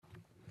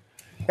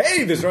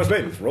Hey, this is Ross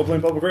Bates,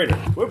 Role-Playing Public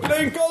Radio. We're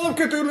playing Call of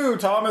Cthulhu.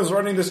 Tom is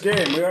running this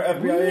game. We are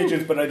FBI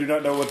agents, but I do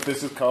not know what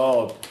this is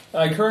called.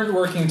 Current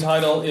working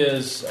title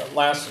is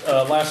Last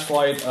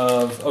Flight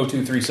of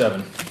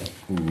 0237.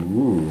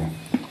 Ooh.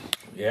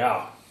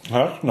 Yeah.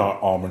 That's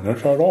not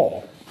ominous at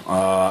all.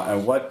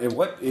 And what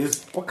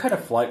kind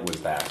of flight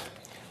was that?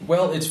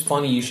 Well, it's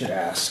funny you should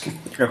ask.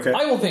 Okay.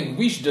 I will think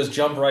we should just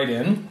jump right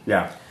in.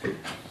 Yeah.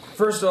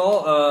 First of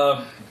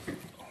all,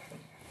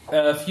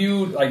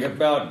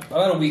 about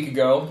a week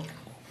ago,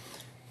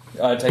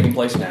 taking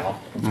place now.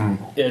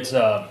 It's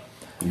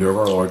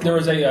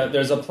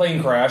there's a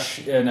plane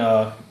crash in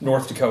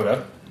North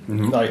Dakota,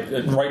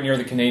 right near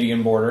the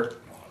Canadian border,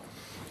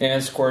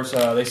 and of course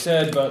they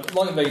said, but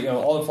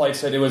all the flights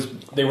said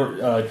they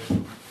were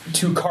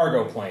two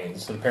cargo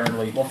planes.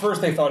 Apparently, well, first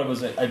they thought it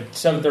was a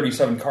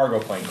 737 cargo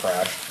plane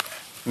crash.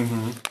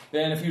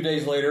 Then a few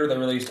days later, they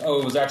released, it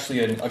was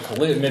actually a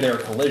mid-air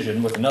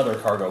collision with another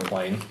cargo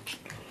plane.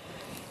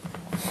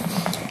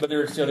 But they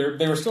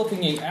were still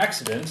thinking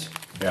accident.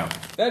 Yeah.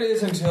 That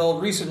is until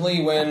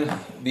recently when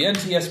the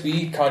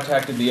NTSB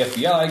contacted the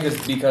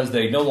FBI because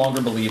they no longer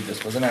believed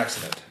this was an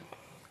accident.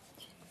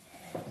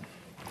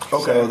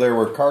 Okay. So there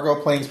were cargo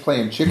planes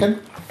playing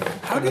chicken?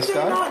 How did they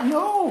not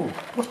know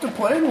what the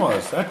plane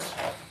was? That's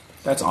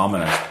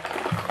ominous.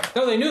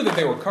 No, they knew that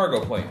they were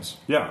cargo planes.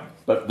 Yeah.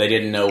 But they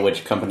didn't know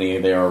which company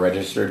they are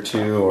registered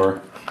to,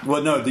 or...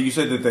 Well, no, you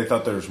said that they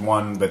thought there was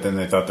one, but then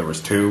they thought there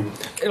was two.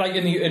 Like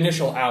in the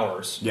initial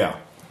hours. Yeah.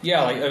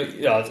 Yeah,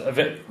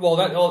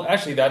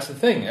 actually, that's the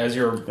thing. As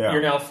you're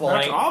now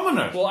flying... That's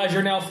ominous. Well, as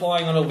you're now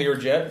flying on a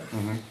Learjet...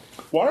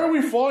 Why are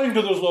we flying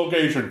to this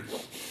location?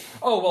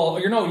 Oh, well,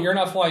 you're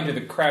not flying to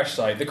the crash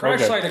site. The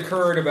crash site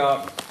occurred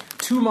about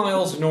 2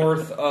 miles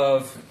north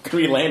of... Could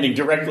be landing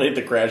directly at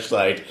the crash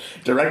site,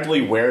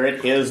 directly where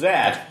it is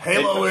at.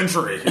 Halo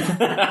entry.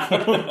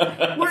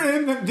 We're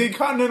in the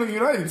continental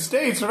United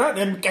States. We're not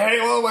in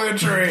Halo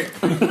entry.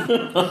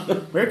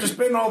 We have to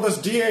spend all this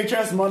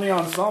DHS money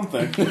on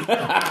something.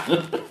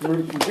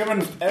 We're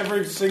giving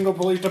every single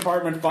police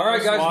department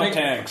 5 SWAT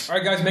tanks. All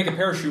right, guys, make a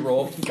parachute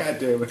roll. God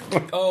damn it.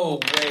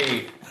 Oh,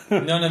 wait.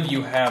 None of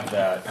you have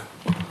that.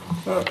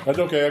 That's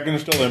okay, I can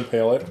still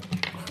impale it.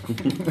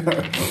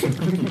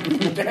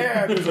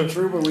 Dad is a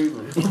true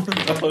believer.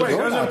 Wait,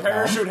 doesn't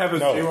parachute have a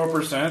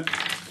 0%?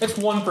 It's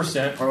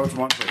 1%. Oh, it's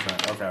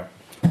 1%. Okay.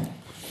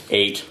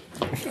 8.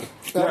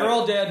 They're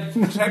all dead.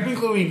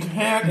 Technically, we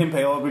can't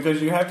impale it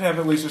because you have to have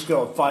at least a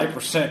skill of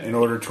 5% in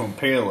order to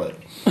impale it.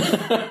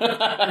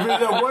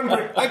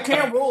 I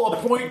can't roll a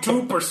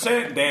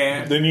 0.2%,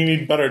 Dan. Then you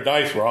need better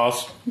dice,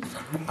 Ross.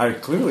 I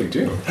clearly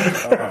do.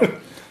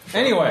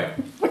 Anyway.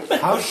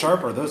 How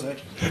sharp are those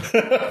edges?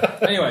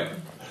 Anyway.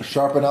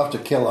 Sharp enough to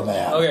kill a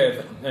man.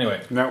 Okay, anyway.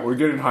 No, we're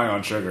getting high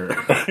on sugar.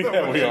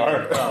 Yeah, we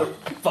are.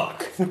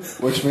 Fuck.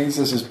 Which means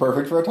this is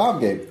perfect for a Tom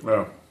game.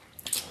 No.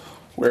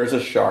 Where's a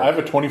shark? I have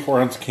a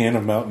 24-ounce can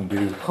of Mountain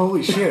Dew.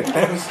 Holy shit,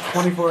 that is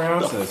 24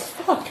 ounces.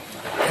 Fuck.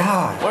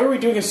 God. Why are we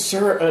doing a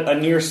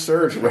near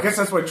surge? I guess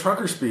that's why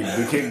Trucker Speed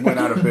went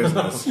out of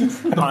business.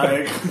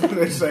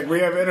 It's like, we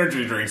have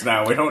energy drinks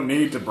now. We don't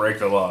need to break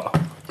the law.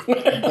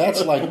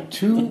 That's like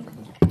two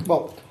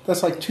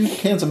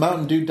cans of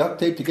Mountain Dew duct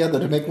taped together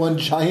to make one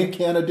giant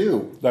can of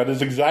Dew. That is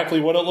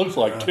exactly what it looks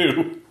like,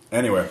 too.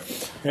 Anyway.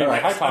 All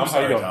right, hi, Tom. How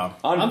you doing? Tom.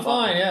 I'm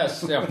fine,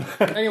 yes. Yeah.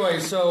 Anyway,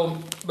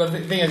 but the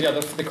thing is,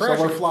 the crash...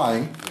 So we're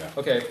flying.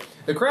 Okay.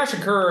 The crash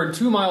occurred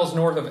 2 miles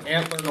north of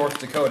Antler, North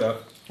Dakota.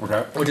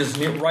 Okay. Which is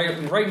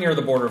right near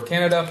the border of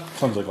Canada.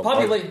 Sounds like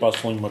a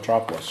bustling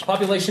metropolis.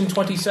 Population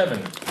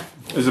 27.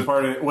 Is it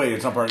part of... Wait,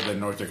 it's not part of the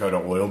North Dakota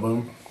oil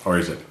boom? Or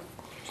is it?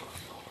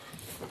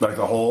 Like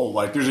the whole...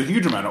 there's a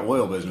huge amount of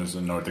oil business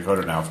in North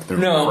Dakota now through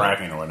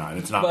fracking or whatnot.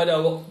 It's not... But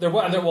there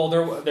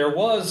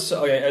was...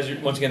 Okay,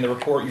 once again, the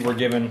report you were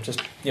given,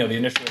 just, the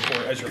initial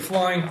report as you're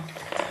flying,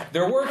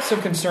 there were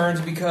some concerns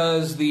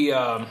because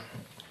the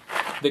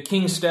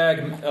King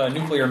Stag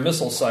nuclear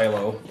missile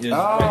silo is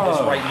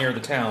right near the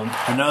town.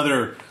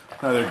 Another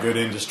good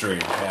industry.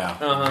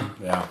 Yeah.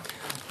 Yeah.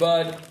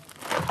 But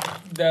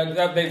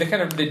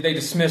they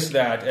dismissed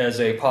that as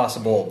a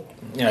possible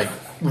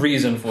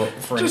reason for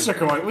just a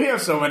comment. We have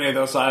so many of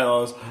those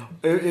silos.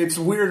 It's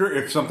weirder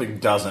if something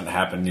doesn't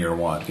happen near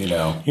one. You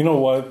know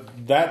what?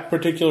 That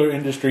particular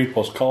industry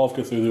plus Call of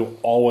Cthulhu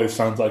always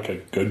sounds like a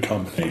good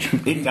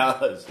combination. It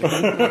does.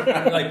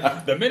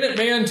 Like the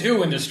Minuteman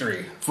 2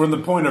 industry. From the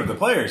point of the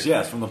players,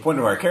 yes. From the point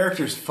of our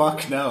characters,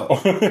 fuck no.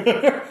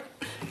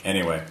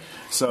 Anyway,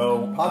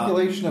 so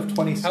population of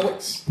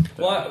 26.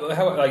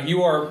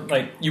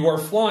 You are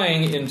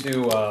flying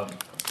into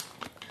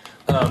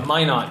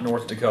Minot,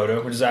 North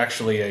Dakota, which is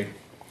actually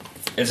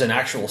it's an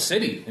actual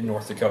city in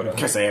North Dakota.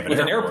 Because they have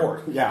an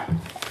airport. Yeah.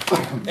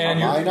 And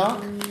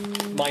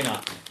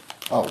Minot?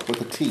 Oh,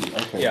 with a T.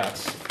 Okay. Yeah,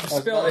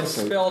 it's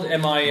spelled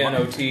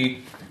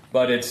M-I-N-O-T,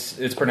 but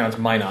it's pronounced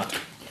Minot.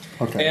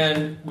 Okay.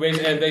 And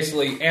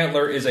basically,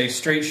 Antler is a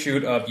straight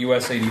shoot up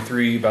US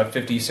 83, about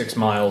 56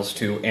 miles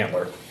to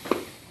Antler.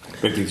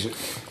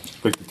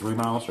 53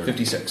 miles? Or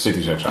 56.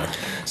 56, sorry.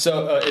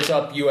 So it's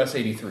up US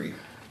 83.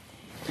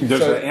 Does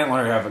So- the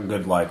Antler have a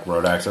good like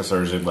road access,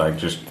 or is it like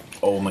just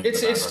only?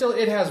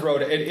 It has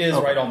road. It is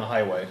right on the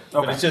highway,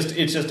 but Okay.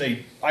 it's just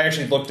a. I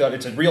actually looked up.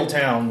 It's a real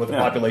town with a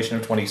population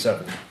of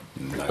 27,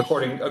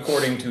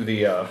 according to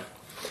the.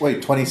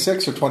 Wait,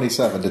 26 or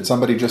 27? Did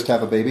somebody just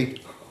have a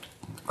baby?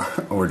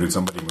 Or did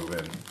somebody move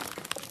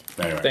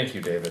in? Anyway. Thank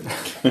you, David.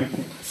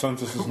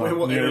 Census is We not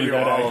will nearly interview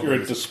that all of accurate,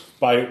 these.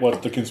 despite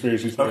what the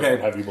conspiracy theories Okay.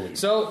 would have you believe.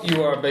 So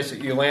you are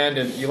basically you land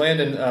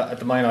in at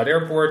the Minot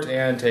Airport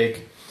and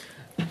take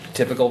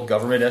typical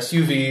government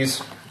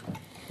SUVs,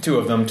 2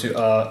 of them to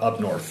up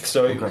north.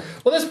 So well,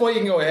 at this point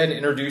you can go ahead and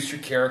introduce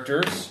your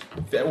characters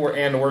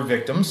or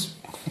victims.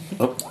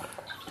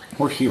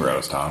 We're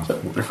heroes, Tom.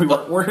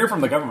 We're here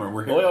from the government.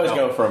 We're here. We to always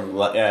help. go from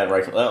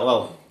right.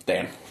 Well,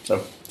 Dan.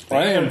 So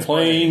I am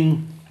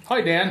playing.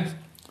 Hi, Dan.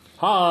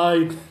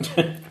 Hi.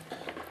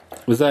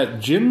 Was that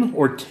Jim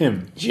or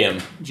Tim? Jim.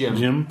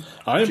 Jim.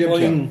 I am Jim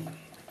playing.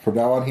 From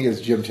now on, he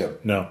is Jim Tim.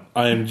 No,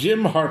 I am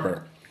Jim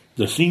Harper,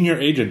 the senior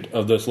agent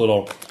of this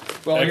little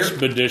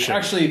expedition.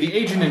 Actually, the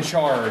agent in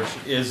charge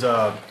is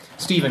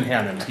Stephen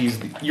Hammond.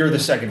 You're the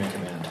second in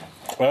command,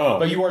 Oh,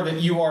 but you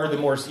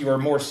are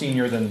more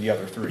senior than the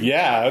other 3.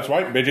 yeah, that's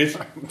right, bitches.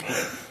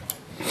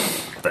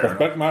 Fair enough.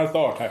 Respect my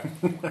thought.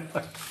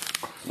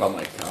 Oh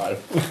my god.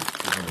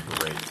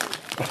 Great.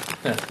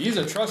 He's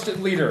a trusted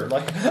leader.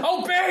 Like,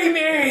 obey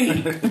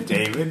me.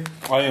 David.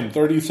 I am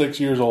 36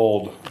 years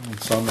old and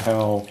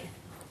somehow.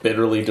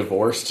 Bitterly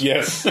divorced.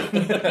 Yes. Booze.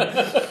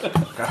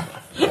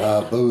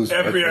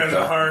 FBI's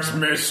a harsh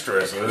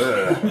mistress.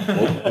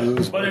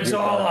 Booze. But it's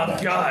all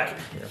I've got.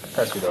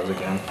 Pass me those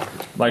again.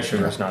 My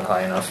sugar's not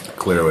high enough.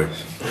 Clearly.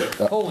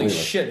 Holy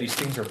shit, these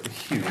things are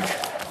huge.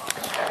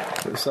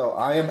 So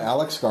I am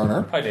Alex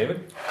Garner. Hi,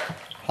 David.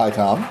 Hi,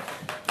 Tom.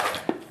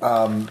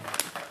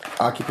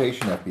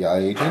 Occupation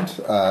FBI agent,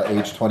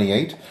 age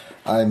 28.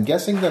 I'm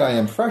guessing that I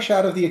am fresh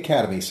out of the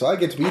academy, so I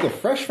get to be the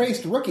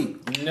fresh-faced rookie.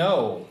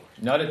 No,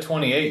 not at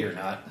 28. You're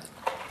not.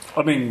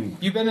 I mean,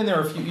 You've been in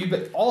there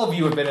all of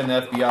you have been in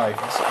the FBI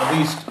for at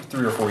least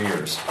 3 or 4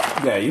 years.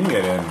 yeah, you can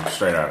get in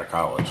straight out of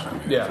college. I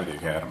mean, Yeah. for the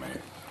academy.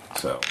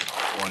 So,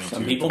 22.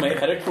 Some people may have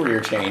had a career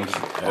change.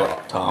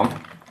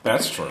 Tom.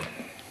 That's true.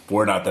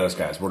 We're not those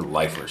guys. We're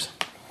lifers.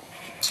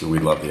 So we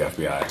love the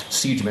FBI.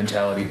 Siege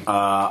mentality.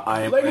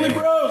 I am Legally playing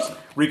Bros!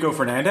 Rico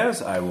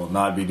Fernandez. I will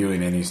not be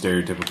doing any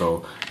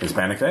stereotypical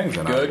Hispanic things.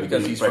 And I Good, will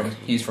because be-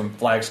 he's from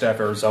Flagstaff,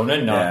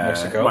 Arizona, not Yeah,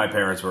 Mexico. My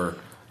parents were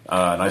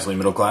nicely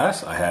middle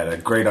class. I had a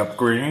great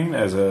upbringing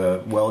as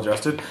a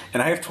well-adjusted,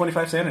 and I have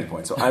 25 sanity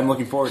points. So I'm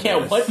looking forward to Yeah,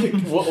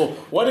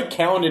 this. what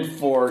accounted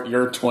for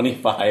your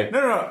 25?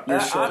 No.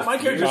 Your short My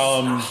character's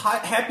fuse.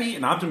 happy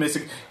and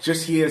optimistic.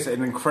 Just he has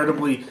an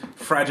incredibly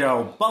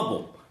fragile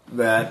bubble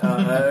that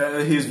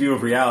his view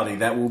of reality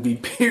that will be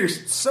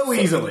pierced so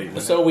easily.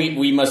 So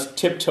we must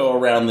tiptoe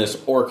around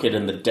this orchid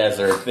in the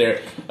desert.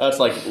 That's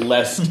like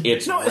lest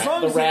it's No, as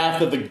long the as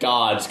wrath of the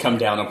gods come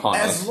down upon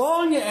As us.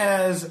 long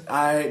as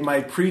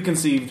my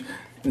preconceived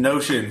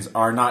notions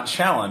are not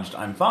challenged,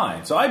 I'm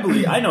fine. So I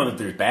know that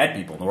there's bad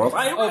people in the world.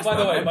 By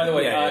the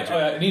way,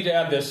 I need to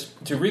add this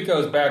to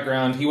Rico's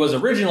background. He was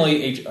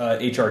originally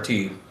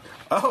HRT,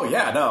 oh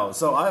yeah, no.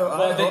 So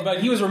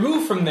but he was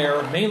removed from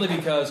there mainly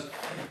because,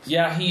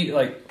 he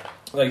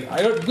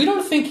we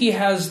don't think he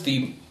has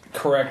the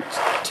correct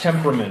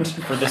temperament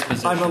for this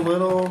position. I'm a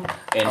little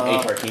And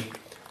HRT.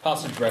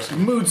 hostage rescue.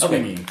 mood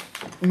swingy.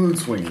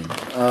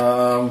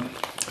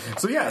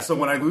 So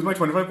when I lose my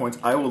 25 points,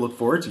 I will look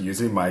forward to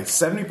using my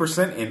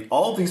 70% in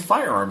all these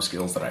firearm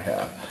skills that I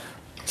have.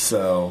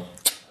 So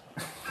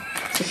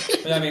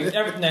I mean,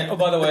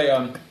 by the way,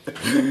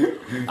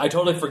 I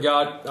totally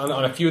forgot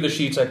on a few of the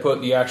sheets I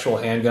put the actual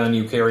handgun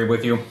you carry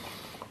with you.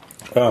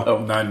 Oh,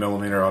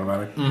 9mm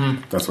automatic.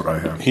 Mm-hmm. That's what I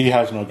have. he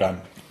has no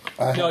gun.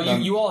 No,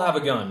 you all have a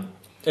gun.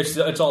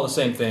 It's all the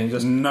same thing.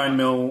 Just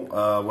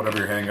 9mm, whatever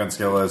your handgun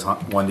skill is,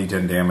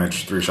 1d10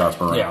 damage, 3 shots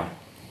per round. yeah.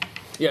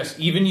 Yes,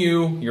 even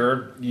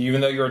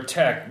even though you're a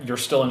tech, you're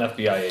still an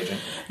FBI agent.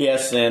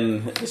 Yes,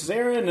 and this is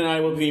Aaron, and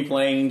I will be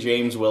playing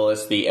James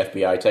Willis, the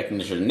FBI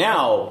technician.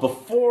 Now,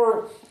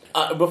 before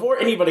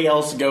anybody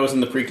else goes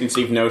in the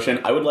preconceived notion,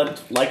 I would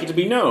like it to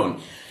be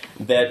known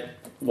that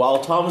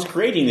while Tom was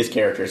creating these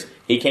characters,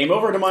 he came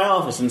over to my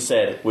office and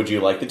said, "Would you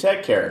like the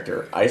tech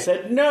character?" I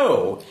said,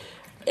 "No.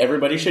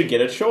 Everybody should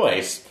get a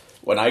choice."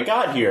 When I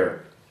got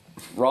here,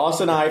 Ross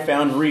and I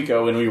found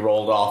Rico and we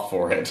rolled off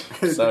for it.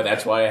 So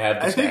that's why I have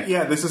the I tech.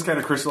 think, this has kind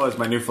of crystallized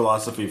my new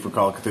philosophy for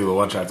Call of Cthulhu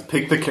one-shots.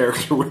 Pick the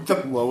character with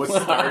the lowest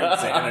starting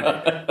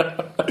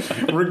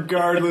sanity.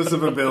 Regardless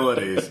of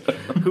abilities.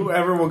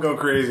 Whoever will go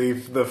crazy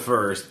the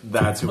first,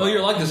 that's who Well, I you're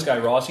am. like this guy,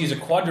 Ross. He's a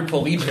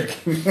quadriplegic.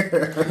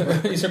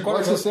 He's a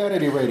What's the quadriplegic.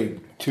 sanity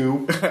rating?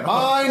 2.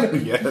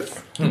 Mine!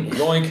 Yes.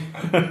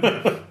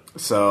 Yoink.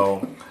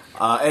 So,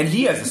 and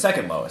he has the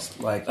second lowest.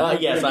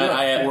 Yes,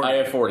 I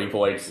have 40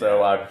 points,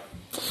 so I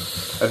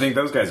think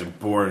those guys are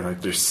born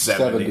like they're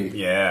 70. 70.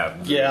 Yeah.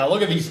 Yeah,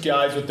 look at these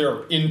guys with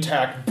their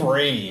intact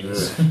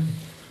brains.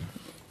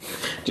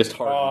 Just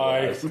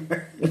hard.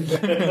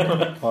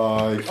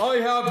 I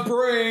have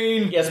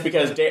brain. Yes,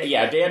 because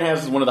Dan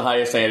has one of the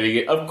highest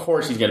sanity. Of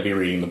course, he's going to be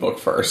reading the book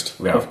first.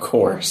 Yeah. Of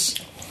course.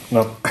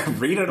 No.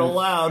 Read it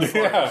aloud.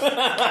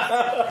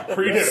 Yeah.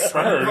 Read it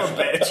Son of a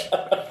first.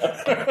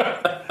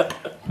 bitch.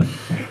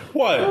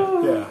 What?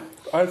 Yeah.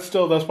 That's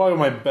probably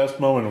my best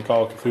moment of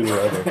Call of Cthulhu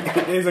ever.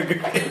 It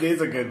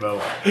is a good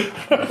moment.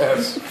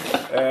 Yes.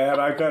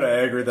 And I'm kind of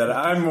angry that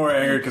I'm more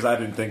angry because I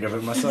didn't think of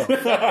it myself.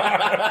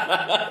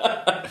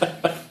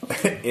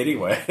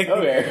 Anyway.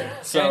 Okay.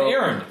 So, And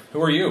Aaron,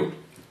 who are you?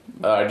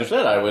 I just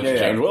said I was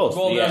James Willis.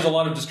 Well, the- there's a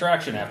lot of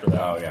distraction after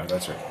that. oh yeah,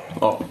 that's right.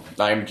 Oh,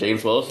 I'm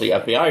James Willis, the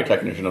FBI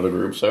technician of the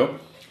group. So,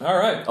 All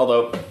right.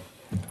 although,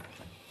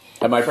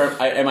 am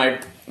I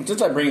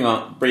since I'm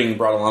being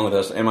brought along with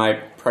this, am I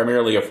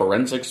primarily a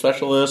forensic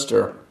specialist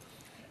or?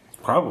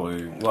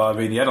 Probably. Well, I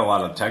mean, you had a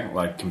lot of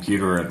like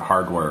computer and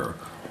hardware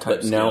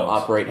type But no skills.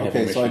 operate heavy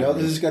Okay, so I know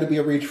machinery. this is going to be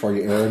a reach for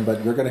you, Aaron,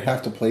 but you're going to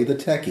have to play the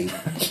techie.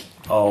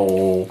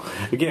 Oh,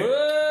 again.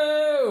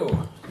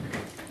 Whoa!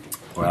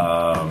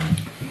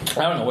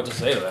 I don't know what to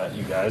say to that,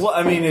 you guys. Well,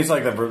 I mean, it's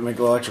like the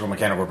electrical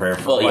mechanical repair.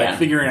 For, Well, like yeah.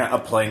 figuring out a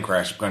plane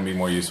crash is going to be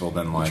more useful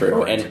than like True,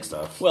 forensic and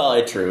stuff. well,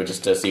 it's true.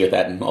 Just to see with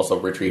that, and also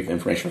retrieve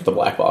information from the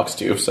black box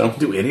too. So,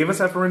 Do any of us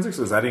have forensics?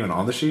 Is that even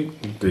on the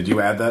sheet? Did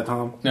you add that,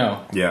 Tom?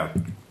 No. Yeah.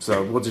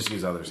 So we'll just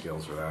use other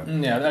skills for that.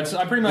 Yeah, I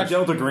pretty The much.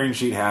 Delta Green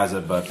sheet has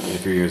it, but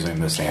if you're using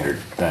the standard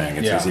thing,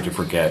 it's Yeah. easy to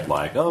forget.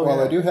 Like, oh, Well,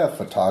 yeah. I do have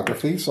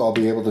photography, so I'll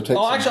be able to take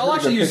I'll some actually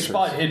pretty good use pictures.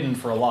 spot hidden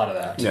for a lot of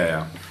that. Yeah,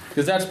 yeah.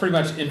 Because that's pretty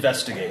much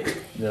investigate.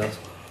 Yeah.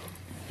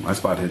 My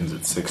spot hidden's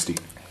at 60.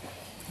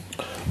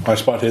 My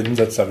spot hidden's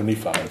at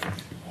 75.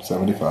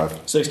 75.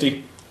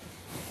 60.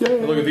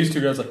 Look at these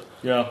two guys. Like,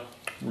 yeah,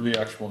 we're the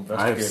actual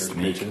I have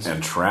investigators, sneak bitches.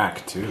 and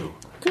track too.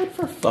 Good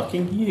for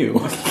fucking you.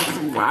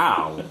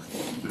 Wow,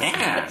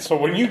 man! So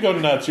when you go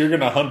nuts, you're going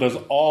to hunt us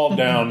all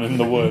down in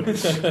the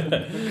woods.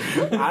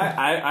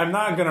 I'm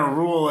not gonna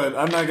rule it.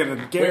 I'm not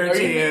gonna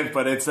guarantee it,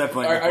 but it's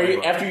definitely. Are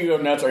you after you go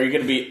nuts? Are you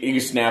going to be you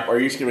snap? Are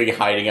you just going to be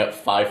hiding up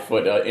 5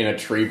 foot in a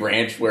tree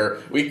branch where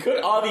we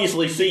could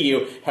obviously see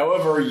you?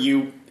 However,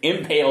 you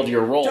impaled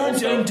your roll. Dun,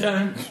 so-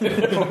 dun,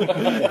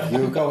 dun.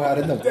 You go out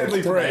in the Deadly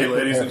woods prey, tonight,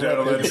 ladies and prepare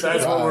for gentlemen. the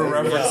That's what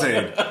we're surprise.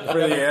 referencing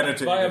for the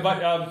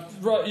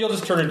attitude. You'll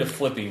just turn into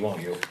Flippy,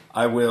 won't you?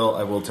 I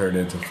will turn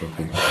into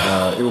flipping.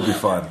 It will be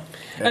fun.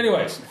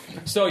 Anyways,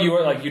 so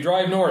you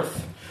drive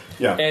north,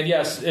 Yeah. and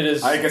yes, it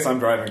is. I guess I'm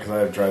driving because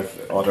I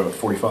drive auto at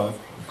 45.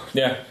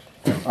 Yeah.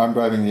 I'm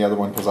driving the other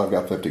one because I've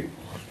got 50.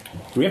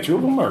 Do we have two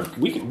of them, or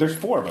there's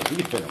four of us? We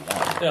can fit in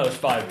one. No, there's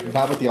 5 of you.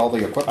 Not with all the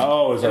equipment.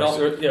 Oh, is And there?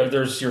 also,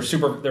 there's your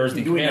super. There's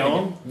the Do we know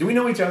commanding- them? Do we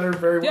know each other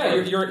very well?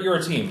 Yeah, you're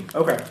a team.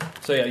 Okay.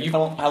 So yeah, you.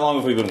 How long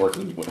have we been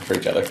working for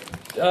each other?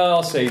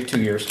 I'll say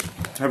 2 years.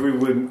 Have we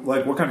been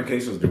like what kind of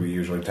cases do we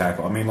usually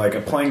tackle? I mean, like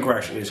a plane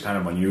crash is kind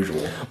of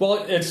unusual.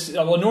 Well, it's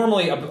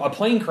normally a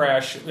plane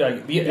crash.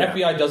 Like, the Yeah.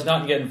 FBI does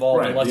not get involved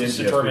Right, unless the it's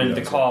NTSB determined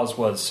the does, cause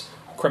was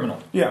criminal.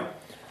 Yeah.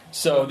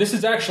 So this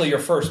is actually your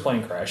first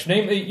plane crash.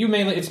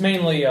 It's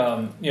mainly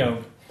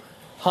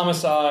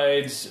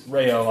homicides,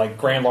 like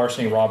grand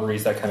larceny,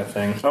 robberies, that kind of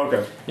thing.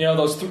 Okay. You know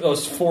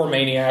those 4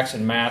 maniacs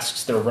in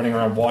masks that are running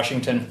around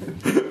Washington.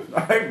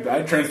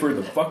 I transferred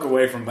the fuck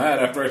away from that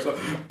after I saw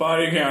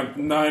body count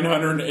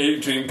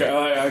 918.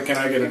 Can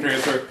I get a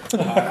transfer?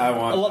 I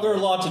want. There are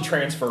lots of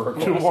transfer To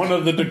requests. one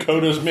of the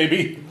Dakotas,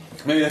 maybe.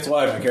 Maybe that's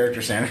why my character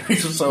sanity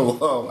was so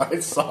low. I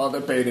saw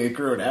the Payday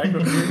Crew and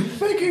actor.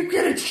 They keep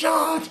getting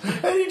shot,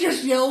 and he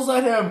just yells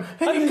at him,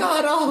 and he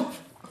got up.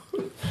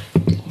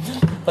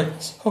 Like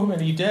so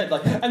many dead.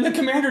 And the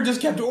commander just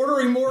kept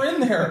ordering more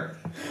in there.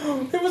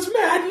 It was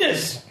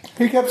madness.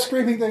 He kept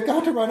screaming, they've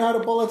got to run out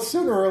of bullets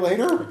sooner or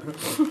later.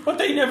 But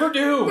they never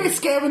do. They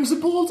scavenged the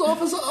bullets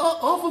off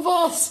of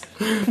us.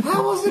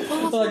 How was it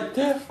possible?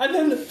 And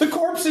then the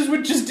corpses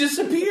would just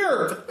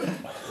disappear.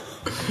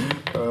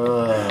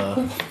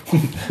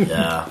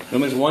 Yeah.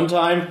 And there's one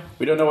time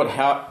we don't know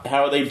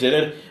how they did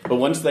it, but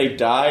once they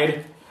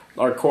died,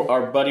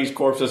 our buddies'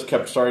 corpses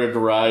started to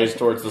rise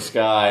towards the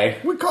sky.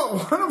 We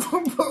caught one of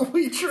them, but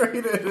we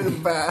traded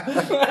him back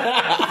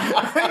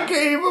and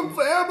gave him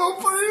ammo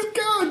for his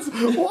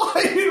guns.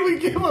 Why did we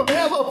give him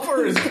ammo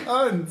for his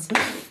guns?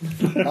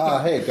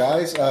 Hey,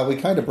 guys, we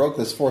kind of broke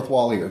this fourth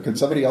wall here. Can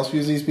somebody else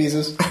use these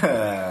pieces?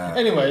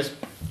 Anyways,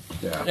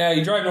 Yeah.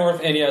 you drive north,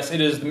 and yes,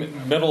 it is the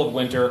middle of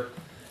winter.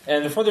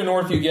 And the further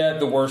north you get,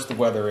 the worse the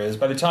weather is.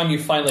 By the time you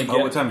finally get... Oh,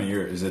 what time of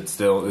year? Is it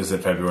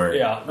February?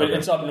 Yeah, but Okay.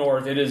 it's up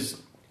north. It is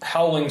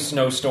howling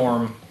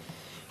snowstorm.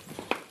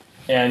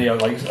 And,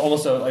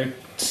 almost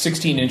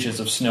 16 inches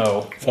of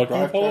snow. Fucking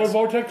Drive Polar checks.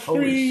 Vortex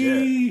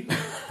Holy 3!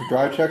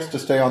 Drive checks to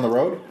stay on the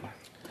road?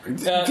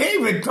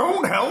 David,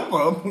 don't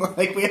help him.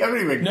 Like, we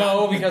haven't even...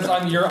 No, because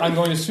I'm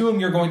going to assume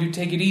you're going to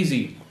take it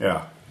easy.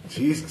 Yeah.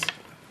 Jesus.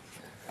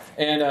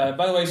 And,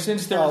 by the way,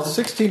 since Well, there's...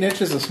 16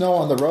 inches of snow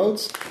on the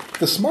roads?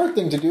 The smart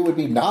thing to do would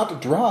be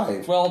not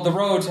drive. Well, the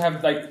roads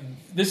have,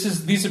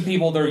 these are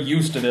people that are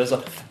used to this.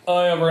 Oh,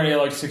 yeah, we're going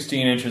to get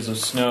 16 inches of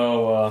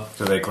snow.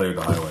 So they cleared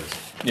the highways.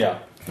 Yeah.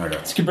 Okay.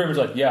 It's pretty much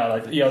like, yeah,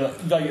 like, you know,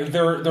 like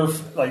they're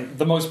like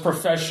the most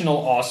professional,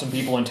 awesome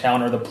people in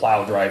town are the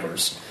plow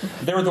drivers.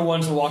 They're the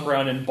ones that walk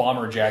around in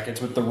bomber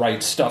jackets with the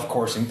right stuff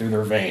coursing through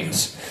their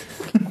veins.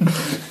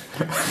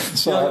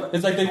 So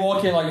It's like they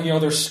walk in like, you know,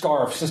 their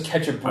scarves just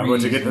catch a breeze. I'm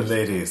going to get the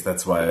ladies.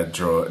 That's why I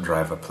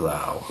drive a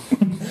plow.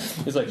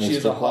 It's like she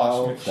is a Mr.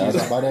 Plow, harsh.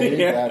 that's my name.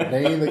 That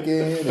name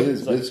again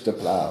is Mr.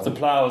 Plow. The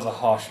plow is a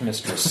harsh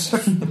mistress.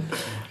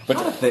 But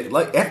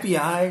like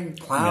FBI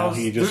Now plows,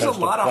 he just there's a has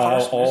to lot of plow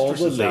harsh all the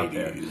mistresses out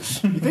there.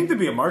 ladies. You think there'd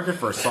be a market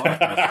for soft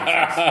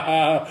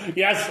mistresses?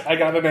 Yes, I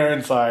got an air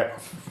insight.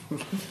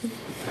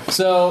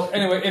 So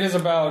anyway, it's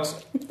about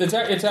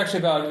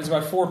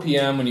 4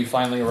 p.m. when you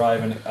finally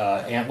arrive in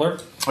Antler,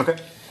 Okay.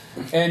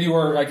 and you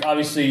are like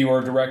obviously you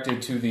are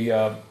directed to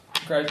the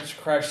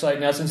crash site.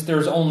 Now, since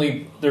there's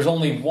only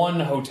one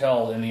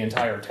hotel in the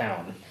entire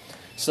town,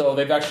 so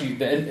they've actually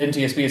the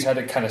NTSB has had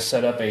to kind of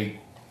set up a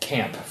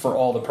camp for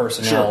all the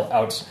personnel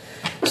outside.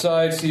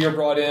 So you're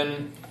brought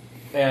in,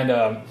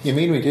 and You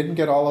mean we didn't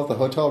get all of the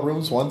hotel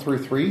rooms 1 through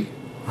 3?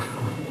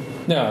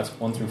 no, it's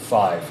 1 through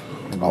 5.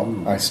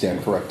 Oh, I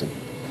stand corrected.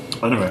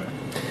 Anyway.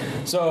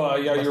 So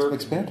yeah, Must you're have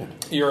expanded.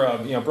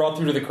 You're brought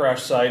through to the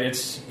crash site.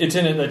 It's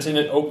in an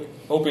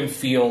open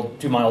field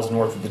 2 miles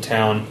north of the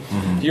town.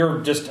 Mm-hmm. You're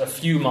just a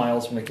few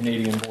miles from the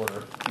Canadian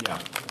border, Yeah.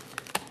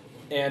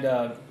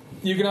 and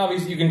you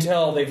can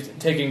tell they've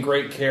taken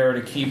great care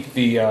to keep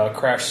the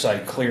crash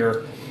site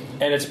clear.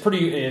 And it's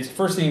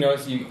first thing you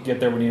notice you get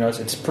there when you notice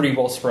it's pretty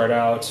well spread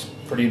out,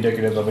 pretty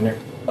indicative of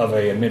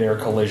a mid-air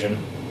collision.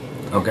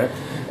 Okay.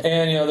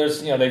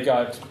 And they've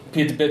got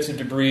bits of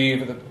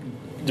debris, the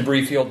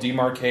debris field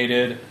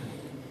demarcated.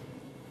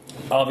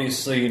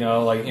 Obviously,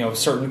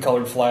 certain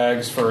colored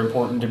flags for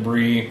important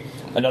debris,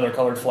 another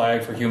colored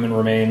flag for human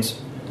remains.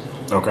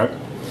 Okay.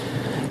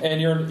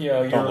 And you're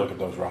Don't look at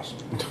those, Ross.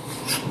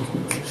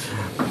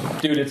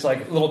 dude, it's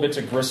like little bits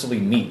of gristly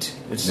meat.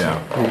 It's Yeah.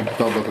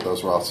 Don't look at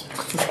those, Ross.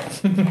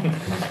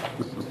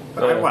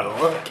 I want to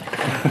look.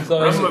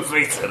 So Run my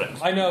face in it.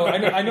 I know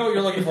what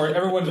you're looking for.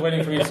 Everyone's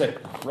waiting for me to say,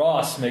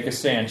 Ross, make a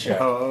sand check.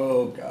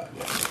 Oh, God.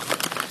 Yeah.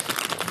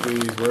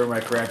 Please, where are my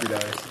crappy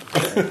dice?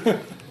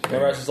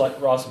 And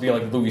Ross would be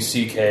like Louis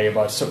C.K.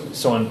 about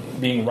someone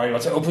being right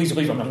about saying, "Oh, please, no,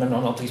 please, no."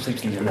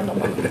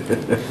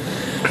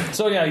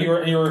 So yeah, you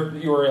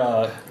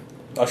were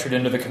ushered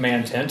into the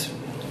command tent.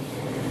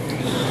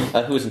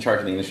 Who was in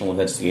charge of the initial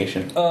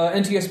investigation?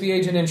 NTSB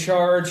agent in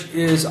charge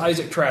is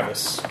Isaac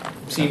Travis.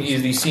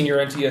 He's the senior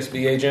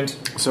NTSB agent.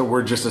 So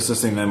we're just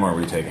assisting them, or are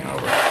we taking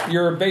over?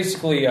 You're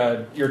basically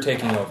you're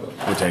taking over.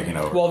 We're taking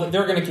over. Well,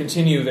 they're going to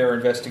continue their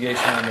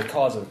investigation on the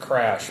cause of the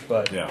crash,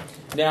 but Yeah.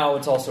 now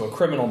it's also a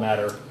criminal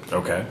matter.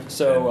 Okay.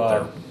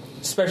 So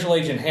Special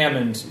Agent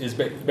Hammond is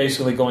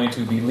basically going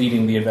to be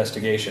leading the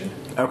investigation.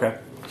 Okay.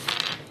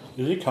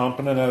 Is he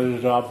competent at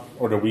his job,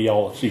 or do we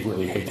all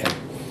secretly hate him?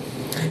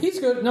 He's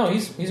good. No,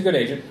 he's a good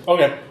agent.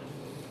 Okay.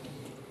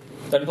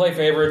 Doesn't play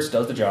favorites,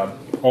 does the job.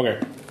 Okay.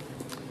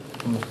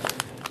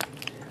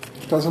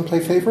 Doesn't play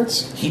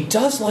favorites? He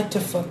does like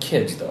to fuck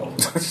kids, though.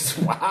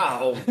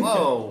 Wow.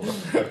 Whoa.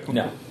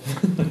 No.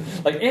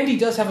 Like, Andy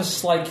does have a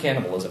slight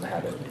cannibalism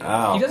habit.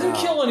 Oh, He doesn't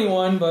kill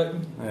anyone, but...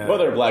 Yeah. Well,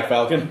 there, Black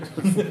Falcon.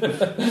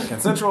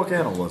 Consensual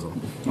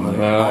cannibalism.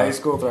 High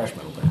school thrash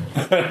metal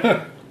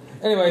band.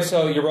 Anyway,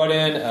 so you're brought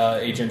in.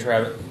 Agent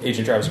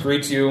Travis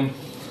greets you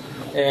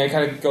and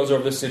kind of goes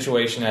over the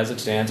situation as it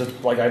stands.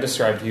 Like I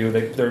described to you,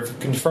 they've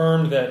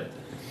confirmed that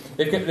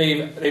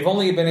they've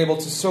only been able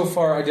to so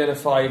far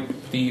identify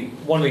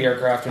one of the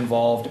aircraft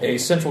involved, a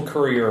Central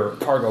Courier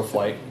cargo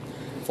flight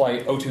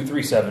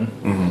 0237.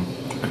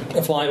 Mm-hmm.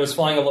 It was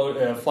flying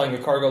a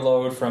cargo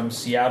load from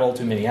Seattle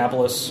to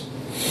Minneapolis,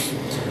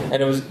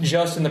 and it was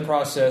just in the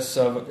process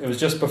of. It was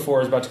just before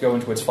it was about to go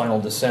into its final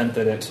descent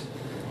that it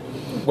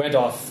went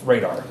off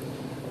radar.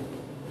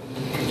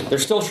 They're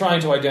still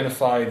trying to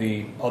identify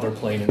the other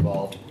plane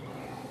involved.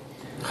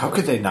 How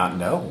could they not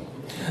know?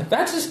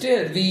 That's just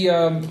it.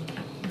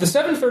 The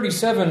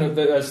 737,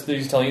 as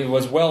he's telling you,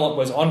 was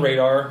on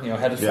radar.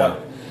 Had a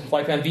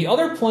flight plan. The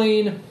other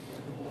plane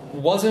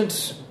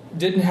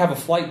didn't have a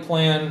flight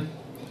plan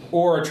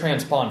or a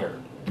transponder.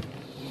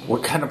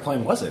 What kind of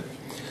plane was it?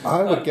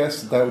 I would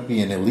guess that would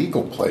be an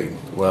illegal plane.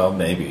 Well,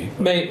 maybe.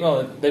 They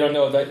don't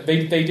know that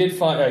they did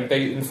find.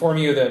 They inform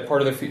you that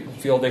part of the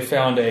field they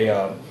found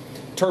a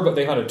turbo.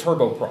 They found a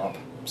turboprop,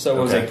 so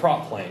it was a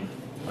prop plane.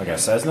 Like a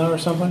Cessna or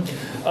something?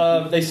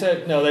 They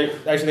said no.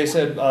 They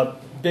said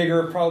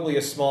bigger, probably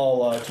a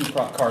small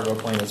two-prop cargo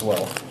plane as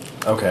well.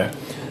 Okay.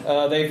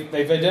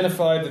 They've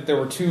identified that there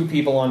were 2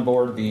 people on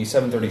board the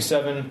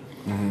 737.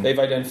 Mm-hmm. They've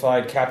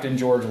identified Captain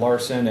George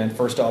Larson and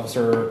First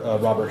Officer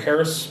Robert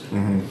Harris.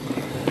 Mm-hmm.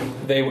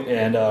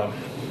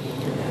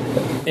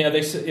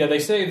 They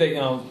say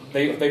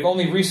they've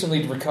only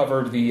recently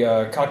recovered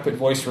the cockpit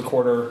voice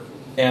recorder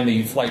and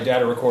the flight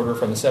data recorder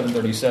from the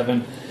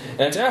 737,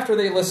 and it's after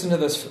they listened to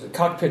this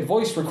cockpit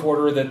voice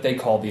recorder that they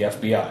called the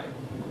FBI.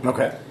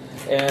 Okay.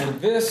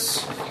 And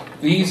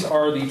these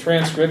are the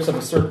transcripts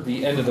of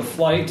the end of the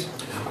flight.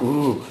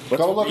 Ooh.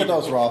 Go look at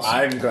those, Ross.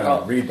 I'm going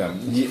to read them.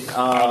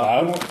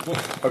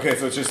 Okay,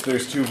 so it's just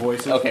there's two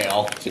voices. Okay,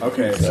 I'll.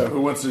 Okay, so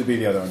who wants to be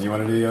the other one? You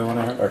want to do the other one?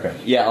 Okay.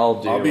 Yeah,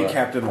 I'll do. I'll be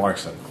Captain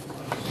Larson.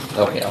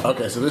 Okay.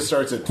 Okay, so this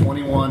starts at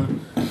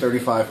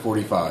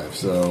 21:35:45.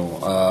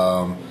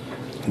 So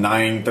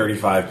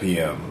 9:35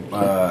 p.m.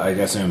 I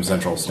guess in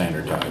Central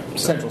Standard Time. So,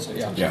 Central State,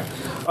 yeah. yeah.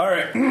 All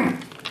right.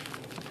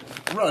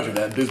 Roger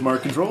that.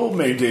 Bismarck Control,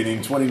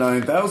 maintaining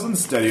 29,000,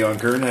 steady on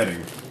current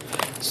heading.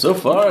 So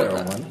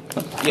far,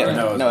 yeah,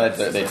 No, no,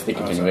 that's the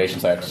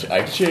continuation. So I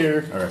have to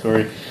share. Okay.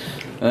 Sorry.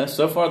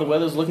 So far, the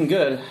weather's looking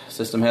good.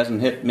 System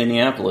hasn't hit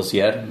Minneapolis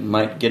yet.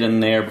 Might get in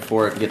there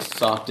before it gets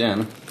socked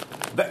in.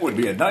 That would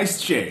be a nice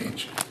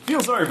change.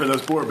 Feel sorry for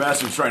those poor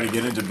bastards trying to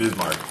get into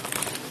Bismarck.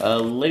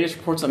 Latest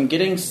reports I'm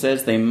getting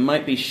says they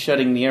might be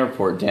shutting the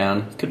airport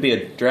down. Could be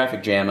a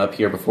traffic jam up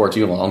here before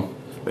too long.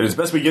 It is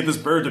best we get this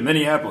bird to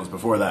Minneapolis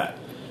before that.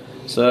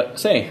 So,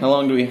 say, how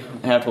long do we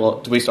have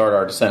till we start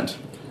our descent?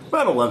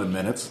 About 11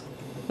 minutes.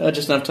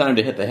 Just enough time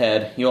to hit the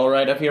head. You all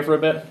right up here for a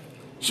bit?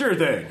 Sure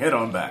thing. Head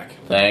on back.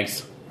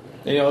 Thanks.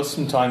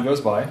 Some time goes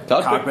by.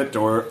 Cockpit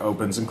door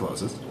opens and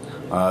closes.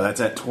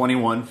 That's at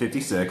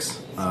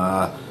 21:56.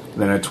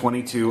 Then at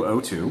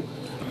 22:02.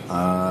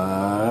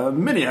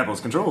 Minneapolis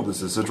Control,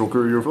 this is Central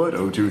Courier Flight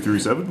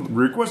 0237.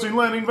 Requesting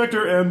landing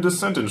vector and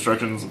descent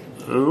instructions.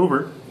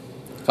 Over.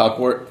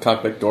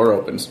 Cockpit door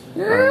opens.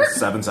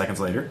 7 seconds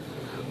later.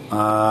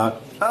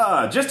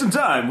 Just in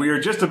time. We are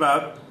just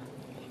about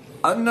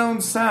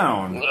unknown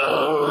sound.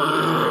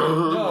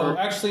 No,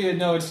 actually,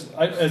 no. It's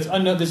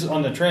unknown. This is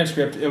on the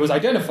transcript. It was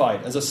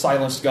identified as a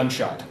silenced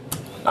gunshot.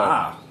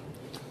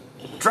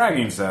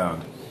 Dragging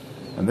sound.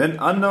 And then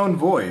unknown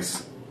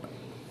voice.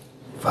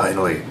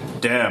 Finally.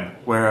 Damn.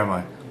 Where am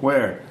I?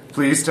 Where?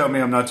 Please tell me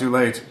I'm not too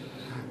late.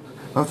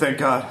 Oh, thank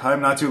God.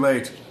 I'm not too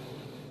late.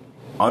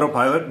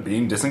 Autopilot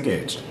being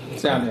disengaged.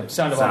 Sound of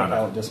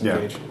autopilot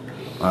disengaged.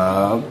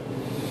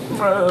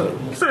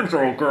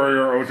 Central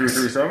Courier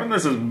 0237.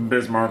 This is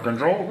Bismarck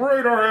Control.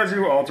 Radar has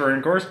you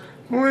altering course.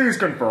 Please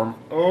confirm.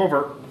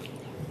 Over.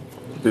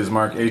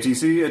 Bismarck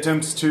ATC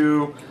attempts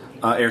to...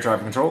 air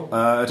traffic control.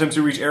 Attempts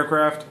to reach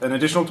aircraft an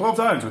additional 12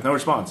 times with no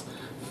response.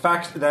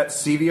 Fact that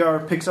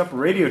CVR picks up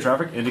radio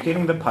traffic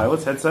indicating the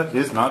pilot's headset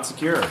is not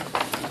secure.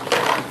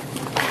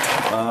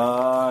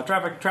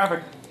 Traffic.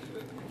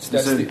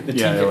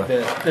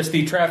 That's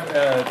the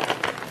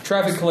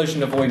traffic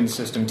collision avoidance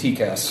system,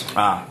 TCAS.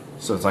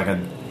 So it's like a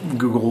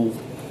Google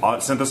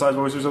synthesized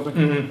voice or something?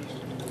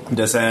 Mm-hmm.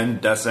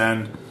 Descend.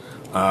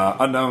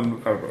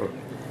 Unknown.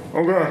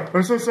 Oh God,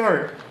 I'm so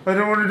sorry. I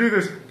don't want to do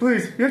this.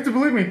 Please, you have to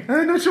believe me. I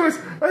had no choice.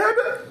 I had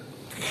to...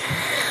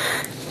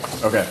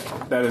 Okay,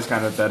 that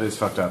is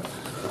fucked up.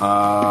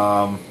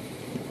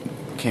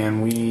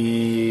 Can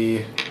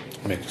we...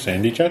 Make a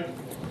sandy check?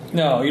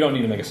 No, you don't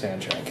need to make a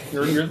sand check.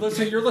 You're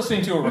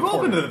listening to a We've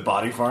all been recording. to the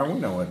body farm. We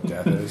know what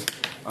death is.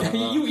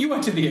 You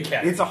went to the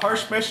academy. It's a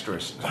harsh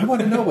mistress. I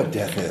want to know what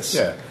death is.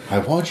 Yeah. I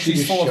want you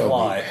She's to full show of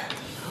lie.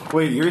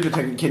 Wait, you're the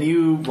can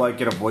you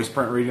get a voice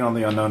print reading on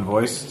the unknown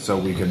voice so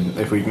we can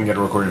get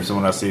a recording of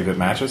someone else, see if it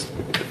matches?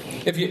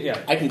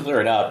 I can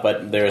clear it up,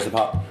 but there's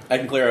I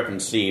can clear up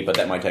and see, but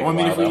that might take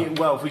a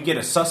while. If we get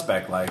a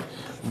suspect,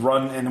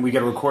 run and we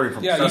get a recording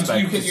from the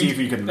suspect to see if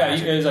you can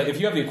match it. If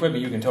you have the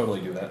equipment, you can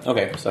totally do that.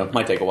 Okay, so it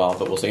might take a while,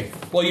 but we'll see.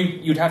 Well,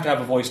 you'd have to have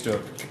a voice to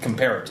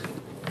compare it to.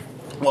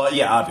 Well,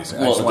 yeah, obviously.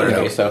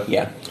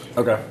 Yeah.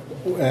 Okay.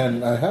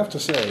 And I have to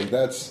say,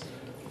 that's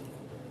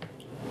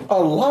a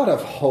lot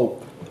of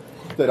hope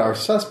that our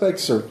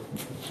suspects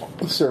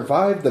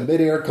survived the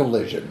mid-air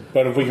collision.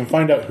 But if we can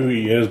find out who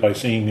he is by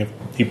seeing if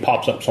he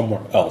pops up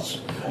somewhere else.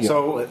 Yeah.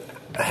 So,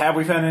 have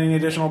we found any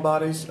additional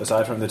bodies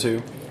aside from the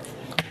two?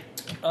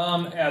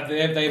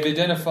 They've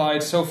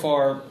identified so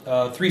far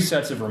 3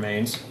 sets of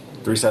remains.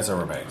 3 sets of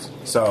remains.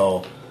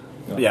 So,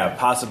 yeah,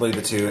 possibly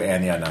the 2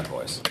 and the unknown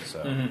voice. So,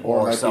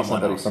 Or might be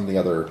somebody else from the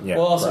other. Yeah.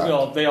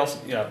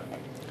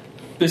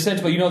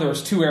 Essentially, there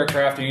was 2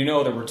 aircraft, and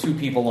there were 2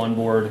 people on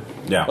board.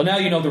 Yeah. Well, now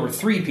there were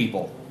 3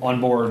 people on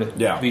board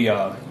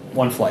the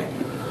one flight.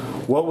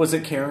 What was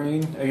it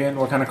carrying again?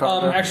 What kind of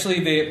cargo?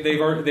 Actually,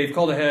 they've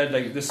called ahead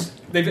like this.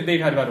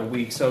 They've had about a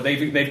week, so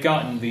they've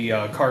gotten the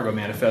cargo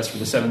manifest for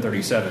the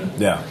 737.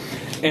 Yeah.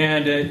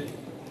 And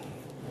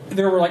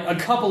there were a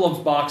couple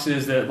of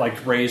boxes that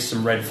raised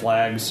some red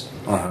flags,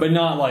 but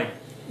not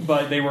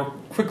but they were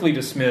quickly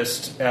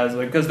dismissed as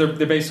because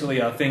they're basically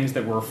things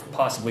that were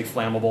possibly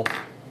flammable.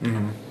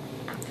 Mm-hmm.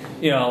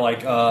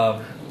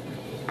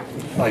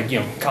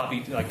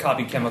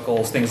 Copy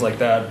chemicals, things like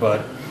that.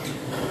 But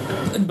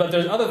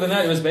there's, other than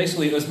that,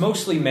 it was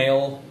mostly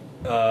mail.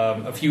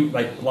 A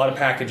lot of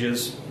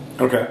packages.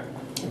 Okay.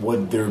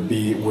 Were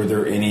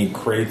there any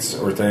crates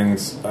or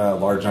things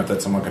large enough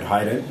that someone could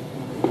hide it?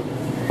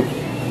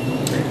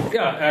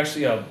 Yeah,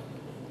 actually, well,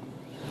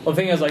 the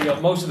thing is,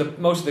 most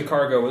of the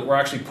cargo were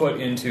actually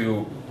put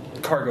into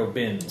cargo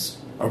bins.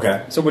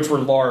 Okay. So which were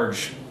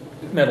large.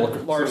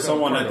 So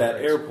someone at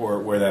that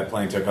airport where that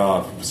plane took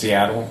off,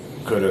 Seattle,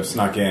 could have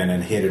snuck in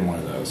and hid in one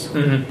of those.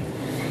 Mm-hmm.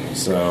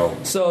 So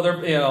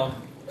there,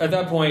 at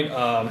that point,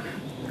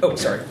 Oh,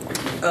 sorry.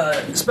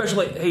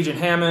 Special Agent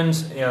Hammond,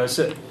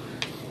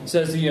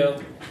 says he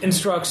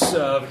instructs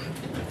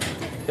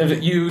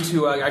you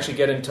to actually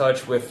get in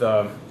touch with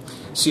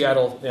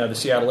Seattle, the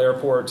Seattle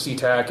airport,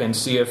 SeaTac, and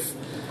see if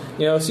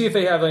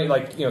they have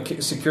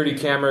any security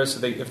cameras,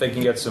 so if they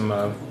can get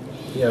some.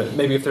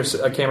 Maybe if there's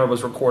a camera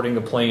was recording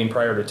the plane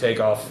prior to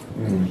takeoff.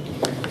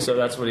 Mm-hmm. So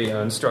that's what he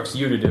instructs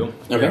you to do.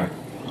 Okay.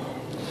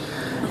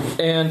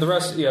 And the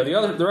rest,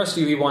 the rest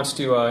of you, he wants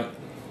to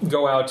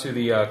go out to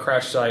the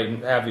crash site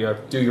and have you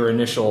do your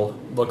initial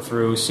look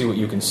through, see what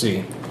you can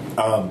see.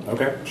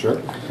 Okay, sure.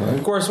 Right.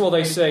 Of course,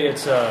 they say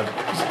it's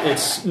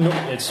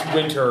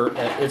winter.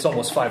 It's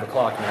almost 5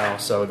 o'clock now,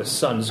 so the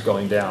sun's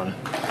going down.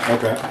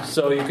 Okay.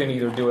 So you can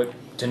either do it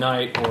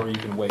tonight or you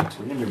can wait.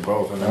 We can do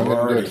both, and then we're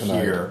already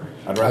here.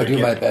 I do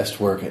my best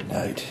work at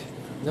night.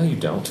 No, you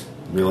don't.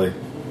 Really?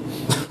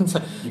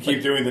 You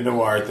keep doing the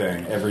noir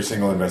thing every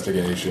single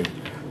investigation.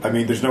 I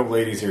mean, there's no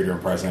ladies here to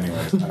impress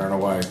anyways. I don't know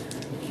why.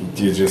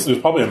 Do you just... There's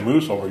probably a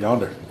moose over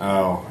yonder.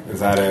 Oh,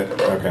 is that it?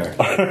 Okay.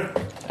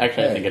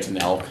 Actually, I think it's an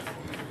elk.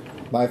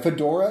 My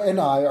fedora and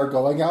I are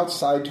going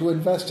outside to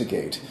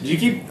investigate. You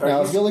keep...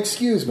 Now, if you'll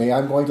excuse me,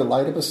 I'm going to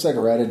light up a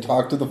cigarette and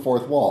talk to the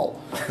fourth wall.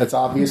 That's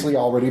obviously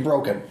already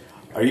broken.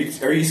 Are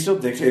you still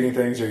dictating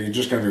things, or are you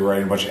just going to be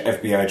writing a bunch of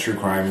FBI true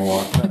crime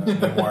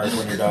memoirs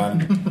when you're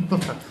done?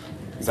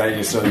 Is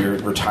that still your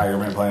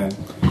retirement plan?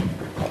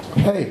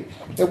 Hey,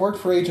 it worked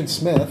for Agent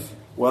Smith.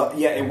 Well,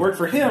 yeah, it worked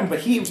for him, but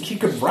he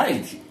could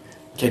write.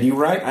 Can you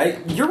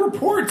write? Your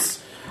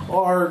reports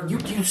are...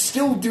 You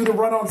still do the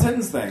run-on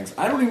sentence things.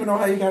 I don't even know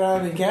how you got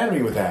out of the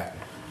academy with that.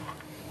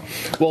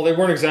 Well, they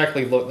weren't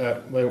exactly...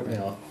 they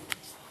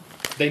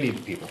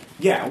needed people.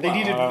 Yeah.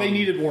 They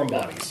needed warm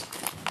bodies.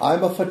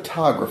 I'm a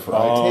photographer.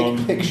 I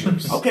take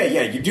pictures. Okay,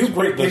 yeah, you do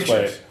great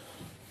pictures.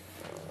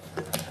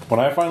 When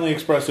I finally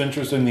expressed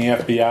interest in the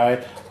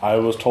FBI, I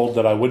was told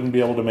that I wouldn't be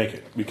able to make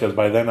it because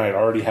by then I'd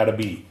already had a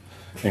B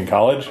in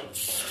college.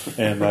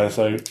 And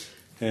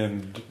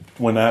and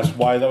when asked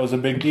why that was a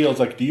big deal, it's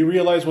like, do you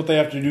realize what they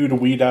have to do to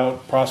weed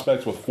out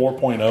prospects with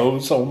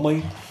 4.0s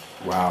only?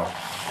 Wow.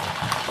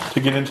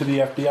 To get into the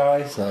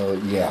FBI? So,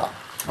 yeah.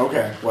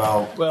 Okay,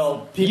 well,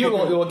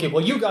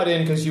 you got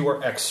in because you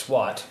were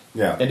ex-SWAT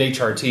and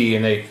HRT,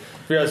 and they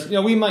realized,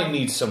 we might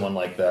need someone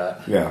like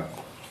that. Yeah.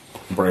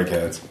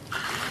 Breakheads.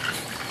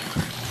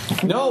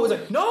 No, it was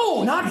like,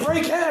 no, not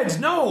breakheads,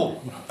 no!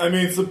 I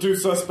mean, subdue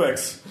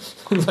suspects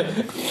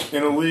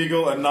in a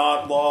legal and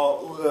not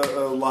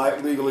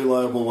legally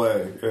liable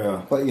way.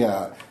 Yeah. But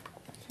yeah.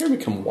 Here we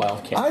come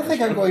wildcat. I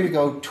think I'm going to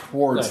go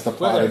towards the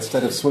plot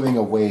instead of swimming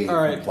away All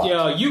right, from the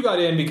plot. you got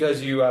in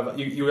because you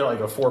were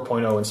like a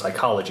 4.0 in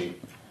psychology.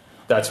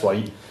 That's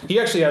why. He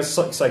actually has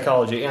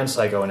psychology and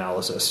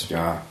psychoanalysis.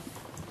 Yeah.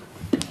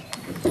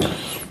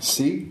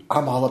 See?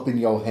 I'm all up in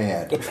your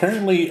head.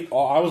 Apparently,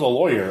 I was a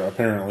lawyer,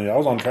 apparently. I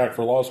was on track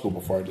for law school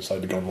before I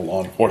decided to go into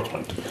law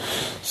enforcement.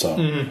 So...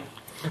 Mm-hmm.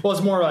 Well,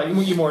 it's more like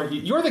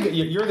you're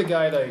the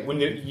guy that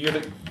when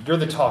you're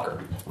the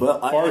talker. Well,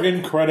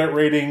 bargain, credit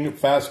rating,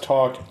 fast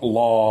talk,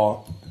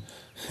 law,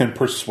 and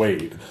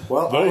persuade.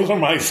 Well, those are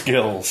my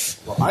skills.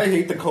 Well, I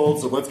hate the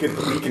cold, so we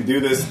can do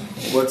this.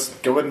 Let's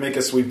go ahead and make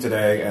a sweep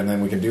today, and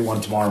then we can do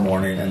one tomorrow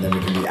morning, and then we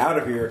can be out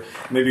of here.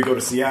 Maybe go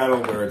to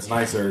Seattle where it's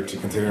nicer to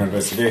continue our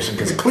investigation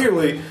because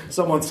clearly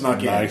someone snuck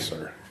in.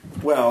 Nicer.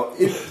 Well,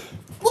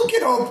 look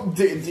at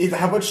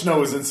how much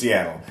snow is in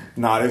Seattle.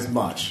 Not as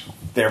much.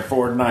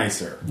 Therefore,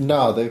 nicer.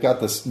 No, they've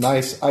got this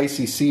nice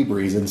icy sea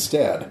breeze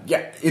instead.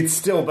 Yeah, it's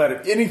still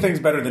better.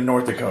 Anything's better than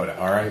North Dakota,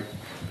 all right?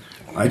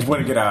 I just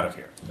want to get out of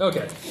here.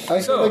 Okay.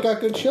 I said they got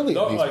good chili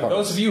in these parts.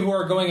 Those of you who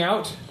are going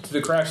out to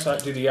the crash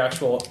site, to the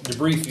actual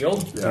debris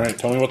field. Yeah. All right,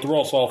 tell me what the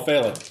roll, so I'll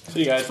fail it. See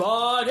you guys.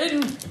 Spot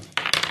hidden.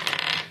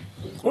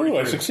 Oh,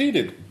 I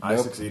succeeded. I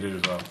succeeded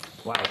as well.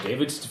 Wow,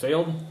 David's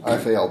failed? I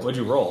failed. What'd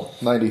you roll?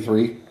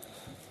 93.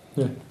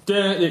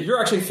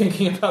 You're actually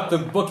thinking about the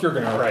book you're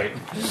going to write.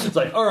 It's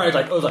like, all right,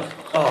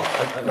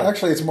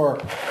 Actually, it's more.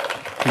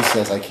 He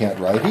says I can't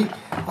write.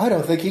 I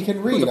don't think he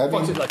can read.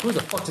 Who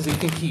the fuck does he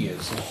think he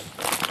is?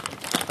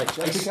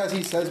 Just because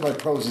he says my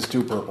prose is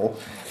too purple,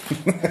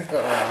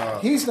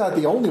 he's not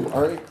the only one.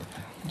 Right?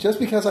 Just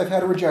because I've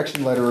had a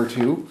rejection letter or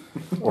two,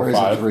 or is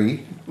it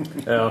 3?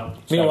 Yeah.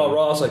 Meanwhile,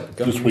 Ross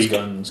guns.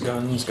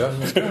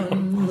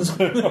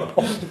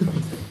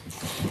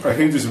 I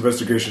hate this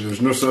investigation.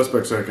 There's no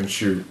suspects I can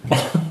shoot.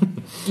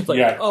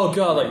 Oh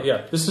god,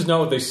 this is not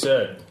what they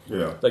said.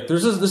 Yeah.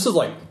 This is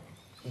like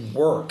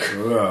work.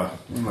 Ugh,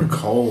 I'm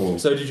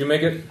cold. So did you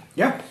make it?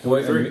 Yeah.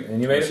 3.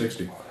 And you made it?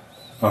 60.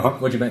 Uh-huh.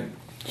 What'd you make?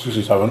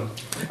 67.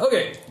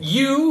 Okay,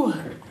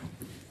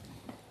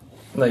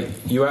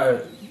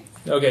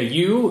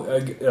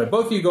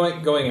 both of you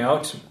going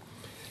out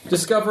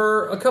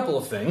discover a couple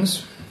of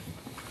things.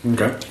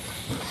 Okay.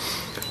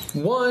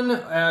 One,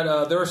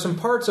 there are some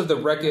parts of the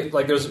wreckage.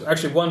 There's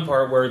actually one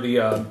part where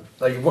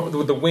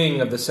the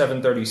wing of the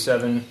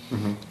 737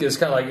 is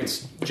kind of like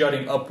it's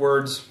jutting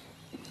upwards,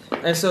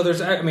 and so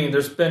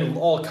there's been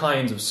all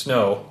kinds of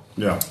snow.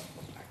 Yeah.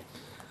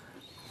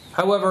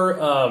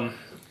 However,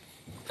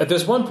 at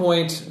this one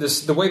point,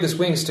 the way this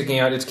wing's sticking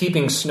out, it's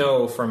keeping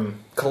snow from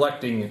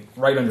collecting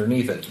right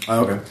underneath it.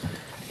 Oh, okay.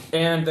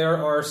 And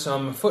there are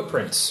some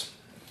footprints.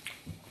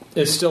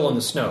 It's still in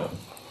the snow.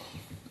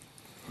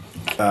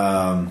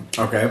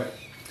 Okay.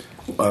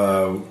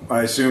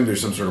 I assume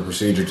there's some sort of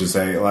procedure to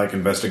say, like,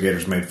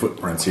 investigators made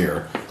footprints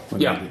here.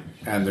 Yeah.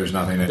 And there's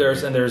nothing in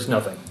There's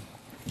nothing.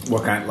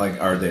 What kind,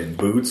 like, are they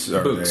boots?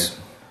 Are Boots. They,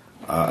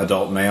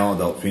 adult male,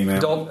 adult female?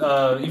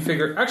 Adult, you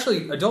figure,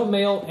 actually, adult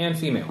male and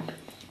female.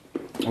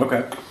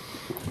 Okay.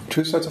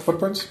 2 sets of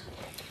footprints?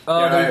 Yeah,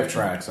 I have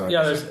tracks. So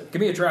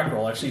give me a track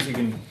roll, actually, so you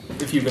can,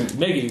 if you can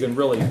make it, you can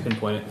really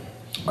pinpoint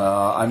it.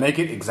 I make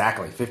it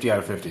exactly, 50 out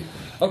of 50.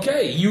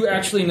 Okay, you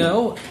actually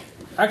know.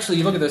 Actually,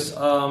 you look at this.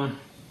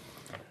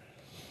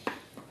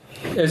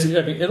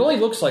 It only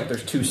looks like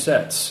there's 2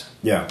 sets.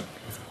 Yeah.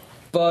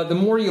 But the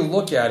more you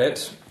look at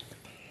it,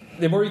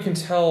 the more you can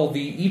tell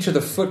each of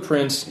the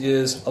footprints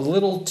is a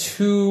little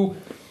too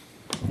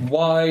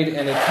wide,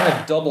 and it kind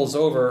of doubles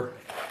over.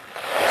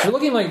 So you're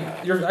looking like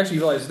you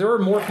realize there are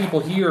more people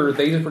here.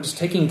 They were just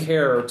taking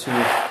care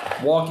to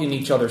walk in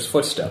each other's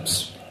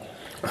footsteps.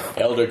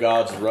 Elder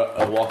gods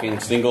walking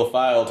single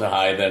file to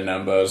hide their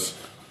numbers.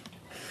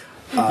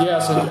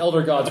 Yes, and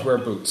elder gods wear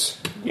boots.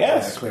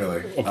 Yes. Yeah,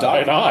 clearly.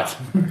 Why not?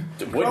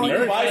 Wouldn't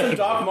you buy some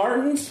Doc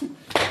Martens?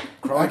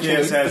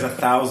 Cronius has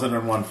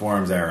 1,001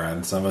 forms,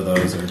 Aaron. Some of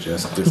those are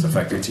just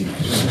disaffected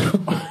teenagers.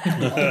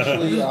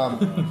 Actually,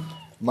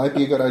 might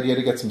be a good idea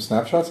to get some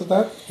snapshots of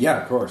that.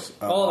 Yeah, of course.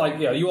 You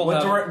all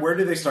have. Where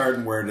do they start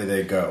and where do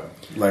they go?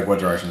 Like, what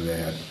direction do they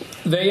head?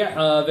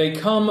 They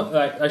come.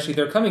 Actually,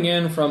 they're coming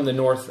in from the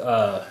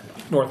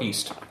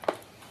northeast.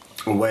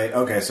 Wait,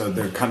 okay, so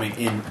they're coming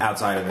in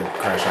outside of the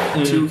crash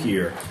site to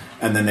here,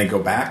 and then they go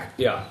back?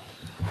 Yeah.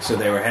 So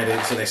they were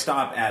headed, so they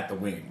stop at the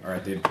wing, or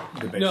at the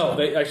base. No,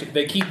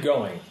 they keep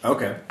going.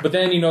 Okay. But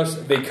then you notice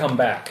they come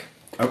back.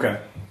 Okay.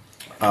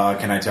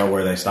 Can I tell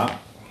where they stop?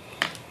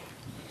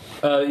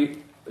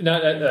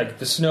 Not like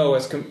the snow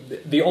has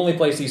the only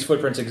place these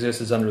footprints exist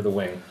is under the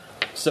wing.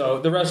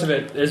 So the rest of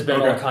it has been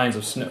all kinds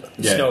of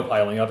snow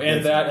piling up,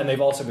 and and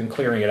they've also been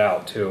clearing it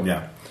out too.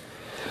 Yeah.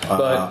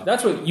 But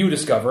that's what you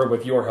discover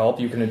with your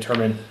help. You can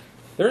determine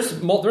there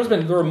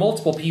were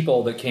multiple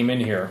people that came in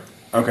here.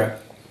 Okay.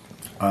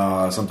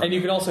 And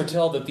you can also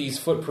tell that these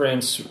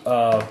footprints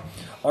are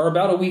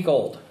about a week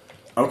old.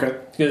 Okay.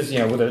 Because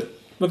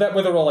with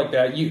a roll like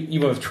that,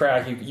 even with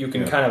track, you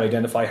can kind of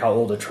identify how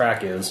old a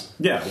track is.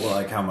 Yeah, well,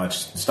 like how much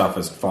stuff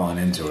has fallen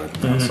into it,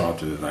 how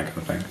soft it is, that kind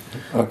of thing.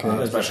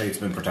 Okay. Especially it's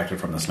been protected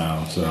from the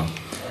snow, so.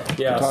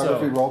 Yeah.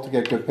 Photography roll to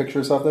get good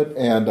pictures of it,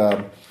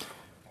 and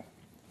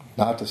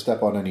not to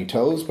step on any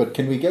toes, but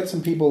can we get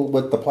some people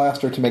with the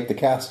plaster to make the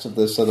casts of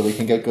this so that we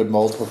can get good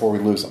molds before we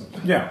lose them?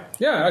 Yeah.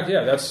 Yeah.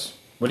 That's.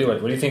 What do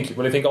you think? What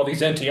do you think all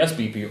these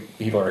NTSB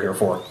people are here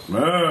for?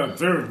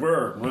 Third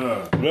work.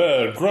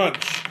 Grunt.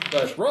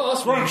 But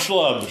Ross, Grunt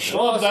schlub.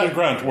 Schlub that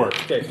grunt work.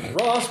 Okay,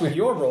 Ross, with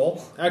your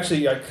role,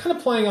 actually, kind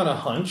of playing on a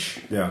hunch.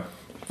 Yeah.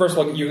 First of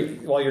all,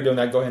 while you're doing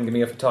that, go ahead and give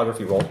me a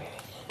photography roll.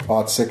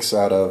 Odd 6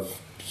 out of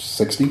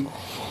 60.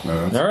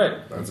 No, All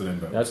right. That's an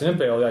input. That's an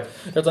impale.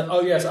 It's like,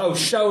 oh yes, oh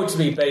show it to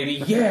me,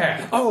 baby.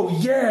 Yeah. Oh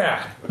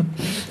yeah.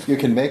 You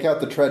can make out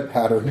the tread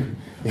pattern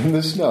in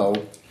the snow.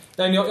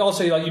 And you'll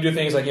also you do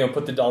things like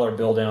put the dollar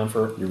bill down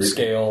for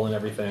scale and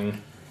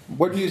everything.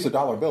 Wouldn't use a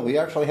dollar bill. We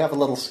actually have a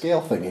little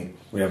scale thingy.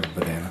 We have a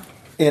banana.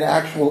 In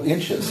actual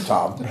inches,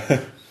 Tom.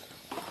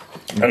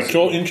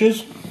 Actual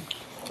inches?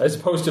 As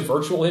opposed to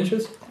virtual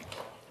inches?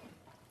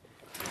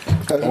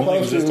 As Only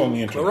opposed exist to, on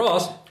the But internet.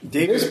 Ross,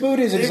 this boot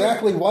is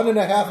exactly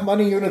 1.5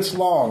 money units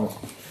long.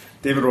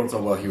 David rolled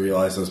so well he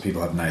realized those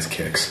people have nice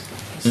kicks.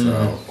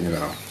 So,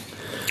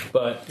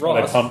 but Like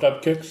Ross, pumped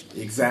up kicks?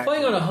 Exactly.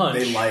 playing on a hunch.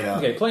 They light up.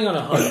 Okay, playing on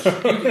a hunch.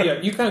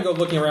 You kind of go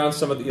looking around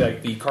some of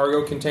the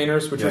cargo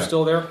containers, which are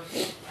still there.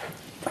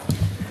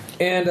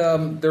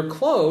 And they're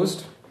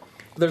closed.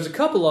 There's a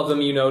couple of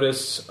them you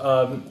notice.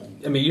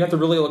 You have to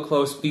really look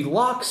close. The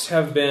locks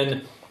have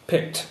been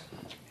picked.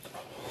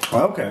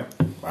 Okay.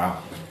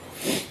 Wow.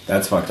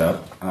 That's fucked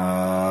up.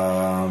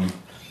 And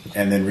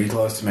then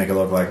reclose to make it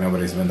look like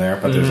nobody's been there,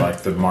 but there's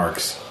like the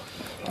marks.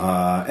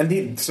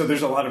 So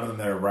there's a lot of them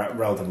that are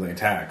relatively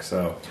intact.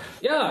 So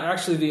Yeah,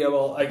 actually, the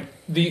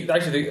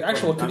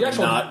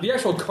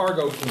actual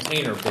cargo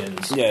container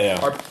bins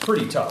are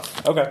pretty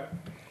tough. Okay.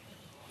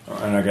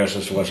 and I guess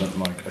this wasn't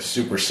like a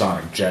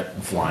supersonic jet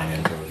flying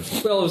into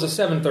it. Well, it was a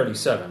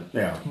 737.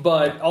 Yeah.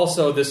 But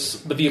also the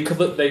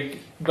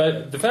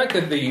fact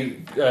that the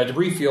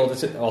debris field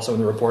is also in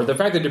the report. The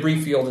fact that the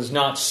debris field is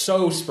not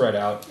so spread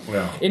out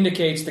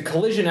indicates the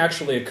collision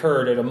actually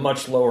occurred at a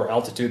much lower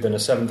altitude than a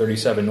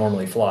 737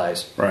 normally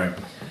flies. Right.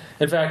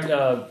 In fact,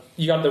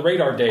 you got the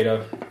radar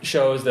data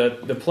shows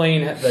that the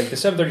plane, like the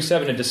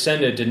 737, had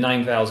descended to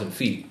 9,000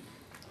 feet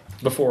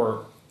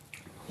before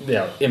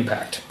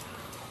impact.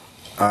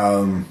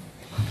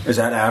 Is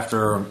that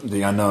after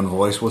the unknown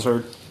voice was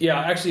heard? Yeah,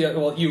 actually,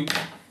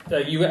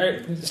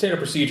 standard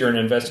procedure in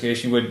an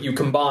investigation, you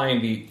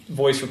combine the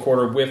voice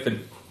recorder with the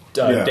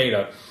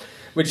data.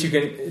 which you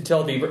can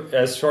tell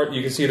as short.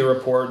 You can see the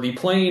report. The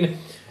plane,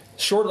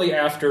 shortly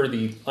after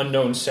the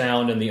unknown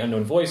sound and the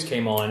unknown voice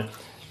came on,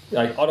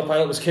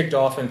 autopilot was kicked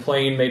off and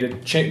plane made a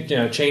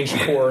changed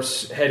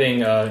course heading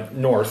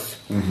north,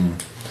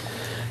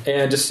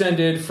 and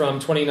descended from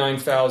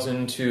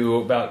 29,000 to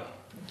about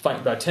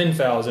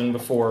 10,000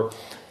 before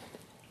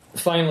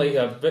finally,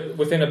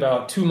 within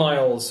about 2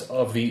 miles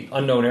of the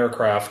unknown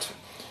aircraft,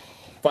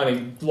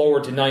 finally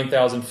lowered to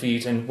 9,000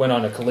 feet and went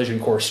on a collision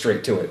course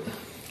straight to it.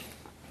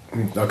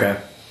 Okay.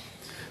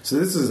 So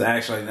this is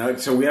actually,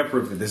 so we have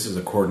proof that this is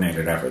a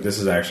coordinated effort. This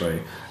is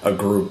actually a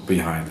group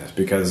behind this,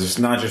 because it's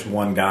not just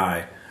one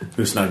guy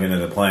who snuck into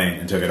the plane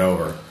and took it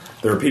over.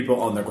 There were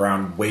people on the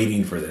ground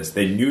waiting for this.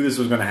 They knew this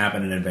was going to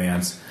happen in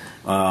advance,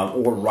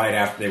 or right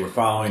after they were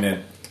following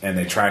it, and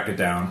they tracked it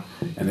down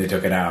and they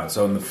took it out.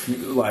 So in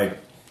the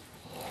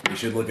you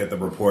should look at the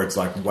reports,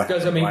 like what.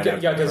 Because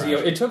because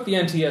it took the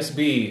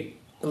NTSB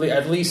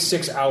at least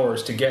 6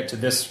 hours to get to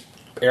this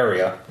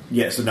area.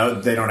 Yeah, so no,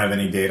 they don't have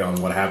any data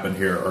on what happened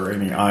here or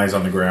any eyes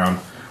on the ground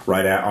Do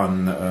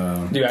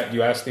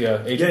you ask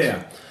the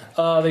agents?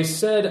 Yeah. They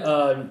said,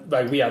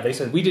 they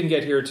said we didn't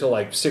get here till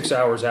like 6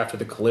 hours after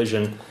the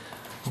collision,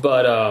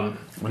 but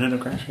when did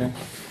it crash again?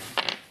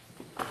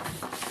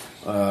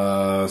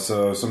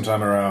 So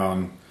sometime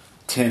around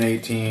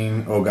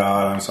 10:18. Oh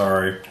God, I'm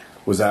sorry.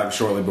 Was that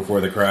shortly before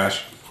the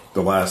crash?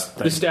 The last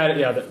thing? The static,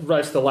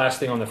 that's the last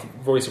thing on the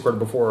voice recorder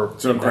before.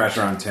 So it crashed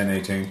around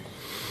 10:18.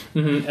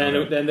 Mm-hmm.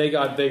 And then they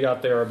got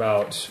there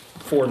about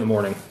 4 in the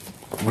morning.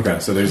 Okay,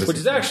 so which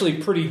is actually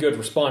pretty good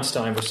response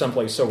time for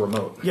someplace so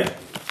remote. Yeah,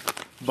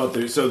 but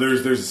there's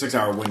a 6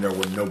 hour window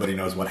where nobody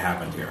knows what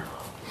happened here.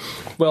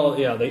 Well,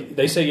 yeah,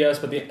 they say yes,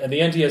 but the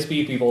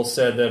NTSB people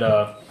said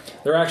that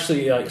they're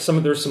actually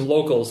there's some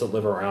locals that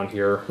live around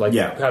here,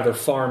 have their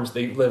farms.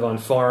 They live on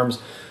farms,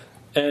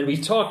 and we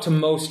talked to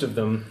most of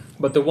them,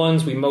 but the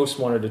ones we most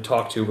wanted to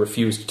talk to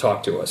refused to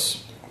talk to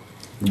us.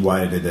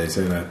 Why did they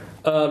say that?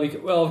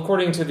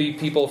 According to the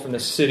people from the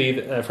city,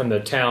 from the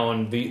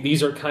town,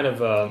 these are kind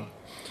of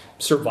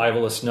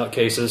survivalist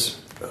nutcases.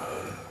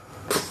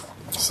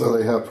 So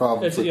they have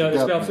problems.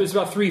 It's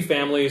about 3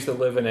 families that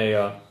live in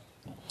a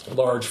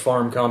large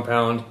farm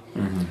compound,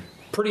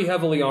 pretty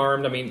heavily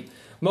armed. I mean,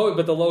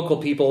 but the local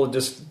people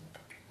just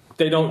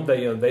they don't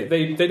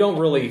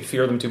really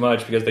fear them too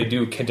much because they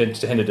do tend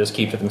to just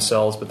keep to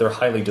themselves. But they're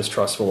highly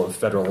distrustful of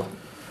federal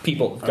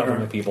people,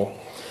 government people.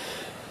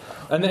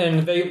 And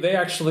then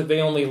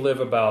they only live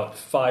about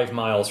 5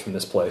 miles from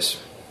this place.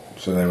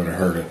 So they would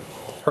have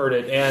heard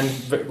it,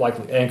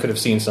 and could have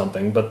seen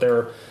something, but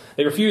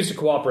they refuse to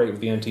cooperate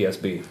with the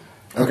NTSB.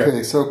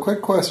 Okay, so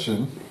quick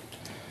question: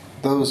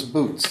 those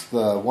boots,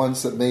 the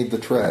ones that made the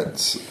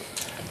treads,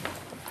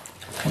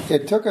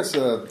 it took us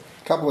a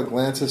couple of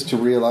glances to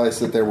realize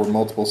that there were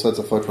multiple sets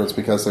of footprints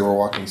because they were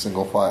walking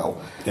single file.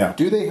 Yeah.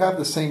 Do they have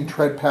the same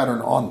tread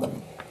pattern on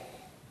them?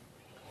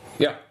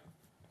 Yeah.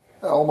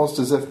 Almost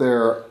as if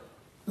they're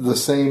the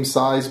same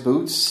size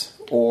boots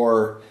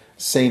or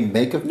same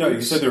make of boots? No,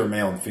 you said they were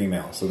male and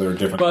female, so they were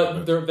different.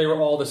 But they were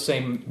all the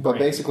same But brand.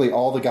 Basically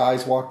all the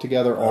guys walk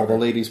together, all the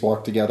ladies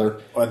walk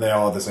together. And they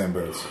all have the same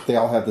boots. They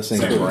all have the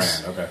same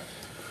boots. Brand, okay.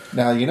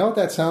 Now, you know what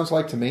that sounds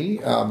like to me?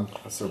 A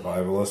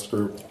survivalist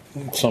group.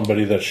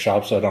 Somebody that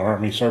shops at an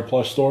army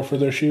surplus store for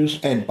their shoes.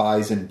 And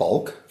buys in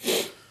bulk.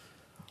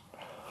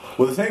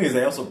 Well, the thing is,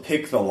 they also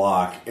picked the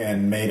lock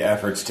and made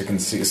efforts to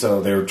conceal.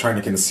 So they were trying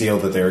to conceal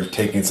that they were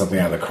taking something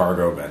out of the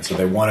cargo bin. So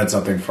they wanted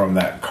something from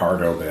that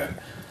cargo bin.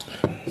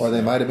 Or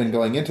they might have been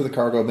going into the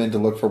cargo bin to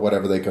look for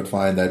whatever they could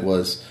find that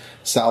was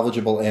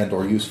salvageable and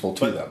or useful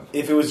to them.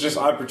 If it was just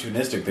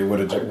opportunistic, they would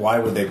have. Why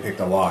would they pick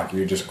the lock? You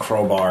would just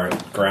crowbar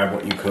it, grab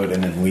what you could,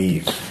 and then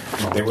leave.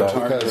 They were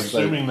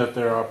assuming that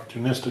they're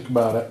opportunistic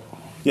about it.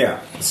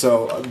 Yeah.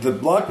 So the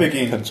lock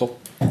picking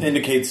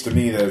indicates to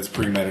me that it's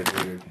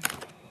premeditated.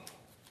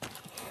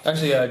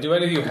 Actually, do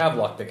any of you have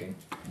lockpicking?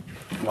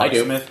 I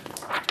do. Locksmith?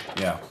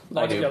 Yeah.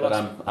 I do, but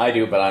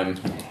I'm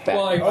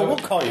bad. Well, we'll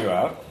call you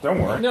out.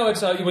 Don't worry. No,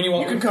 it's when you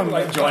want. You can come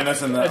join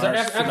us in the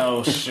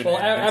Well,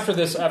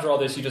 after all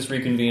this, you just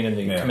reconvene in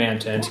the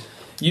command tent.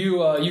 You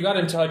got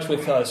in touch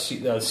with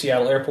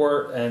Seattle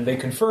Airport, and they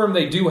confirmed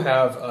they do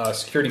have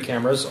security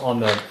cameras on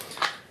the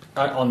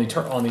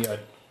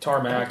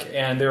tarmac,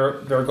 and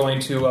they're going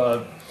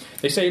to.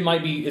 They say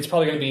it's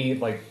probably going to be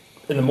like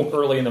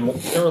early in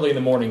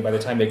the morning by the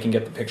time they can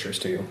get the pictures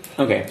to you.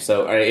 Okay,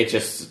 so it's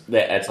just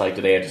it's like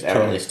do they have just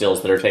hourly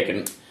stills that are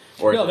taken?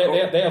 Or no,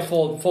 they have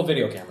full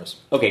video cameras.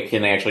 Okay,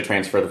 can they actually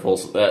transfer the full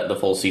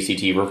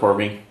CCTV for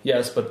me?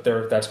 Yes, but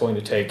that's going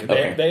to take.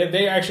 Okay.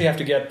 They actually have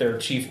to get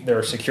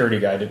their security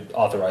guy to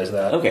authorize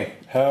that. Okay.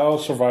 How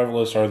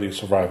survivalists are these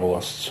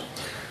survivalists?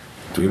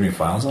 Do we have any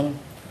files on them?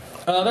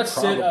 That's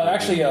it.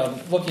 Actually,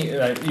 looking,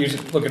 you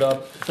should look it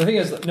up. The thing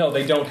is, no,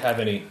 they don't have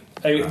any.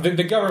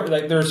 The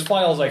government, there's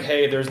files like,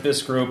 hey, there's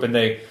this group, and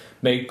they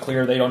make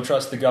clear they don't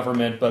trust the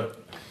government,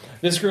 but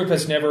this group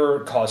has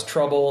never caused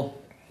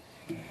trouble.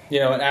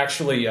 And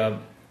actually,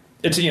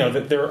 it's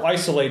they're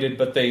isolated,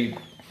 but they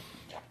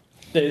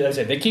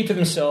keep to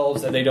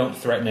themselves and they don't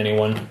threaten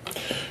anyone.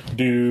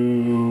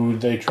 Do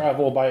they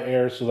travel by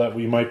air so that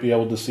we might be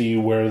able to see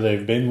where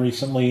they've been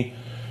recently,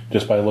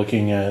 just by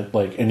looking at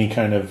like any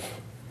kind of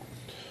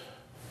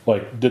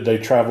did they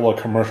travel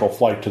a commercial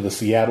flight to the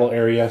Seattle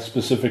area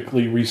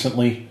specifically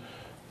recently?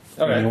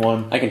 Okay.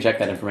 Anyone? I can check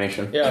that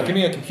information. Yeah, give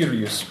me a computer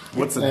use.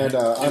 What's the And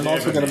I'm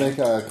also going to make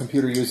a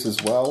computer use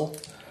as well.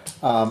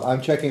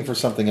 I'm checking for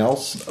something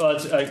else. Well,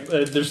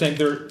 they're saying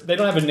they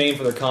don't have a name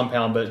for their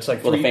compound, but it's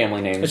like Well, the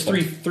family name. It's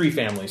three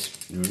families.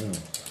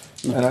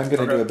 And I'm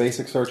going to do a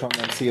basic search on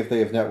them, see if they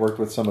have networked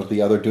with some of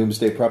the other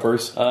Doomsday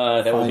Preppers.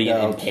 That would be an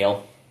Find out.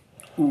 Impale.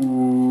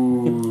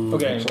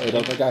 Okay. Actually, I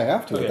don't think I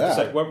have to Okay. with that.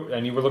 So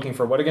and you were looking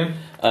for what again?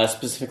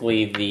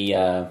 Specifically the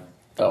And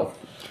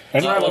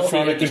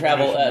electronic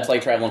travel. It's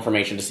like travel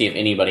information to see if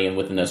anybody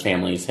within those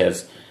families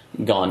has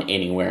gone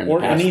anywhere in the or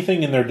past.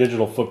 anything in their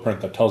digital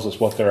footprint that tells us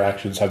what their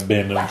actions have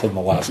been until the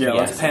last. Yeah,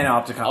 week. let's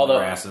panopticon Although-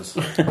 their asses.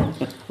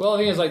 Well, the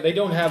thing is, like, they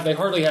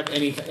hardly have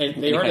any.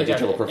 They hardly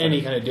digital have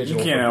any kind of You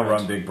digital. can't footprint.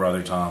 outrun Big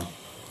Brother, Tom.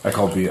 I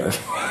call BS.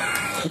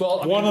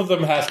 Well, One of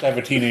them has to have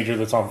a teenager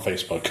that's on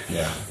Facebook.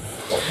 Yeah.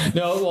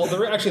 no. Well,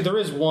 there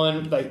is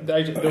one. Like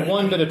the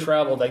one bit of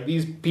travel. Like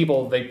these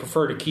people, they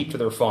prefer to keep to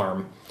their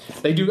farm.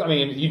 They do. I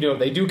mean,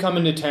 they do come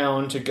into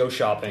town to go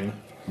shopping.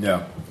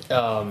 Yeah.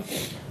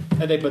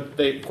 But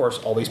they of course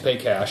always pay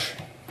cash.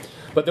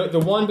 But the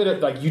one bit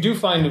of you do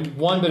find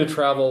one bit of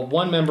travel.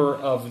 One member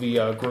of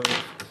the group,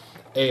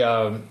 it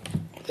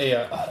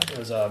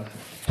was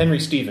Henry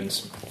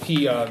Stevens.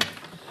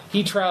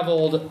 He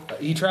traveled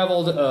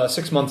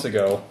 6 months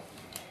ago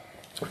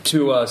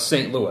to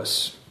St.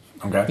 Louis.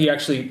 Okay. He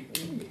actually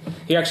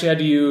had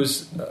to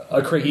use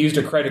he used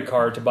a credit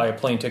card to buy a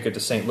plane ticket to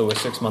St. Louis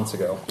 6 months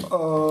ago. I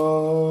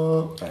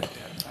don't know.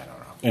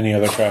 Any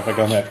other traffic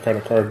on that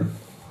credit card?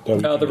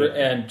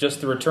 And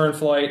just the return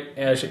flight.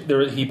 And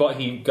actually,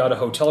 he got a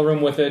hotel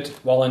room with it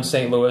while in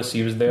St. Louis.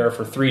 He was there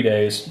for 3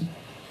 days,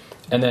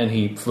 and then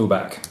he flew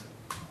back.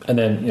 And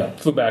then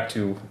flew back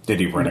to. Did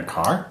he rent a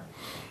car?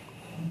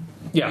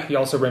 Yeah, he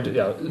also rented.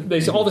 Yeah,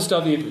 basically all the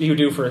stuff he would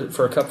do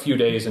for a few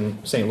days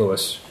in St.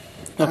 Louis.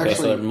 Okay,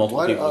 so there are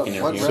multiple people we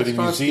can what interview. City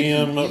restaurants did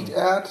Museum. you eat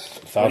at?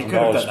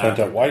 $1,000 spent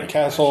at White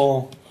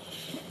Castle.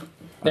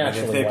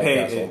 Naturally, Did they White pay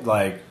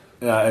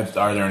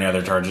Castle. are there any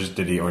other charges?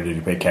 Did he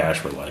pay cash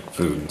for like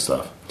food and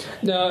stuff?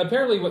 No,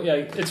 apparently,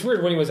 it's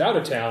weird. When he was out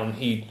of town,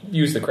 he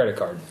used the credit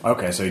card.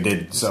 Okay, so he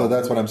did. So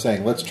that's what I'm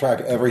saying. Let's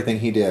track everything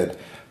he did.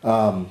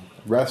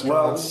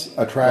 Restaurants,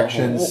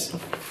 attractions.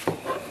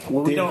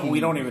 Well, we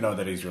don't even know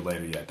that he's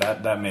related yet.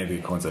 That may be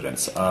a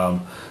coincidence.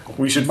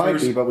 We should Might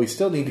first, be, but we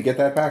still need to get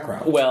that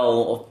background.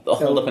 Well,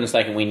 hold up in a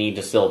second. We need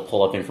to still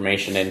pull up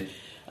information, and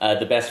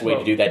the best way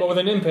to do that. But with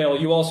an Impale,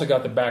 you also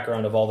got the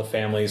background of all the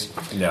families.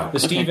 Yeah. The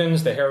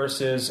Stevens, the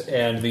Harrises,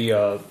 and the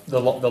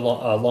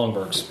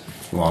Longbergs.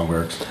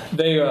 Longworks.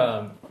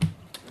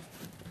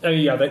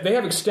 They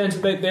have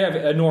extensive. They have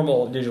a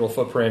normal digital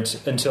footprint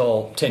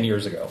until 10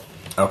 years ago.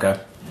 Okay,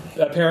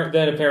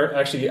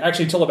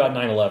 Actually till about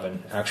 9/11.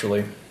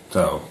 Actually,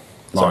 so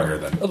longer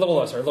than. a little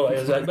less,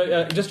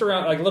 but just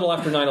around a little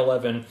after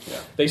 9/11,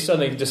 they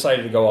suddenly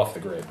decided to go off the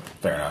grid.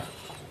 Fair enough.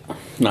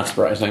 Not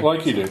surprising.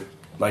 Like you do.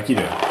 Like you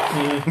do.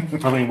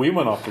 I mean, we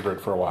went off the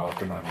grid for a while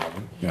after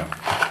 9/11. Yeah.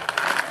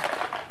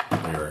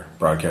 We were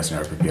broadcasting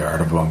our PPR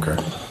out of a bunker.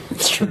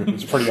 It's true.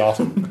 It's pretty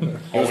awesome.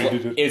 All we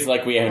did It's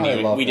like we love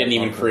didn't that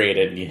even bunker. create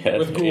it yet.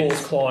 With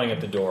ghouls clawing at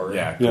the door.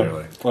 Yeah,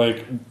 clearly.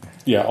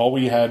 all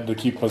we had to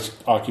keep us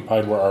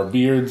occupied were our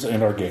beards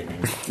and our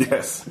gaming.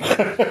 Yes.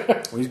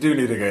 We do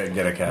need to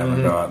get a cabin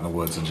and go out in the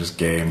woods and just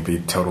game, be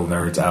total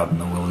nerds out in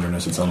the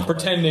wilderness at some point.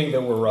 Pretending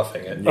that we're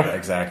roughing it. Yeah,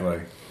 exactly.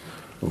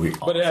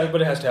 But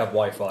it has to have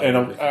Wi-Fi. And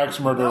an axe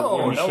murderer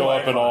wouldn't show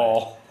up at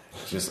all.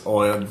 Just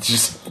oil,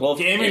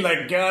 gaming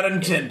like God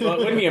intended. Well, it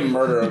wouldn't be a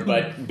murder,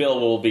 but Bill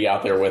will be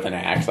out there with an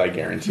axe, I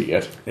guarantee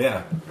it.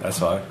 Yeah, that's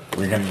fine.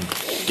 We can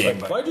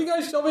game. Why'd you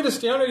guys tell me to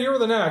stand out here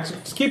with an axe?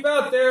 Just keep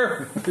out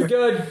there. You're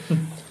good.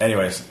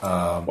 Anyways,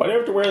 Why do you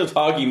have to wear this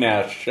hockey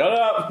mask? Shut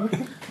up!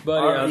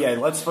 But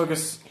let's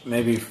focus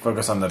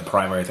on the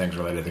primary things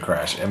related to the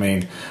crash. I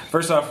mean,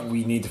 first off,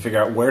 we need to figure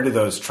out where did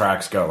those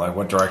tracks go? Like,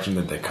 what direction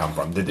did they come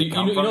from? Did they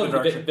come from the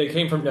direction? they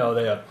came from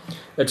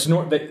it's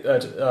north.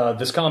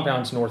 This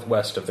compound's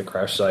northwest of the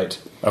crash site.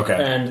 Okay.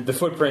 And the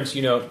footprints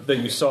that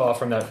you saw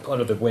from that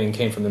under the wing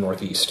came from the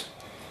northeast.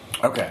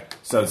 Okay,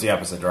 so it's the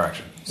opposite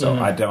direction. So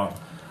I don't.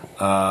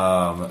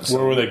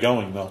 Where were they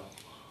going, though?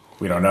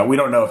 We don't know. We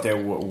don't know if they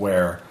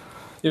where.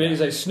 It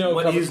is a snow.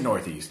 What is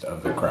northeast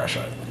of the crash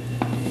site?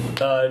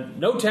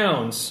 No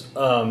towns.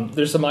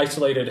 There's some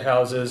isolated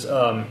houses.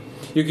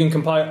 You can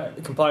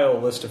compile a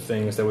list of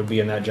things that would be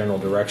in that general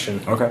direction.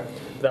 Okay.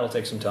 That'll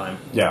take some time.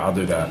 Yeah, I'll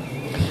do that.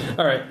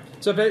 All right.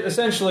 So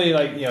essentially,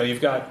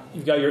 you've gone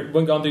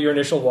through your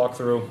initial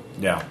walkthrough,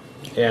 Yeah.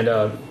 and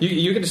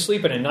you get to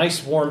sleep in a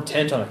nice warm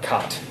tent on a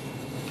cot.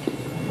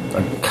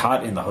 A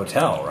cot in the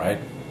hotel, right?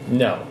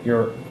 No,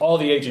 all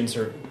the agents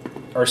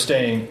are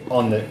staying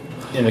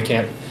in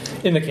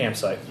the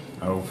campsite.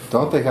 Oh,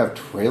 Don't they have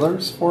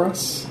trailers for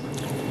us?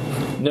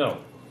 No.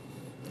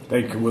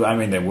 they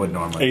would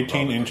normally.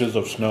 18 inches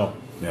of snow.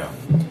 Yeah.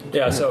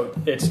 Yeah, so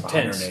it's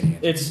tents.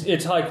 180.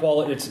 It's high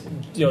quality. It's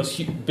it's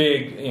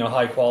big,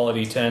 high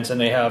quality tents,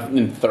 and they have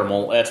And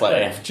thermal. That's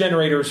like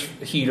generators,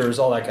 heaters,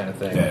 all that kind of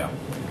thing. Yeah.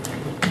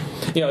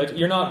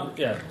 You're not.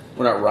 Yeah,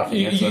 we're not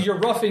roughing it. So. you're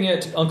roughing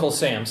it, Uncle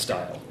Sam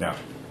style. Yeah.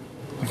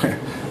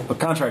 But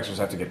contractors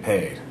have to get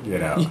paid,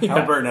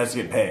 Halliburton has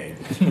to get paid.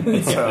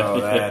 So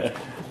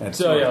that's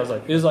So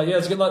yeah,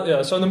 it's good luck.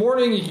 Yeah, so in the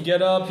morning you can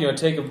get up,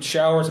 take a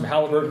shower, some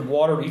Halliburton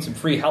water, eat some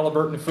free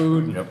Halliburton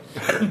food. Yep.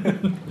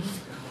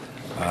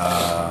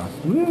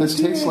 This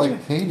tastes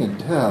like pain and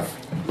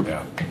death.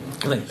 Yeah.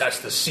 I think that's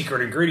the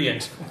secret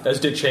ingredient. As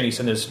Dick Cheney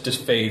sent his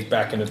just fades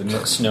back into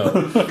the snow.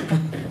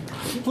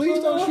 Please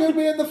don't shoot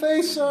me in the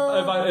face,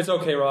 sir. It's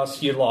okay,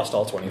 Ross. You lost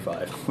all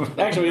 25.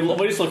 Actually,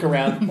 we just look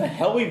around. The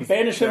hell, we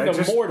banished him to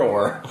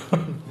Mordor.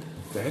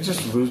 Did I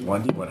just lose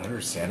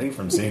 1d100 sanity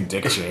from seeing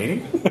Dick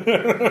Cheney?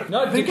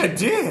 No, I think I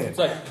did. It's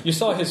like you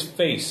saw his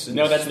face.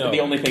 No, that's the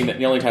only thing.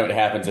 The only time it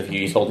happens if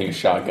he's holding a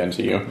shotgun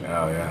to you.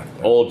 Oh yeah.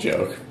 Old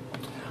joke.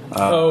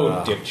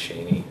 Dick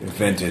Cheney.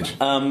 Vintage.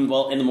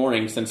 Well, in the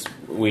morning, since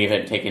we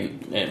had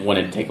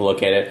wanted to take a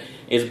look at it,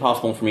 is it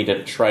possible for me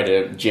to try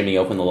to jimmy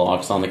open the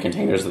locks on the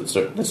containers that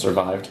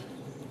survived?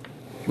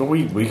 But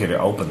we could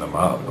open them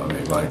up. I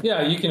mean, like.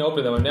 Yeah, you can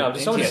open them now.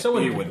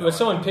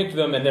 Someone picked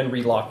them and then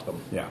relocked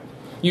them. Yeah.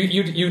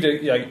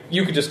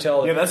 You could just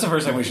tell. Yeah, that's the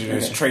first thing we should do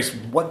is trace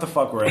what the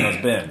fuck were in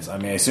those bins. I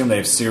mean, I assume they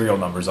have serial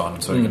numbers on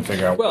them so we can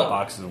figure out what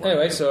boxes were.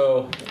 Anyway,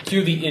 so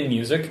cue the in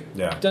music.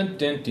 Yeah. Dun,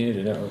 dun, dun,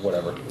 dun, dun, or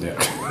whatever. Yeah.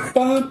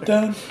 Dun,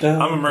 dun,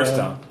 dun, I'm immersed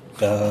now.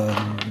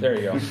 There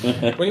you go.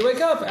 When you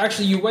wake up,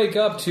 you wake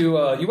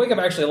up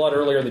actually a lot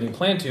earlier than you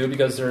planned to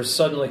because there's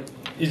suddenly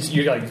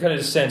you kind of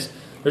just sense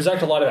there's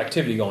actually a lot of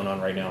activity going on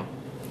right now.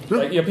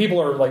 Like people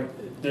are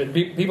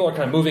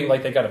kind of moving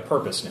like they got a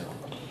purpose now.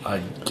 I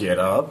get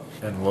up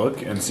and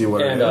look and see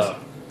what it is.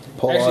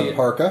 Pull on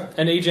parka.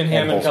 And Agent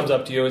Hammond comes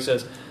up to you and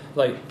says,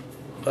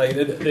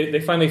 they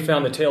finally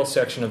found the tail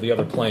section of the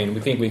other plane. We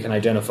think we can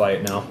identify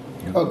it now.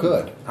 Oh,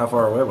 good. How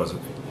far away was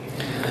it?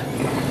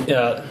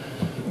 Yeah.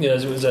 Yeah,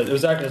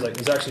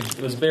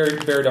 it was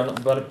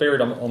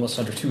buried on almost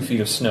under 2 feet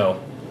of snow.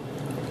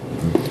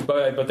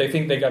 But they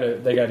think they got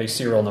a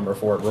serial number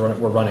for it.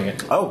 We're running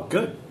it. Oh,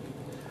 good.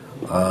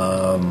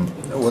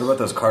 What about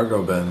those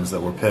cargo bins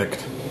that were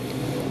picked?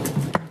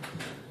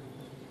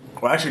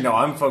 Well, actually, no.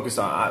 I'm focused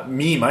on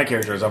my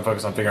character is I'm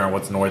focused on figuring out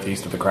what's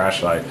northeast of the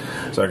crash site,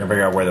 so I can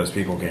figure out where those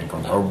people came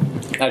from.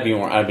 I'd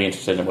be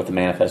interested in what the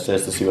manifest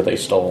is to see what they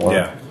stole.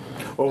 Yeah.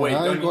 Well, wait.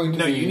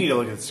 You need to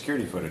look at the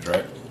security footage,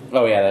 right?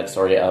 Oh yeah, that's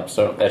already up,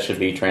 so that should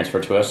be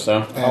transferred to us.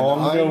 So How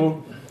long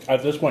ago?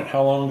 At this point,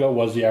 how long ago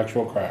was the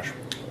actual crash?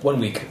 1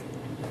 week.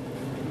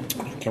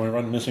 Can we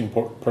run missing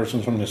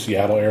persons from the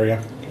Seattle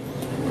area?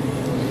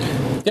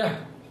 Yeah.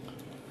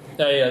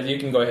 Yeah, you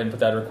can go ahead and put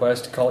that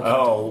request. If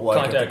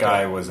the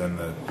guy was in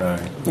the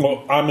thing.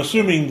 Well, I'm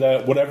assuming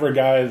that whatever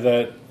guy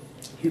that...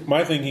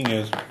 My thinking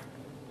is,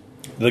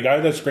 the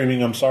guy that's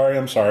screaming, I'm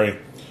sorry,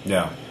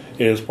 Yeah.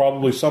 is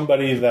probably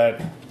somebody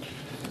that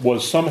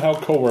was somehow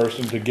coerced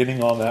into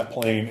getting on that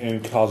plane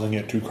and causing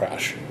it to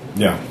crash.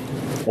 Yeah.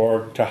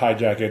 Or to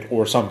hijack it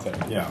or something.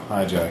 Yeah,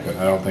 hijack it.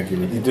 I don't think he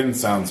didn't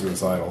sound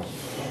suicidal.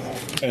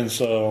 And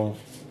so...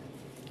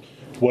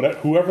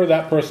 whoever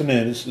that person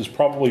is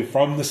probably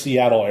from the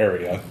Seattle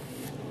area,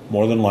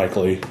 more than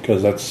likely,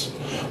 because that's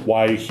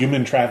why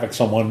human traffic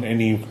someone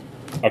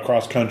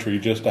across country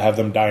just to have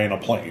them die in a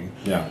plane.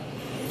 Yeah.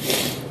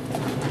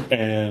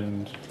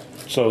 And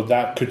so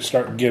that could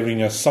start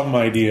giving us some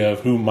idea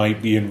of who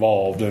might be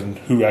involved and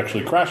who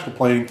actually crashed the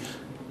plane.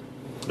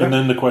 Yeah. And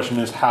then the question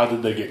is, how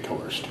did they get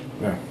coerced?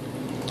 Yeah.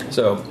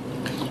 So,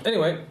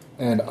 anyway...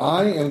 And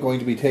I am going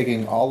to be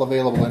taking all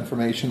available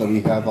information that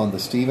we have on the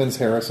Stevens,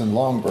 Harrison,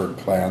 Longberg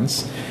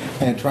plans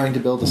and trying to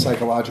build a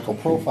psychological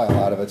profile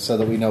out of it so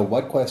that we know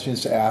what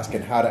questions to ask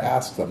and how to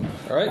ask them.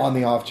 All right. On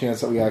the off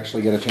chance that we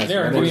actually get a chance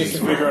Darren, to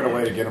Just figure out a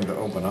way to get him to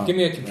open up. Give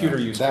me a computer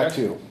use that check.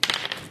 too.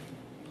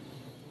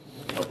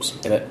 oops,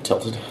 that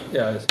tilted.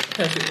 Yeah,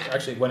 it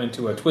actually went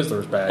into a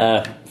Twizzlers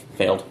bag.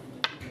 Failed.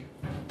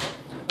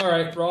 All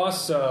right,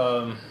 Ross.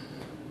 Or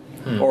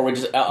we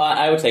just,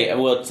 I would say,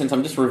 well, since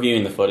I'm just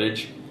reviewing the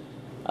footage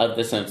of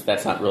this, since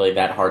that's not really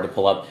that hard to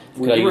pull up.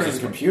 Were you running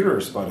computer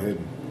or spot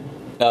hidden?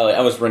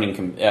 I was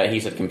running. He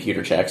said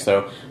computer check,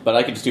 but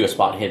I could just do a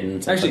spot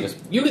hidden. Actually,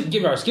 you could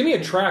give me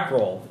a track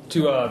roll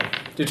to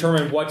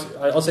determine what.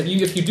 I'll say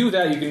if you do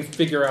that, you can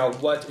figure out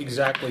what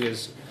exactly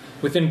is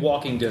within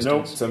walking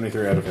distance. Nope,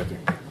 73 out of 50.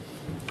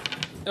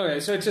 Okay,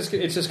 so it's just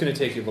going to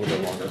take you a little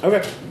bit longer.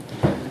 Okay.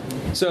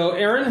 So,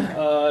 Aaron,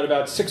 at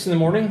about 6 in the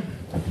morning,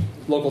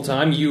 local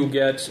time, you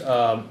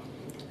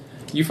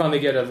finally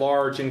get a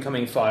large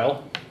incoming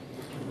file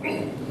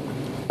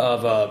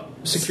of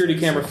security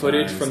camera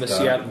footage from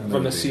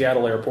the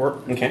Seattle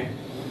airport. Okay.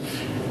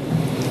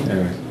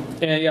 Anyway.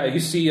 And yeah, you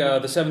see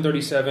the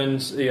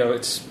 737s.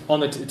 It's on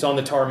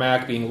the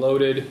tarmac being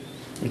loaded.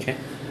 Okay.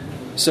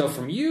 So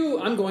from you,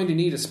 I'm going to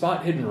need a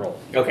spot hidden roll.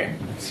 Okay.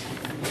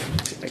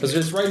 Because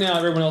just right now,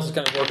 everyone else is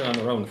kind of working on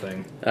their own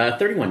thing.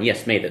 31.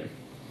 Yes, made it.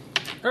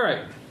 All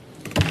right.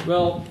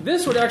 Well,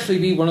 this would actually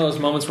be one of those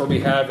moments where we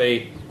have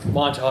a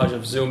montage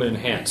of zoom and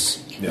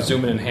enhance. Yeah.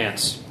 Zoom and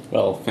enhance.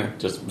 Well,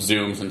 just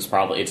zooms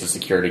and it's a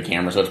security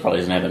camera, so it probably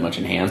doesn't have that much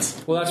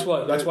enhance. Well,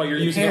 that's why you're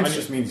using. Enhance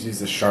just means use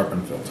the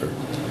sharpen filter.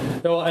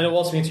 No, and it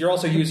also means you're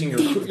also using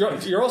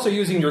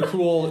your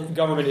cool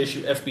government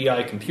issue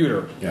FBI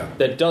computer Yeah.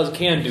 that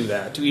can do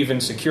that to even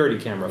security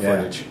camera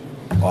footage.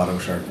 Auto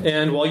sharpen.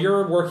 And while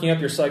you're working up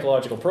your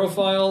psychological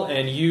profile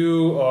and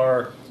you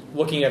are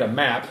looking at a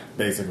map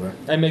Basically.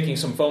 and making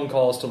some phone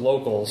calls to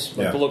locals,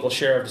 like Yeah. the local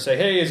sheriff, to say,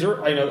 "Hey,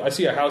 I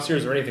see a house here.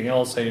 Is there anything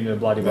else?" Saying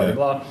blah blah blah Yeah.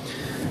 blah.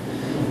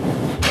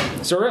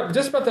 So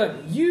just about that,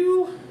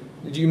 you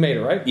made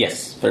it right.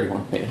 Yes,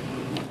 31. Yeah.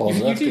 Well,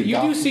 You that's good do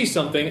doc- see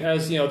something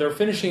as they're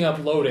finishing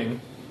up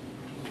loading.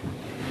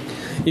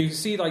 You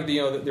see, like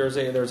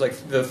there's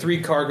like the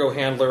 3 cargo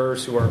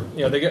handlers who are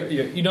they get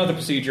the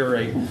procedure.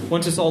 Right?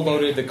 Once it's all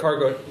loaded, the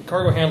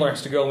cargo handler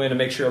has to go in and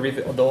make sure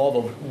all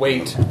the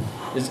weight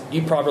is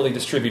properly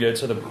distributed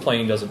so the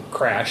plane doesn't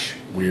crash.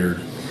 Weird.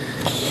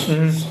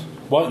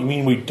 What, you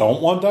mean we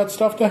don't want that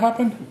stuff to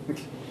happen?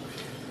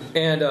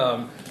 And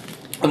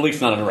At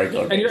least not on a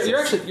regular and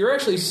basis. you're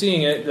actually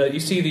seeing it. You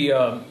see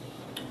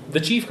the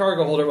chief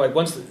cargo holder. Like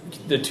once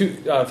the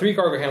 3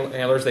 cargo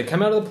handlers, they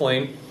come out of the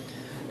plane.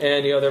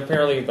 And they're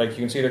apparently, like you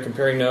can see, they're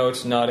comparing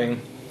notes,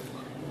 nodding,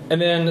 and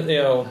then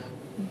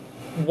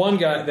one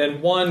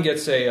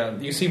gets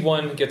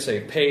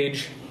a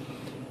page,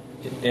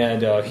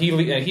 and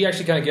he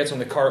actually kind of gets on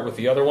the cart with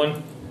the other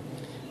one,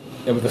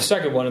 and with the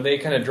second one, and they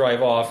kind of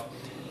drive off,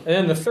 and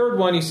then the third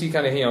one you see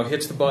kind of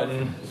hits the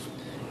button,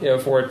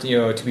 for it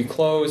to be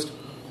closed,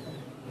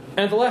 and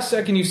at the last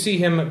second you see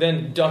him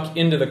then duck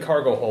into the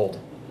cargo hold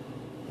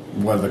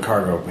One of the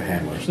cargo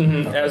handlers.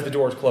 as the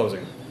door is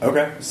closing.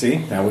 Okay, see?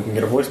 Now we can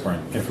get a voice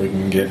print if we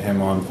can get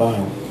him on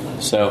file.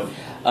 So,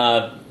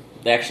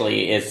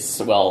 actually, it's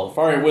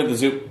far with the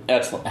zoom.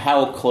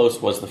 How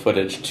close was the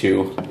footage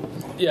to?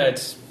 Yeah,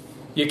 it's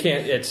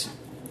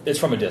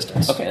from a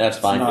distance. Okay, that's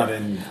fine. Not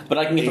in but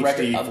I can get the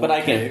HD, record. But I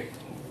can. 4K.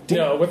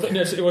 No,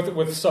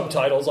 with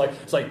subtitles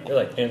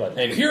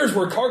and here's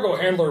where cargo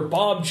handler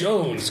Bob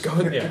Jones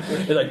goes. Yeah,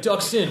 it like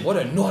ducks in. What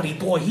a naughty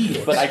boy he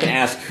is. But I can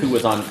ask who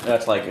was on.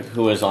 That's like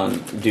who was on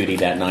duty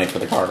that night for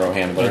the cargo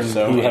handler. And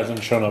So who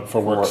hasn't shown up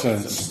for work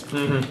since?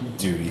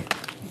 Duty.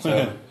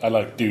 I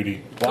like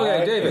duty.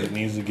 Okay, David. It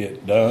needs to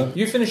get done.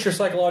 You finish your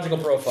psychological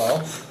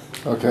profile.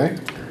 Okay.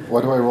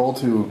 What do I roll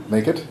to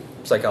make it?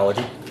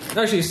 Psychology.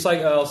 Actually,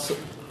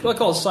 I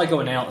call it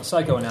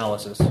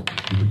psychoanalysis.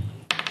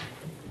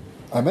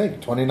 I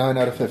make 29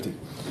 out of 50.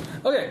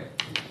 Okay.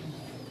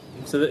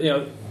 So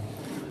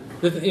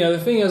the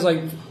thing is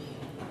like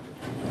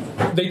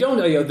they don't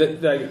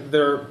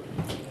they're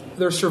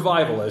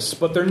survivalists,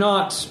 but they're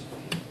not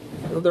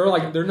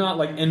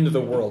like end of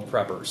the world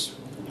preppers.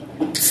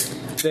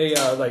 They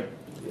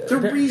They're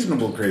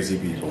reasonable crazy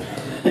people.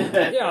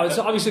 yeah,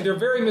 so obviously they're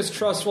very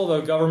mistrustful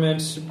of the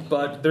government,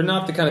 but they're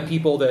not the kind of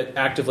people that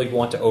actively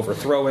want to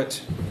overthrow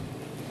it.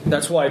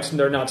 That's why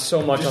they're not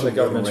so much Just on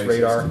the a little government's racist.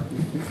 radar.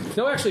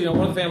 No, actually,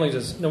 one of the families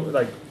is one of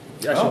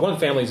the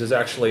families is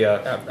actually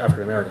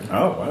African American.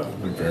 Oh, wow.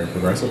 They're very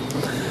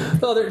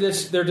progressive. Well, they're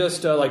just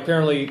like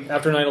apparently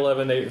after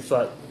 9/11 they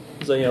thought.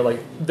 So,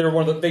 they're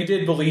one of they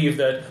did believe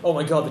that, oh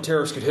my God, the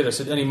terrorists could hit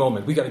us at any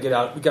moment. We got to get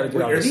out. We got to get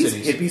out Are of the these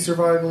cities. hippie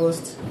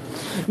survivalists?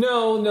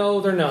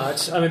 No, they're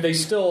not. I mean, they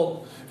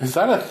still. Is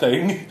that a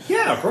thing?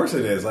 Yeah, of course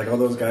it is. Like all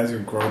those guys who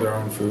grow their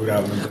own food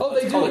out in the... Oh,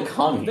 they called do. a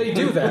commune. They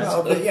do that.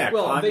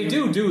 Well, they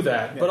do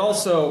that, but Yeah.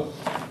 also.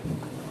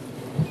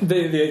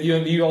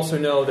 You also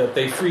know that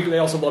they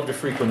also love to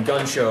frequent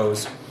gun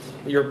shows.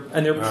 You're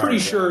pretty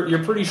sure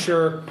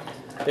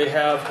they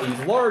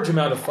have a large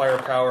amount of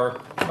firepower.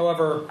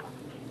 However,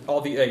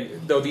 though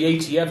the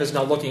ATF is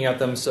not looking at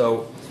them,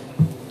 so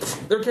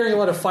they're carrying a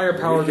lot of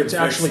firepower We can that's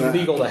fix actually that.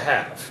 legal to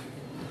have.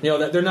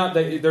 That they're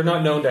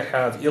not known to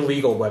have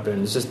illegal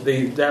weapons. Just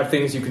they have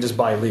things you can just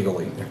buy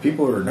legally.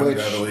 People who are known Which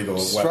to have illegal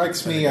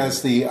strikes weapons. me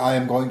as I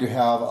am going to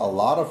have a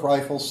lot of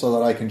rifles so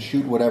that I can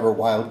shoot whatever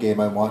wild game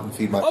I want and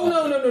feed my Oh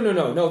family.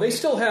 no! They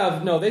still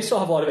have a lot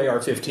of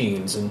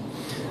AR-15s and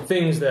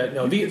things that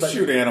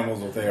shoot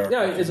animals with AR.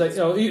 Yeah, it's like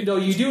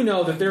you do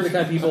know that they're the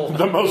kind of people.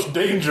 The most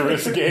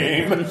dangerous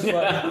game.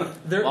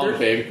 But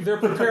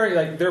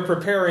they're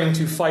preparing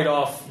to fight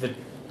off the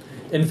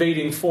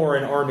invading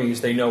foreign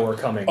armies they know are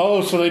coming.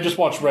 Oh, so they just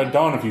watched Red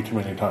Dawn a few too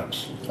many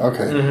times.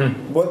 Okay.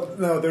 Well,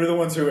 no, they're the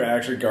ones who are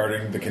actually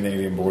guarding the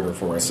Canadian border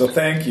for us. So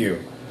thank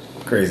you,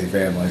 crazy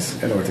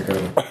families in North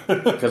Dakota.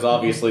 Because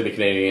obviously the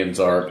Canadians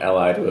are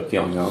allied with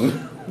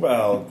Pyongyang.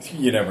 Well,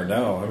 you never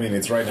know. I mean,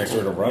 it's right next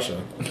door to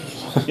Russia.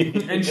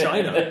 And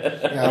China.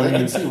 Yeah, they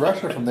can see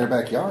Russia from their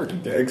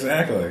backyard. Yeah,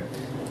 exactly.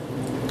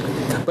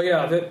 But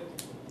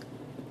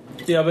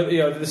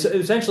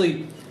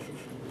essentially,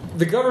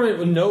 the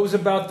government knows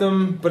about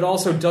them, but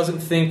also doesn't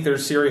think they're a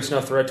serious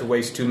enough threat to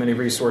waste too many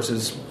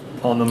resources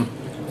on them.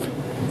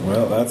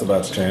 Well, that's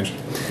about to change.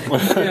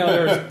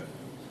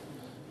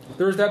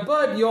 There's that,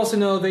 but you also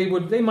know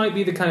they might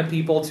be the kind of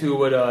people who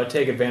would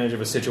take advantage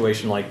of a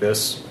situation like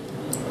this.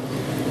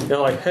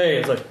 like, hey,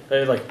 it's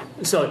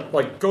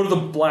like go to the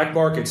black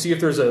market, see if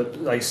there's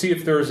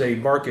a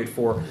market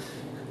for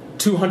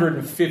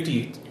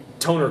 250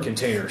 toner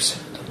containers.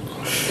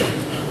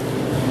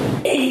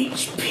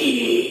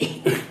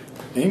 HP.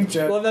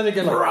 Inkjet. Well, then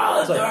again,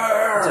 it's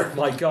like,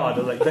 my God,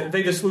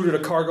 they just looted a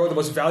cargo, the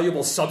most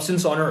valuable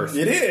substance on Earth.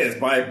 It is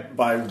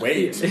by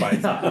weight. By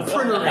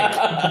Printer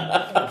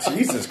ink.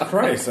 Jesus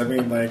Christ! I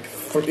mean, like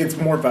it's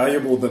more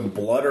valuable than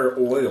blood or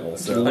oil.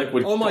 So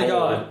Liquid Oh my gold.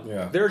 God!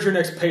 Yeah. There's your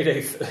next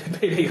payday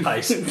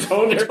heist.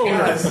 Toner.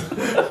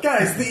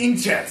 guys, the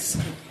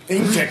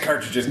inkjet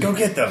cartridges. Go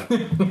get them.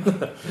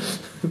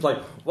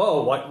 Like,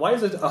 whoa, why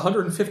is it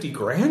 150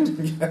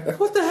 grand?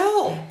 What the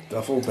hell?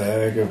 Duffel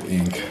bag of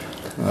ink.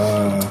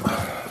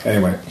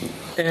 Anyway,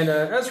 And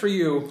as for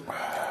you,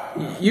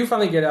 you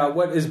finally get out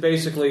what is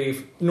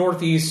basically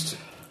northeast.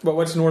 Well,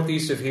 what's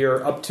northeast of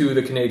here up to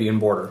the Canadian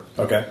border?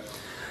 okay.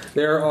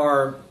 There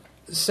are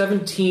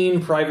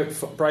 17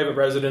 private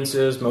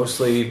residences,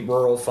 mostly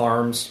rural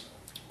farms.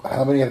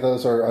 How many of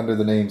those are under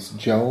the names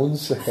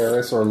Jones,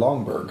 Harris, or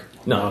Longberg?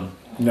 None.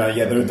 No,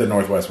 yeah, they're the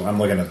northwest one. I'm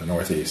looking at the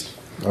northeast.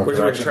 Which is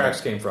where the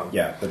tracks came from.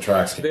 Yeah, the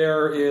tracks.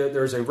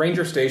 There's a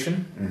ranger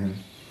station.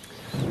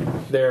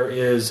 There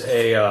is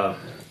a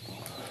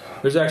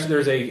there's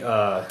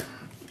a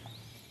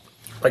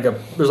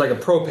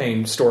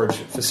propane storage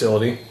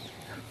facility.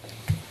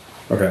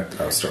 Okay.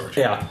 Oh, storage.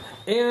 Yeah,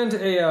 and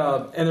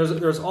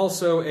there's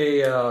also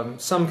a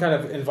some kind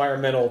of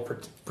environmental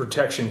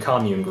protection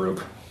commune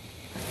group.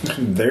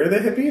 They're the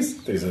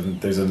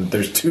hippies.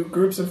 There's two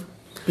groups of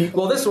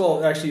people. Well,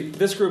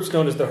 this group's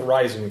known as the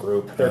Horizon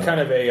Group. They're kind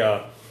of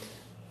a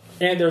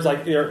and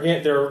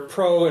they're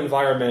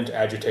pro-environment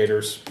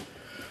agitators.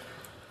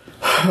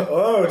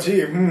 Oh,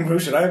 gee, who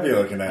should I be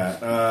looking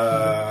at?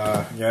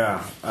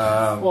 Yeah.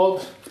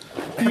 Well,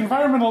 the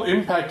environmental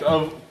impact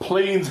of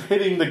planes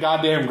hitting the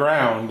goddamn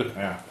ground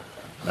Yeah.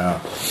 No.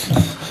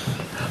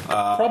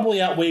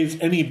 probably outweighs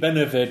any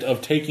benefit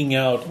of taking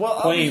out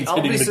planes I'll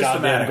hitting be the goddamn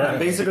systematic. ground. I'm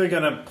basically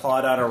going to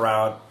plot out a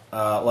route.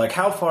 Like,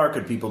 how far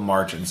could people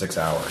march in 6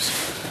 hours?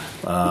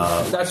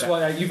 That's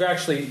why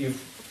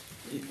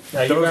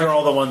Those are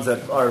all the ones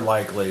that are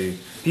likely.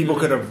 People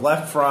could have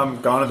left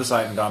from, gone to the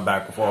site, and gone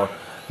back before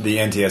the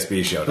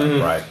NTSB showed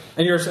up, right?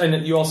 And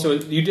did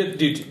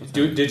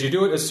you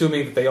do it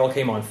assuming that they all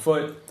came on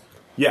foot,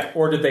 Yeah.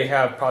 or did they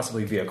have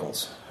possibly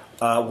vehicles?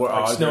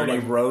 Are there any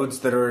roads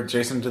that are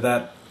adjacent to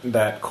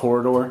that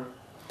corridor?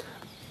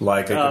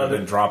 Like they could have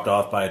been dropped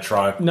off by a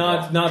truck?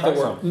 Not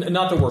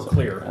that we're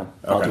clear.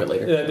 I'll do it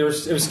later. It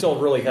was still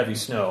really heavy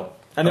snow,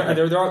 and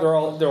they're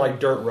like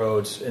dirt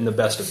roads in the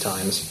best of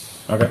times.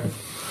 Okay.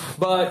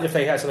 But if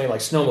they had something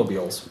like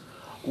snowmobiles,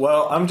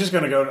 Well, I'm just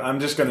going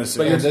to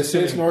say. And this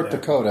is North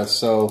Dakota,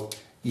 so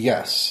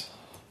yes.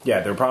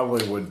 Yeah, there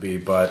probably would be,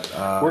 but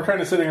We're kind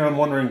of sitting around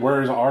wondering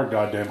where's our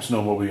goddamn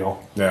snowmobile.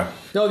 yeah.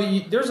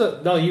 there's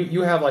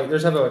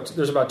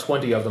about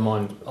 20 of them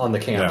on the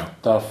camp. Yeah.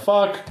 The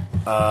fuck?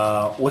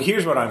 Well,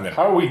 here's what I'm going to.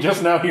 How are we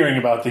just now hearing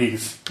about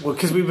these? Well,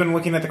 because we've been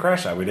looking at the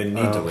crash site, we didn't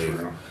need to leave.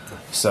 True.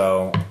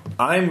 So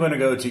I'm going to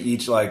go to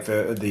each like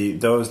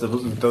those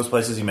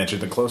places you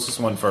mentioned, the closest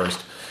one first,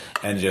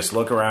 and just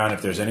look around.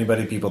 If there's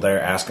people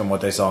there, ask them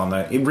what they saw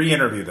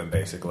re-interview them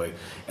basically,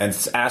 and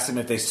ask them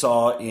if they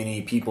saw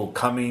any people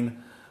coming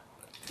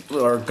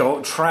or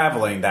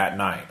traveling that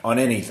night on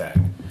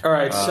anything. All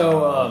right,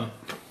 so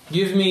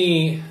give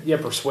me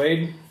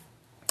persuade.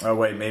 Oh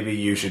wait, maybe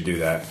you should do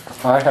that.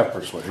 I have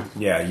persuade.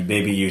 Yeah,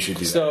 maybe you should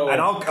do So- that,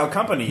 and I'll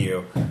accompany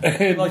you.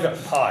 Like a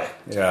pie.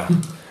 Yeah.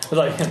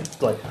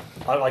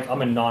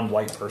 I'm a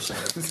non-white person.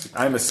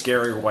 I'm a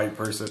scary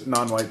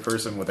non-white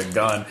person with a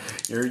gun.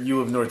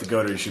 You of North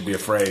Dakota should be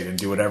afraid and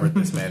do whatever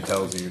this man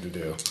tells you to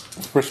do.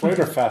 Persuade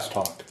or fast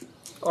talk?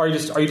 Are you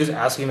just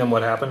asking them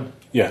what happened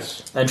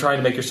Yes. and trying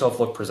to make yourself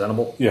look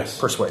presentable? Yes.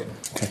 Persuade.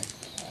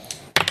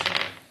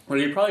 Well,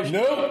 you probably should.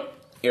 Nope.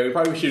 Yeah, we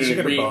probably should You get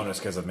a agree. bonus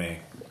because of me.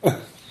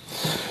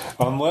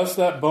 Unless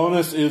that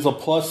bonus is a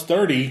plus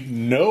 30,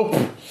 nope.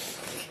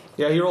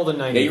 Yeah, he rolled a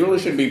 90. Yeah, you really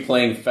shouldn't be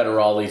playing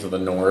Federales of the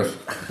North.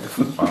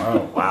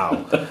 Oh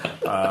wow!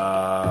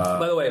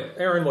 By the way,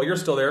 Aaron, while you're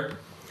still there,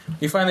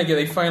 they've ran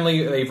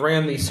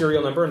the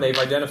serial number and they've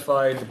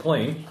identified the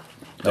plane.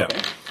 Yeah.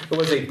 It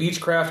was a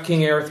Beechcraft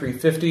King Air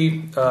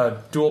 350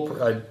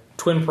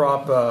 twin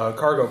prop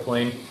cargo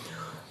plane.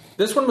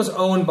 This one was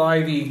owned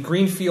by the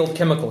Greenfield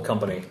Chemical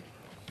Company.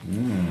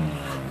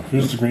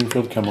 Who's the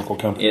Greenfield Chemical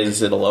Company?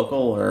 Is it a local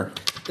or?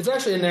 It's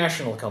actually a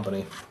national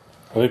company.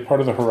 Are they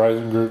part of the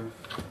Horizon Group?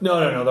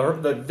 No.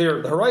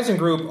 The Horizon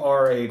Group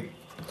are a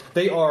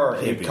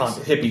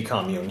Hippies. hippie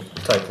commune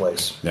type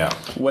place. Yeah.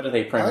 What do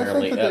they I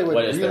primarily? think that they would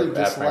what is really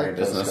their primary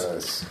dislike those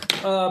business?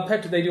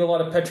 guys. They do a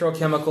lot of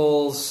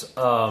petrochemicals,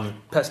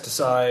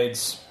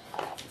 pesticides.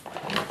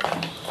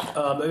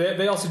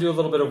 They also do a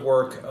little bit of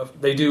work.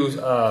 They do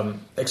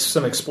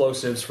some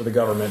explosives for the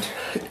government.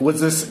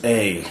 Was this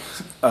a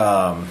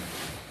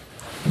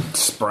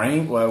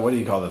spraying. Well, what do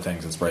you call the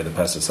things that spray the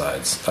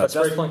pesticides?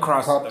 spray plane?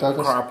 Crop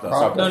dusters?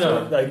 dust.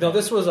 No.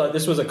 This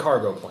was a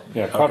cargo plane.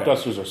 Yeah, crop Okay.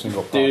 dusters are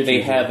single. Do they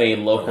props. have a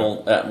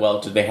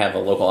local? Do they have a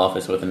local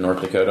office within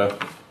North Dakota?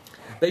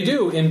 They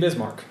do in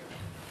Bismarck.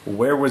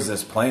 Where was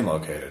this plane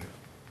located?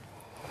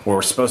 Or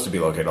was supposed to be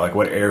located? Like,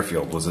 what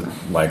airfield was it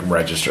like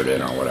registered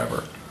in, or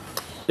whatever?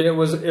 It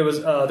was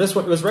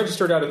was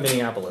registered out of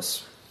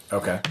Minneapolis.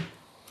 Okay.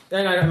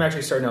 And I'm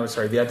actually sorry. No,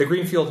 sorry.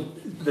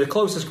 The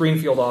closest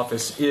Greenfield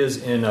office is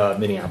in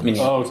Minneapolis.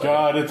 Oh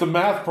God, it's a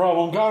math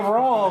problem gone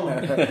wrong.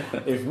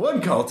 If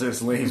one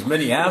cultist leaves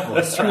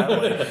Minneapolis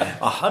traveling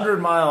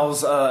 100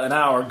 miles an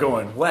hour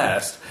going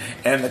west,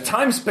 and the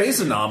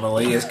time-space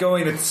anomaly is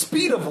going at the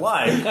speed of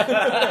light,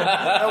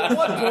 at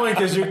what point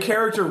does your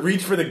character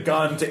reach for the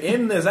gun to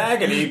end this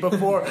agony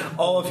before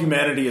all of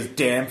humanity is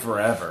damned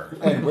forever?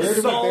 And where do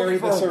we Solve bury the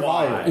for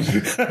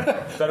survivors?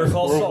 Better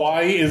call Or Saul.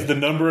 Y is the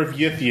number of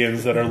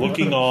Yithians that are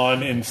looking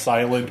on in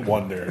silent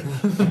wonder.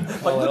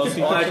 Well,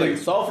 actually,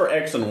 solve for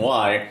X and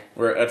Y,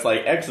 where it's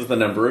like X is the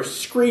number of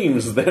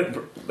screams that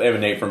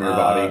emanate from your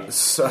body.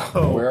 So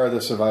Where are the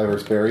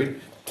survivors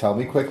buried? Tell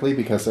me quickly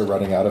because they're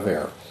running out of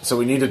air.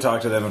 we need to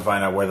talk to them and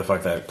find out where the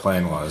fuck that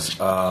plane was.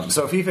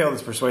 So if he failed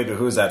his persuade,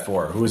 who is that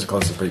for? Who is the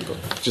closest people?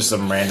 Just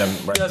some random...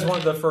 You guys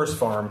wanted the first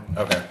farm.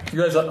 Okay.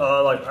 You guys I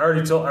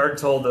already told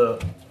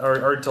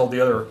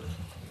the other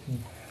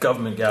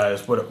government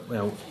guys what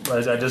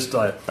I just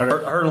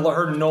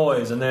heard a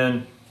noise and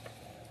then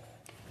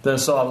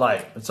saw a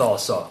light. That's all I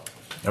saw.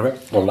 Okay.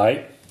 A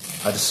light?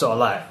 I just saw a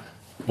light.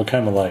 What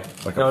kind of light?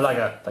 Like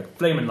a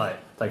flaming light,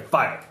 like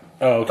fire.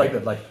 Oh, okay.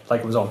 Like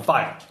it was on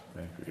fire.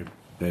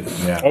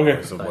 Yeah.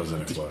 Okay. So it was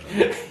an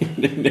explosion.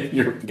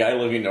 Your guy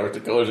living in North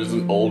Dakota is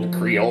an old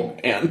Creole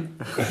man.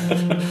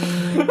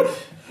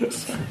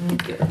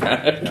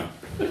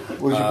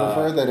 Would you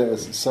prefer that it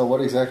was... So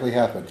what exactly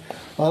happened?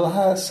 Well,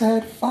 I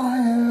set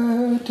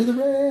fire to the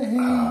rain.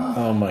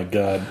 Oh my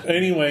God.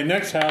 Anyway,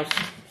 next house.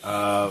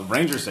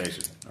 Ranger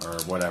station or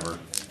whatever.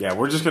 Yeah,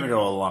 we're just gonna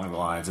go along the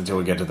lines until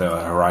we get to the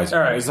Horizon.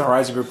 All right. Is the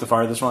Horizon group the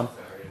farthest one?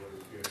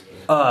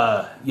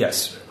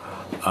 Yes.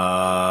 We'll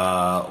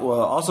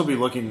also be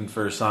looking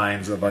for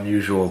signs of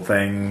unusual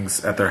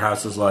things at their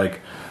houses, like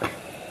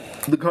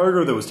the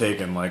cargo that was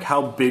taken. Like,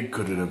 how big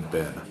could it have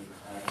been?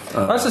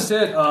 That's just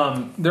it.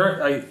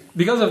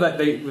 Because of that,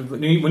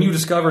 when you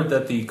discovered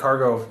that the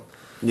cargo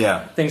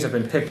Yeah. things have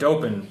been picked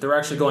open, they're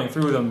actually going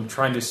through them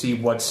trying to see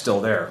what's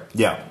still there.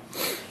 Yeah.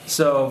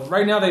 So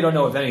right now they don't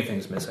know if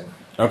anything's missing.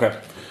 Okay.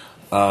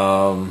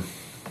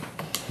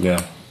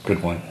 Yeah. Good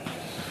point.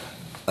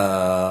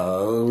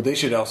 They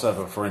should also have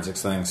a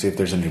forensics thing, see if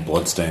there's any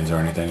bloodstains or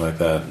anything like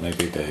that.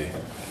 Maybe they...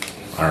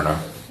 I don't know.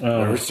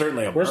 There's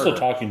certainly a We're still murder.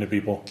 talking to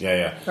people. Yeah,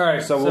 yeah. All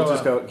right, So we'll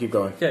so, just keep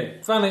going. Okay,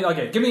 finally,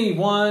 give me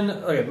one.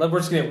 Okay, we're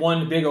just gonna get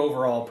one big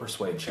overall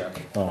persuade check.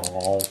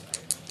 Oh.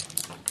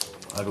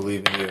 I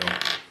believe in you.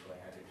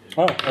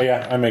 Oh,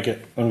 yeah, I make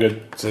it. I'm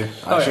good. See?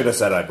 I should have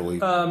said I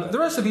believe. The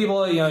rest of the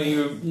people,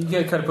 you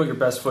get kind of put your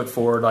best foot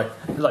forward.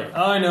 Like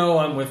I know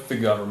I'm with the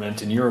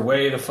government, and you're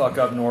way the fuck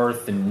up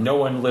north, and no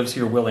one lives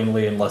here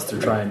willingly unless they're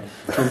trying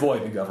to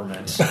avoid the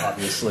government,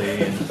 obviously.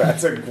 And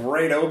That's a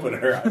great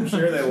opener. I'm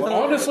sure they will.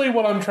 Honestly,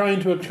 what I'm trying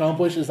to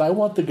accomplish is I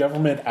want the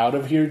government out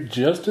of here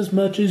just as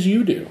much as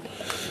you do.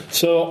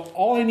 So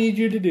all I need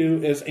you to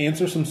do is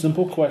answer some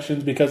simple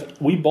questions because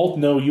we both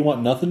know you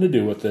want nothing to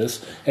do with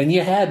this, and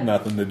you had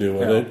nothing to do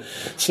with it.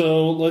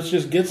 So let's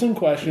just get some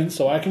questions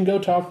so I can go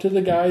talk to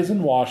the guys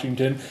in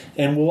Washington,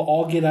 and we'll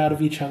all get out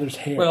of each other's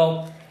hair.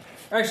 well,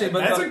 actually,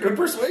 but That's a good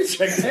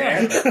persuasion,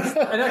 man.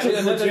 and actually,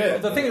 the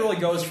legit. thing that really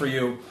goes for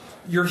you,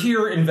 you're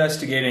here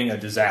investigating a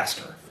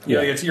disaster.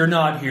 Yeah. You're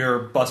not here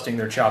busting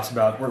their chops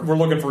about we're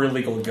looking for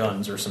illegal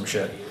guns or some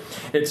shit.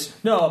 It's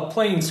no, a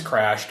plane's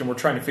crashed and we're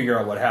trying to figure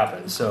out what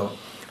happened. So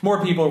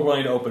more people are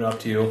willing to open up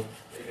to you.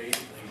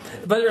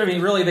 But I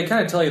mean, really, they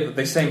kind of tell you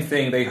the same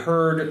thing. They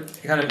heard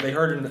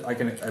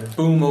a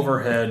boom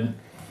overhead,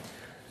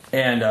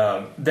 and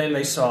then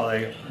they saw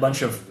a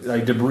bunch of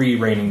debris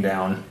raining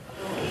down.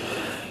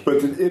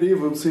 But did any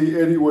of them see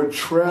anyone Well,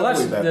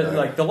 traveling that's that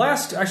night? the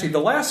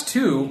last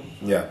two.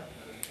 Yeah.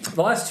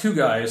 The last two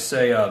guys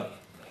say,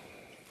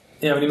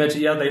 when you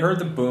mentioned, they heard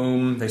the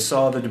boom, they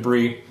saw the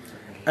debris,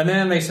 and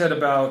then they said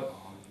about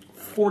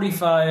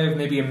 45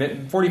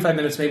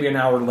 minutes, maybe an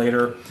hour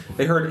later,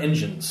 they heard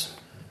engines.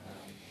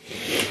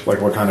 Like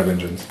what kind of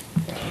engines?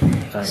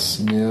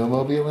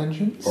 Snowmobile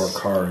engines? Or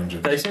car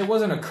engines? They say it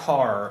wasn't a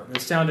car. It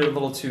sounded a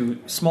little too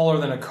smaller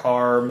than a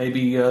car.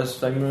 Maybe a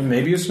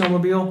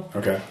snowmobile.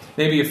 Okay.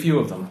 Maybe a few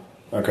of them.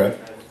 Okay.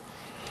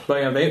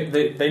 But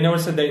they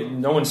noticed that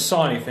no one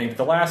saw anything. But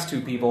the last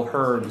two people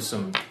heard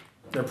some.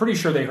 They're pretty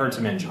sure they heard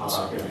some engines.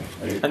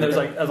 And there's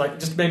like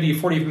just maybe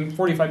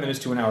 45 minutes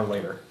to an hour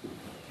later.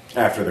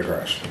 After the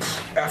crash.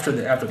 After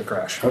the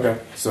crash. Okay.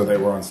 So they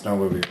were on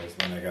snowmobiles,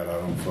 then they got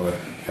out on foot,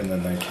 and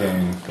then they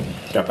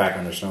got back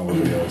on their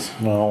snowmobiles.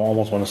 No, I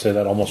almost want to say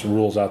that almost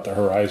rules out the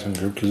Horizon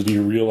group because do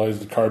you realize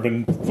the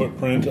carbon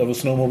footprint of a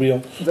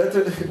snowmobile?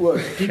 Look,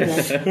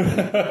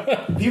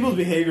 people's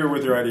behavior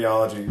with their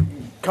ideology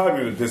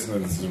cognitive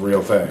dissonance is a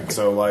real thing.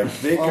 So, like,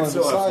 they Well, can and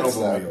still have besides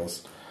that,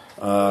 snowmobiles.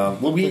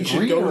 Well, we the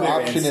should go greener there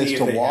and option see is if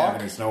to they walk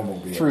have any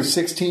snowmobiles. through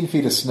 16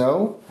 feet of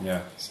snow,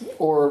 Yeah.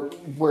 or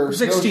where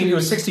 16. It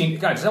was snowshoes- 16.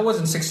 Guys, that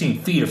wasn't 16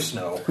 feet of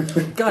snow.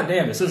 God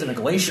damn, this isn't a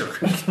glacier.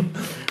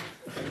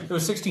 It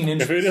was 16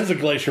 inches. If it is a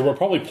glacier, we're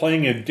probably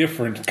playing a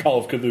different Call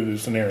of Cthulhu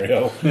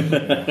scenario.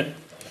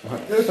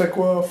 It's like,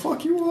 well,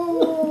 fuck you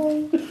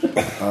all.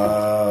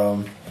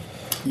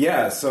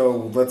 Yeah,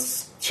 so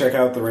let's check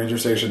out the ranger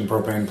station, the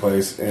propane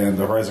place, and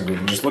the Horizon Group,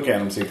 and just look at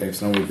them, see if they have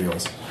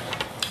snowmobiles.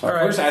 All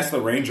right. First, ask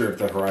the ranger if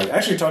the Horizon.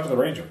 Actually, talk to the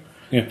ranger.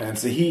 Yeah. And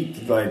see,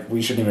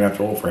 we shouldn't even have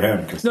to roll for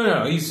him. Cause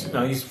No, he's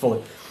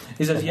fully.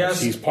 He says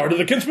yes. He's part of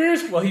the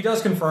conspiracy. Well, he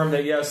does confirm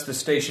that yes, the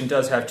station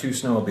does have 2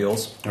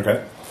 snowmobiles.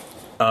 Okay.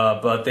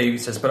 But he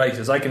says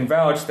I can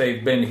vouch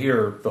they've been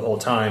here the whole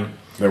time.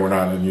 They were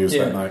not in use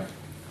Yeah. that night.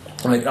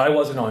 Like I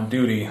wasn't on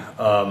duty.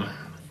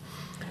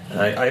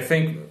 I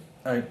think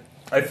the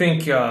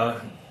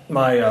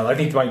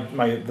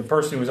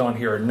person who was on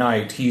here at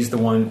night. He's the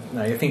one.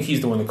 I think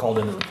he's the one that called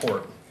in the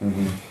report.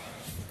 Mm-hmm.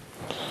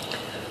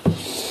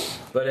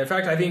 But in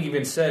fact, I think he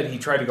even said he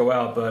tried to go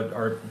out, but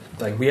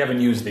we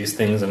haven't used these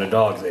things in a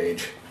dog's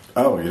age.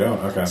 Oh, you don't?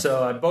 Okay.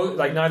 So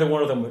neither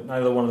one of them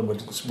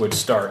would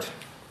start.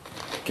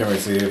 Can we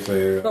see if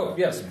they... Oh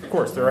yes, of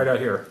course they're right out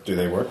here. Do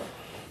they work?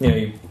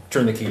 You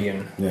turn the key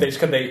in. Yeah.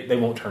 They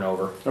won't turn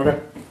over. Okay.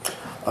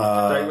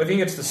 I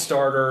think it's the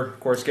starter. Of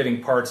course,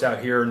 getting parts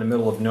out here in the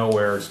middle of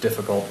nowhere is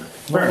difficult.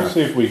 We'll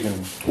see if we can.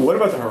 What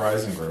about the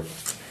Horizon Group?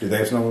 Do they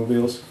have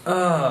snowmobiles?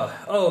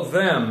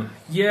 Them.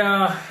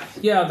 Yeah,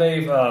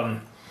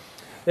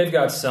 they've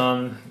got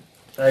some.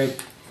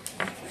 I've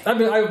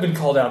been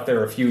called out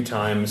there a few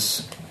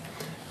times.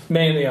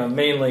 Mainly, they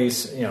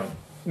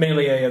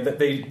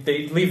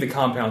leave the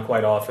compound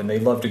quite often. They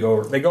love to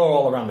go. They go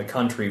all around the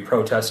country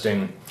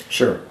protesting.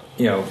 Sure.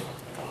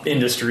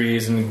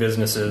 Industries and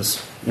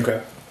businesses.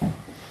 Okay.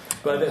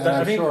 But And I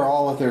I'm think sure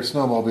all of their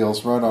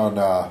snowmobiles run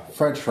on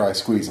French fry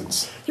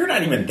squeezins. You're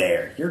not even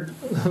there. You're...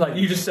 like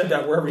you just said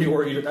that wherever you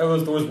were,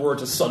 those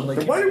words just suddenly.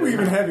 Came Why do we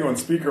even have you on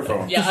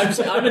speakerphone? Yeah,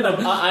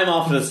 I'm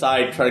off to the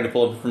side trying to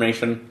pull up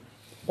information.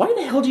 Why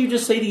the hell do you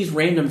just say these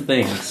random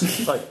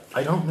things? Like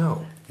I don't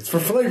know. It's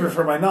for flavor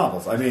for my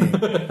novels. I mean...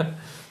 I'm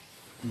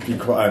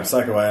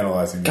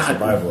psychoanalyzing the God.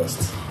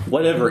 survivalists.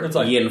 Whatever, It's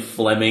like- Ian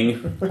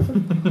Fleming.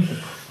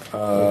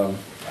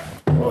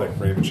 More like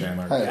Raven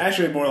Chandler. Hey.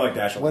 Actually, more like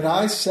Dashiell. When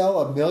I sell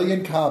 1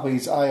 million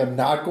copies, I am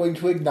not going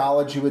to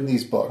acknowledge you in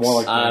these books. More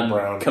like Dan I'm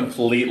Brown.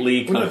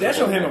 completely Well, no, Dashiell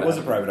comfortable Hammett with was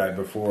a that. private eye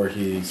before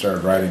he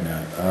started writing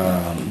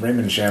that.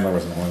 Raymond Chandler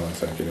was an oil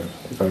executive.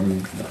 If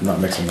I'm not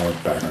mixing more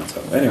background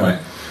stuff. Anyway.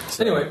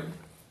 Anyway,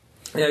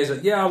 yeah, he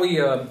said, we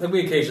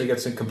occasionally get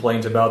some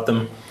complaints about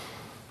them,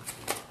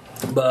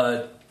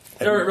 but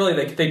they're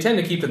really they tend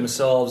to keep to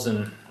themselves,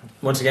 and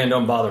once again,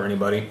 don't bother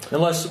anybody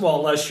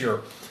unless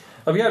you're.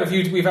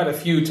 We've had a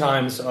few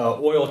times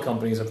oil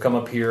companies have come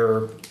up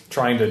here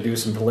trying to do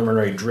some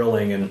preliminary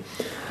drilling, and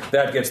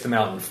that gets them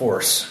out in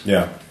force.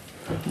 Yeah.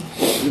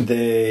 Have you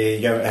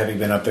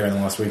been up there in the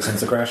last week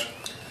since the crash?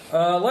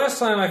 Last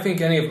time I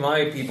think any of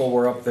my people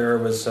were up there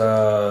was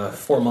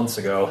 4 months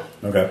ago.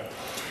 Okay.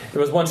 It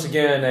was once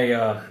again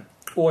a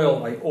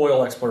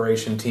oil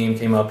exploration team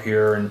came up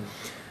here, and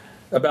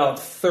about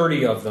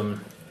 30 of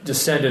them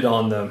descended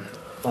on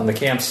the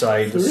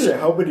campsite.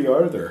 How many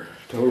are there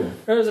total?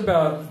 There's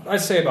I'd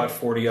say about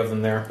 40 of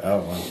them there. Oh,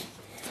 wow.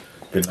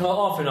 Good. Well,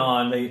 off and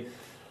on,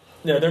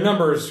 their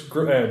numbers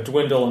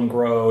dwindle and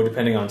grow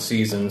depending on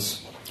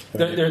seasons.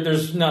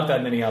 There's not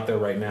that many out there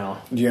right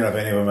now. Do you know if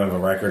any of them have a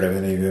record of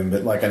any of them?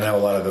 But I know a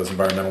lot of those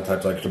environmental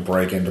types like to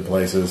break into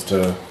places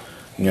to,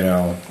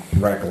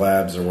 wreck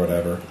labs or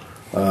whatever.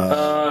 Do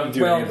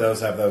any of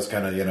those have those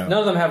kind of None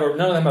of them have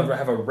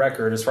a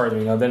record as far as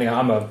we know. Then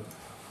I'm a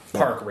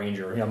park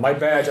ranger. My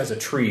badge has a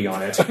tree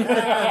on it.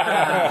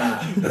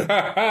 I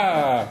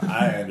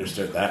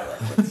understood that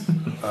reference.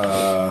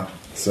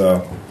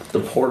 So The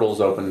portal's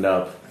opened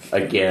up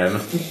again.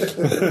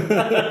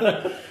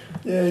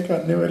 yeah,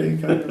 continuity.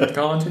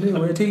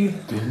 Continuity.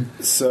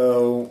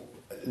 So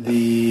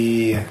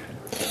the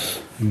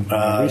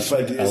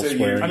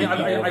elsewhere. I mean,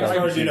 I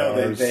heard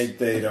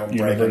they don't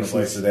break into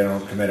places, they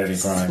don't commit any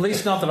At crime.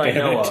 least not that I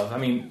know of. I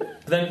mean,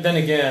 then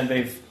again,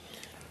 they've.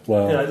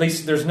 Well, At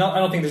least there's not. I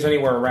don't think there's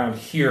anywhere around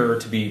here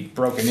to be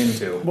broken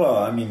into. Well,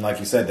 I mean, like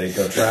you said, they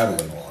go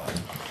traveling a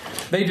lot.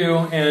 They do,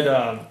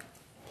 and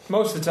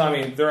most of the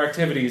time, their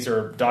activities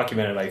are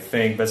documented. I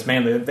think, but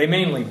they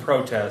mainly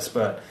protest.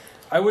 But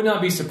I would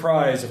not be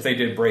surprised if they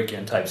did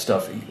break-in type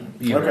stuff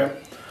either. Okay.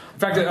 In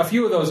fact, a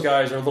few of those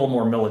guys are a little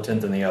more militant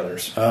than the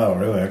others. Oh,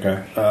 really?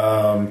 Okay.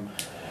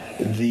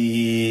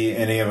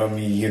 Any of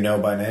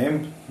them by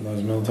name?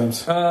 Those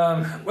militants?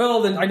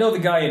 Well, then I know the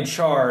guy in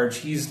charge.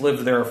 He's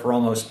lived there for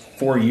almost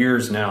 4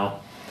 years now.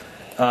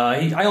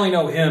 I only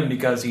know him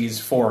because he's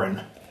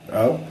foreign.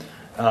 Oh.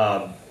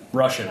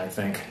 Russian, I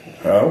think.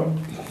 Oh.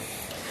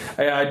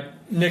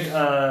 Nick,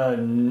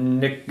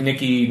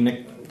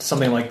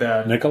 something like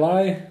that.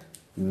 Nikolai?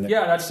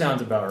 Yeah, that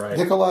sounds about right.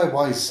 Nikolai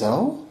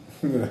Wiesel?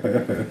 Actually,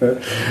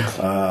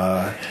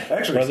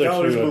 Brother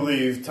scholars Shua.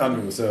 believe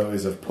Tommy Wiseau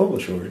is of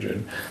Polish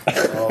origin,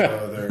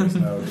 although there is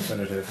no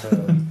definitive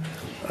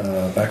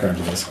background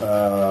to this.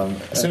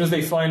 As soon as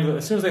they find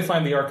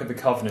the Ark of the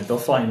Covenant, they'll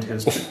find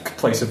his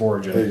place of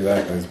origin.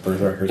 Exactly, his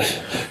birth record.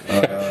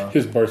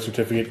 His birth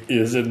certificate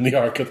is in the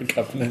Ark of the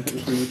Covenant.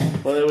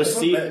 Well, it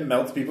was It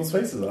melts people's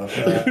faces off.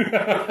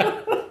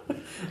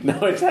 No,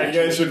 it's You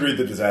actually guys should read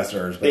the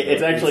Disaster Artist.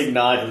 it's actually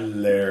not.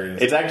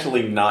 hilarious. It's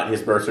actually not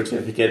his birth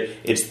certificate.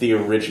 It's the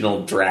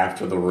original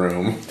draft of the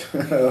room.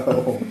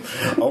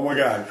 Oh my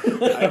god!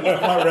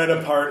 I read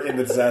a part in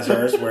the Disaster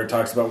Artist where it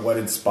talks about what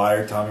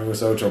inspired Tommy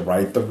Wiseau to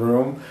write The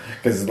Room,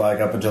 because like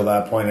up until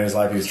that point in his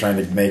life, he was trying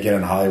to make it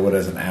in Hollywood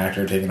as an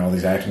actor, taking all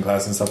these acting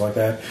classes and stuff like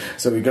that.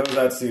 So he goes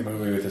out to see a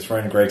movie with his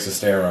friend Greg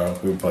Sestero,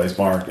 who plays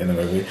Mark in the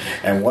movie.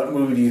 And what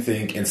movie do you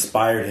think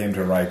inspired him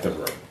to write The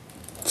Room?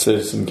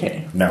 Citizen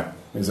Kane. No,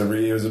 it was a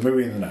movie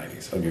in the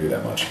 '90s. I'll give you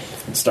that much.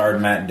 It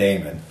starred Matt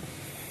Damon.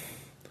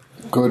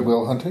 Good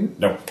Will Hunting?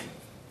 No,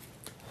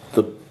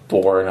 The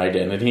Bourne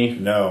Identity.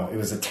 no, it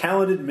was a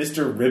talented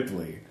Mr.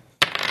 Ripley.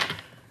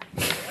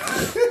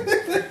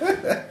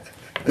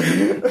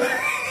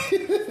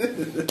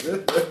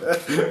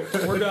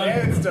 We're done.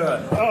 And it's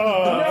done. No,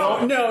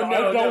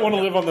 I don't want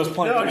to live on this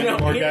planet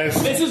anymore,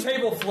 guys. This is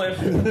table flip.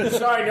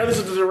 Sorry, no, this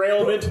is a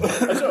derailment.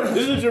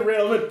 This is a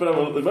derailment,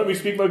 but let me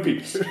speak my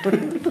piece.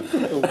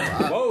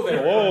 Whoa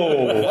there.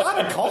 Whoa. A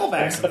lot of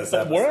callbacks in this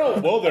episode. Well,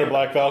 whoa there,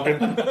 Black Falcon.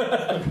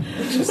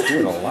 Just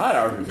doing a lot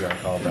of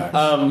RPGR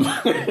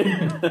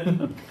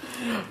callbacks.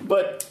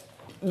 But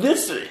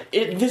this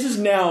is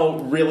now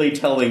really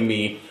telling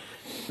me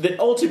that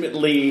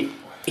ultimately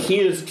he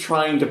is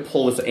trying to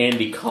pull this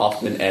Andy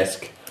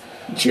Kaufman-esque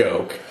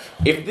joke.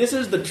 If this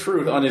is the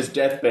truth on his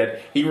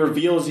deathbed, he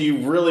reveals he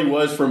really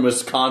was from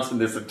Wisconsin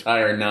this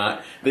entire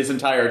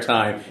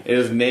time.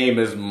 His name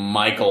is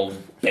Michael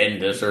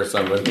Bendis or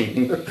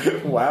something.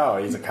 Wow,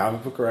 he's a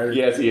comic book writer.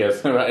 Yes, he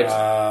is. Right.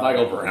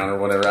 Michael Brown or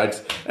whatever.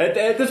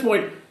 At this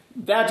point,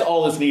 that's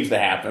all this needs to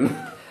happen.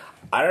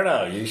 I don't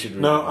know. You should. Read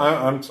No,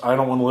 I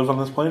don't want to live on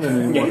this planet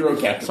anymore. Yeah, you're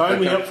okay.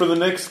 Sign me up for the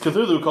next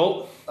Cthulhu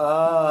cult.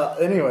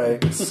 Anyway,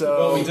 so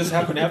Well, we just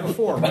happen to have a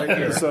form right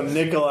here. so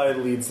Nikolai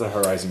leads the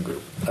Horizon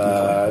group.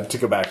 To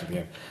go back to the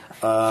game,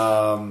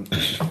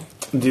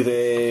 do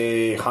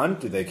they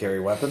hunt? Do they carry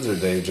weapons, or do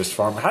they just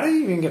farm? How do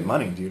you even get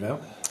money? Do you know?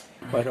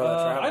 Like all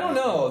that travel? I don't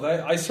know.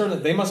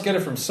 They must get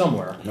it from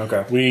somewhere.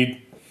 Okay. Weed.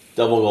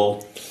 Double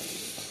gold.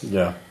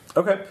 Yeah.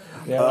 Okay.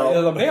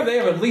 Yeah, they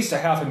have at least a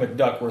half a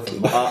McDuck worth of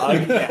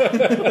money.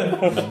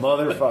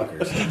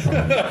 Motherfuckers.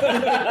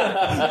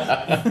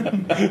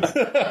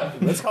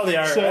 Let's call the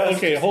IRS. So,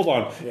 okay, hold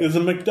on. Is a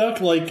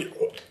McDuck like...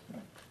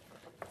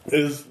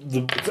 Is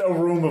the... It's a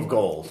room of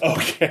gold.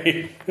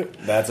 Okay.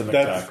 That's a McDuck.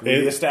 That's We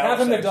it. established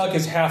Half a that. McDuck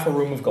is half a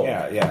room of gold.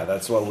 Yeah,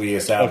 that's what we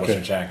established Okay.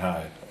 in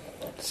Shanghai.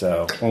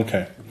 So,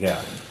 Okay.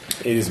 yeah.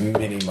 It is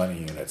mini money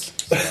units.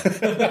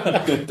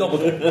 Double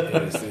gold.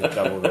 It is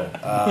double gold.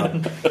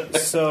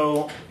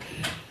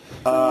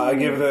 I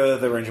give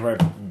the Ranger my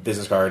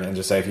business card and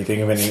just say, if you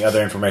think of any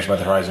other information about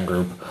the Horizon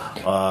Group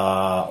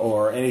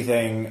or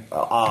anything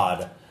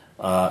odd,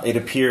 it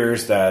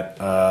appears that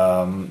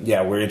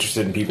we're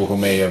interested in people who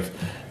may have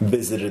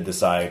visited the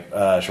site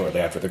shortly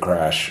after the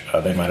crash.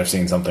 They might have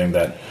seen something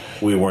that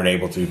we weren't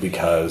able to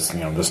because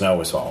the snow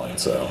was falling.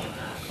 So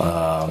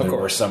there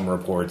were some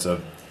reports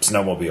of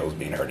snowmobiles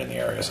being heard in the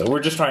area. So we're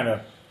just trying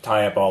to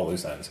tie up all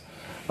loose ends.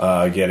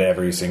 Get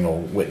every single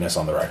witness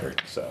on the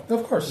record. So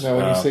Of course. Now,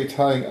 when you say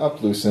tying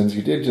up loose ends,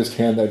 you did just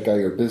hand that guy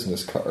your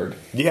business card.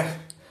 yeah,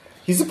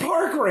 he's a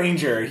park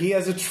ranger. He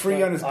has a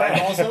tree on his I'm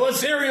back. also a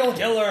serial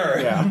killer.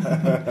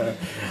 Yeah.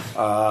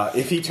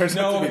 If he turns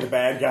out to be the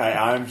bad guy,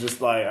 I'm just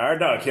like, all right,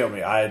 no, kill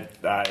me. I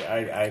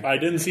I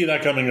didn't see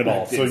that coming at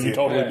all, so didn't see you it.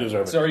 totally Yeah.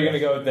 deserve it. So are you going to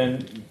go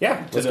then?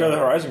 yeah. Let's go to the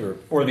Horizon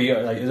Group. Or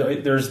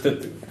there's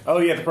the. Oh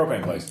yeah, the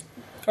propane place.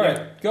 All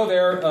right, go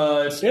there.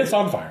 It's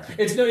on fire.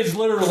 It's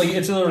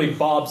literally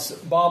Bob's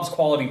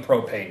quality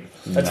propane.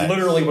 That's Nice.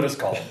 literally what it's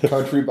called.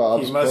 Country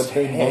Bob's He must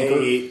propane bunker.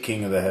 hate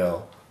King of the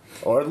Hill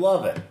or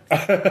love it.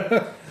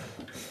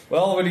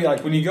 Well, when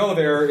you go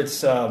there,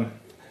 it's the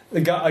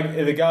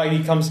guy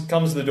he comes to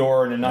the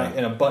door in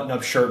a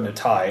button-up shirt and a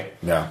tie.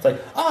 Yeah. It's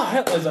like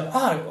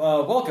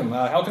welcome.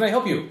 How can I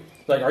help you?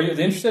 Like, are you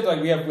interested? Like,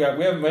 we have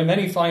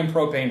many fine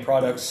propane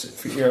products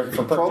for purchase.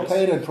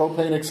 Propane and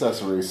propane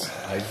accessories.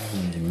 I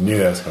knew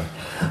that was coming.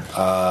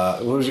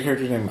 What was your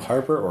character's name?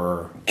 Harper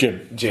or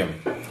Jim. Jim?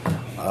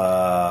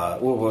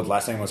 What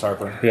last name was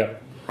Harper? Yeah.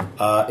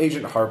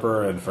 Agent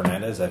Harper and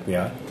Fernandez,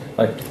 FBI.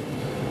 Like,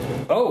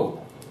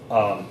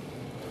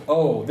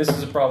 this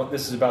is a problem.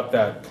 This is about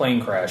that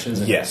plane crash,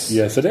 isn't it? Yes.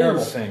 Yes, it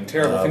Terrible is. thing.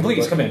 Terrible thing.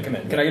 Please come in. Come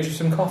in. Can I get you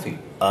some coffee?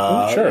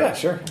 Sure. Yeah,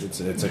 sure. It's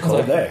a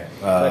cold day.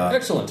 Like,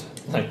 excellent.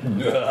 Like,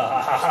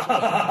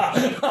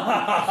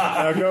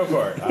 I'll go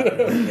for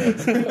it.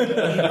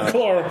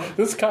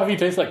 This coffee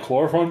tastes like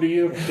chloroform to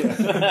you?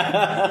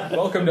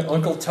 welcome to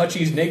Uncle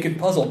Touchy's naked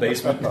puzzle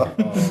basement.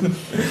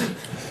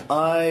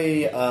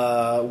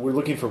 We're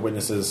looking for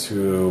witnesses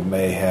who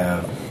may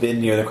have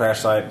been near the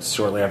crash site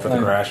shortly after the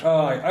crash.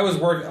 I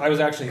was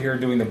actually here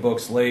doing the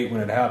books late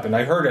when it happened.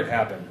 I heard it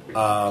happen.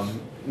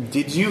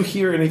 Did you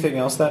hear anything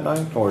else that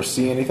night, or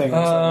see anything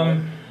else that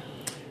night?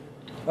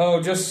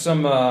 Oh, just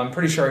some. I'm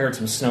pretty sure I heard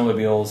some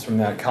snowmobiles from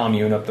that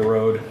commune up the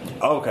road.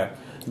 Oh, okay.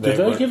 Did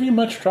they give you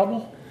much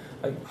trouble?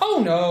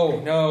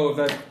 No.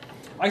 That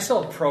I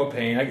sell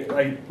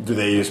propane. Do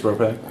they use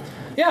propane?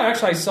 Yeah,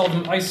 actually, I sell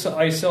them. I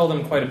sell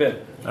them quite a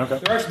bit. Okay.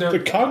 The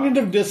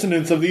cognitive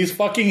dissonance of these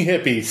fucking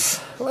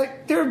hippies.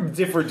 Like, they're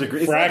different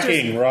degrees.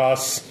 Fracking,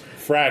 Ross.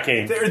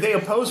 Fracking. They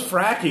oppose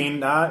fracking,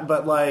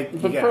 but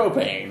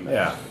propane.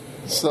 Yeah.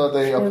 So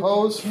they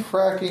oppose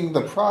fracking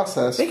the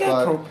process, They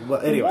got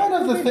anyway. one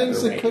of the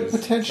things that could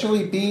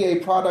potentially be a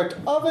product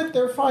of it,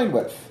 they're fine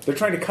with. They're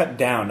trying to cut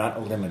down, not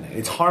eliminate.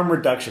 It's harm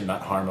reduction,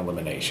 not harm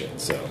elimination.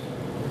 So,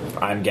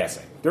 I'm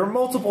guessing. There are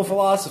multiple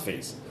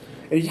philosophies.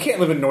 And you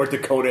can't live in North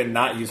Dakota and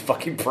not use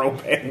fucking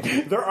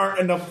propane. There aren't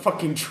enough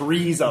fucking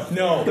trees up there.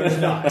 No, there's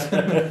not.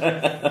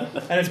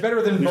 And it's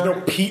better than There's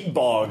no peat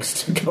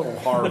bogs to go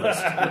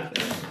harvest.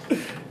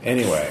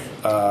 Anyway.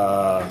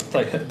 It's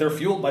like they're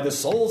fueled by the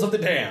souls of the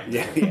damned.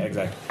 Yeah,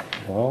 exactly.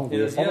 Well, we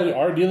Yes, probably yeah.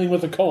 are dealing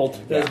with a cult.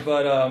 Yes,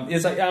 but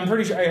I'm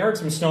pretty sure I heard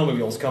some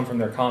snowmobiles come from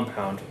their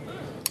compound.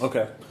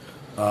 Okay.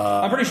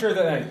 I'm pretty sure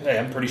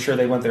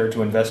they went there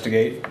to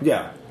investigate.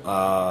 Yeah.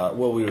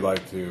 Well, we would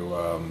like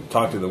to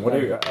talk to them. What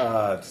do you,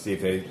 to see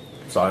if they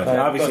saw anything.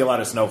 Obviously, a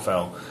lot of snow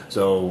fell,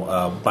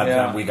 so by the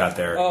time we got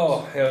there,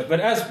 but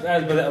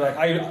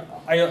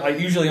I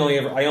usually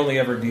only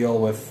ever deal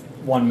with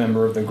one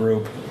member of the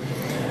group.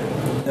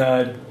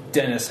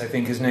 Dennis, I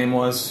think his name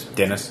was.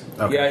 Dennis.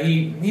 Okay. Yeah,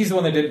 he's the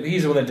one that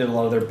did a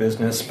lot of their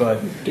business,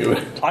 but Do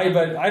it. I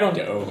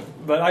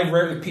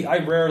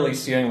rarely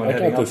see anyone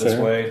heading up this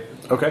way.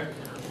 Okay.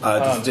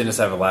 Does Dennis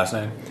have a last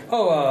name?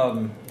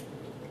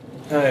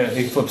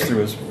 He flips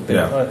through his.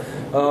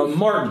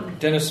 Martin,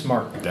 Dennis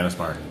Martin. Dennis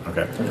Martin.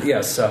 Okay.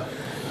 Yes. The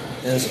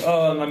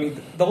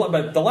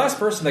last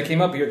person that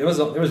came up here, it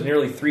was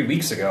nearly 3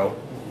 weeks ago.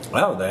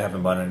 Well, they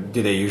haven't bought any.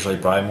 Do they usually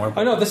buy more?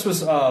 I know this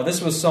was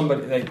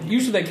somebody.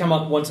 Usually they come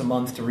up once a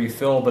month to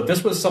refill, but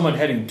this was someone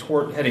heading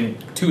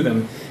to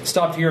them.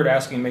 Stopped here to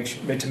ask me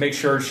to make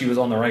sure she was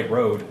on the right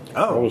road.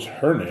 Oh, What was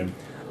her name?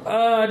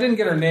 I didn't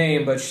get her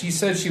name, but she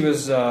said she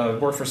was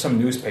worked for some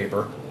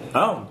newspaper.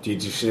 oh.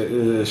 Did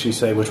she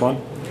say which one?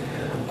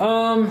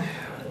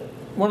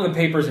 One of the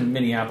papers in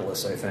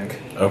Minneapolis, I think.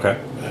 Okay.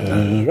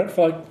 Red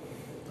flag.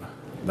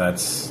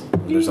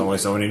 There's only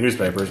so many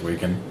newspapers. We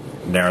can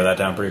narrow that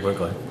down pretty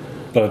quickly.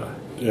 But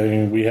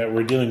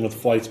we're dealing with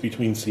flights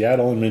between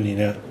Seattle and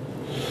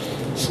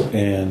Minneapolis,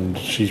 and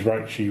she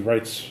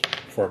writes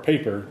for a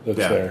paper that's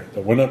there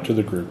that went up to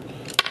the group.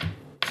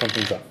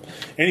 Something's up.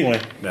 Anyway,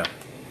 Yeah.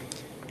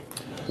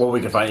 Well,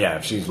 we can find. Yeah,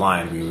 if she's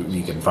lying,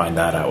 we can find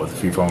that out with a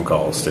few phone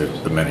calls to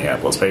the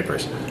Minneapolis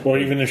papers. or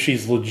even if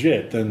she's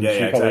legit, then she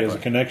probably has a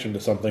exactly. connection to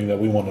something that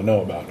we want to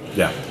know about.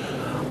 Yeah.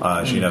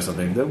 She knows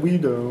something that we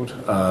don't.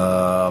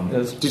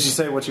 Did she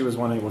say what she was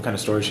wanting? What kind of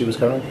story she was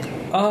covering?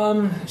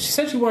 She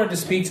said she wanted to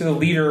speak to the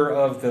leader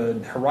of the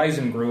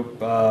Horizon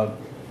Group,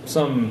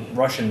 some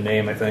Russian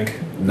name, I think.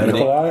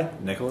 Nikolai?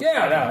 Nicholas?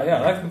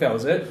 Yeah, I think that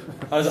was it.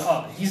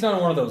 He's not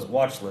on one of those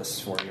watch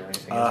lists for you or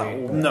anything,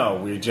 is he? No,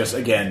 we just,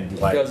 again,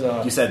 like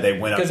Because, you said, they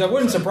went up. Because that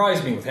wouldn't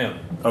surprise me with him.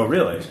 Oh,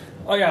 really?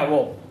 Oh yeah,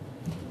 well,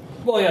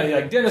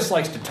 yeah. Dennis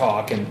likes to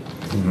talk, and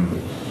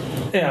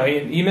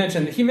he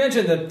mentioned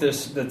that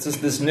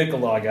this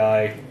Nikolai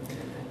guy,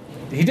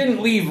 he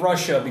didn't leave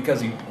Russia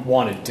because he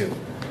wanted to.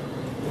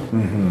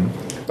 Mm-hmm.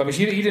 I mean,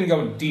 he didn't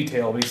go into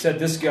detail, but he said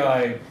this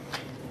guy,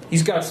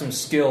 he's got some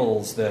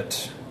skills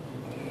that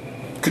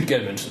could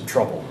get him into some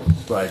trouble.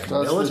 Like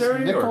Does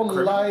military this or criminal?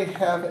 Nikolai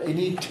have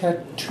any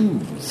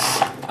tattoos?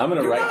 I'm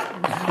gonna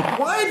write.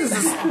 Why does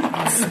this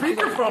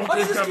speakerphone Why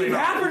does this keep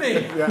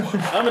happening?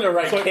 I'm gonna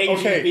write like,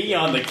 KGB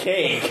on the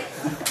cake.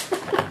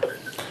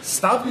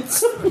 Stop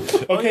it.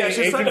 Okay, She's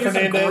Agent not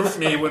using Fernandez.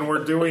 GroupMe when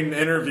we're doing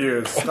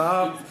interviews.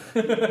 Stop.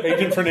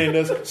 Agent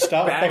Fernandez,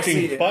 stop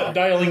Backseat. fucking butt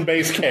dialing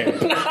base camp.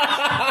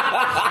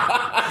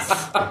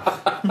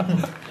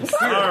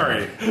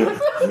 Sorry.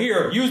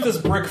 Here, use this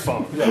brick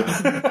phone.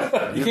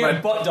 You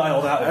can't butt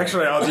dial that way.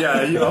 Actually,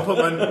 I'll put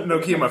my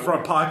Nokia in my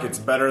front pocket. It's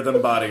better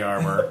than body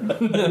armor.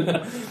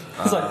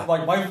 It's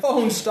like my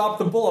phone stopped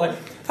the bullet.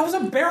 That was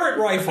a Barrett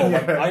rifle.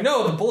 I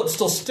know, the bullet's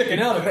still sticking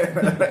out of it.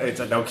 It's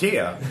a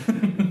Nokia.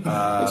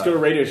 Let's go to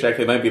Radio Shack.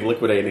 They might be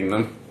liquidating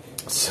them.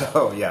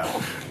 So, yeah.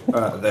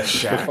 The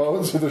shack.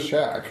 Phones or the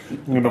shack?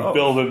 I'm going to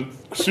build a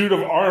suit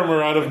of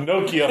armor out of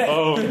Nokia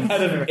phones.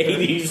 Out of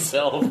 80s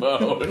cell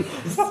phone.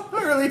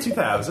 Early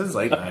 2000s,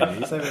 late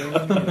 90s. I mean,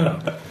 you know.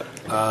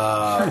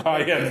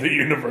 I am the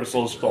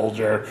Universal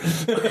Soldier.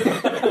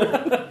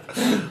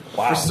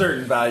 For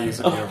certain values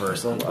of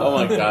Universal. Oh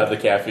my god, the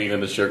caffeine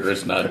and the sugar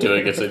is not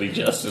doing us any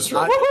justice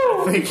right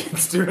I think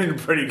it's doing a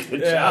pretty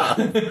good job.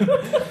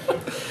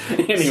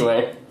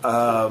 Anyway.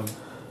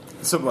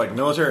 So, like,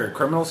 military or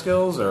criminal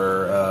skills,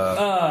 or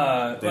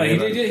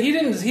He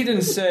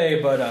didn't say,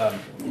 but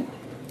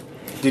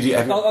Did you?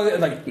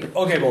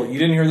 Okay, well, you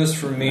didn't hear this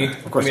from me.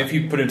 Of course I mean, not.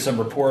 if you put in some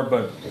report,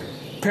 but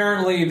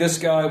apparently this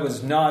guy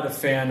was not a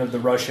fan of the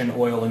Russian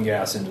oil and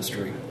gas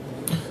industry.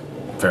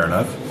 Fair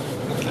enough.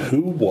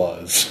 Who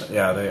was?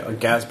 Yeah,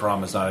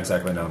 Gazprom is not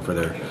exactly known for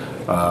their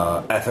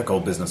ethical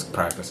business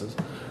practices,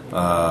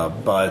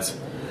 but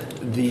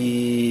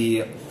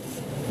the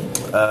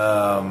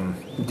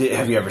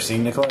have you ever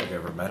seen Nikolai? Have you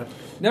ever met him?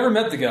 Never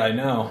met the guy.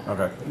 No.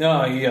 Okay.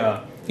 No, he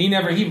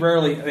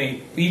rarely. I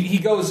mean, he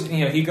goes.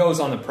 He goes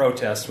on the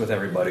protests with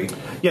everybody.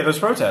 Yeah, those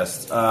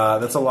protests.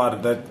 That's a lot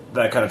of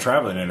that kind of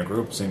traveling in a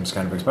group seems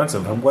kind of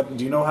expensive. And what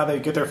do you know how they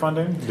get their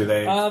funding? Do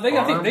they? They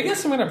get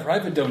some kind of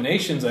private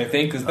donations, I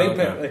think, because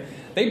Okay.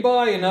 they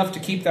buy enough to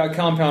keep that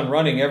compound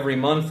running every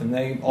month, and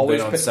they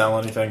always They don't sell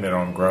anything. They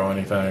don't grow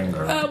anything.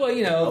 Or well,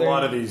 a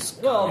lot of these.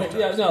 Well,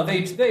 yeah, no, I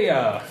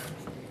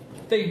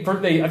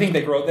think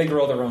they grow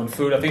their own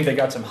food. I think they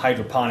got some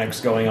hydroponics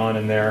going on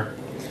in there.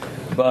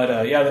 But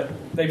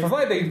they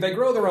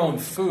grow their own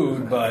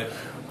food, but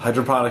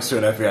Hydroponics to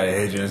an FBI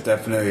agent is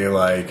definitely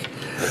like,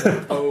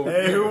 oh,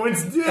 hey, who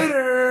wants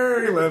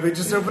dinner? Let me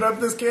just open up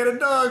this can of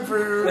dog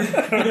food.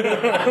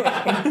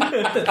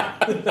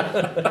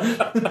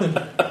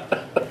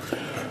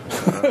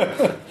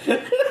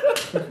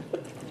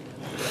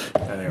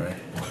 Anyway.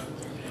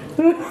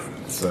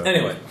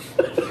 anyway.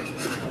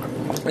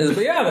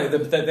 But yeah,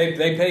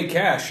 they pay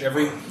cash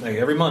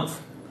every month.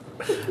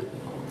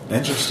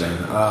 Interesting.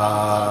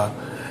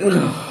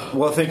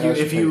 Well, thank you.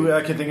 If you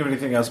can think of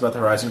anything else about the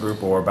Horizon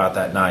Group or about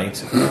that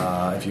night,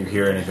 if you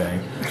hear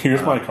anything,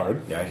 Here's my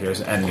card. yeah,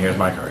 here's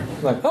my card.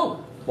 Like,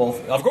 oh, well,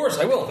 of course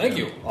I will. Thank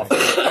you,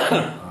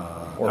 officer.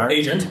 Or all right.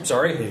 agent.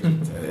 Sorry.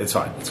 It's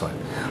fine.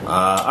 All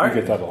I right.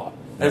 get that a lot.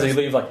 As they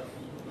leave, like,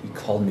 you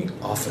called me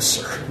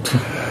officer,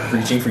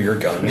 reaching for your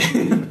gun.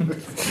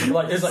 It's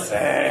like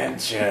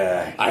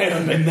Sancha, I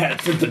haven't been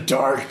that since the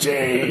dark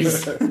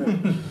days.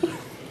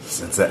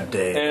 Since that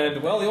day.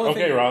 and well, the only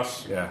Okay, thing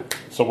Ross. Yeah.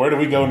 So where do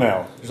we go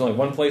now? there's only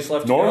one place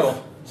left North,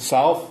 to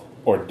south,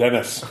 or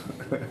Dennis?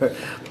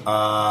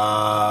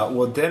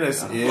 Well,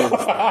 Dennis is.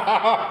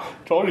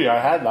 Told you I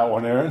had that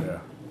one, Aaron. Yeah.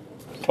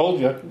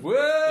 Told you. go. Whoa!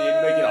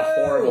 You'd make it a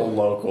horrible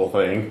local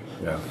thing.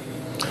 Yeah.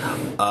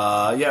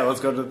 Yeah. Let's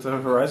go to the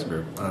Horizon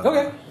Group.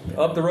 Okay,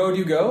 up the road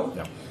you go.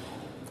 Yeah.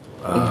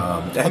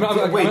 I'm-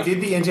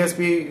 Did the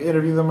NTSB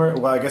interview them?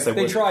 Well, I guess they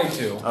They would. tried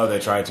to. Oh, they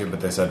tried to,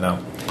 but they said no.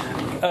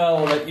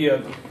 Oh, no,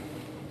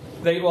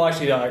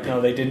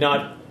 they did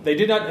not. They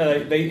did not.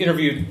 They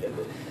interviewed,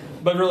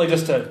 but really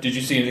just did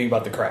you see anything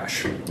about the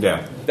crash?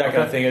 Yeah. That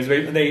kind of thing. Is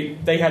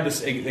they had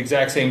this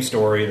exact same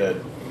story that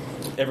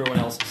everyone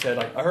else said.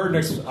 Like I heard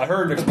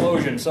an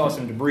explosion, saw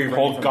some debris. raining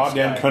Whole from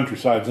goddamn the sky.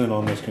 countryside's in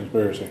on this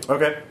conspiracy.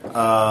 Okay.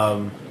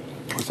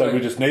 Said we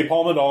just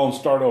napalm it all and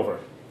start over.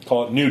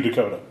 Call it New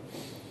Dakota.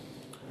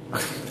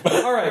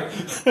 All right.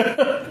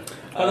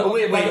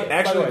 Wait. By the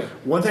Actually, way,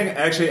 one thing.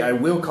 Actually, I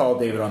will call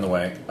David on the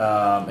way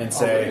and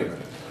say,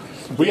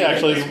 We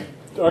actually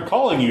are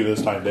calling you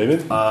this time,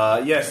 David.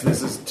 yes,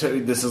 this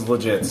is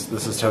legit.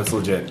 This is totes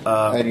legit.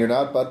 And you're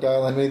not butt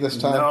dialing me this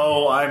time?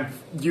 No, I'm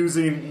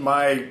using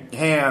my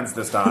hands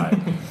this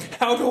time.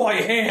 how do I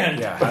hand?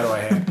 Yeah. How do I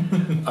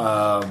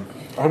hand?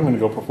 I'm going to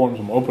go perform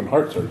some open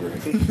heart surgery.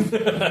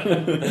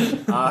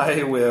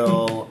 I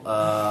will.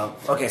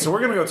 Okay, so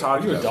we're gonna go talk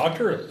Are to you a them.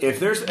 doctor? If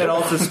there's at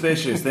all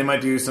suspicious, they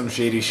might do some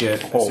shady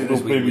shit as Oh, soon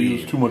as little we baby leave.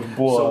 used too much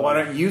blood. So why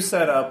don't you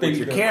set up with Baby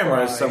your don't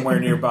cameras cry. somewhere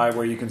nearby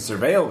where you can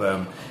surveil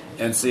them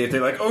and see if they're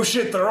like, oh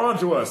shit, they're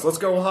onto us. Let's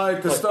go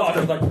hide the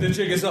stuff. Like the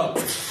jig is up.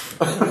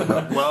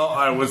 Well,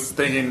 I was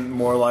thinking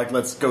more like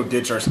let's go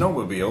ditch our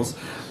snowmobiles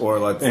or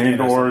let's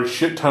or a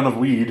shit ton of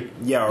weed.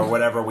 yeah, or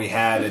whatever we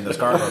had in this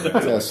cargo.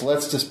 Yes,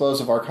 let's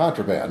dispose of our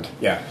contraband.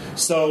 Yeah.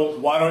 So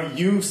why don't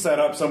you set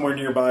up somewhere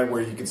nearby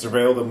where you can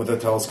surveil them with a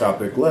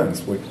telescopic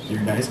lens with your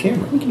nice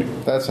camera?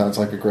 That sounds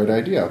like a great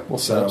idea. We'll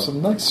set up So-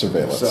 some nice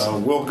surveillance. So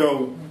we'll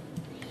go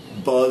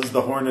buzz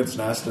the hornet's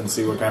nest and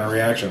see what kind of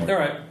reaction we All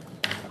right.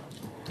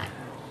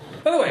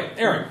 By the way,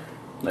 Aaron.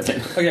 That's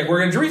it. Okay, we're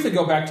going to briefly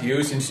go back to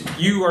you since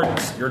you're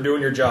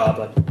doing your job.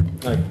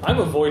 Like, I'm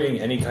avoiding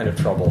any kind of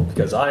trouble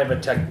because I am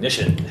a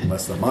technician.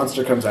 Unless the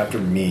monster comes after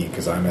me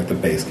because I'm at the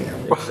base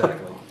camp.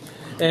 Exactly.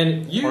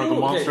 And you. Or the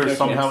monster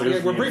somehow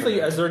is We're the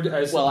briefly as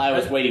Well, I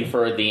was waiting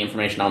for the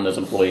information on those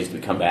employees to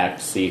come back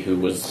to see who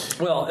was.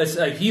 Well, as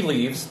he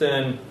leaves,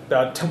 then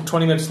about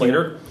 20 minutes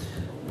later,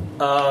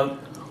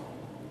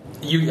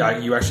 you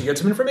actually get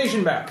some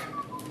information back.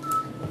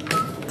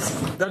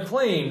 That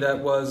plane that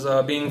was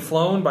being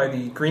flown by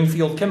the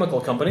Greenfield Chemical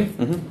Company,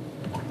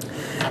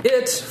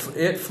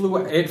 it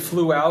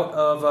flew out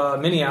of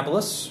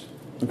Minneapolis,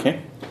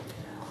 Okay.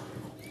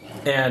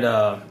 and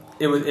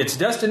its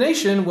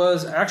destination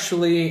was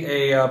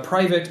actually a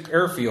private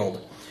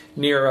airfield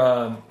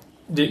near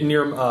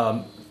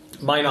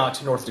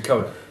Minot, North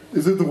Dakota.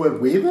 Is it the one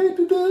we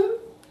landed at?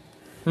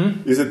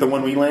 Is it the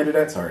one we landed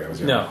at? Sorry, I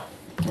was No.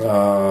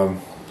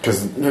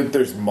 Because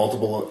there's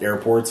multiple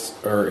airports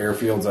or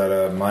airfields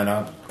at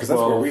Minot. Because that's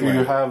where Well, we if you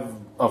landed. have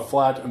a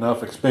flat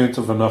enough,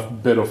 expansive enough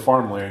bit of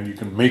farmland, you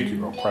can make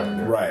your own private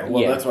airfield. Right.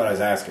 Well, Yeah. that's what I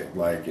was asking.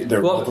 Like, there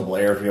are Well- multiple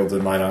airfields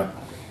in Minot.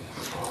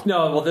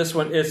 No, well, this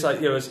one it's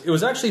like it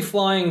was actually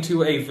flying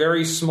to a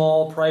very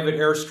small private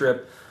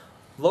airstrip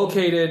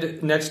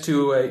located next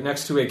to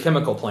a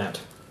chemical plant.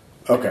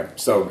 Okay,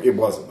 so it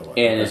wasn't the one.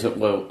 And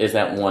is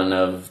that one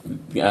of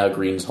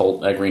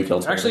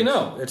Greenfield's? Actually,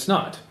 holdings? no, it's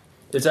not.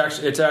 It's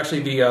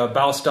actually the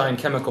Baustein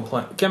chemical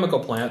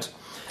plant.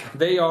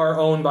 They are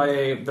owned by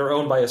a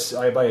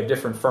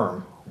different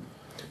firm.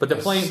 But the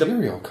plane,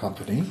 Cereal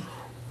company?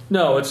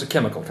 no, it's a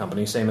chemical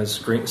company, same as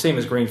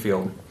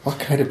Greenfield. What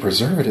kind of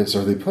preservatives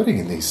are they putting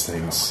in these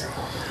things?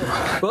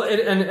 Well,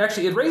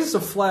 it raises a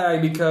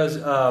flag because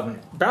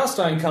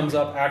Baustein comes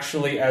up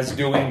actually as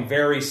doing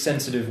very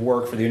sensitive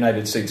work for the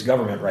United States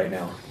government right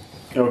now.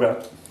 Okay.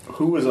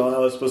 Who was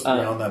supposed to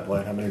be on that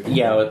plane? How many people?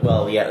 Yeah,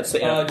 well, yeah. It's,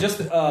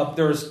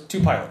 There was 2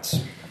 pilots.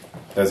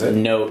 That's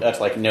it? that's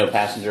like no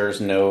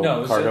passengers, no,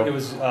 No, cargo. it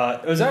was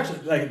actually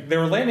like they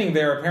were landing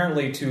there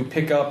apparently to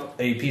pick up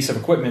a piece of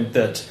equipment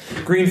that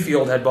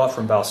Greenfield had bought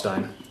from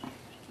Baustein.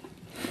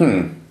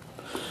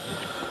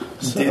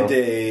 Did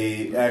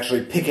they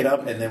actually pick it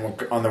up and then were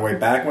on their way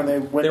back when they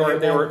went?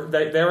 They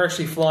were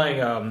actually flying.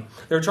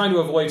 They were trying to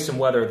avoid some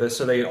weather,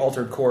 so they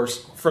altered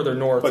course further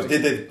north. But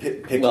did they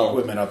pick the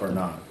equipment up or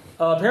not?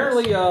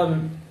 Apparently,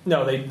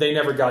 no. They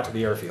never got to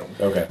the airfield.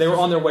 Okay. They were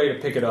on their way to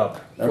pick it up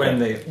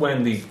when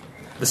Okay.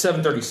 the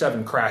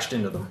 737 crashed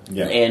into them.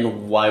 Yeah.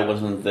 And why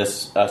wasn't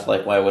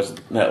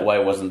why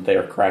wasn't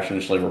their crash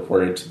initially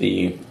reported to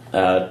the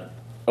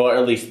or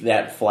at least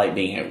that flight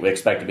being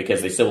expected,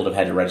 because they still would have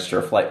had to register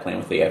a flight plan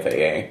with the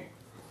FAA.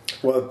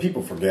 Well,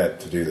 people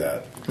forget to do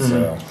that.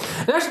 So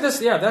And actually,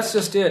 that's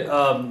just it.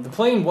 The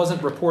plane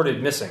wasn't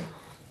reported missing.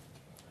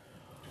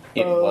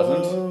 It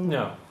wasn't.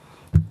 No.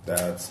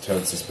 that's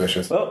toad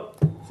suspicious. Well,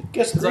 I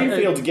guess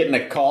Greenfield's getting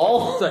a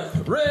call. It's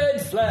like,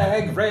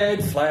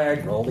 red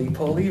flag,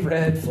 roly-poly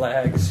red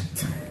flags.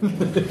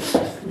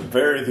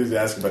 Very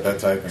enthusiastic about that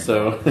typing.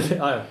 So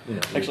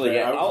actually,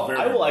 yeah,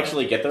 I I will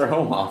actually get their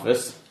home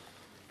office.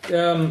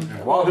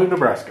 Wahoo,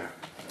 Nebraska.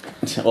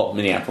 Well,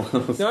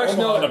 Minneapolis. No,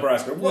 actually, Omaha, no.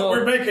 Nebraska. Well, no.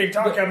 we're making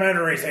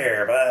documentaries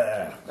here,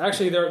 but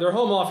Actually, their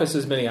home office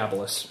is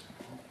Minneapolis.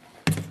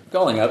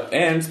 Calling up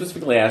and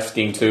specifically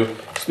asking to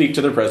speak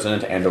to the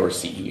president and/or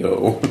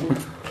CEO.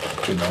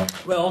 good know.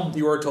 Well,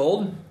 you were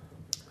told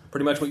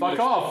pretty much what Fuck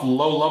you off,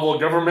 low-level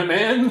government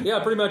man. Yeah,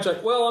 pretty much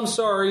like, well, I'm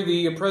sorry,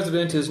 the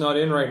president is not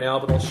in right now,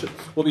 but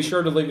we'll be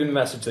sure to leave him a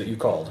message that you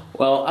called.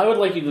 Well, I would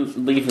like you to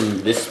leave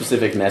him this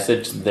specific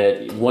message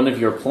that one of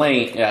your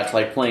planes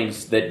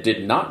that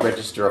did not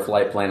register a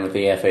flight plan with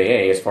the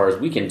FAA, as far as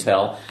we can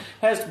tell,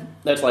 was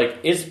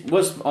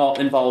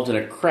involved in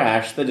a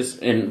crash that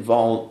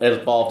involved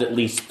at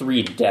least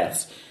 3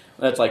 deaths.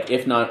 That's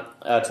if not,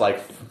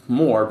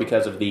 more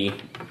because of the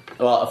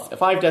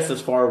 5 deaths as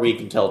far as we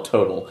can tell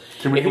total.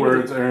 Too many If you-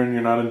 words, Aaron.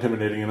 You're not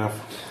intimidating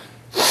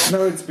enough.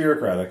 No, it's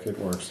bureaucratic. It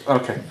works.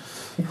 Okay.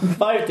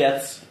 5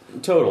 deaths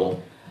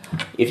total.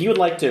 If you would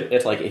like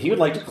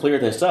to, clear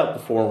this up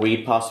before we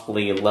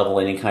possibly level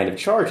any kind of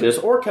charges,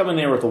 or come in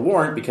there with a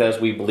warrant because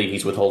we believe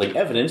he's withholding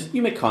evidence,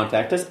 you may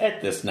contact us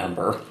at this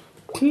number.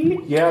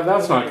 Yeah,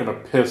 that's not going to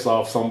piss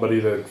off somebody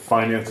that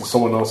finances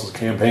someone else's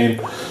campaign.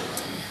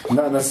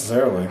 Not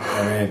necessarily.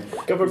 I mean,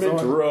 Government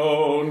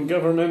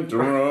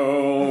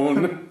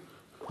drone.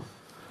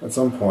 at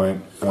some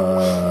point,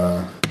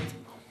 yeah,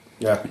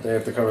 they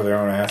have to cover their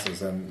own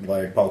asses, and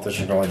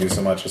politicians can only do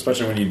so much,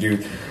 especially when you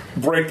do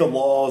break the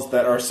laws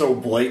that are so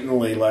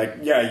blatantly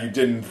you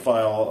didn't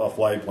file a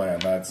flight plan.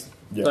 That's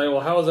Like, well,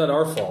 how is that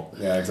our fault?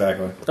 yeah,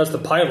 exactly. That's the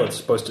pilot's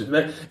supposed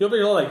to. You'll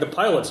be like the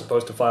pilot's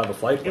supposed to file the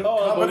flight plan.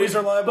 Companies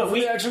are liable for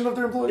we- the action of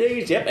their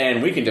employees. Yep,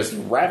 and we can just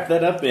wrap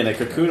that up in a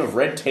cocoon of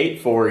red tape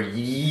for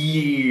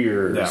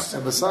years. Yeah.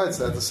 And besides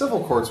that, the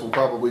civil courts will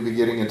probably be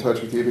getting in touch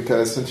with you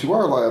because since you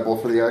are liable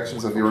for the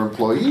actions of your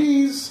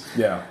employees,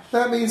 Yeah,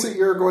 that means that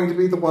you're going to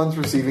be the ones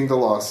receiving the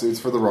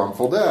lawsuits for the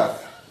wrongful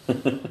death.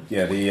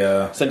 yeah.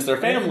 The Since their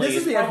family this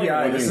is the probably FBI.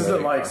 living This where isn't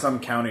they like are. some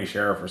county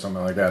sheriff or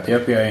something like that. The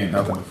FBI ain't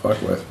nothing to fuck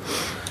with.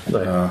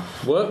 Like,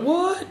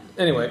 what?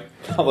 Anyway,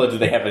 Although, do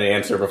they have an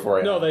answer before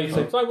I? no, they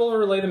say, I will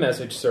relay the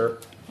message, sir.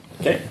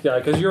 Okay. Yeah,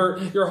 because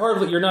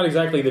you're not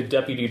exactly the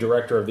deputy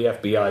director of the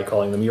FBI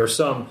calling them.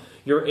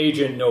 You're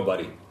agent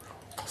nobody.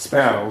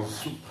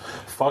 Spells.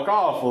 Fuck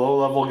off,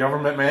 low-level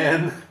government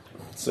man.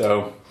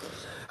 So,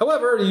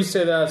 However, you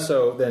say that,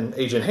 so then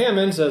Agent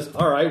Hammond says,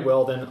 all right,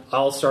 well, then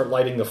I'll start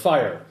lighting the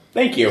fire.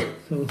 thank you.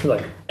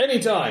 Like,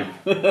 anytime.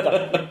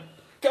 Like,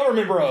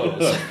 government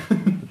bros.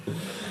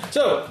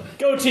 So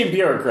Go team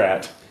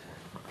bureaucrat.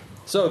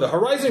 the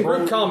Horizon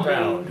Group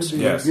compound.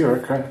 Yes.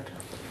 Bureaucrat.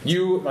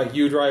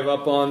 You drive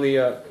up on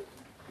the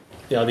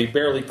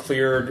barely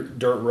cleared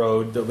dirt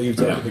road that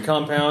leads up to the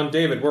compound.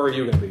 David, where are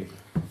you going to be?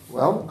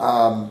 Well,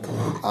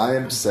 I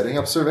am setting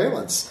up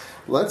surveillance.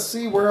 Let's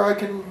see where I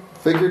can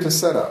figure to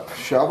set up,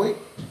 shall we?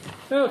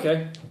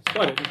 Okay.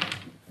 Why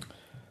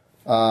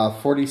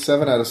not?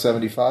 47 out of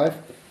 75.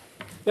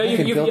 Yeah, I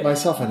can build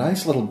myself a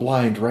nice little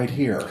blind right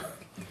here.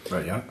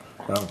 Right, yeah.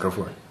 Well, go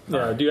for it.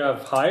 Yeah. Do you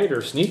have hide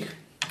or sneak?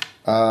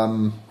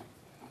 I've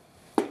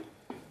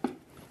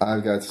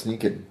got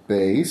sneak at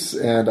base,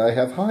 and I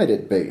have hide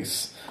at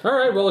base. All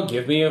right. Well,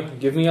 give me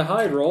a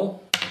hide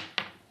roll.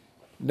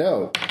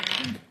 No.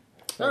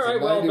 All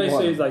right. Well,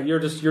 basically, it's like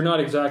you're not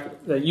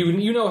exactly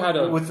you know how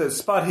to. With the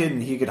spot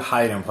hidden, he could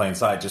hide in plain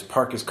sight. Just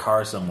park his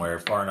car somewhere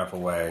far enough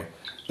away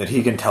that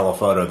he can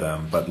telephoto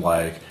them, but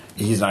like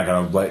he's not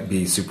going to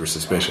be super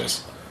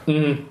suspicious.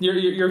 Mm-hmm.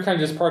 You're kind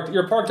of just parked.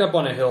 You're parked up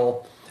on a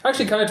hill,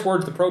 actually, kind of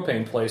towards the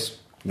propane place.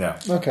 Yeah.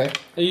 Okay.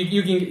 And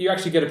you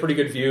actually get a pretty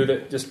good view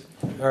that just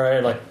all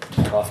right, like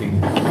coffee,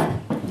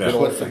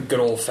 good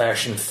old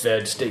fashioned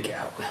Fed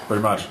stakeout,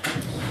 Pretty much.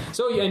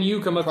 So yeah, and you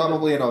come up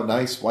Probably in a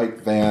nice white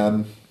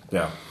van.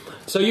 Yeah.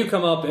 So you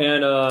come up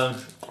and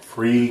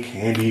Free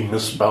candy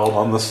misspelled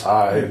on the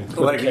side.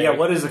 Like, Okay. yeah.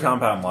 What is the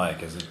compound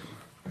like? Is it?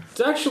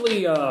 it's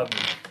actually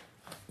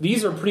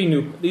these are pretty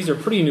new. These are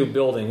pretty new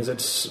buildings.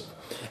 It's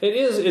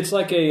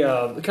like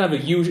a kind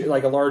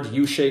of a large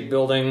U-shaped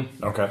building.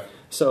 Okay.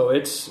 So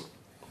it's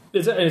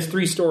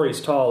 3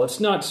 stories tall. It's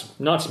not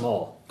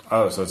small.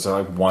 Oh, so it's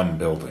like one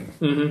building.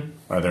 Mm-hmm.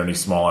 Are there any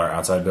smaller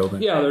outside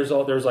buildings? Yeah, there's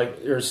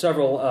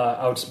several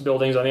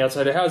buildings on the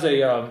outside. It has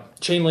a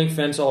chain link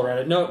fence all around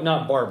it. No,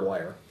 not barbed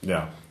wire.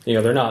 Yeah.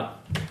 They're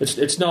not.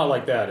 It's not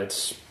like that.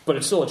 But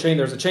it's still a chain.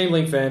 There's a chain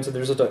link fence, and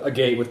there's a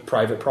gate with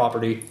private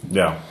property.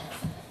 Yeah.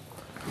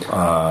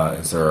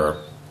 Is there a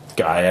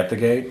guy at the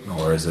gate,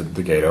 or is it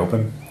the gate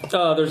open?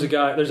 There's a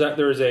guy.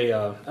 Actually,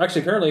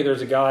 apparently,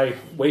 there's a guy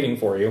waiting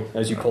for you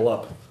as you pull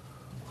up.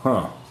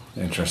 Huh.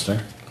 Interesting.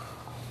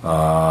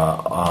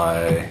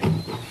 I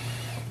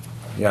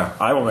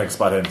will make a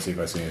spot hidden and see if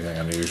I see anything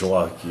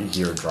unusual.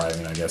 You're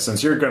driving, I guess,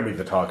 since you're going to be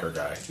the talker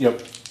guy.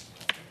 Yep.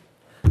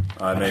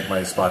 I make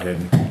my spot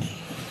hidden.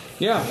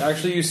 Yeah,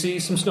 actually, you see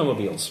some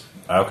snowmobiles.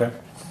 Okay.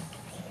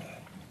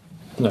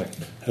 No,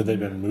 Have they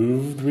been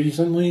moved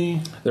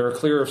recently? they were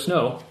clear of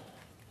snow.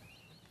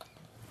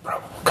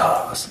 Probable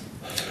cause.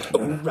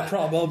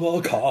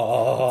 Probable Throw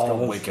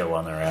cause. Waco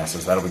on their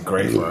asses. That'll be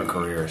great for our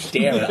careers.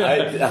 Damn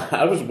it!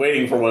 I was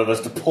waiting for one of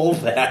us to pull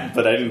that,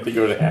 but I didn't think it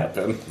would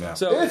happen. Yeah.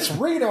 So It's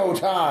Reno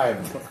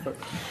time!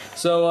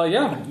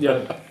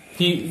 yeah.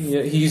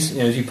 He's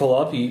as you pull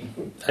up, he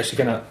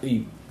actually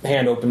he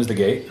hand opens the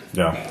gate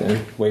Yeah.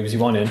 and waves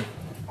you on in.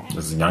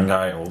 This is a young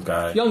guy, old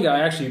guy. Young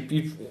guy,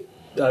 actually,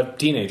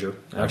 teenager.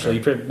 Actually,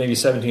 maybe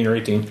 17 or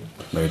 18.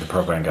 Maybe the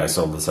propane guy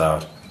sold this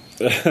out.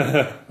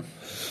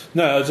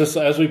 No, it's just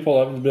as we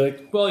pull up and be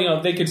like,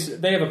 Well, they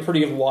have a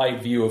pretty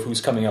wide view of who's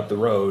coming up the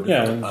road.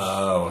 yeah. and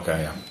Oh,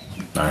 okay, yeah.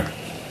 All right.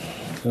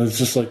 it's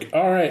just like,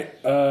 all right,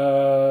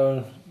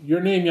 your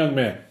name, young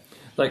man.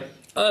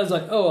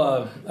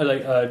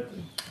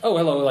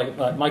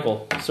 Hello,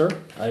 Michael, sir.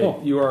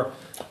 You are.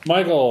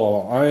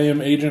 Michael, I am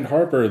Agent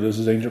Harper. This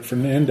is Agent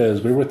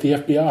Fernandez. We're with the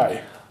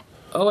FBI.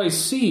 Oh, I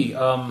see.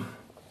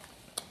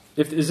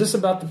 Is this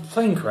about the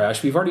plane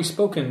crash? We've already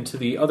spoken to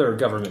the other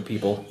government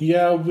people.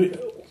 Yeah,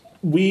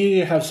 we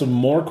have some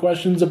more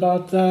questions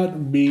about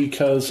that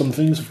because some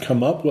things have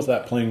come up with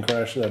that plane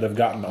crash that have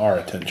gotten our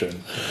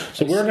attention.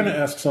 So we're going to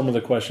ask some of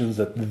the questions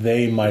that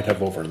they might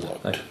have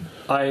overlooked.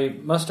 I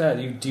must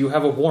add, do you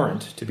have a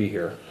warrant to be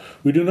here?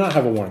 We do not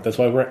have a warrant. That's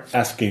why we're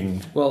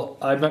asking. Well,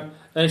 I'm not.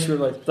 And she was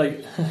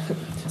like,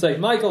 it's like,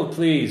 Michael,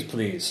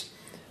 please.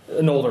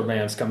 An older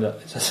man's come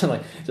up.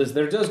 Says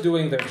they're just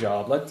doing their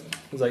job.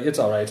 It's like, it's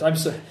all right.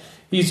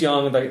 He's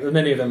young. Like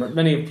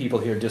many people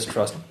here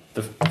distrust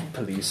the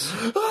police.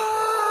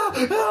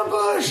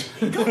 Ambush!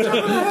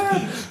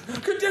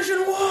 Condition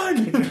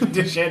 1.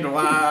 Condition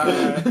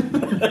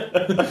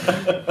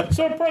 1.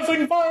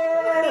 Suppressing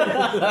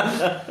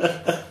fire!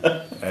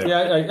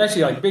 Yeah,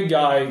 actually, like big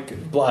guy,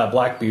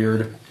 black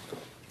beard.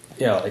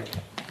 Yeah, like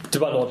to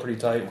bundle it pretty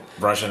tight.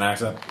 Russian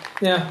accent?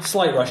 Yeah,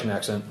 slight Russian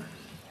accent.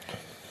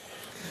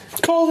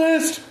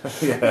 Coldest!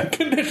 Yeah.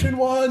 Condition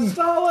 1!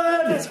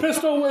 Solid!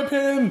 Pistol whip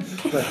him!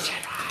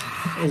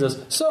 He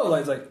says, so,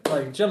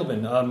 like,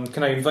 gentlemen,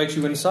 can I invite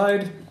you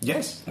inside?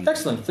 Yes.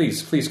 Excellent.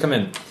 Please come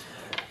in.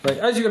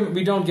 Like,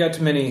 we don't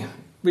get many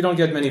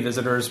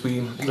visitors.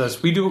 We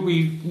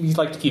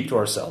like to keep to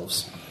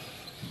ourselves.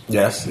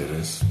 Yes, it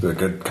is a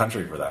good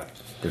country for that.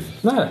 Good.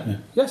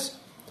 Yes.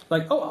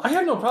 Like, I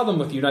have no problem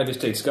with the United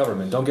States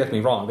government. Don't get me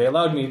wrong. They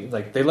allowed me,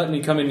 they let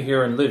me come in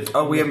here and live.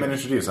 Oh, we haven't been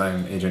introduced.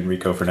 I'm Agent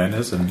Rico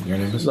Fernandez, and your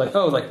name is?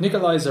 Like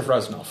Nikolai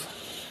Zavraznov.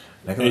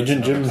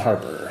 Agent Jim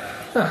Harper.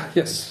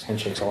 Yes.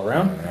 Handshakes all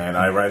around. And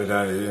I write it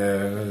down.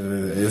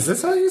 Is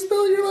this how you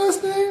spell your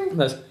last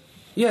name?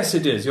 Yes,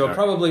 it is. You're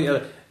probably...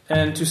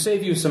 and to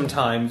save you some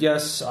time,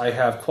 yes, I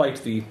have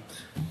quite the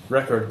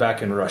record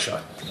back in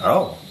Russia.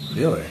 Oh,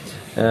 really?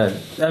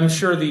 I'm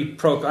sure the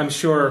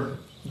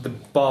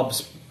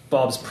Bob's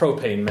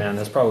propane man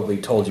has probably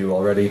told you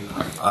already.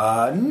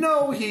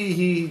 No,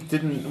 he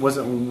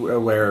wasn't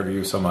aware of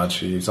you so much.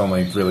 He's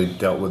only really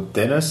dealt with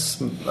Dennis.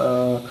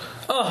 That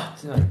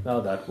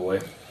boy.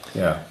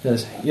 Yeah.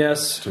 Yes.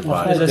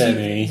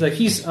 Denny.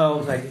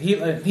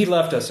 He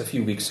left us a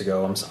few weeks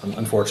ago.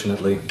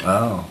 Unfortunately.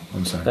 Oh,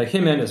 I'm sorry. Like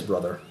him and his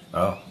brother.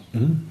 Oh.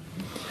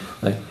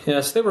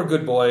 Yes, they were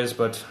good boys,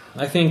 but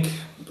I think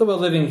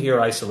living here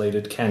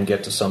isolated can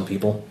get to some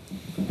people.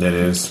 It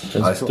is.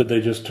 Did they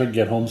just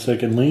get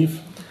homesick and leave?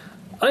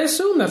 I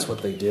assume that's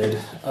what they did.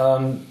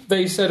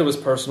 They said it was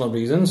personal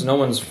reasons. No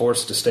one's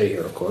forced to stay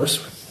here, of course.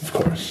 Of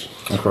course.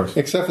 Of course.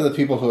 Except for the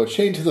people who are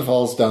chained to the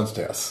walls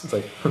downstairs. It's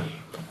like,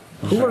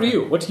 who are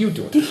you? What are you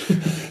doing?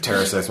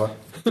 Terror says what?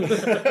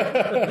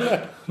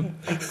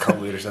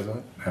 Cult leader says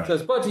what? Yeah.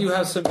 Says, but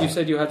you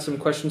said you had some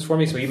questions for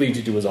me, so he leads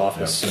you to his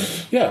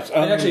office. Yes.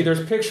 And actually,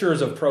 there's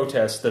pictures of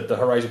protests that the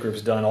Horizon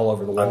Group's done all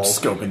over the I'm walls.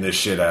 scoping this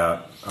shit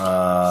out.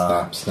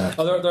 Snap.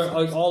 Oh, they're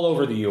like all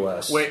over the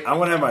U.S. Wait, I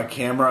want to have my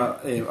camera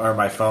or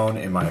my phone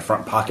in my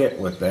front pocket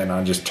and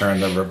I just turn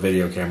the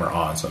video camera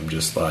on. So I'm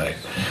just like,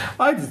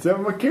 I just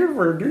have my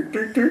camera.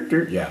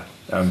 Yeah,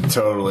 I'm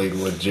totally,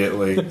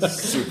 legitly,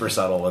 super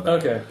subtle with it.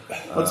 Okay.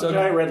 What's a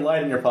giant red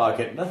light in your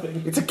pocket?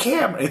 Nothing. It's a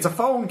camera. It's a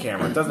phone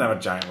camera. It doesn't have a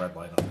giant red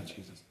light on it.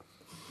 Jesus.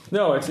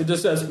 No, it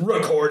just says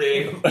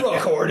recording.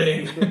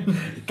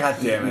 God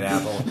damn it,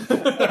 Apple.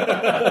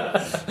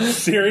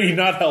 Siri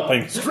not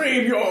helping.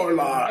 Stream your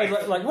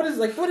life. Like what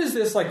is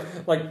this like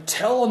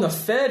Tell on the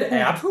Fed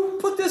app? Who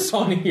put this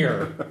on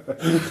here?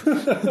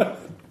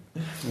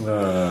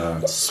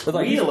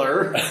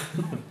 Wheeler.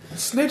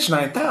 Snitch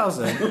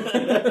 9000. I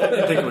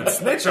didn't think it would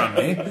snitch on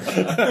me. Why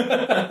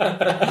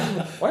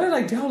did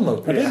I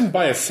download I this? didn't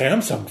buy a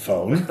Samsung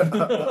phone.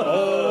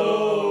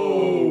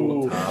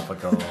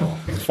 Topical.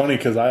 It's funny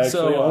because I actually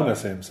So, own a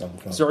Samsung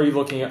phone. So are you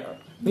looking at...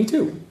 Me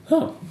too.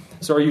 Huh.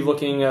 So are you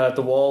looking at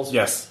the walls?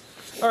 Yes.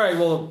 All right,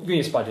 well, give me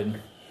a spot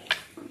hidden.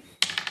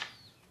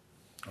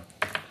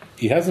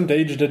 He hasn't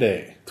aged a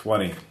day.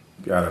 20.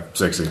 Got it.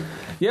 60.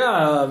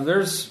 Yeah,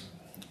 there's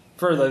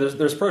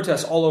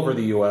protests all over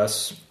the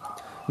U.S.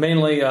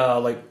 Mainly,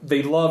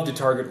 they love to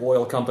target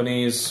oil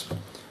companies.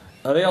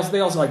 They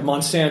also like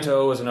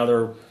Monsanto is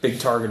another big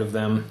target of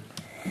them.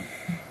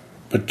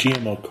 But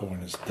GMO corn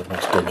is the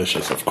most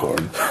delicious of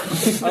corn.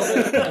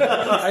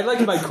 I'd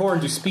like my corn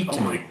to speak to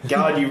me.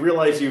 God, you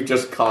realize you've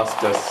just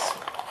cost us.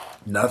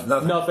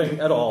 Nothing. Nothing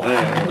at all.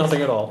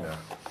 Nothing at all.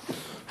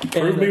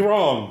 Prove me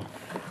wrong.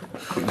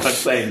 I'm not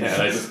saying that.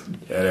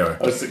 Anyway.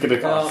 I was going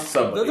to cost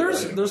somebody.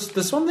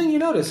 There's one thing you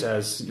notice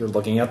as you're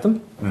looking at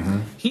them. Mm-hmm.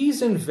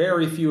 He's in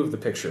very few of the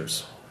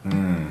pictures.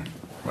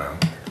 Well,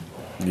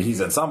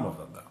 he's in some of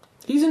them, though.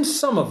 He's in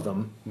some of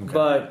them,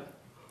 but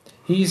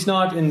he's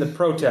not in the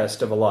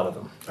protest of a lot of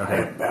them.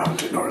 Okay.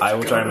 I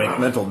will try and make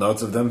mental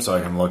notes of them so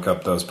I can look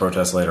up those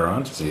protests later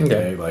on to see if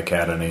they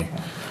had any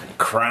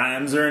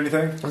crimes or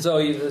anything. So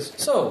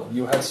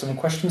you had some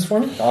questions for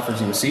me?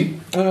 Offers you a seat.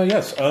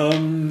 Yes.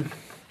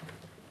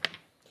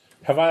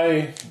 Have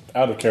I,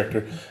 out of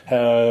character,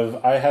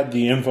 have I had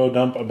the info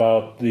dump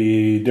about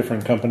the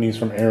different companies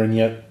from Aaron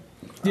yet?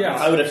 Yeah,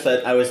 I would have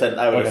sent that We're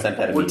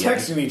immediately.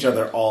 texting each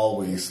other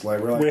always. Like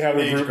we're like We have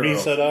a teenage group me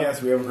girls. set up?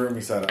 Yes, we have a group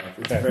me set up.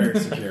 It's very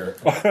secure.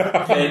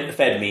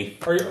 Fed me.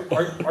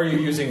 Are you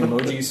using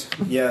emojis?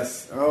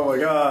 Yes. Oh my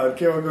God.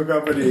 Chemical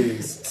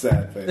companies.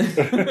 Sad face.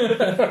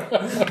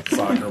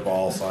 Soccer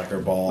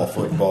ball,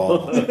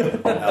 football,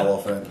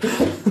 elephant.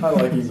 I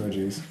like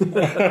emojis.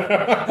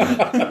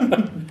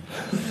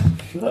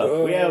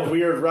 We have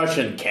weird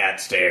Russian cat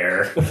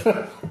stare.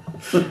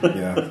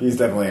 Yeah, he's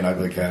definitely an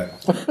ugly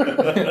cat.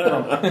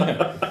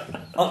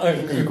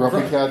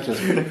 Grumpy cat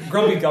just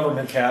Grumpy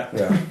government cat.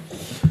 Yeah.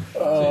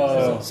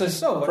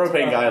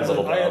 Propane guy,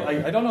 little dog.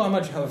 I don't know how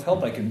much of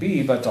help I can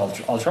be, but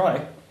I'll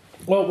try.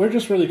 Well, we're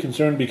just really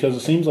concerned because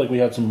it seems like we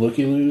had some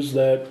looky-loos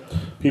that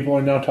people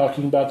are now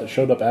talking about that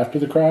showed up after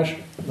the crash.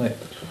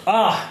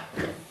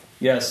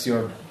 Yes,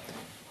 you're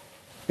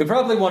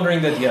probably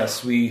wondering that.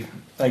 Yes, we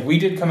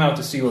did come out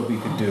to see what we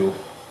could do.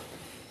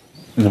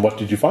 And what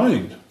did you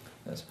find?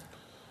 Yes.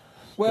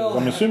 Well,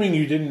 I'm assuming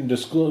you didn't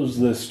disclose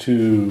this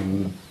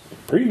to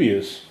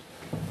previous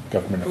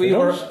government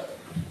officials.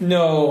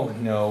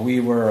 We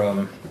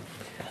were.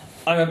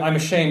 I'm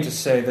ashamed to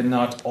say that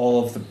not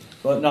all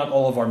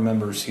of our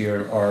members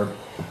here are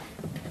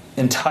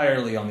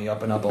entirely on the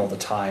up and up all the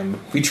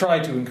time. We try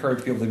to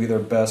encourage people to be their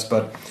best,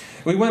 but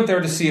we went there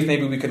to see if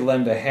maybe we could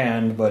lend a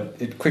hand, but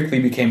it quickly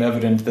became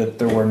evident that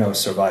there were no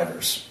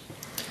survivors.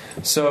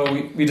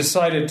 So we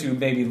decided to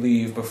maybe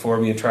leave before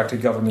we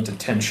attracted government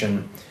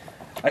attention.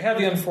 I had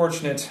the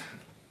unfortunate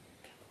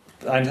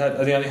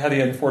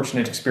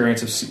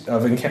experience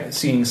of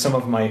seeing some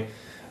of my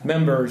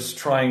members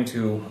trying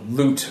to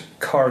loot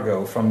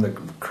cargo from the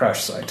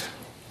crash site.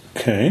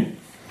 Okay.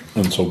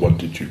 And so what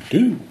did you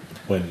do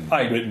when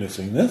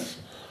witnessing this?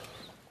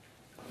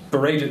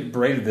 Berated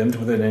them to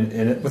within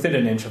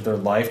an inch of their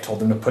life,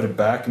 told them to put it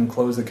back and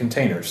close the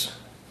containers.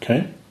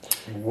 Okay.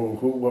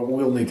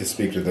 We'll need to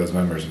speak to those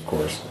members, of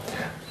course.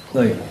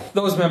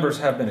 Those members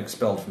have been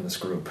expelled from this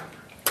group.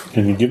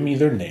 Can you give me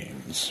their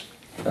names?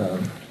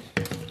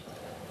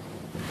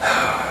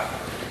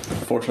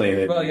 Fortunately,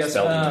 they fell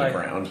into the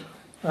ground.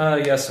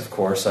 Yes, of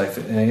course.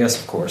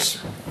 Yes, of course.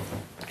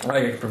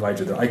 I can provide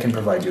you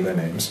their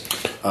names.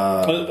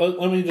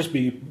 Let me just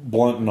be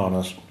blunt and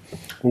honest.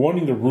 We're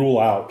wanting to rule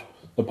out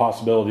the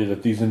possibility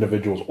that these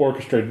individuals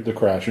orchestrated the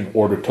crash in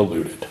order to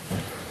loot it.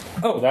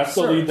 Oh, That's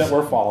the sir. lead that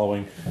we're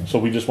following. So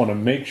we just want to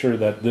make sure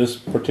that this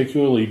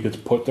particular lead gets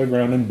put to the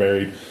ground and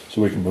buried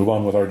so we can move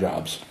on with our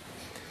jobs.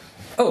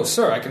 Oh,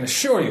 sir, I can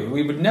assure you,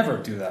 we would never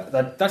do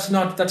that. That's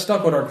not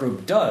what our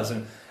group does.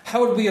 And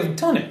how would we have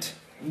done it?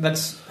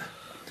 That's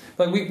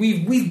like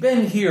we've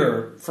been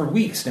here for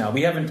weeks now.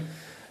 We haven't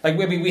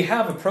we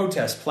have a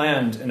protest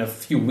planned in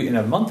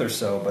a month or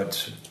so,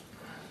 but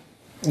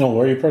No,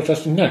 where are you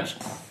protesting next?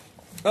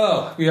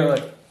 we are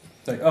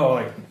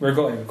we're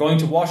going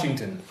to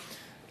Washington.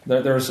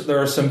 There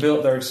are some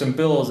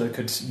bills that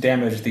could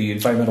damage the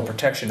Environmental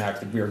Protection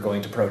Act that we are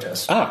going to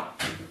protest.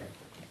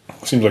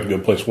 Seems like a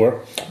good place for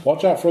it.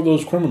 Watch out for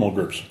those criminal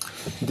groups.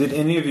 Did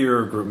any of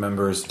your group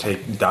members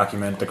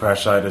document the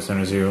crash site as soon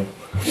as you?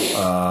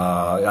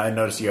 I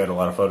noticed you had a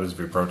lot of photos of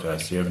your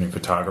protest. Do you have any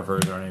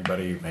photographers or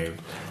anybody who may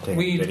have taken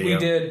video? We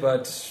did,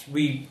 but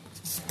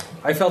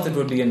I felt it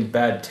would be in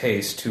bad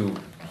taste to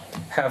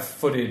have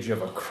footage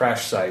of a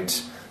crash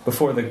site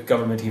before the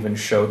government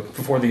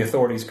before the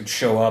authorities could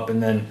show up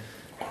and then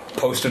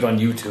post it on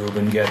YouTube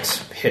and get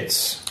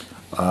hits.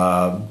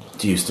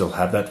 Do you still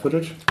have that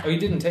footage? Oh, he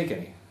didn't take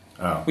any.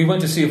 Oh, We went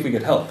to see if we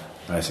could help.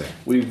 I see.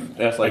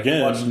 That's like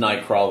Again. watched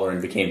Nightcrawler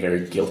and became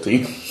very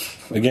guilty.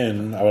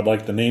 Again, I would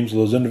like the names of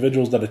those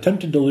individuals that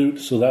attempted to loot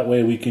so that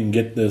way we can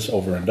get this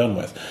over and done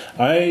with.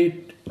 I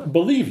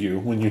believe you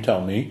when you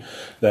tell me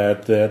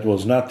that that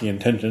was not the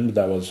intention,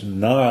 that was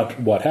not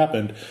what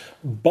happened,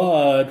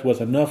 but with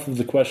enough of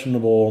the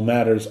questionable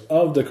matters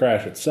of the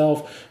crash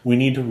itself, we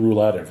need to rule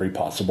out every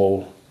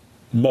possible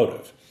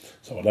motive.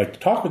 So I'd like to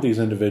talk with these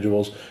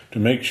individuals to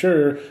make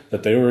sure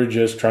that they were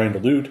just trying to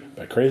loot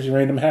by crazy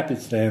random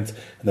happenstance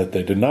and that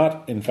they did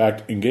not, in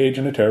fact, engage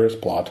in a terrorist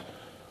plot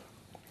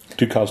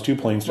to cause two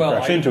planes to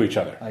crash into each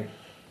other.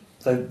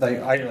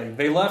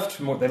 They left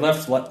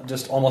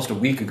just almost a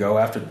week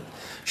ago.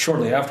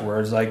 Shortly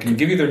afterwards, I can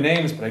give you their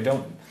names, but I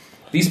don't.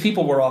 These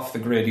people were off the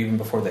grid even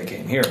before they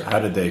came here. How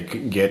did they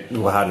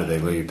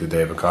leave? Did they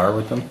have a car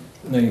with them?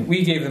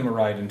 We gave them a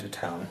ride into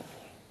town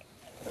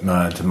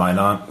To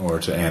Minot or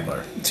to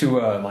Antler? to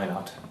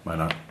Minot.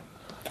 Minot.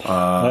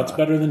 That's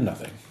better than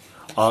nothing.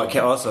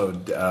 Also,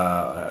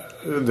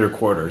 their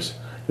quarters.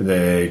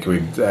 May we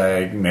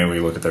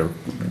look at the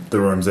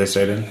rooms they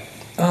stayed in?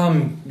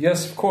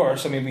 Yes, of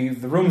course. I mean,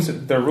 their rooms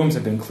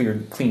have been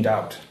cleaned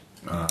out.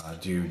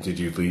 Did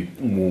you leave?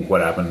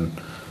 What happened?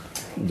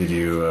 Did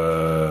you?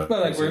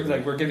 Well,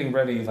 we're getting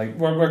ready.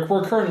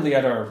 We're currently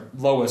at our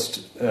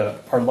lowest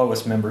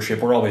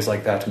membership. We're always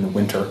like that in the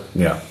winter.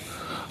 Yeah.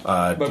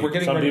 But we're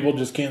getting Some ready. people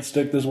just can't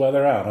stick this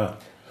weather out, huh?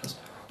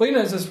 Well,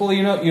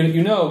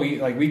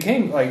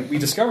 we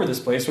discovered this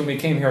place when we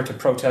came here to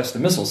protest the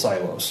missile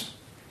silos,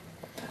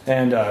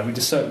 and we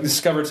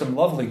discovered some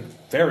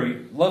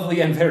very lovely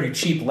and very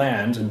cheap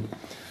land and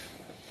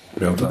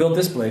built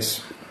this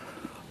place.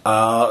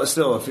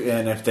 Still,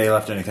 if they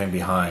left anything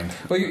behind.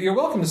 Well, you're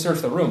welcome to search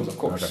the rooms, of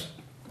course.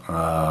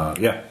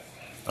 Okay. Yeah.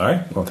 All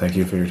right. Well, thank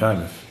you for your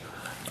time.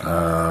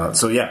 I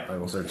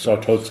will search. So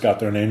Totes got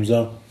their names,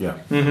 though? Yeah.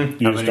 You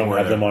just don't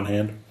have them on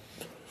hand?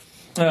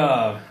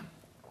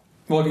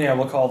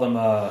 We'll call them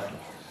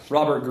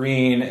Robert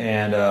Green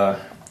and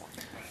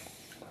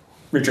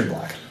Richard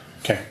Black.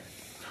 Okay.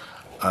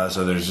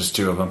 So there's just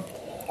two of them.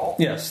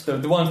 Yes,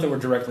 the ones that were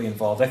directly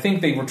involved. I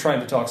think they were trying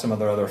to talk some of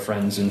their other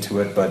friends into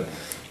it, but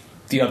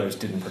the others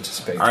didn't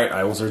participate. All right.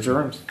 I will search your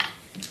rooms.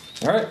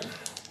 All right.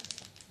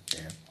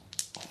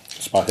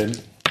 Spot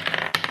hidden.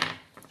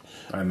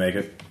 I make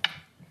it.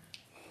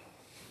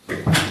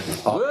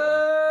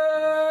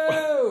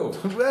 Whoa!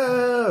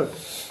 Whoa!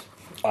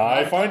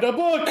 I find a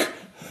book!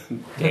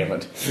 Damn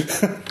it.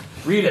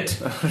 Read it.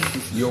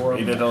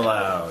 Read it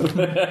aloud.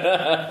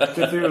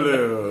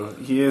 Cthulhu.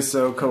 He is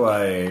so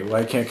kawaii.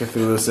 Why can't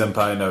Cthulhu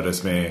Senpai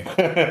notice me?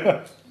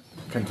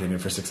 Continue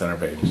for 600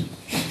 pages.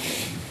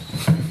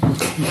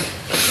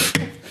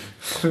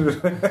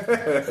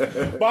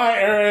 Bye,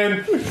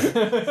 Aaron!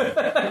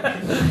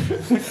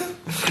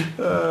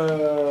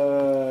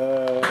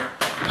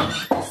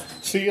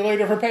 See you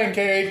later for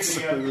pancakes!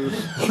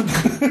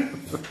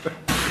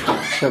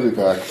 He'll be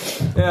back.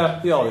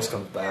 Yeah, he always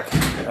comes back.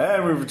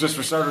 And we've just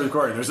restarted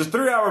recording. There's a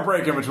 3-hour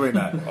break in between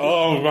that.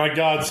 Oh my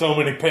god, so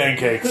many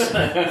pancakes.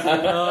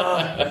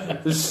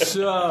 It's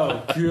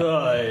so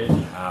good.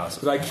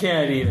 But I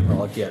can't eat them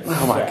or I'll get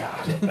Oh my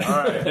god.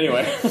 All right.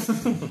 Anyway.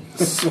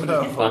 What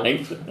did you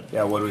find?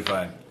 Yeah, what do we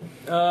find?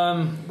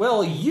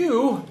 Well,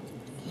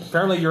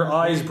 apparently your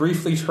eyes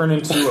briefly turn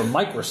into a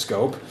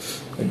microscope.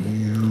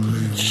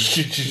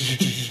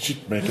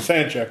 Make a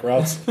sand check,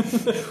 Ross.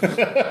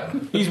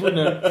 He's reading.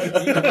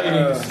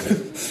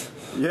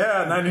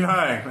 Yeah,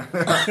 99.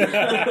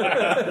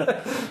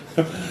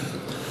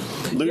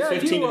 Lose Yeah,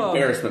 15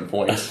 embarrassment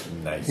points.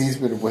 Nice. He's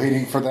been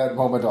waiting for that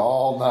moment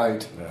all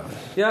night.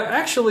 Yeah,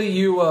 actually,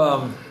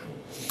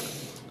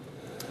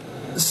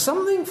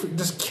 something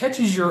just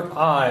catches your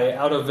eye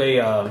out of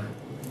a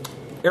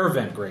air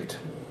vent grate,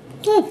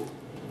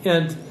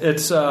 and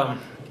it's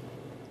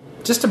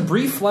just a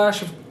brief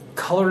flash of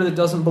color that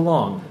doesn't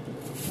belong.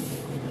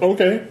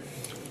 Okay.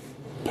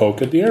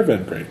 Poke at the air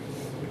vent grate.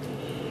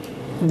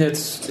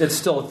 It's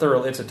still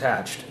thoroughly. It's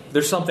attached.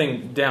 There's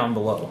something down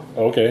below.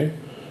 Okay.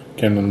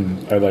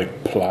 Can I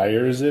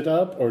pliers it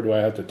up, or do I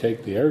have to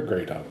take the air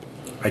grate up?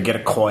 I get a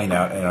coin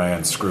out and I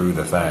unscrew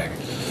the thing.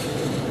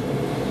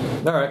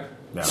 All right.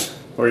 Yeah.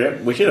 Or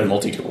yeah, we should have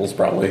multi-tools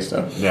probably,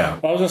 so. Yeah.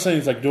 I was just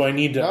saying, do I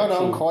need to?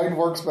 No, coin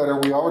works better.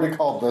 We already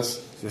called this.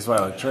 This is why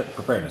I like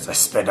preparedness. I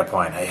spend a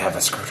point. I have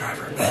a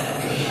screwdriver.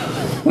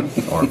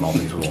 Or a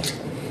multi-tool.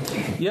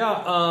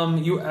 Yeah.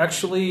 You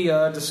actually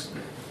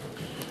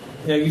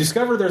you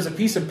discover there's a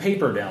piece of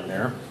paper down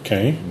there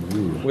Okay.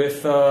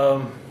 with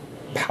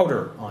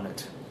powder on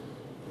it.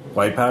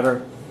 White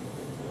powder?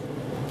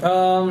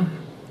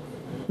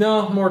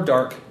 No, more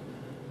dark.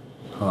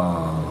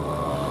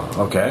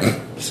 Okay.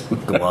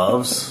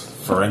 Gloves?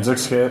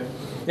 Forensics kit?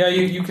 Yeah,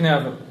 you can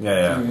have it.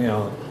 Yeah. You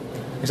know,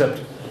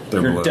 except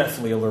They're you're blue.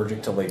 deathly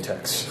allergic to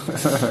latex.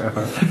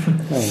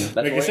 That's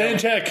Make a sand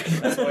check.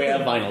 That's why we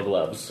have vinyl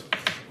gloves.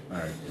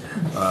 Alright.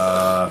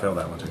 Failed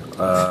that one too.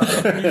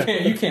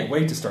 you can't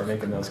wait to start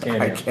making those, can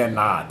you? I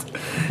cannot.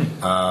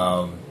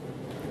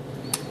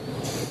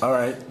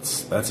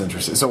 Alright. That's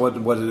interesting. So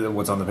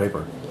what's on the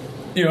paper?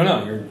 You don't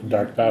know. You're,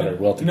 Dark powder.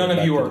 Well, to none get of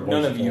back you to are. the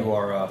None voice of you file.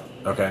 are.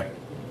 Okay.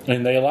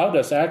 And they allowed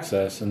us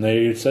access, and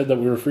they said that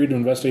we were free to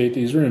investigate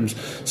these rooms.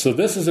 So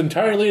this is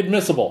entirely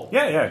admissible.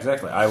 Yeah,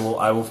 exactly. I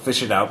will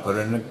fish it out, put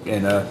it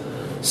in a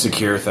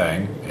secure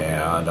thing,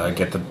 and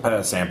get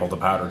the sample the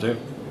powder too.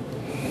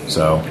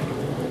 So,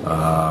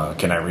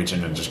 can I reach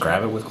in and just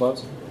grab it with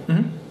gloves?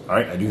 Mm-hmm. All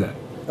right, I do that.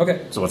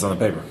 Okay. So what's on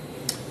the paper?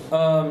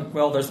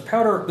 Well, there's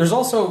powder. There's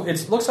also.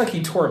 It looks like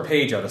he tore a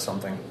page out of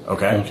something.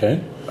 Okay.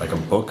 Like a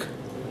book.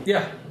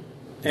 Yeah,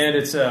 and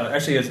it's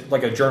actually it's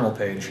like a journal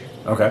page.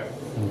 Okay.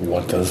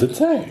 What does it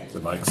say? Is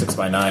it like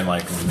 6x9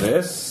 like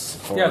this?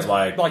 Or Yeah, it's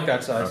like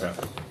that size.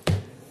 Okay.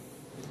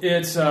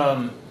 It's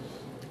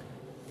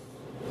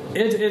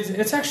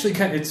it's actually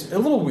it's a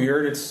little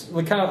weird. It's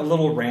like kind of a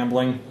little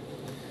rambling.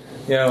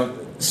 You know,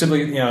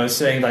 simply it's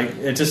saying like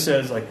it just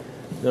says like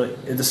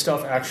the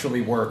stuff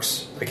actually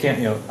works. I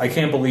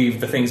can't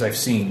believe the things I've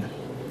seen.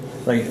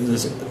 Like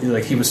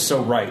he was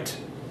so right.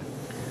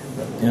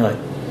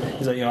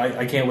 He's like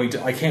I can't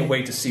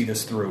wait to see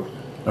this through.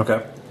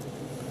 Okay.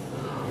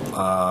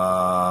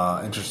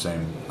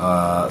 Interesting.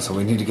 So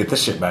we need to get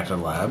this shit back to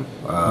the lab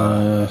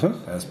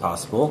as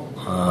possible,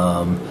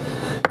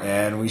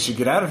 and we should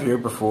get out of here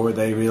before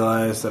they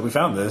realize that we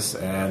found this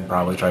and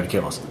probably try to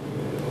kill us.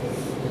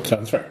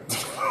 Sounds fair.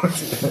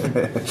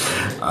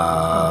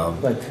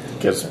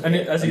 Because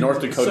as he-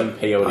 North Dakotan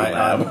peyote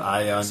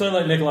lab. So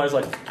like Nikolai's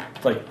like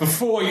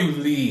before you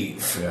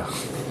leave, yeah,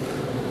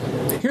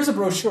 here's a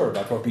brochure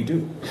about what we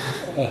do.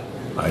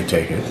 I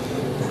take it.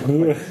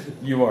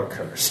 You are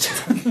cursed.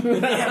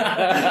 You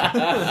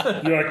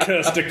are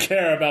cursed to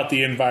care about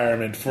the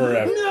environment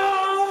forever.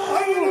 No,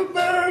 I'm an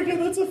American.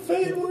 That's a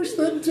fate worse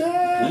than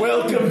death.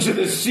 Welcome to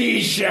the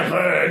Sea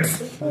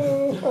Shepherds.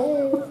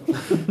 I'll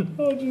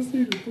just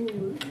eat a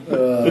bullet.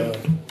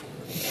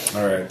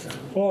 All right.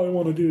 All I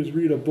want to do is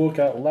read a book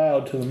out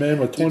loud to the man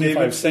with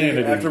 25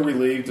 sanity. After we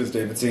leave, does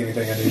David see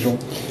anything unusual?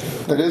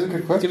 That is a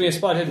good question. Give me a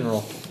spot hidden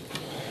roll.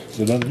 Is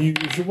it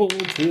unusual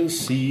to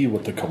see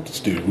what the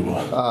cultists do?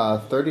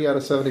 30 out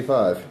of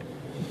 75.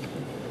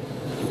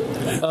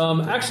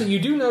 Actually, you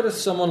do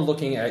notice someone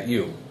looking at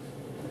you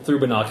through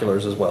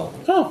binoculars as well.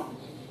 Oh.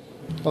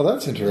 Well,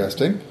 that's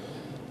interesting.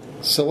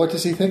 So what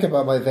does he think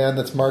about my van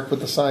that's marked with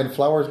the sign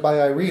 "Flowers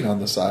by Irene" on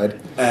the side?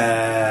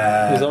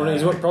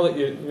 He's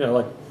probably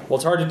well,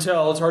 it's hard to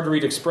tell. It's hard to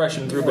read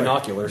expression through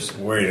binoculars.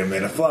 Wait a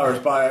minute. Flowers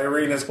by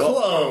Irene is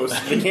closed.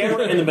 The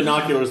camera and the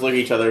binoculars look at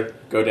each other,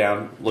 go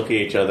down, look at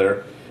each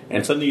other,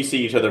 and suddenly you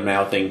see each other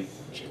mouthing,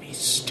 Jimmy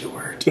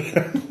Stewart.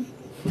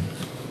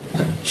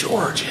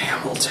 George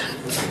Hamilton.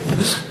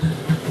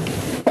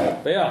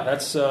 But yeah,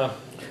 that's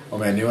Oh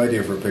man, new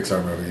idea for a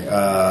Pixar movie.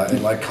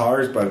 It like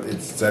Cars, but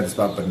it's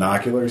about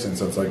binoculars, and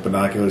so it's like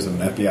binoculars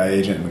of an FBI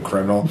agent and a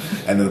criminal,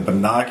 and then the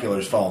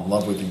binoculars fall in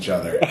love with each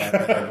other and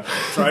then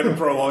try to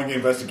prolong the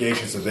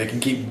investigation so they can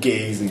keep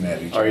gazing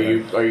at each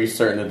other. Are you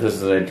certain that this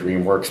is a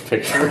DreamWorks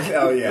picture?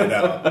 Oh yeah,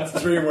 no. It's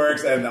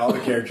DreamWorks, and all the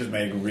characters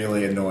make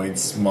really annoying,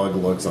 smug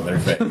looks on their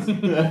face.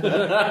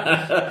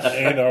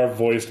 And are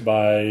voiced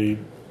by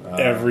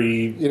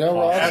every... You know,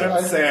 Ross, Adam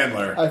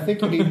Sandler. I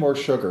think you need more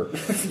sugar.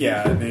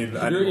 Yeah, I need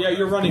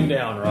you're running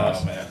down,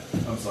 Ross. Oh man,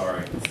 I'm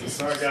sorry.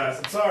 Sorry guys,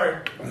 I'm sorry.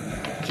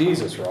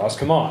 Jesus, Ross,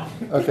 come on.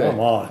 Okay. Come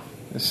on.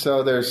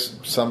 So there's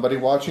somebody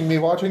watching me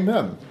watching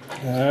them.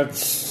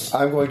 That's...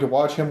 I'm going to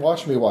watch him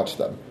watch me watch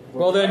them.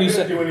 Well, then you you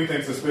said said do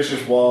anything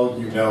suspicious while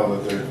you know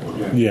that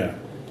they're. Yeah.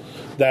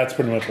 That's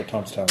pretty much what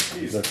Tom's telling me.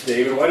 Jesus,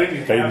 David, why didn't you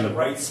have David. the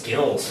right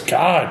skills?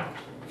 God!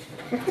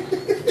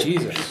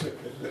 Jesus.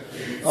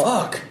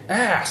 Fuck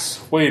ass.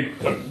 Wait,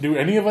 do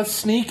any of us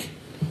sneak?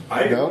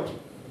 I No?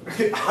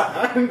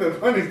 I'm the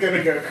one who's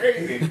gonna go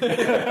crazy.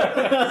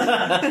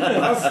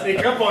 I'll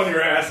sneak up on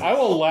your ass. I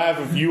will laugh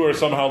if you are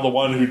somehow the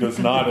one who does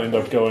not end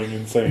up going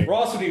insane.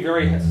 Ross would be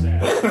very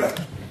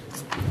sad.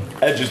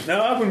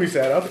 I wouldn't be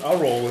sad. I'll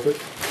roll with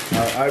it.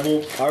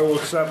 I will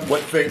accept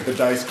what fate the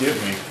dice give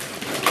me.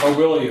 Or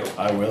will you?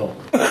 I will.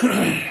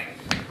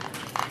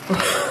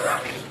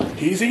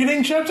 He's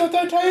eating chips at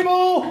the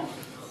table!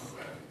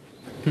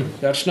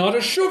 That's not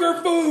a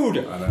sugar food!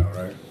 I know,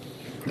 right?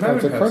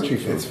 That's a crunchy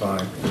food. It's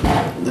fine.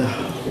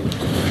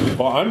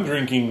 Well, I'm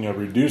drinking a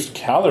reduced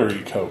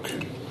calorie Coke.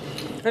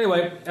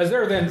 Anyway, as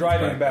they're then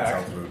driving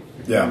back,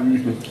 Yeah.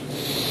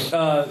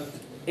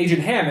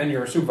 Agent Hammond,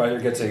 your supervisor,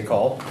 gets a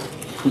call.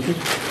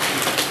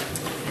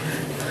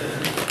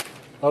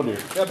 Oh dear.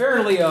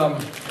 Apparently,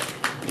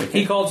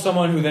 he called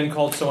someone who then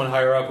called someone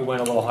higher up who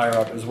went a little higher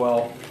up as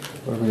well.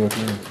 What are we up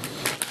here?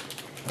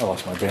 I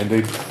lost my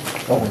Band-Aid.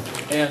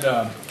 And,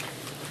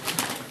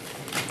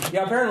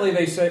 yeah, apparently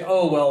they say,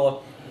 oh,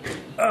 well,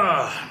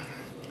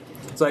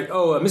 it's like,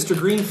 oh, Mr.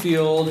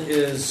 Greenfield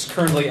is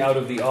currently out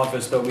of the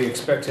office, but we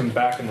expect him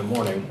back in the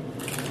morning.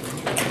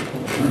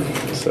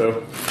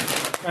 So,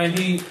 And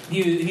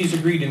he's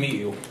agreed to meet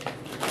you.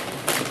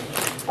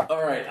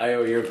 all right, I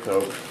owe you a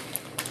Coke.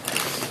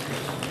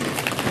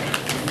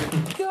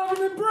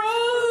 Government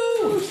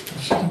bros!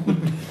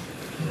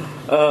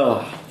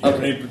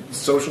 Any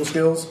social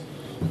skills?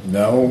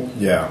 No?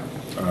 Yeah.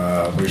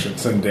 We should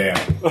send Dan.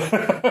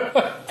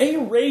 I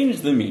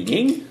arranged the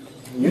meeting.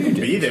 You can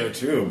be there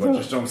too, but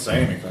just don't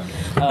say anything.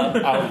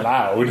 Out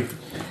loud.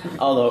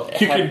 Although,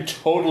 You can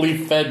totally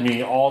fed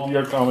me all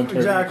your commentary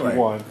Exactly. if you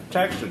want.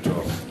 Text it to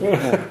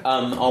him.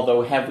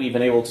 although, have we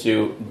been able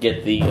to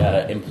get the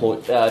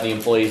the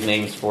employees'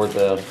 names for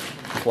the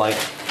flight,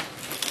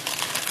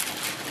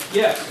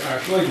 Yes,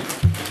 actually.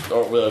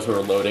 or those who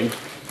are loading,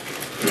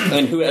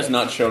 and who has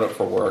not shown up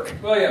for work?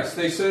 Well, yes,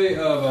 they say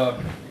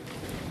of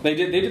they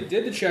did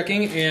the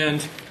checking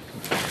and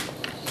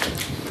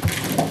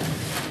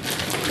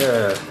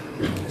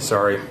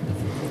sorry,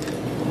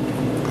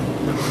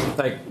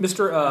 like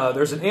Mr.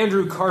 There's an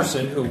Andrew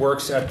Carson who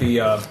works at the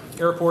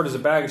airport as a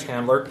baggage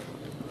handler.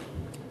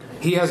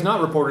 He has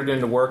not reported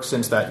into work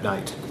since that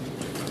night.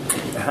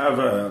 Have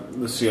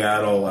the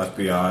Seattle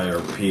FBI or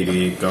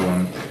PD go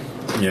and,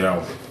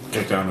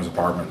 kick down his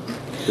apartment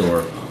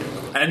door.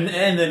 And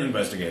then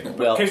investigate.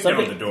 Well, Kick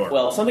down the door.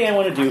 Well, something I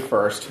want to do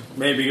first.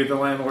 Maybe get the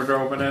landlord to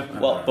open it.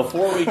 Well,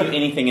 before we do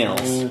anything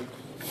else,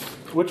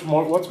 What's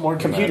more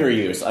computer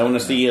use. I want to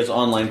see his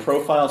online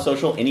profile,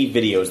 social, any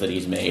videos that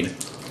he's made.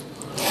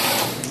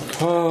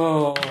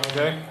 Oh,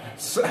 Okay.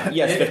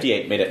 Yes,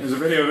 58 made it. There's a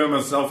video of him on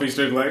a selfie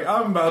stick like,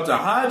 I'm about to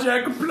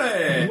hijack a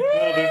plane.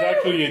 no, there's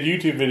actually a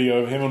YouTube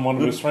video of him and one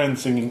of his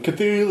friends singing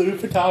Cthulhu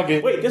Photography.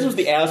 Wait, this was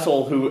the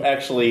asshole who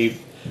actually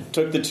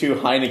took the two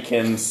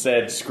Heinekens,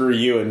 said "screw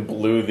you," and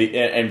blew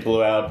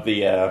out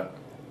the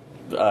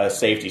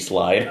safety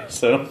slide.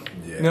 So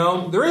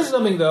No, there is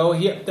something though.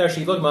 He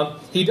actually look him up.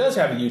 He does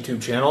have a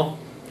YouTube channel.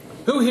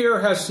 Who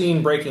here has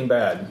seen Breaking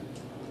Bad?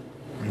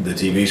 The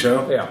TV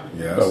show? Yeah.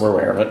 Yes. but we're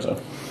aware of it.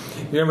 So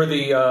You remember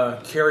the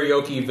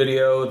karaoke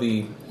video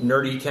the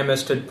nerdy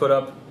chemist had put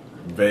up?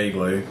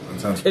 Vaguely. That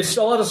sounds It's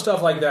a lot of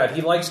stuff like that.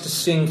 He likes to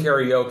sing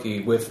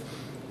karaoke with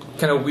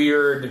kind of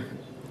weird,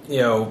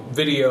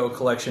 video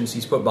collections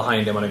he's put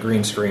behind him on a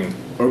green screen.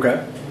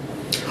 okay.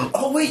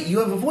 Oh, wait, you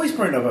have a voice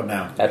print of him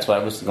now. that's what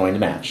I was going to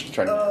match.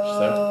 Try to match.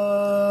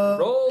 So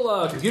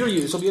Roll computer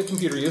use. This will be a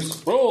computer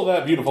use. Roll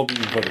that beautiful bean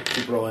pudding.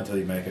 Keep rolling until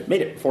you make it.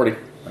 made it 40.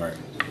 All right.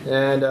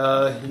 And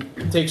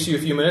it takes you a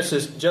few minutes.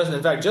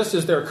 Just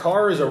as their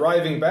car is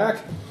arriving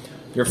back,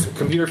 your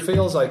computer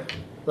fails like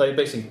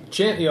basically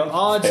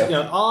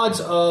odds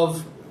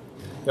of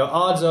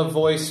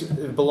voice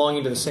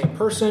belonging to the same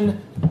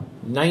person,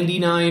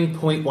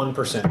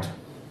 99.1%.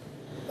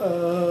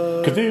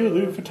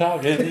 Cthulhu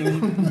Photography.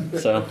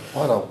 So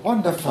What a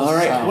wonderful All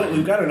right, sound. Wait,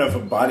 we've got enough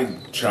of body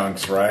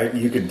chunks, right?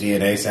 You could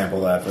DNA sample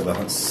that for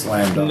the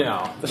slam dunk.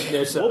 No,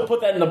 it's, we'll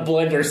put that in the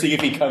blender, see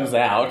if he comes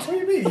out. What do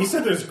you mean? You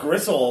said there's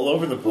gristle all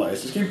over the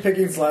place. Just keep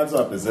picking slabs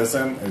up. Is this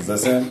in? Is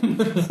this in?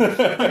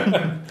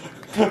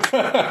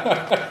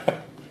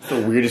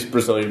 The weirdest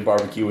Brazilian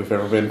barbecue we've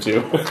ever been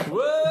to.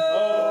 whoa!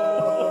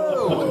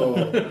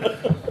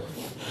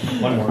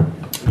 One more.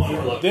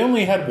 They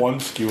only had one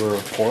skewer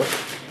of pork.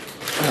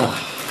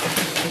 Oh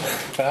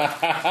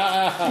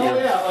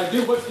yeah,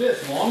 dude, what's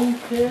this? Long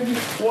pig?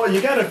 Well,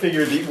 you got to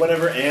figure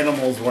whatever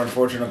animals were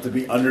unfortunate enough to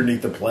be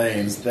underneath the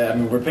planes.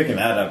 We're picking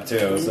that up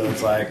too. So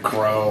it's like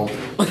crow,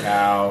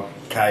 cow,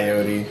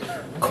 coyote,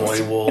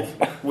 coy wolf,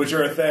 which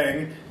are a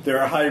thing. They're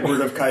a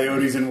hybrid of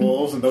coyotes and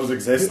wolves, and those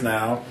exist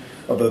now.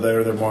 Although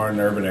they're more in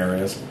urban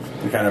areas.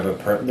 They're kind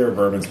of they're a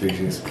bourbon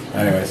species.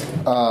 Anyways,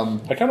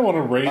 I kind of want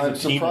to raise I'm a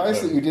team.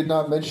 surprised of that you did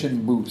not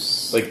mention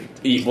moose. Like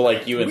you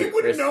and we the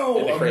would Chris, know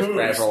and the a Chris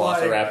Pratt moose.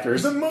 Like,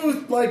 Velociraptors. the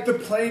moose, like the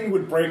plane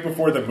would break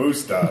before the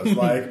moose does.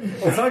 Like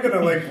it's not going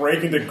to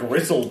break into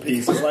gristle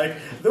pieces. Like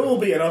there will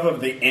be enough of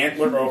the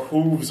antler or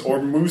hooves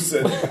or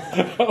mooseness.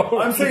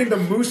 I'm saying the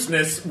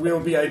mooseness will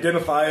be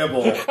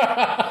identifiable.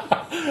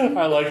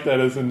 I like that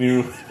as a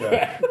new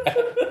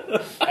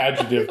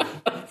adjective.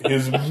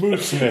 His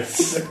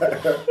mooseness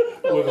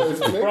was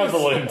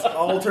prevalent.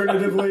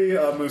 Alternatively,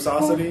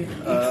 moososity.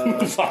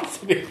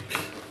 Moososity.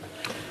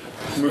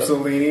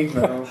 Mussolini?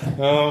 No.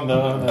 Oh,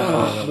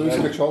 no.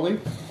 Muscacholi?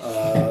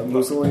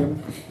 Mussolini?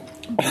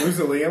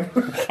 Mussolini?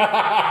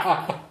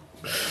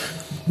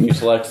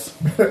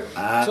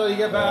 Mucilex. So you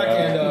get back,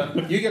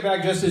 and you get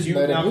back just as you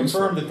Made it now loose.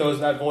 confirmed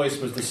that voice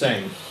was the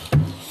same.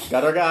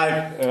 Got our guy.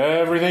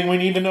 Everything we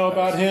need to know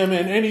about him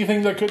and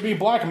anything that could be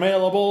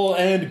blackmailable,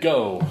 and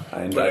go.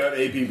 And Put out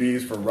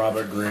APBs for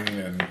Robert Green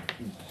and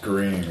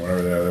Green,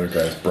 whatever the other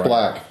guys.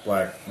 Black.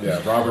 Black.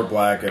 Yeah, Robert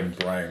Black and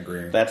Brian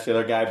Green. that's the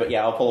other guy. But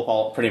yeah, I'll pull up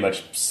all, pretty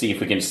much see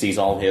if we can seize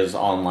all his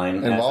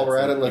online. And while we're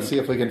at it, assets let's see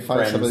if we can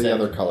find some of friends the and-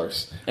 other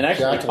colors. And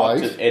actually Jack talk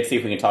White. to, and see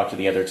if we can talk to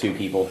the other two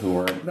people who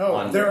were No,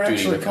 on they're duty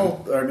actually with him.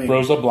 called. I mean,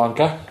 Rosa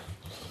Blanca.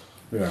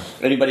 yeah.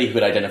 Anybody who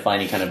could identify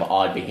any kind of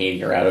odd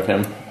behavior out of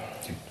him.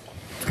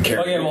 Okay,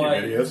 well,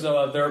 Videos.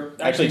 so they're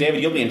Actually,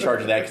 David, you'll be in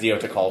charge of that because you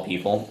have to call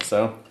people.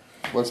 So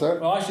What's that?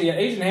 Well, actually,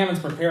 Agent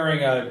Hammond's preparing.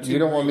 You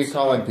don't want me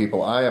calling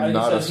people. I am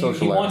not a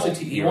social wants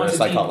animal. he You're wants a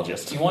team-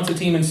 psychologist. he wants a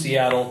team in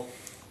Seattle,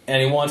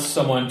 and he wants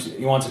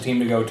he wants a team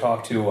to go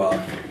talk to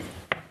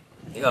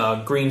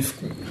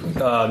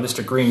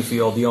Mr.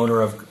 Greenfield, the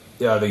owner of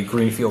the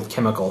Greenfield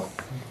Chemical.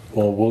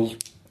 Well,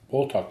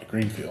 we'll talk to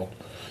Greenfield,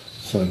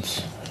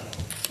 since.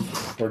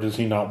 Or does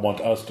he not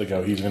want us to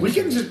go? He's going We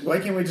can just. Why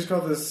can't we just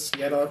call this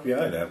Seattle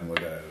FBI to have them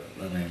look at it?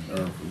 I mean,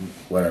 or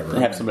whatever.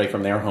 have somebody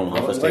from their home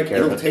office Like, take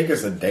care of it'll it. take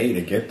us a day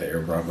to get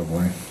there,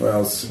 probably.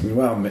 Well,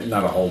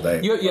 not a whole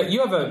day. You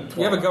have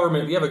a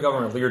government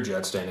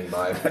Learjet standing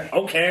by.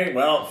 Okay,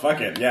 well,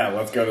 fuck it. Yeah,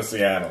 let's go to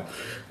Seattle.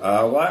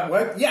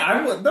 What?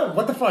 Yeah,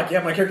 what the fuck?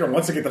 Yeah, my character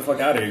wants to get the fuck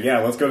out of here.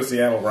 Yeah, let's go to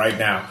Seattle right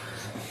now.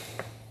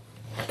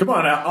 Come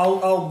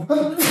on,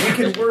 we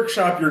can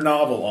workshop your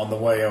novel on the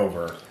way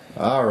over.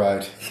 All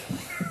right.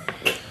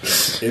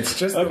 It's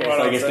just Okay, what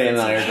so I I'm guess saying. Dan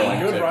and I are going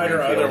Good to writer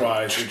Greenfield.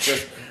 otherwise. It's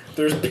just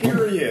there's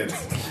periods.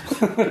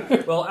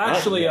 Well,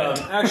 actually,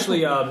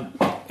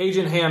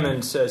 Agent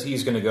Hammond says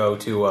he's going to go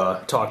to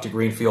talk to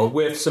Greenfield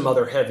with some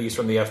other heavies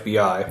from the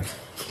FBI.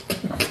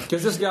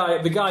 Because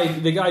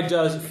the guy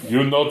does.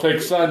 You no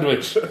take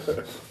sandwich.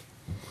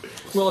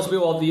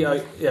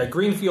 The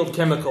Greenfield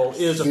Chemical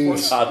is a.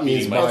 He's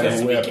eating my my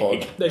sesame weapon.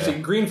 cake. They say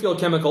Greenfield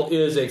Chemical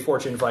is a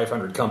Fortune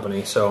 500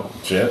 company, so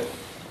Shit.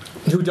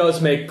 who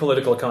does make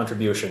political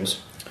contributions.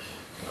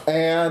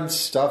 And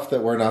stuff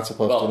that we're not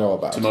supposed to know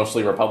about. To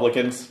mostly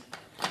Republicans.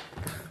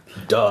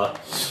 Duh.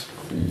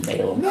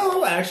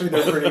 No, actually,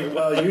 they're pretty.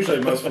 Well, usually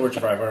most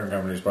Fortune 500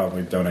 companies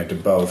probably donate to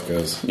both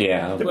because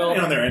Yeah. depending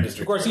on their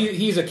industry. Of course,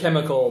 he's a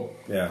chemical.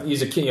 Yeah.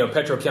 He's a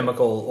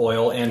petrochemical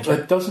oil and.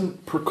 That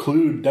doesn't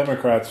preclude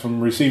Democrats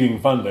from receiving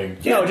funding.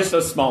 No, just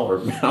a smaller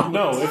amount.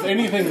 No, if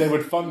anything, they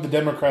would fund the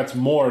Democrats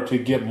more to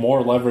get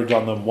more leverage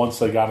on them once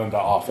they got into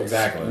office.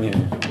 Exactly.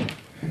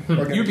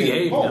 You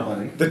behave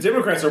now. The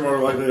Democrats are more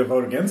likely to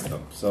vote against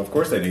them, so of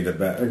course they need to.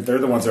 They're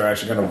the ones that are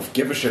actually going to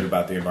give a shit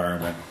about the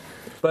environment.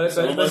 But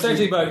Unless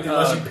you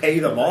pay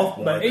them off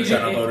more, But they're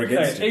going to vote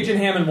against you. Agent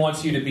Hammond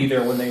wants you to be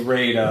there when they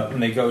raid, when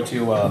they go to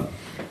Yeah,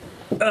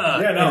 no,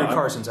 Andrew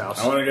Carson's house.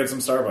 I want to get some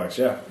Starbucks.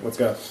 Yeah, let's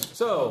go.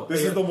 So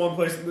This is the one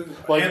place.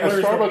 Like, a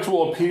Antler's- Starbucks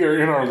will appear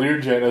in our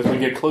Learjet as we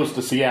get close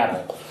to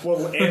Seattle.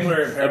 Well,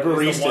 Antler and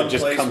Pepper is the barista one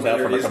just place comes where out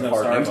there from a is no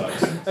compartment.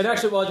 Starbucks. and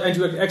actually, and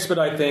to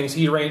expedite things,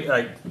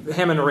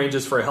 Hammond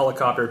arranges for a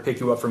helicopter to pick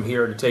you up from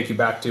here to take you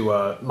back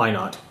to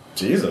Minot.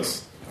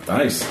 Jesus,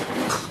 nice.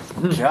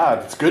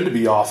 God, it's good to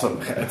be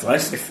awesome. It's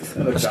nice. It's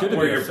good to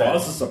where be your a fan.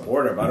 boss is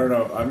supportive. I don't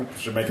know. I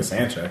should make a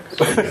hand check.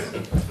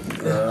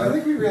 I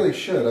think we really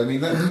should. I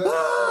mean,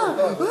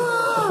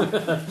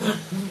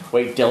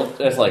 Wait,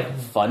 that's like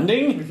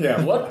funding?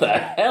 Yeah. What the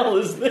hell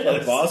is A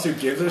this? boss who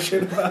gives a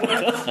shit about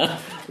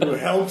us, who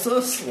helps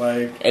us,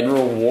 like And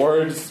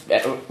rewards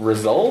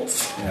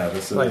results? yeah,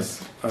 this Right.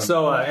 is.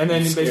 And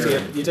then scary.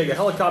 basically you take a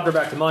helicopter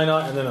back to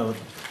Minot, and then a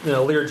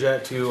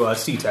Learjet to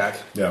SeaTac.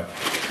 Yeah,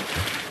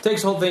 The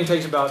whole thing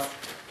takes about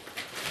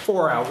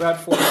 4 hours.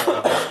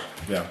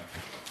 yeah.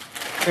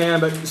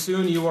 But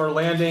soon you are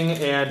landing,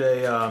 and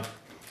a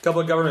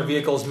couple of government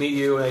vehicles meet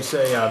you, and they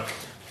say,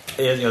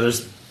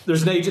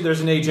 there's an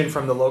agent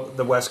from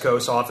the West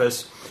Coast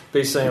office,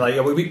 basically saying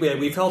like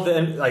we've held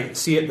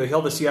we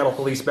held the Seattle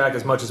police back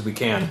as much as we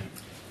can,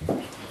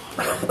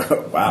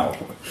 Wow.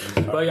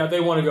 but yeah, they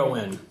want to go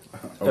in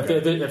Okay.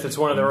 if it's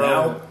one of their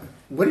Now, own.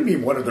 what do you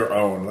mean one of their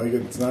own? Like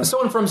it's not.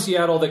 Someone from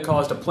Seattle that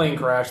caused a plane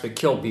crash that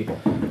killed people.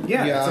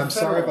 Yeah, yeah, it's a I'm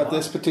sorry, federal but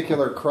this law.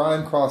 particular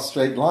crime crossed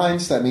state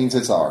lines. That means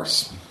it's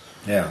ours.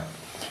 Yeah,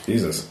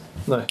 Jesus.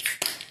 No.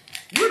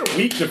 You had a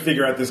week to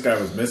figure out this guy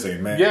was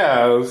missing, man.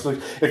 Yeah, it was like,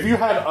 if you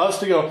had us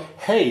to go,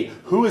 hey,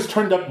 who has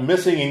turned up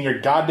missing in your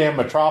goddamn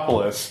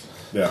metropolis,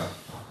 Yeah.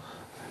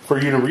 for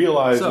you to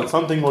realize So- that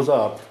something was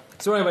up.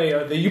 So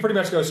anyway, you pretty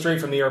much go straight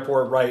from the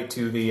airport right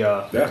to the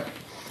Yeah.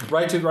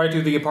 right to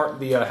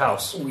the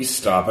house. We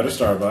stop at a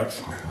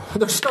Starbucks.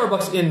 There's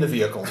Starbucks in the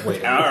vehicles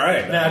waiting. All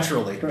right.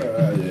 Naturally.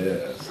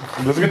 Yes.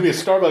 There's going to be a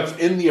Starbucks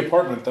in the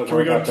apartment that Can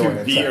we we're go not to going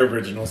the inside.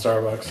 original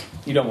Starbucks?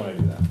 You don't want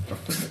to do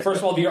that. First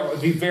of all,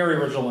 the very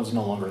original one's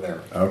no longer there.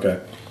 Okay.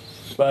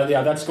 But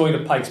yeah, that's going to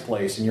Pike's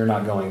Place, and you're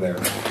not going there.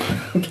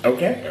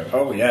 Okay.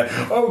 Oh, yeah.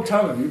 Oh,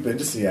 Tom, have you been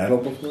to Seattle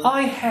before?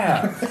 I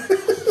have.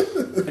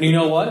 And you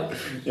know what?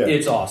 Yeah.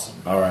 It's awesome.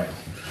 All right.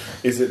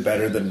 Is it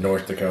better than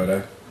North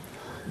Dakota?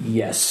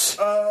 Yes.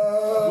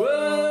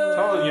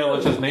 Telling you,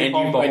 let's just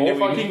napalm the whole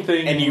fucking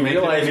thing. And you make it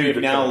realize New we've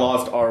now Dakota.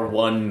 lost our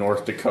one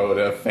North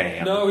Dakota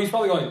fan. No, he's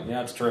probably going,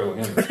 yeah, it's true.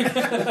 Yeah.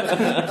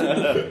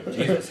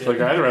 Jesus. It's like,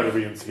 I'd rather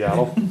be in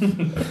Seattle.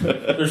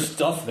 There's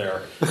stuff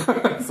there.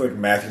 It's like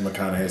Matthew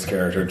McConaughey's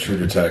character in True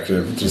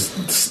Detective,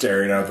 just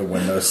staring out the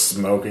window,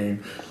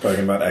 smoking,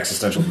 talking about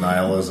existential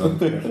nihilism.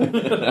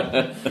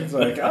 It's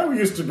like, I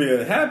used to be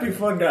a happy,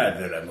 fun guy,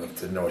 then I moved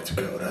to North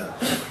Dakota.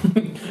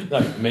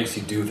 That makes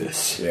you do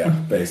this. Yeah,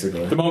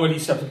 basically. The moment he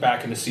stepped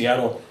back into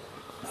Seattle,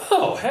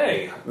 oh,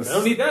 hey, I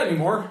don't need that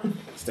anymore.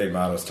 State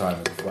motto's time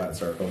in the flat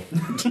circle.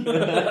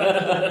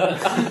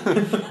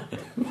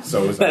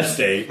 So is our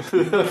state.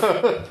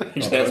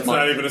 It's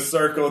not even a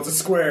circle, it's a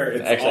square.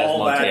 It's Actually,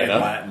 all that in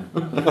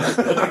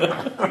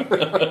Montana.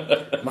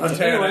 Latin.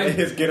 Montana Anyway.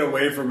 is get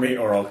away from me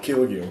or I'll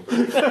kill you.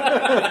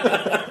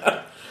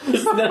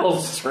 Isn't that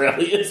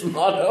Australia's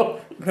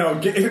motto? No,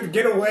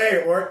 get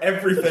away or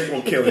everything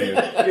will kill you.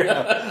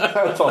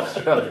 That's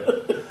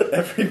Australia.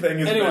 Everything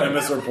is Anyway.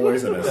 venomous or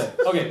poisonous.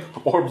 Okay.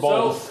 Or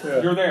both.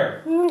 So, you're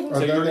there. So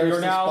then you're there's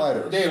the now...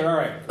 spiders. David, all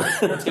right.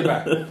 Let's get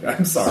back.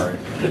 I'm sorry.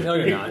 No,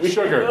 you're not.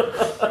 Sugar.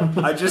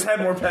 I just had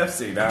more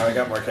Pepsi. Now I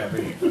got more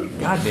caffeine.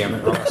 God damn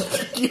it,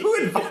 Ross.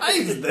 You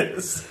advised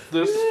this.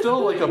 There's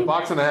still like a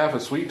box and a half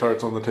of sweet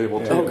tarts on the table,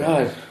 too. Oh,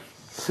 God.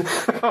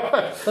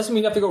 Doesn't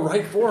mean you have to go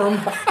right for him.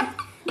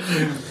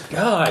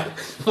 God.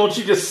 Won't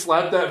you just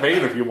slap that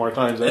vein a few more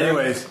times? Eh?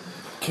 Anyways,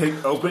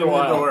 open the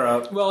door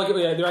up. Well,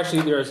 yeah,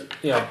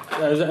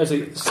 there's as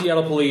the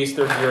Seattle police,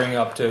 they're gearing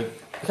up to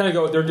kind of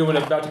go. They're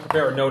about to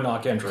prepare a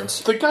no-knock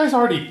entrance. The guy's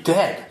already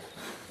dead.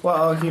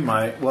 Well, he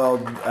might. Well,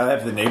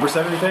 have the neighbors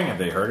said anything? Have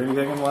they heard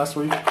anything in the last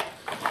week?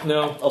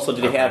 No, Also,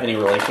 did he have any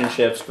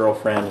relationships?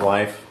 Girlfriend,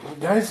 wife?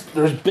 Guys,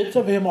 there's bits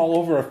of him all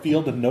over a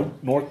field in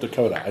North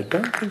Dakota. I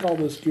don't think all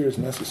this gear is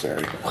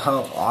necessary.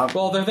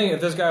 well, they're thinking if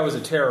this guy was a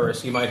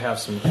terrorist, he might have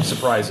some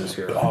surprises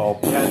here. Oh,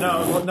 Yeah,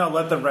 no,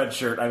 let the red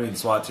shirt,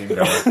 SWAT team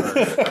go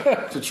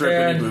first to trip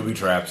any And- booby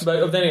traps.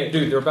 But then,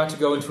 dude, they're about to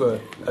go into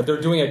they're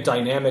doing a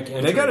dynamic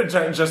entry. They got to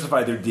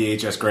justify their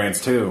DHS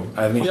grants too.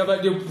 I mean, Yeah,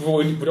 but dude,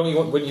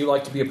 wouldn't you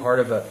like to be a part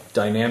of a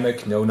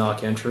dynamic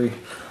no-knock entry?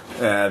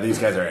 these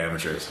guys are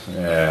amateurs.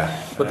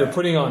 Yeah, But they're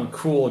putting on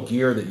cool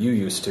gear that you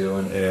used to,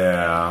 and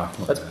yeah.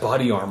 that's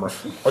body armor.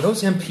 Are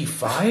those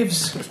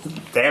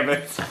MP5s? Damn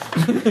it!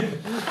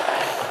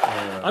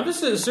 I'm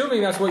just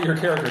assuming that's what your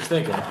character's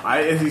thinking.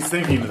 He's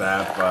thinking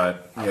that,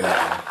 but you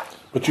know.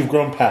 but you've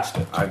grown past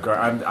it. I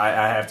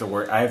have to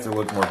work. I have to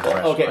look more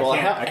professional. Okay, well,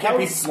 I can't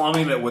be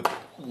slumming it with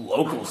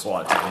local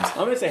SWAT teams. I'm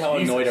going to say how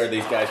annoyed are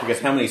these guys because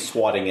how many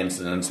swatting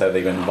incidents have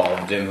they been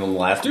involved in the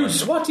last Dude, month?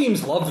 SWAT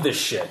teams love this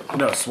shit.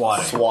 No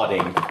swatting.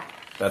 Swatting.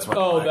 That's what.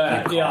 Oh, you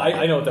that. call Yeah, it.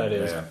 I know what that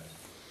is. Yeah.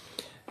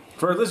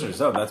 For our listeners,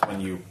 though, that's when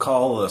you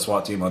call the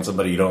SWAT team on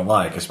somebody you don't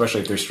like,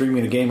 especially if they're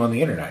streaming a game on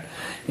the internet.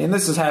 And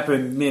this has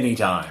happened many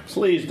times.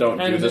 Please don't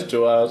do And- this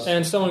to us.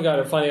 And someone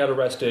finally got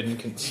arrested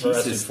and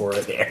arrested for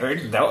it.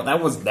 Darren,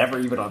 that was never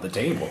even on the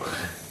table.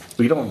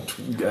 We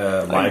don't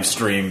live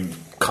stream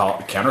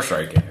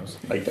Counter-Strike games.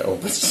 I know,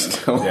 but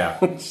still. Yeah.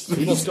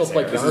 People still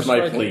play This is my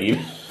Counter-Strike.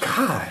 plea.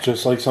 God.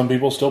 Just like some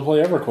people still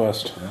play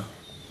EverQuest.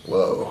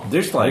 Whoa.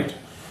 There's like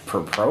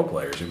pro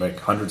players who make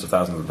hundreds of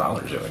thousands of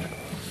dollars doing it.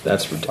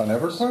 That's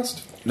ridiculous. On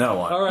EverQuest? No.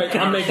 All right,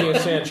 I'm making a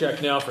sand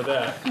check now for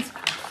that.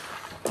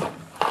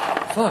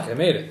 Fuck, I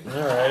made it. All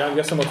right, I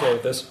guess I'm okay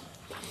with this.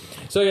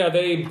 So yeah,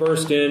 they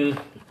burst in.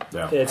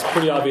 Yeah. It's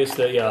pretty obvious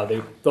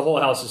that the whole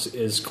house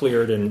is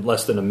cleared in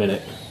less than a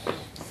minute.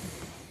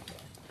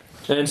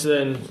 And so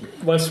then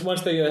once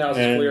the house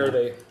is And- clear,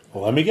 they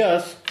Well, let me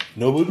guess.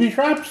 No booby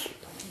traps?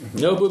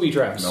 no booby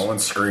traps. No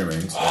one's screaming.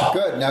 So.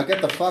 Good. Now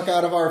get the fuck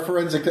out of our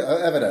forensic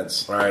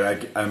evidence. All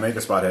right, I make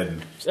a spot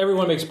hidden.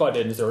 Everyone makes spot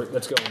hidden, so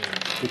let's go.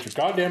 Put your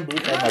goddamn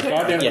boots on my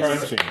goddamn Yes.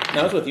 crime scene.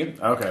 No, I was with you.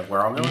 Okay, we're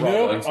all going.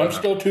 No, I'm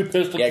still too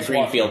pissed at Yeah, the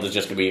SWAT Greenfield is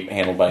just going to be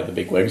handled by the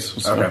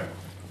bigwigs. So. Okay.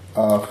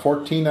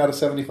 14 out of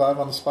 75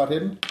 on the spot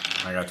hidden.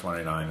 I got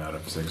 29 out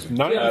of 60.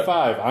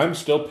 95. I'm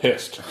still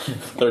pissed.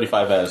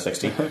 35 out of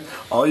 60.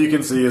 All you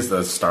can see is the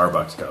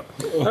Starbucks cup.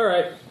 All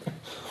right.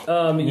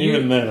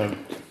 Even then,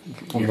 I'm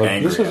You're like,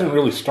 angry this at isn't it.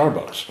 really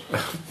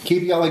Starbucks.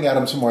 Keep yelling at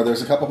him some more.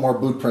 There's a couple more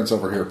boot prints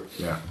over here.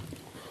 Yeah.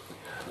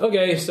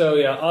 Okay, so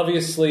yeah,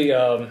 obviously,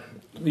 the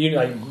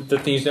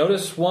things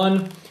notice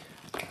one,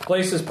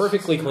 place is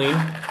perfectly clean,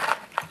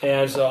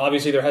 and so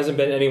obviously there hasn't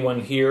been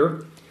anyone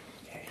here.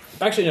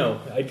 Actually, no,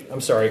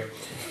 I'm sorry.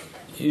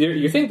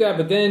 You think that,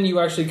 but then you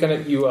actually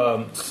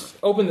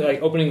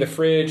opening the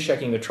fridge,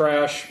 checking the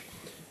trash.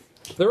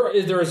 There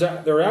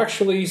are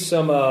actually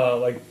some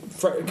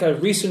kind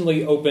of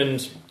recently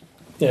opened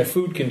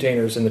food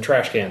containers in the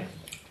trash can.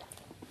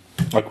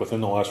 Like within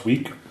the last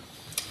week?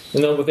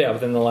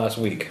 Within the last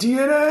week.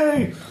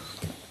 DNA.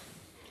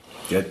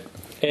 Get.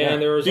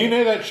 And there was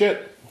DNA that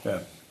shit. Yeah.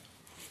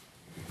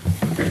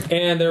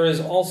 And there is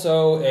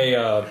also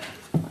a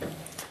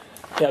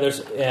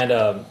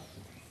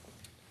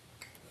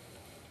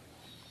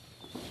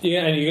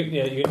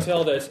you can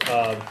tell that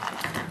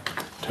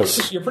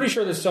you're pretty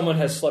sure that someone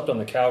has slept on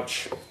the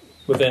couch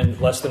within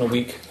less than a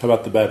week. How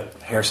about the bed?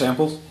 Hair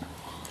samples?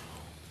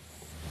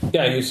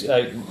 Yeah,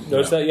 I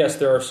noticed that. Yes,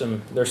 there's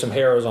some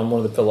hairs on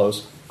one of the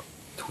pillows.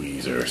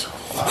 Tweezers.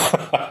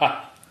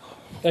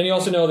 And you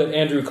also know that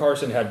Andrew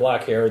Carson had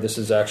black hair. This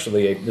is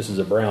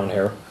a brown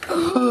hair.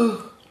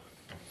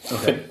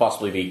 Could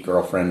possibly be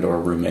girlfriend or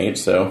roommate,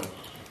 so.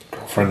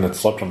 Friend that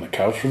slept on the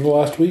couch for the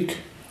last week?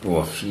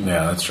 Well,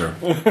 yeah, that's true.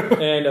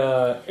 And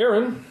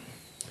Aaron,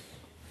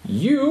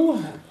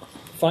 you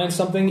find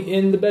something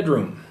in the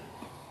bedroom.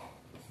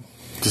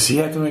 Does he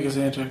have to make a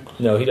sand check?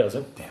 No, he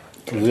doesn't.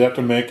 Does he have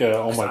to make a,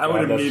 oh my I would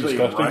god, that's immediately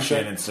disgusting rush in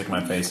shit? and stick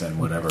my face in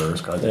whatever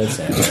is causing the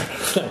sand check.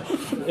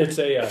 It's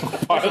a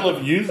Pile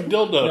of used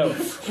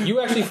dildo. no. You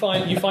actually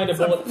find a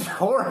bullet.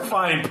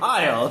 Horrifying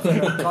pile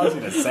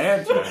causing a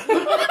sand check.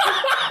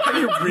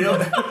 Can you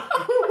really?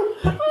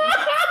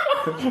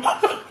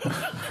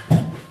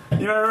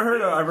 You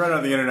know, I read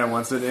on the internet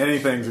once that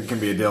anything can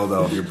be a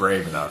dildo if you're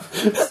brave enough.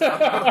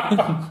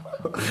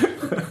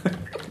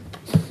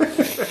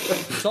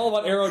 It's all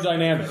about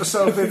aerodynamics.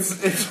 So if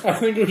it's I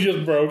think we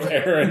just broke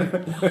Aaron.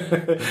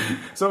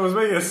 so it was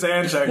making a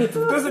sand check. It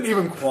doesn't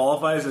even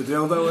qualify as a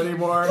dildo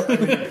anymore. I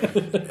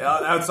mean,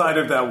 outside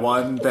of that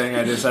one thing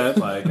I just said,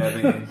 like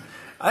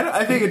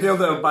I think a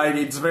dildo by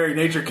its very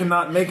nature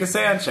cannot make a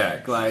sand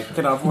check,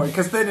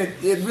 because then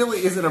it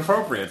really isn't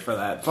appropriate for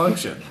that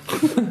function.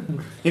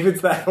 If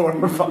it's that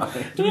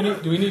horrifying. Do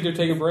we need to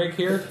take a break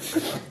here?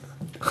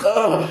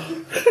 Are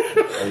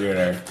you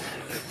gonna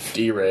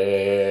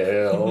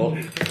Derail.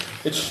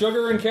 It's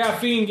sugar and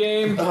caffeine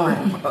game.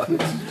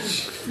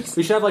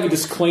 We should have like a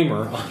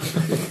disclaimer.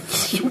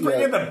 you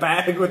bring in the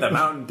bag with the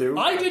Mountain Dew?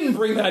 I didn't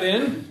bring that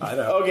in. I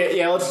know. Okay,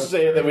 yeah, let's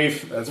say that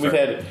we've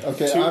had.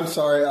 Okay, I'm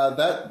sorry.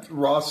 That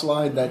Ross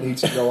line that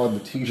needs to go on the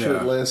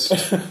T-shirt Yeah. list.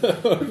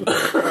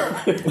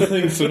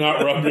 Things to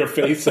not rub your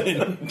face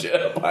in.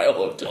 A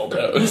pile of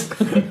dildos.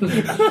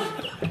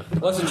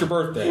 Unless it's your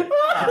birthday.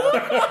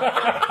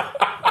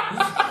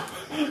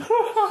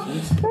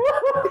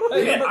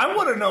 Hey, I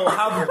want to know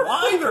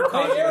why they're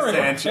causing a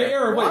sand check. Hey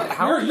Aaron, wait,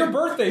 How your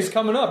birthday's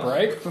coming up,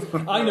 right?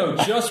 I know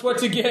just what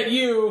to get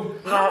you.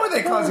 How are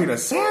they causing a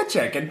sand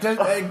check? And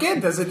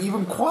does it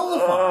even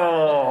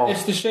qualify?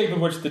 It's the shape in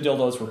which the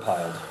dildos were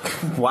piled.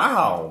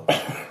 Wow.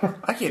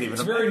 I can't even.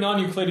 It's very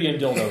non-Euclidean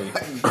dildo-y.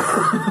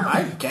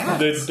 I guess.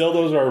 The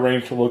dildos are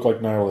arranged to look like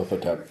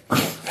Nyarlathotep.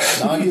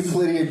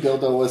 Non-Euclidean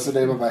dildo was the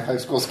name of my high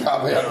school ska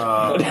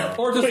band.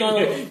 Or just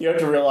not. You have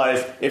to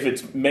realize if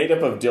it's made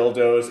up of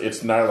dildos,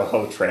 it's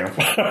Nyarlathotep.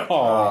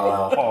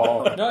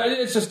 No,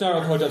 it's just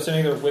Nyarlathotep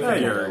sitting there with Yeah,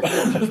 him. you're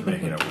just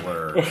making it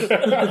worse.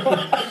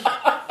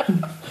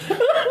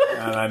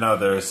 And I know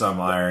there's some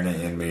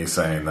irony in me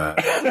saying that.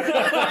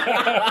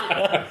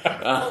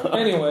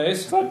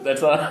 Anyways,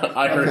 That's not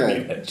irony.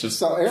 Okay. That's just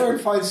So Aaron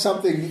finds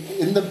something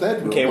in the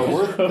bedroom Okay, well-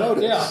 worth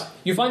notice. yeah,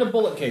 you find a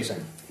bullet casing.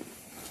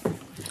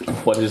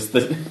 what is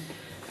the?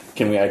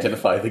 Can we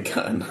identify the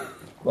gun?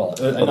 Well,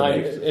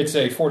 it's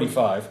a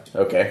 45.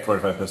 Okay.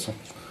 45 pistol.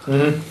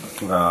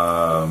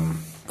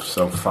 Mm-hmm.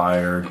 So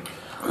fired.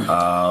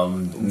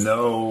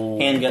 No.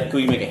 Handgun. Can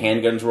we make a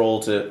handguns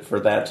roll for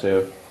that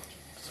too?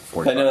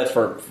 I know that's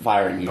for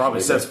firing. Usually, Probably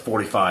but- says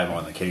 45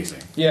 on the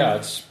casing. Yeah,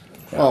 it's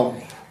Well,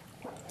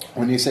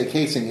 when you say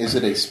casing, is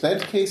it a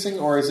spent casing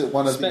or is it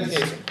one of Spent these?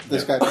 casing.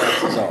 This guy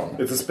finds his own.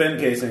 It's a spin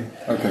casing.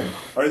 Okay.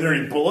 Are there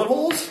any bullet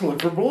holes?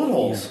 Look for bullet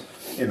holes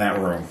in that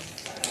room.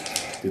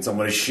 Did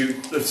somebody shoot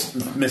this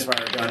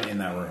misfire gun in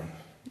that room?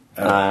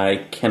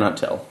 I cannot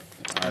tell.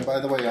 And by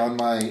the way, on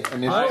my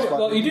initial Oh, spot,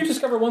 well, you do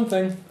discover one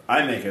thing.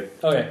 I make it.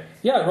 Okay,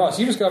 yeah, Ross,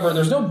 you discover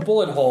there's no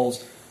bullet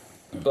holes,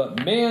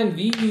 but man,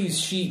 these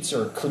sheets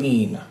are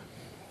clean,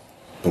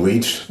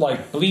 Bleached.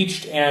 like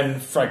bleached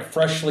and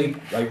freshly,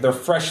 like they're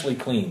freshly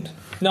cleaned.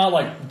 Not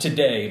like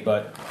today,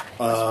 but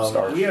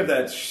We have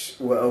that.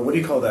 What do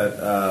you call that?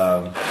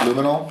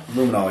 luminol.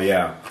 Luminol.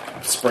 Yeah.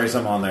 Spray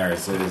some on there.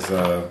 Is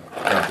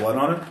got blood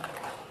on it?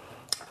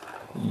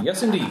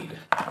 yes, indeed.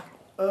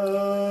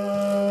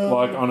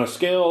 Like on a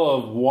scale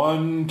of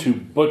 1 to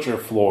butcher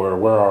floor,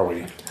 where are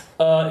we?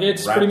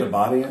 It's Wrap pretty. the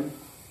body in.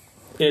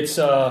 It's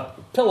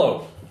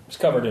pillow. It's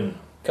covered in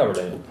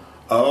it.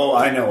 Oh,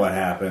 I know what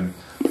happened.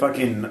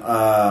 Fucking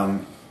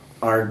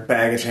our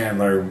baggage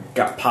handler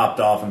got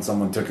popped off and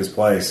someone took his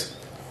place.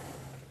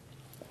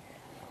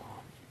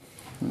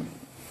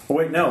 Oh,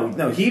 wait, no,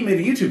 he made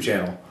a YouTube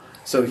channel,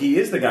 so he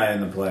is the guy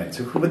in the plane.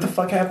 So what the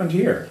fuck happened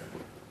here?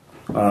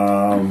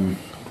 Sounds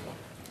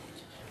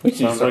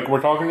like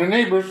we're talking to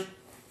neighbors.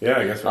 Yeah,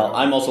 I guess.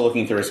 I'm also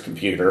looking through his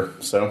computer,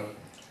 so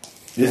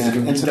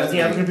Does he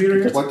have a computer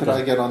here? What did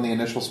I get on the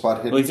initial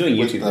spot? Hit Well, he's doing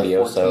with YouTube the video,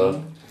 14?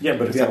 so Yeah,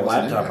 but if you had a That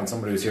wasn't laptop it. and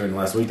somebody was here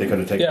last week, they could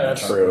have taken. Yeah, that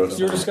that's shot. true.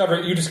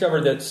 You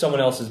discovered that someone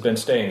else has been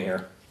staying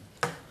here.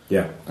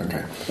 Yeah,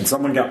 Okay. and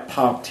someone got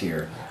popped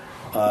here.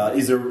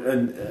 Is there?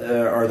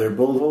 Are there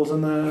bullet holes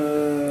in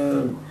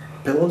the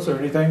pillows or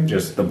anything?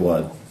 Just the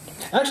blood.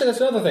 Actually, that's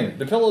another thing.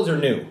 The pillows are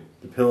new.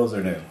 The pillows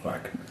are new.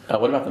 Fuck.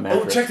 What about the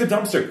mattress? Oh, check the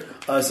dumpster.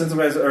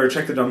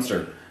 Check the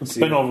dumpster. It's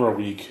been over a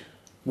week.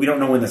 We don't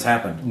know when this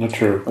happened. Not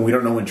true. And we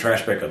don't know when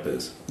trash pickup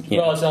is.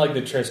 Yeah. Well, it's not like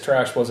the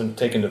trash wasn't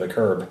taken to the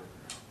curb.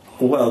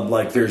 Well,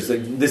 like, this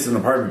is an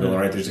apartment building,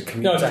 right? There's a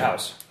community. No, it's a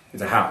house.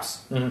 It's a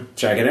house.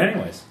 Check it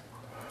anyways.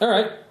 All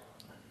right.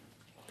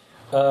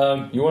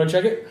 You want to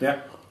check it?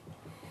 Yeah.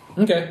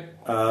 Okay.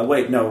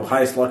 Wait, no.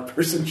 Highest luck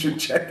person should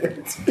check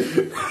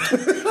it.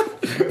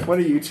 What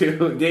are you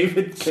two?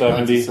 David?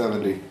 70.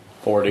 70.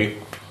 40.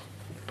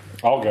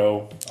 I'll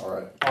go. All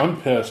right.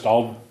 I'm pissed.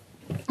 I'm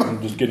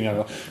just getting out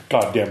of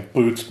goddamn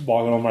boots,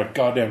 walking on my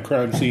goddamn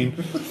crime scene.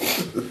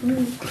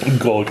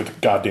 Go look at the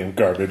goddamn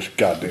garbage.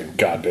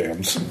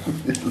 Goddams.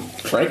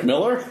 Frank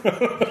Miller?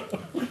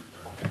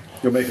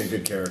 You'll make a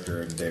good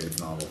character in David's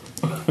novel.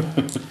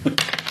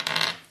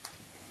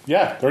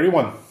 Yeah,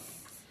 31.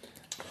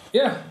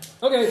 Yeah.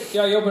 Okay.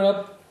 Yeah, you open it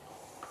up.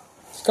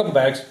 It's a couple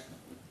bags.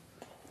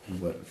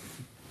 What?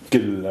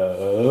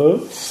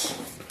 Gloves.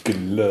 Are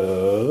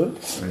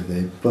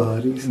they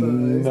body size?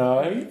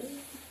 Knife.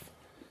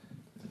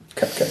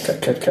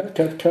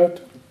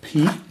 Cut.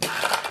 Peek.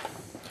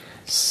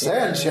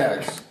 Sand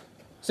check.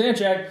 Sand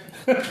check.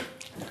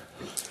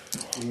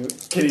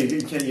 Can you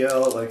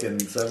yell it like in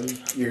 7?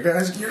 You're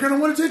gonna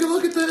want to take a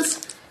look at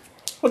this.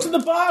 What's in the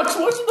box?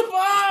 What's in the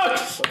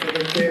box?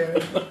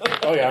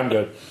 Oh yeah, I'm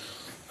good.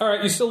 All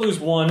right. You still lose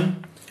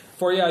one.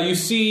 You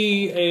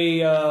see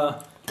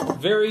a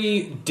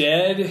very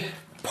dead,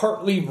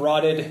 partly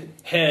rotted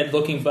head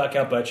looking back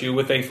up at you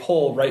with a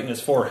hole right in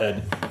his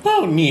forehead.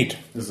 Oh, neat.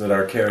 Is it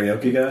our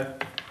karaoke guy?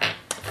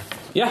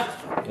 Yeah,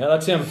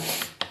 that's him.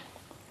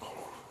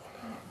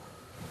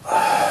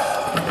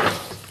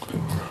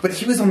 But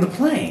he was on the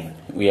plane.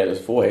 We had his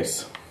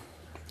voice.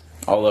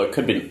 Although it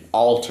could have been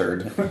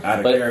altered. Out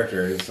of But-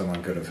 character,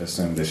 someone could have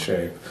assumed his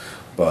shape.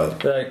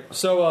 But Right.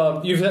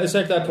 So you've at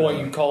that point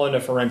you call in a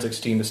forensics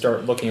team to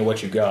start looking at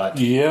what you got.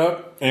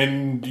 Yep,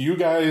 and you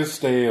guys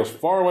stay as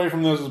far away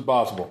from this as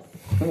possible.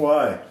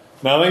 why?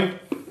 Nothing?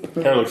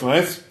 Hair looks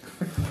nice.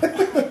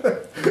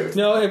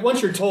 No,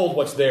 once you're told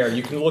what's there,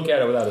 you can look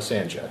at it without a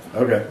sand check.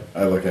 Okay,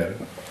 I look at it.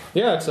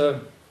 Yeah, it's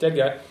a dead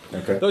guy.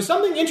 Okay. Though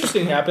something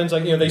interesting happens,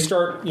 like they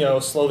start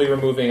slowly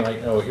removing,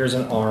 like, oh, here's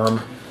an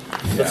arm.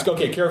 Let's go.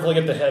 Okay, carefully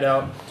get the head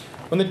out.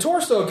 When the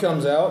torso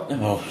comes out,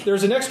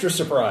 there's an extra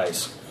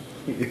surprise.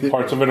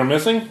 Parts of it are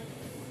missing.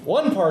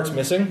 One part's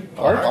missing.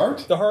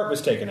 Heart? The heart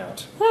was taken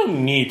out. Oh,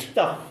 neat.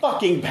 The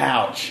fucking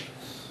pouch.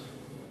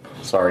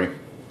 Sorry.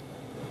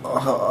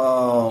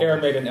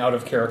 Aaron made an out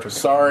of character.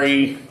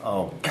 Sorry.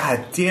 Oh,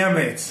 god damn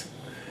it.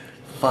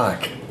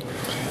 Fuck.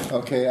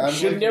 Okay, I'm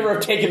Should going never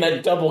have taken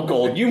that double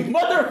gold, you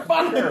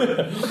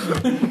motherfucker!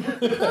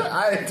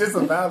 I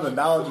disavow the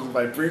knowledge of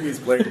my previous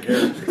playing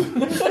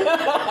characters.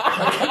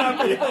 I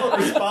cannot be held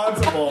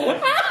responsible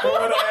for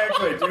what I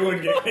actually do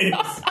in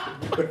games.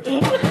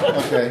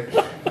 Okay.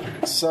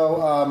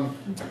 So,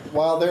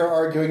 while they're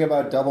arguing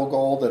about double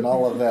gold and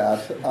all of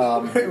that,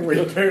 We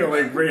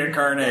apparently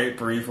reincarnate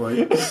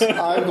briefly.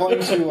 I'm going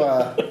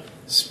to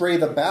spray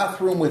the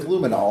bathroom with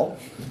luminol,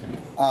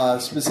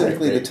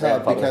 specifically the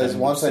tub, because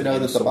once I know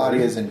that the body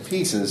is in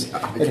pieces,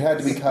 it had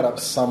to be cut up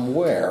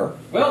somewhere.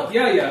 Well,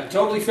 yeah,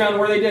 totally found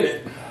where they did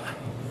it.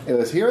 It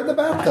was here in the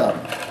bathtub.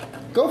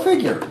 Go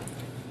figure.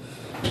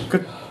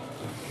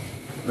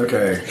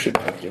 Okay. Should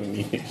not have given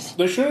me these.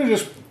 They should have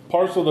just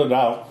parceled it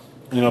out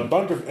in a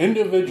bunch of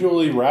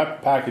individually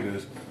wrapped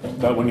packages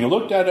that when you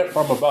looked at it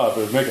from above,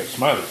 it would make a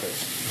smiley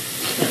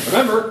face.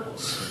 Remember,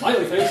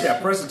 smiley face. Yeah,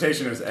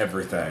 presentation is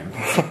everything.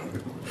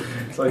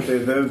 It's like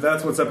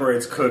that's what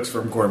separates cooks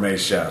from gourmet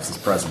chefs is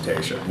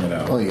presentation,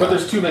 Oh, yeah. But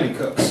there's too many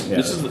cooks. Yeah.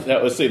 This is,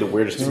 let's say, the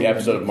weirdest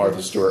episode of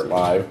Martha Stewart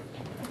Live.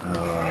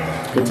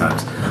 Good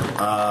times.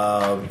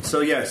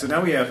 So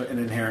now we have an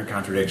inherent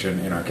contradiction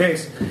in our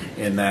case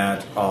in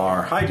that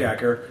our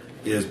hijacker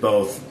is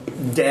both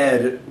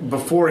dead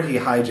before he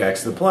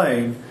hijacks the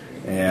plane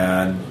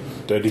and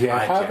Did he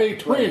have a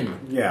twin?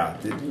 yeah,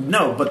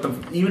 no, but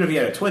even if he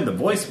had a twin, the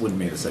voice wouldn't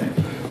be the same.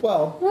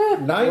 Well,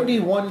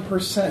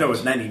 91%. No,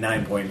 it's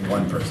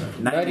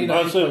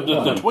 99.1%. So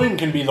the twin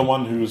can be the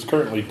one who's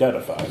currently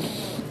deadified.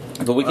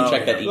 But we can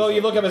check that Well, easily.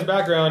 you look up his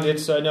background.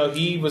 It's no,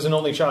 he was an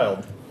only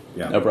child.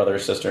 Yeah. No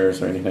brothers,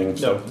 sisters, or anything.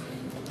 So. No.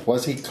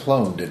 Was he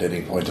cloned at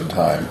any point in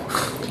time?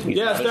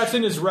 Yes, that's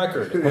in his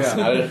record.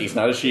 He's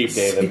not a sheep,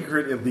 David.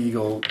 Secret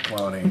illegal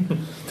cloning.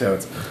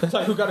 Totes. It's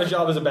like, who got a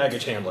job as a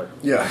baggage handler?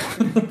 Yeah.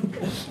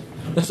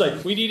 It's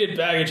like, we needed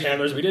baggage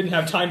handlers. We didn't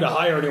have time to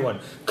hire anyone.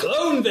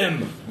 Clone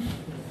them!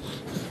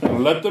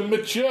 Let them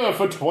mature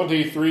for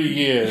 23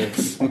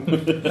 years.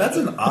 That's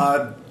an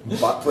odd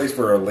place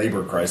for a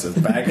labor crisis.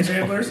 Baggage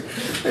handlers?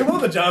 They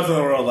want the jobs in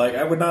the world. Like,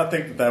 I would not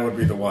think that would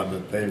be the one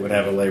that they would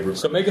have a labor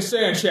So make a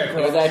sand check.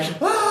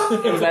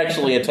 It was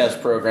actually a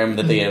test program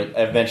that they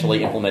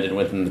eventually implemented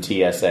within the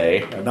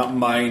TSA. Not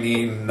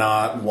mining,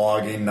 not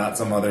logging, not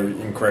some other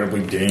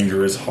incredibly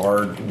dangerous,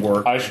 hard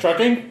work. Ice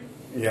trucking?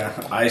 Yeah,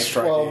 ice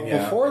trucking, Well,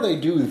 yeah. before they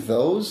do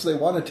those, they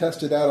want to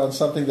test it out on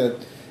something that,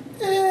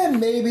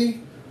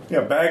 maybe.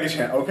 Yeah, baggage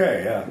hand.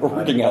 Okay, yeah. We're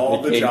working out all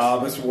the the kinks.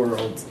 Java's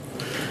worlds.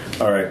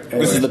 All right.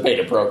 This is anyways. the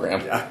beta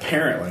program.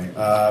 Apparently.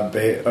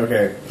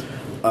 Okay.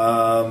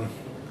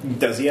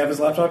 Does he have his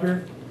laptop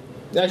here?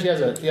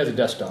 Actually, he has a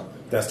desktop.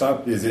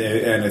 Desktop? Is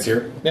it, and it's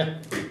here? Yeah.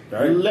 All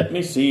right. Let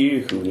me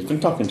see who he's been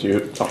talking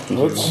to.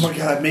 Oh my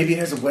god, maybe it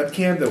has a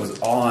webcam that was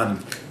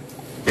on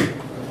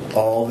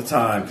all the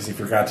time because he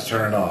forgot to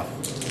turn it off.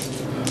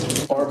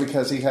 Or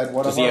because he had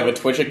one Does of he our... have a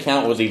Twitch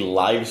account? Was he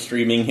live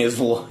streaming the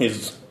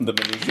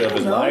minutia of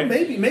his No, life?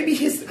 maybe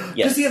his.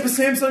 Yes. Does he have a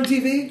Samsung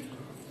TV?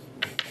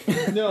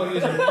 No,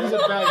 he's a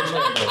baggage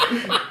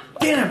handler.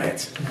 Damn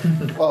it!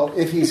 Well,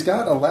 if he's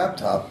got a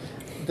laptop,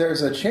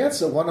 there's a chance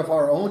that one of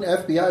our own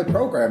FBI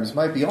programs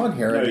might be on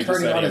here No, and you just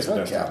turning said on he his has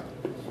a webcam. desktop.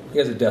 He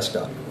has a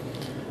desktop.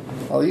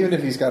 Well, even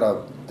if he's got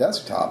a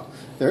desktop,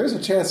 there is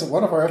a chance that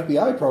one of our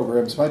FBI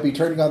programs might be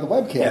turning on the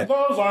webcam.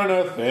 Those aren't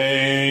a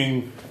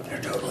thing.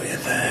 They're totally a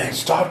thing.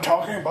 Stop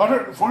talking about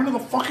it in front of the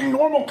fucking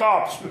normal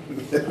cops.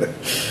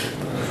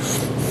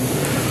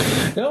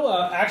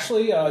 No,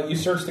 actually, you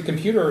searched the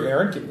computer,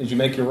 Aaron. Did you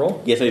make your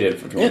roll? Yes, I did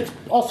for Jordan. It's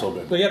also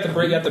been. Well, you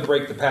have to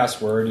break the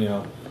password.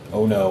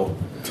 Oh no.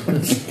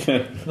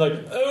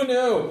 Like, oh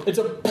no, it's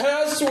a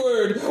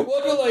password.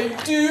 What will I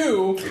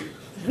do?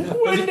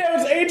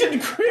 Windows 8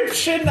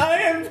 encryption.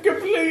 I am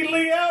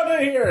completely out of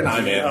here, and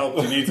I'm You need in. help?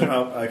 You need some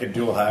help? I can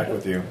dual hack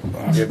with you.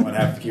 I get one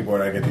half the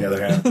keyboard, I get the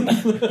other half.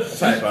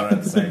 Type on it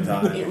at the same It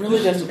time.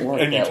 really doesn't work.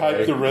 And you that type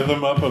way. the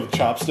rhythm up of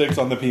chopsticks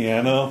on the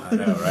piano. I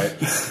know, right?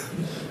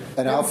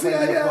 And I'll play the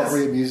Yes.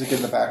 appropriate music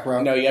in the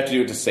background. No, you have to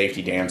do it to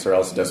safety dance, or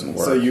else it doesn't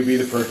work. So you be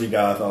the perky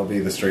goth, I'll be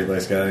the straight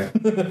laced guy.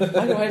 Why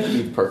do I have to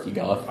be the perky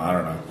goth? I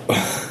don't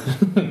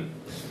know.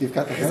 You've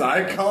got the... Because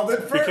I called it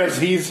first. Because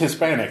he's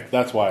Hispanic,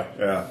 that's why.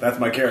 Yeah, that's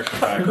my character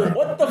background.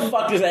 What the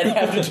fuck does that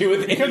have to do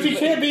with Because you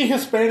anything? can't be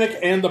Hispanic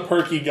and the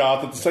perky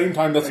goth at the same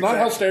time. That's not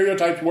how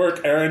stereotypes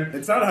work, Aaron.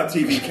 It's not how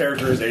TV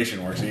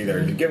characterization works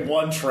either. You get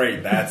one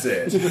trait, that's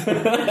it.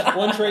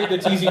 One trait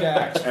that's easy to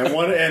act.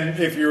 And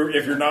if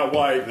you're not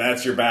white,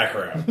 that's your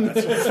background.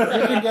 That's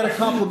You can get a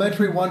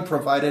complimentary one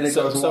provided it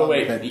goes along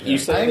wait, with it. you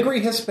said Angry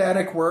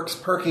Hispanic works,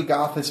 perky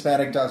goth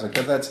Hispanic doesn't,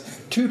 because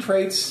that's two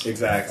traits,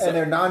 Exactly. and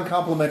they're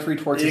non-complimentary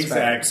towards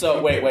Hispanic. exactly.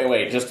 So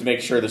wait, just to make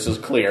sure this is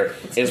clear.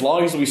 As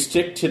long as we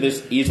stick to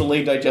this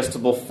easily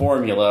digestible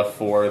formula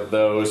for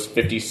those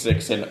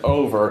 56 and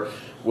over,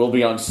 we'll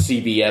be on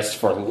CBS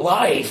for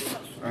life.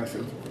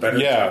 Better.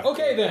 Yeah.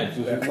 Okay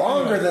then.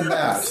 Longer than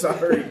that.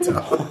 Sorry,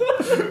 Tom.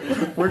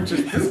 This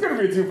is going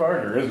to be a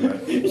two-parter,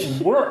 isn't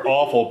it? We're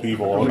awful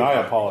people, and I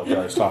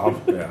apologize,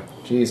 Tom. Yeah.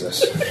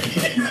 Jesus.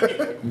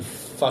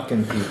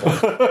 Fucking people.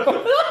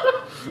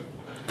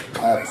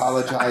 I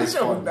apologize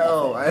for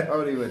know. I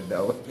don't even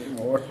know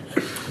anymore.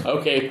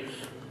 Okay.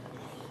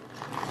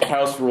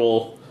 House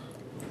rule.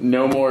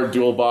 No more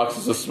dual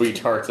boxes of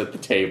sweethearts at the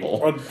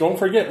table. Don't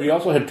forget, we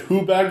also had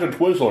 2 bags of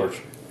Twizzlers.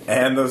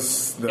 And the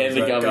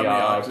gummy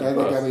octopus. and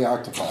the gummy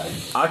octopi.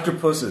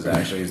 Octopuses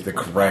actually is the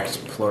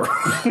correct plural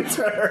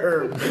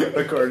term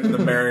according to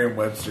the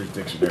Merriam-Webster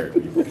dictionary.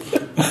 People.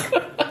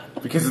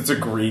 Because it's a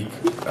Greek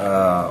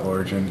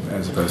origin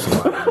as opposed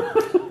to Latin.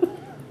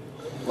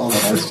 Well,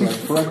 then I stand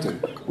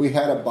corrected. We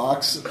had a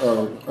box,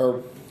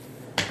 or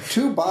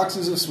 2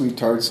 boxes of sweet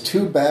tarts,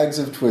 2 bags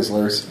of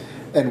Twizzlers,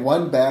 and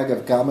 1 bag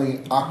of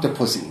gummy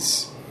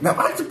octopuses. Now,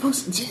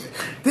 octopus,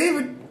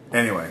 David.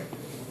 Anyway,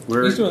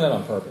 He's doing that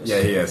on purpose.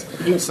 Yeah, he is.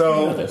 know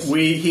So this.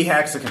 he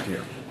hacks the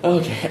computer.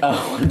 Okay,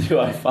 what do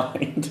I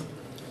find?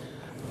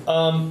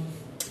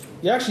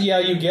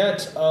 You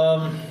get.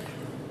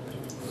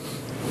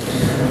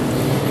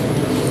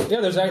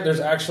 There's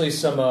actually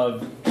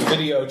some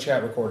video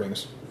chat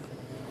recordings.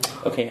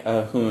 Okay,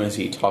 whom is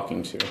he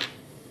talking to?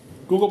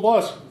 Google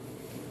Plus.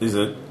 Is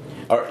it?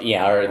 Or Or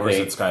is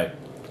it Skype?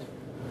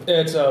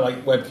 It's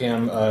like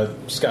webcam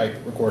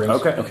Skype recordings.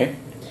 Okay.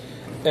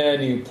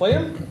 And you play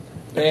them,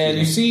 and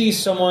you see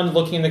someone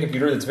looking at the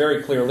computer that's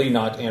very clearly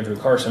not Andrew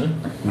Carson.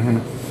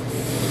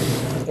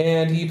 Mm-hmm.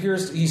 And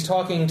he's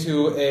talking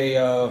to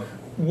a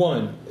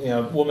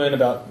woman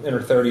about in her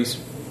 30s.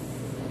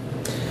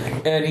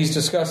 And he's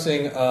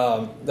discussing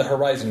the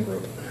Horizon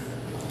Group.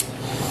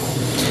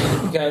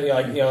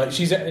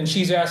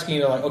 She's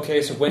asking,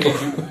 okay, so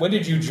when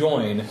did you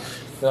join?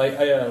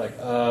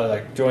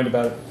 I joined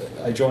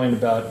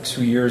about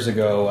 2 years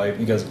ago.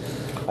 Because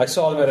I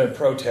saw them at a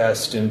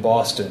protest in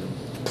Boston,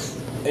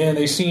 and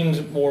they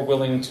seemed more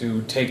willing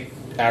to take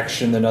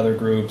action than other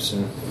groups.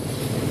 And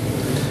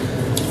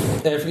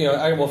if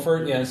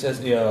it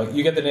says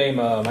you get the name.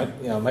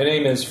 My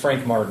name is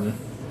Frank Martin.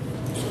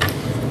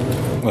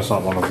 That's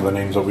not one of the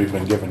names that we've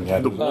been given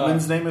yet. The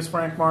woman's name is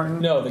Frank Martin?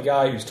 No, the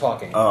guy who's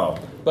talking. Oh.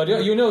 But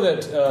you know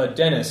that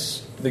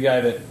Dennis, the guy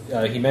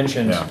that he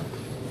mentioned, Yeah.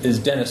 is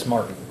Dennis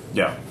Martin.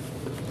 Yeah.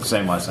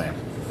 Same last name.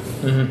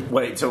 Mm-hmm.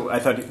 Wait, so I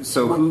thought...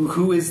 So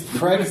who is...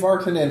 Frank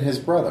Martin and his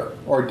brother,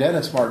 or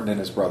Dennis Martin and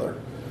his brother.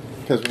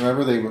 Because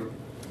remember they were...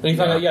 And he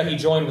found out, he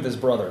joined with his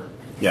brother.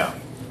 Yeah.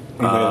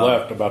 And they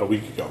left about a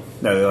week ago.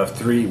 No, they left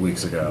 3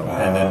 weeks ago.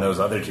 And then those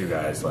other 2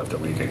 guys left a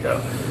week ago.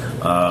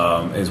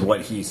 Is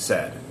what he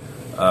said.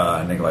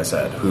 Nikolai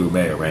said, who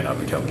may or may not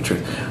be telling the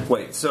truth.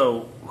 Wait,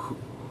 so...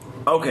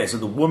 Okay, so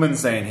the woman's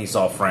saying he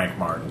saw Frank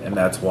Martin, and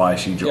that's why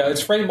she joined. Yeah,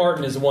 it's Frank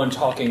Martin is the one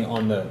talking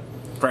on the...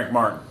 Frank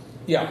Martin.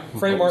 Yeah,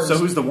 Frank Martin. So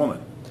who's the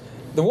woman?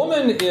 The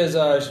woman is...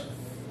 Are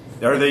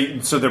they...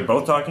 So they're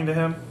both talking to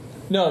him?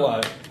 No,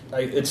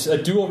 it's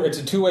a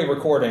two-way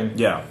recording.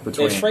 Yeah,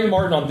 between... It's Frank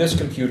Martin on this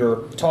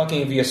computer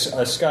talking via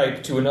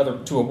Skype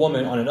to a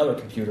woman on another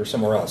computer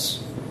somewhere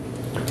else.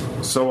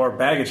 So our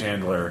baggage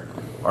handler,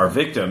 our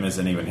victim,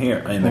 isn't even here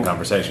in the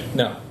conversation.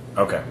 No.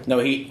 Okay. No,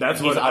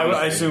 That's what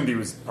I assumed he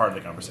was part of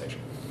the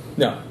conversation.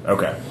 No.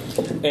 Okay.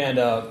 And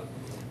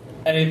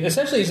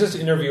essentially it's just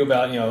an interview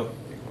about,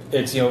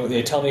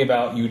 they tell me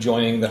about you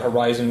joining the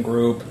Horizon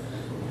group.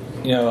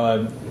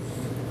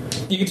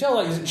 You can tell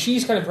like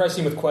she's kind of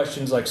pressing with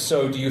questions like,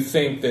 so do you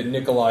think that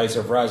Nikolai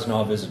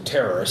Zavraznov is a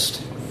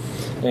terrorist?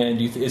 And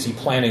is he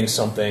planning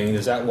something?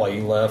 Is that why he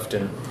left?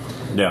 And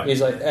Yeah.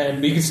 he's like,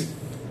 and because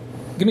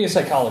give me a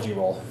psychology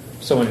roll.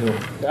 Someone who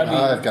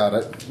I've got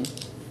it.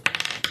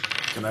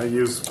 Can I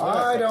use...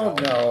 I don't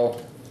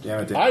know. Damn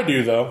it. I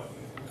do, though.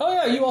 Oh,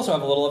 yeah, you also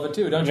have a little of it,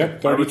 too, don't you?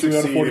 Yep, I would 32 out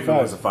of succeed if it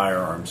was a 45.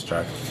 firearms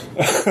check.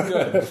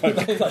 Good.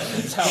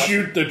 That's how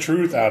Shoot the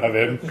truth out of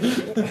him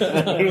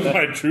with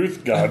my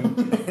truth gun.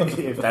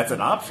 If that's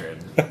an option.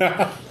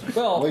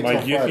 well, Wait. My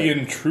Till Friday.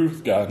 Yithian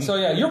truth gun. so,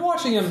 yeah, you're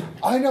watching him.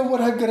 I know what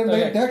I'm going to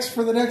make Okay. next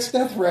for the next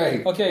death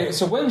ray. Okay,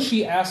 so when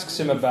she asks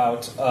him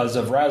about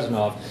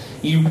Zavraznov,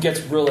 he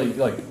gets really,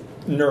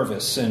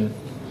 nervous and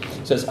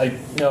says, I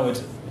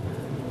don't...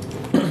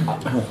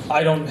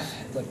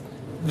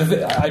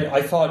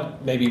 I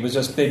thought maybe it was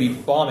just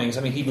bombings.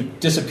 I mean, he would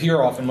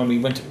disappear often when we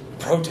went to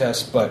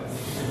protest, but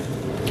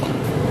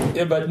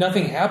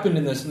nothing happened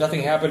in this.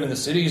 Nothing happened in the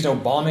cities. No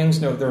bombings.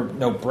 There were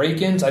no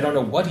break-ins. I don't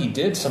know what he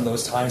did some of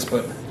those times,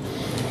 but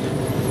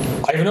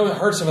I've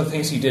heard some of the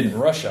things he did in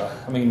Russia.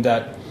 I mean,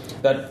 that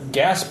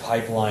gas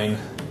pipeline.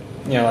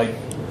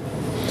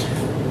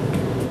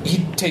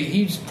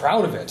 He's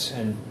proud of it,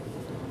 and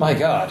my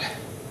God.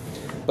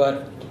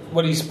 But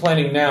what he's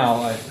planning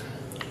now.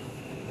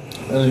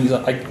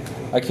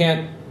 I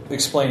can't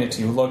explain it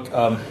to you. Look,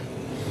 I'm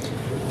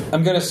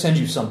going to send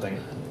you something.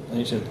 And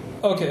he said,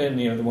 okay. And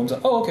the woman's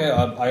like, oh, okay.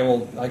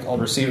 I'll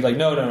receive it. Like,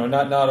 no,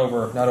 not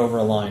over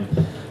a line.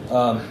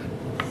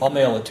 I'll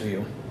mail it to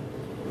you.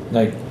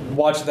 Like,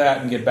 watch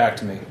that and get back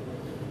to me.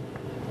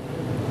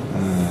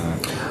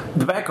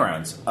 The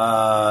backgrounds.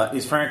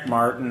 Is Frank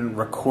Martin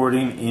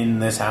recording in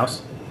this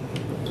house?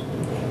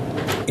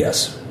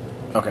 Yes.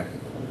 Okay.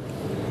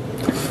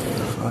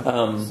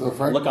 So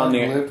Frank look on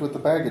Martin the. lived with the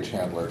baggage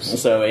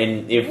handlers. So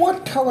if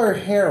What color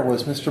hair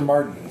was Mr.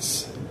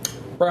 Martin's?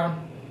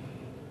 Brown.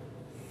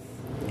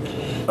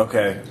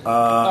 Okay.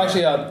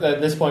 Actually,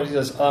 at this point, he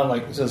says,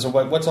 so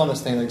what's on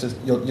this thing? Like,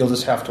 you'll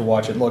just have to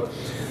watch it. Look,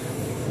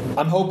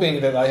 I'm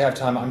hoping that I have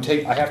time.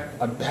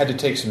 I've had to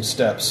take some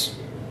steps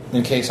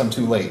in case I'm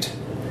too late.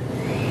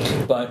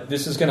 But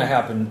this is going to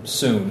happen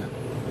soon.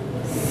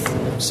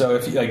 So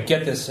if you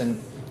get this,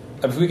 and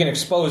if we can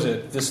expose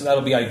it,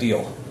 that'll be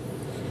ideal.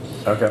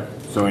 Okay.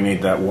 So we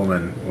need that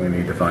woman. We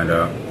need to find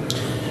out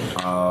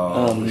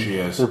who she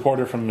is.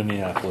 Reporter from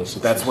Minneapolis.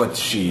 That's what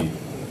she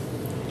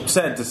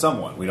said to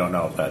someone. We don't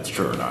know if that's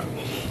true or not.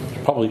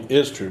 probably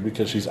is true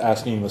because she's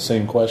asking the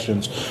same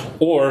questions.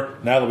 Or,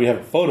 now that we have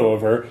a photo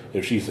of her,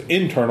 if she's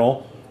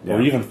internal or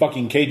Yeah. even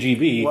fucking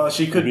KGB, Well,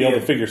 she could we'll be able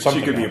to figure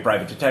something She could be a out.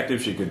 private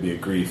detective. She could be a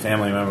grieved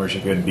family member. She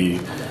could be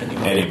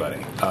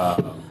anybody.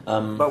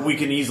 But we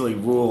can easily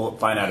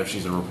find out if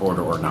she's a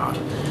reporter or not.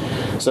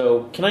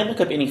 So, can I look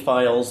up any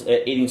files,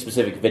 any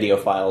specific video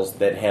files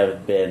that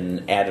have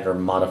been added or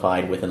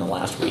modified within the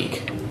last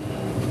week?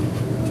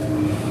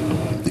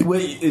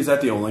 Wait, is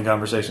that the only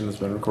conversation that's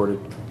been recorded?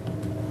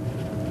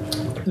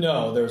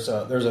 No, there's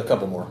a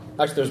couple more.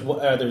 Actually,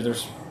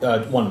 there's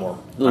one more.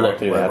 Look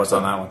through that. What's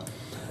on that one?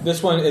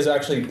 This one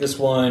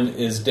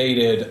is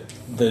dated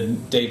the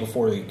day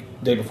before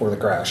the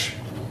crash,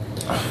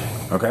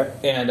 Okay.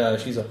 and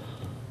she's a.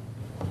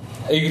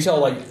 You can tell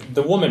like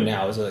the woman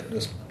now is like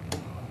this,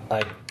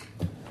 like,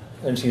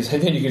 and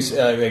then you can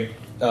see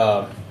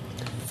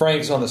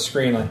Frank's on the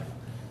screen like,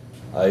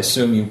 I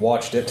assume you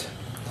watched it,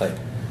 like,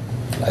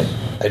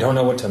 I don't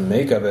know what to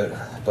make of it,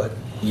 but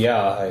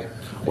yeah, I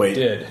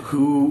did.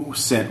 Who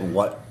sent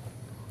what?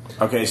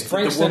 Okay, so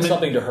Frank the sent woman-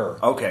 something to her.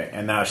 Okay,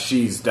 and now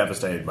she's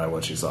devastated by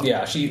what she saw.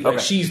 Yeah, Okay.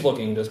 she's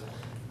looking just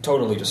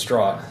totally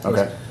distraught.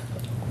 Okay.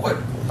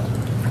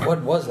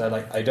 What was that?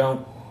 Like, I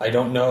don't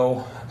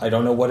know. I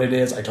don't know what it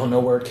is. I don't know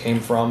where it came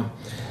from.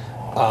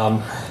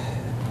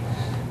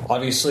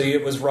 Obviously,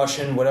 it was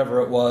Russian,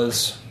 whatever it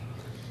was.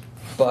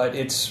 But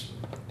it's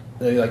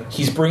like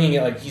he's bringing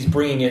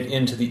it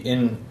into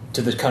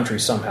the country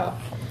somehow.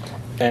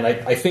 And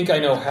I think I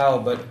know how.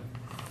 But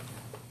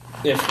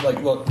if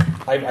look,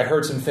 I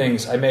heard some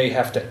things. I may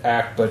have to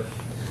act, but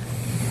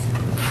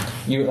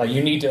you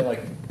need to .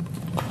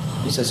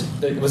 He says,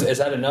 "Is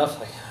that enough?"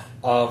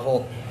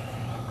 Well.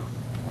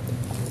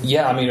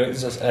 Yeah, I mean,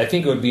 I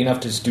think it would be enough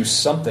to just do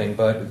something,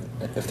 but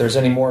if there's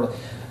any more...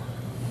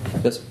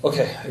 He says,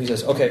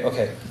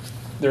 okay.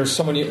 there's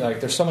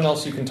someone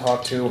else you can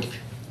talk to.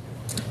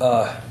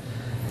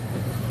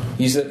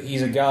 He's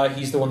a guy.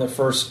 He's the one that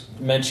first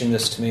mentioned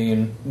this to me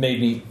and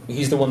made me.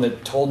 He's the one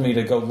that told me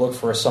to go look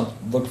for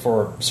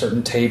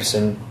certain tapes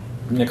in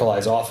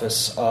Nikolai's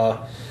office.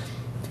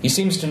 He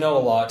seems to know a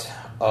lot.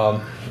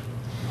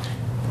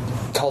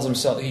 He calls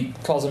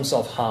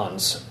himself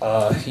Hans.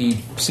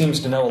 He seems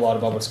to know a lot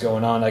about what's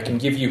going on. I can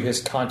give you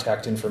his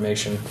contact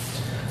information.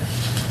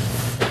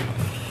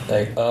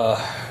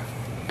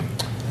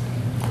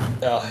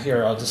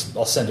 Here,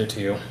 I'll send it to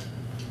you.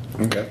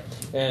 Okay.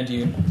 And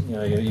you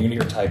can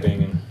hear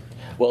typing and.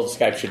 Well,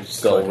 Skype should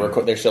still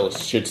record. There still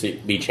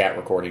should be chat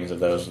recordings of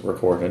those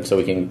recorded, so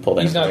we can pull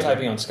that. He's not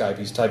typing on Skype.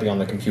 He's typing on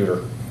the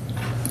computer.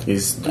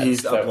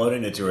 He's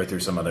uploading it to her through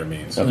some other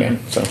means. Okay,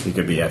 so he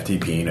could be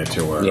FTPing it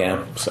to her.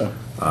 Yeah. So.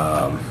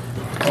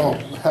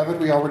 Haven't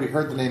we already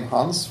heard the name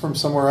Hans from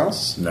somewhere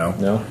else?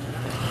 No.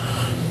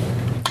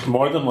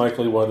 More than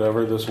likely,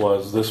 whatever this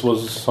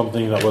was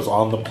something that was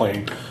on the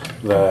plane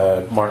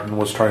that Martin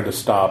was trying to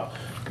stop.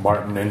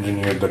 Martin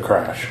engineered the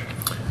crash.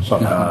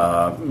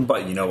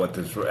 But you know what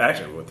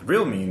what the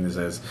real means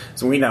is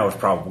so we now have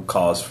probable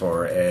cause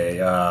for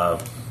a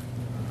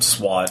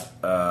SWAT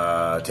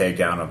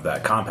takedown of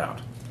that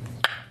compound.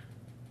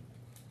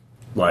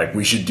 Like,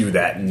 we should do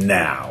that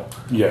now.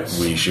 Yes.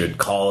 We should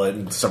call it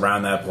and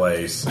surround that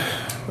place.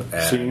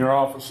 Senior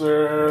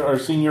officer or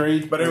senior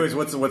agent. But anyways,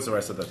 what's the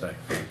rest of the thing?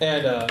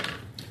 And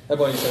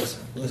everybody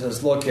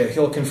says, look,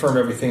 he'll confirm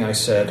everything I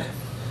said.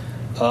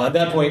 At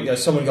that point,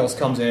 someone else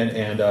comes in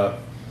and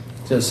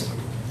says,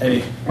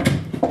 and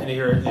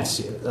here it's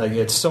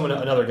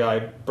another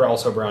guy,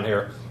 also brown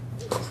hair.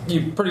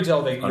 You pretty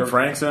tell they On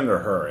Frank's end or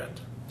her end?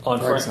 On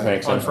Frank's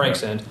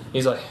end.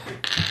 He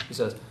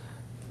says,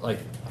 I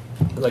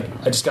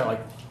just got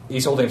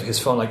he's holding his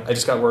phone. I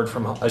just got word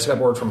from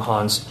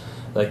Hans.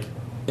 It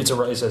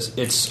says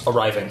it's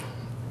arriving.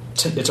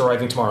 It's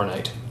arriving tomorrow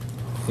night.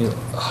 He's like,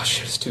 oh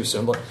shit, it's too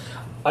soon. Look,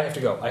 I have to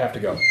go.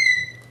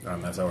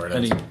 That's how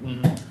it is.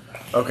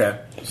 Okay,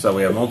 so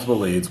we have multiple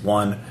leads.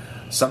 One,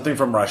 something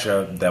from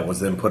Russia that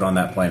was then put on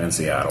that plane in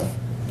Seattle.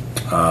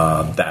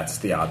 That's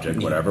the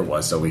object, whatever it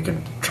was, so we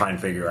can try and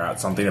figure out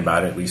something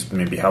about it, at least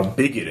maybe how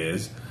big it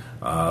is,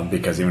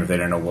 because even if they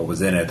didn't know what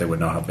was in it, they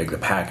would know how big the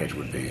package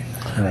would be.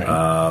 Right.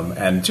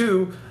 And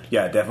two,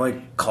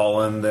 definitely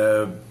call in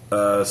the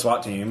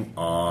SWAT team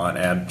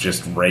and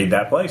just raid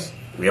that place.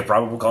 We have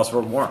probable cause for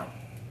a warrant.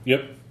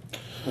 Yep.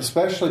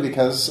 Especially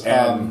because, we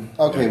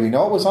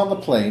know it was on the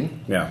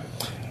plane. Yeah.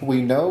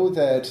 We know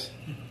that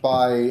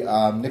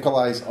by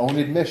Nikolai's own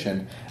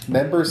admission,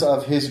 members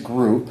of his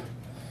group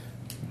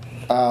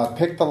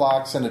picked the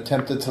locks and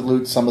attempted to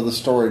loot some of the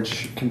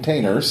storage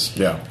containers.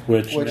 Yeah.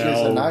 Which is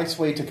a nice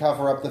way to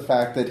cover up the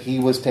fact that he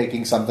was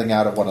taking something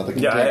out of one of the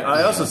containers. Yeah,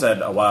 I also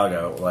said a while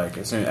ago,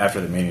 as soon after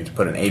the meeting, to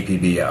put an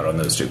APB out on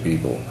those two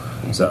people.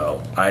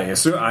 So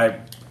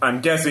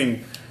I'm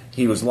guessing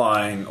he was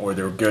lying or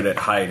they were good at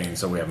hiding,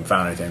 so we haven't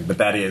found anything. But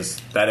that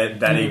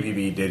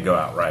APB did go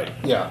out, right?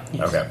 Yeah.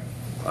 Okay.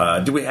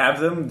 Do we have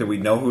them? Do we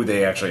know who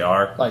they actually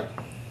are?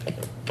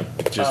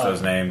 Just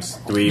those names?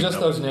 Do we just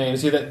those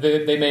names? Yeah,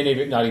 they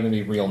may not even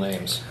be real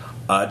names.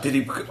 Did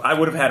he? I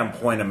would have had him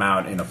point them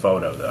out in a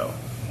photo, though,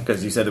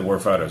 because you said there were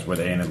photos. Were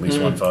they in at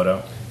least one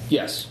photo?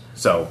 Yes.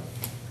 So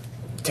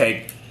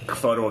take a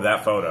photo of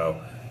that photo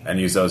and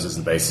use those as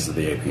the basis of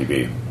the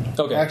APB.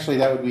 Okay. Actually,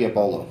 that would be a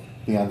bolo.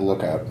 Be on the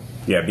lookout.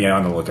 Yeah, be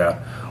on the lookout.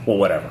 Well,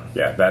 whatever.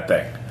 Yeah, that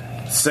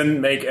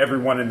thing. Make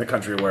everyone in the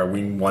country aware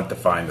we want to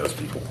find those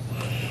people.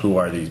 Who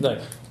are these?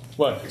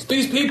 What?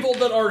 These people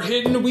that are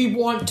hidden, we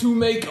want to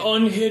make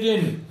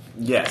unhidden.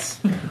 Yes.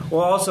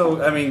 Well,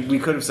 also, we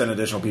could have sent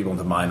additional people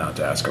into Minot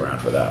to ask around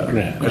for that.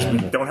 Because we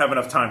don't have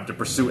enough time to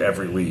pursue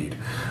every lead.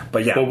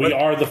 But we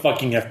are the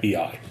fucking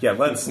FBI. Yeah,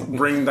 let's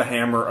bring the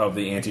hammer of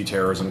the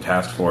anti-terrorism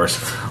task force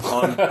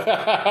on.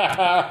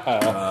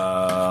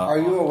 Are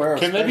you aware of...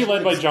 Can they be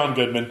led by John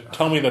Goodman?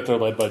 Tell me that they're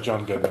led by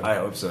John Goodman. I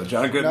hope so.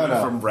 John Goodman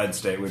from Red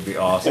State would be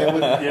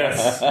awesome.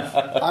 Yes.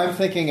 I'm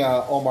thinking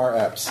Omar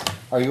Epps.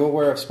 Are you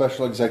aware of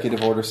Special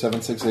Executive Order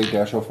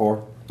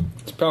 768-04?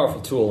 It's a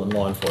powerful tool in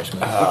law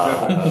enforcement.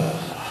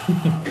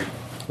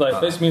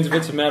 This means if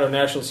it's a matter of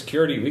national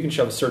security, we can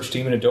shove a search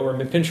team in a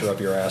Doberman Pinscher up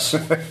your ass.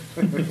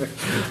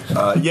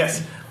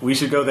 Yes, we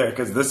should go there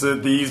because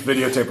these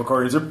videotape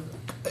recordings are.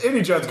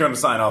 Any judge's going to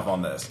sign off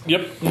on this.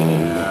 Yep.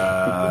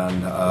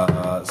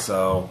 And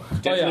so.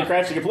 The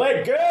crash you can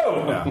play.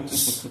 Go. Yeah.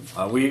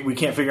 We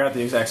can't figure out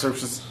the exact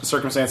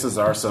circumstances.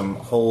 There are some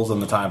holes in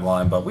the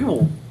timeline, but we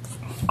will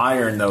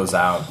iron those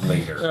out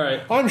later. All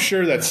right. I'm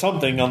sure that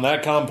something on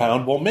that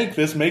compound will make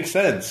this make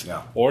sense.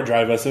 Yeah. Or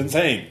drive us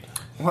insane.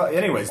 Well,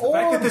 anyways, the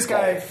fact that this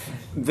guy,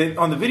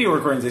 on the video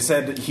recordings, they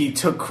said that he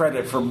took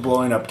credit for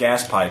blowing up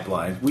gas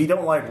pipelines. We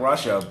don't like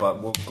Russia,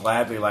 but we'll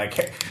gladly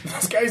hey,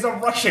 this guy's a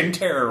Russian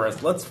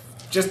terrorist. Let's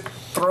just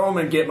throw him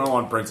and get him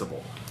on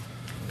principle.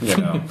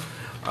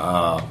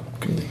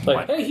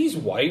 Like, hey, he's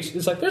white.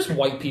 It's like, there's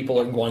white people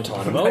in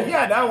Guantanamo.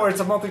 Yeah, now where it's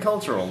a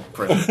multicultural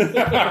prison.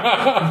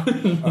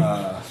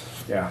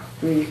 Yeah.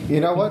 You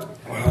know what?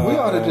 We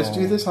ought to just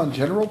do this on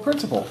general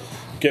principle.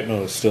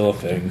 Gitmo is still a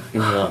thing.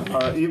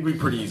 It'd be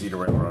pretty easy to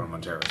write him on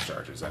terrorist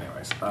charges,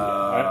 anyways.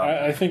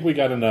 I think we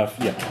got enough.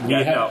 Yeah, we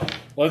no.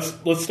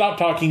 Let's stop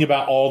talking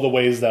about all the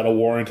ways that a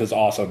warrant is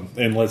awesome,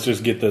 and let's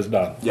just get this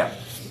done. Yeah.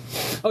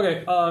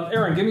 Okay,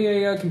 Aaron, give me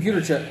a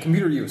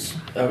computer use.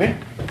 Okay.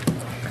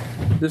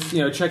 This,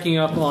 checking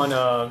up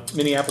on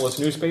Minneapolis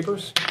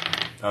newspapers.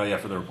 Oh, yeah,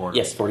 for the report.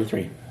 Yes,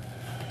 43.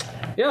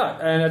 Yeah,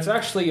 and it's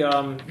actually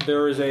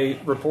there is a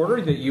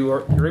reporter that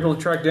you're able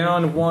to track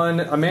down. One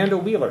Amanda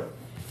Wheeler.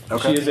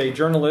 Okay. She is a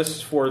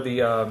journalist for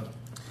the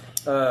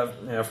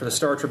for the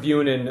Star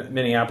Tribune in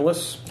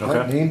Minneapolis. Okay.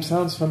 That name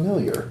sounds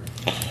familiar.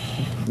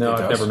 No, It I've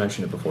does. never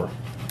mentioned it before.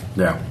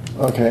 Yeah.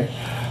 Okay.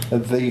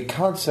 The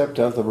concept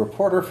of the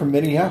reporter from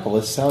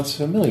Minneapolis sounds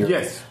familiar.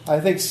 Yes. I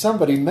think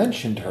somebody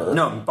mentioned her.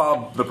 No,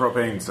 Bob, the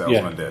propane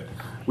salesman, did.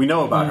 We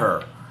know about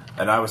her,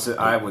 and I was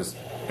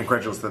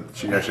incredulous that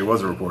she actually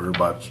was a reporter,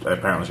 but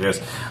apparently she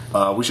is.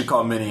 We should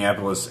call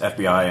Minneapolis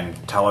FBI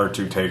and tell her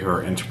to take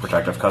her into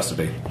protective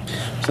custody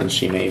Since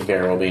she may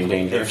very well be in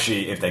danger.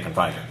 if they can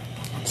find her.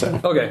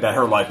 So, Okay. That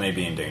her life may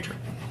be in danger.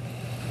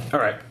 All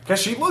right. Because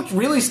she looked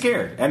really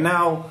scared, and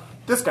now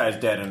this guy's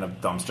dead in a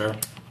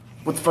dumpster.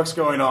 What the fuck's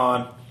going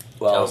on?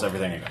 Well, Tell us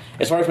everything again.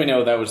 as far as we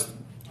know, that was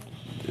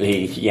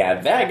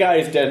that guy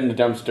is dead in the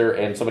dumpster,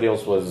 and somebody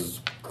else was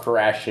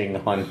crashing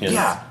on his.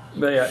 Yeah.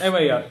 But yeah.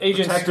 Anyway,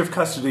 Agent Protective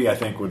custody, I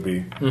think, would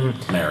be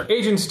merit.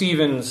 Agent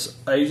Stevens,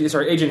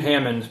 Agent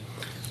Hammond.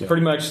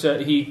 Pretty much,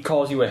 he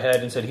calls you ahead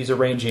and said he's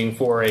arranging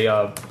for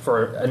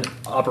an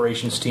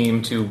operations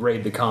team to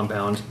raid the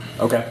compound.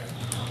 Okay.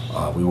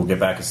 We will get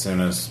back as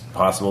soon as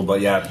possible, but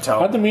yeah,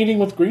 How'd the meeting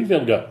with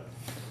Greenfield go?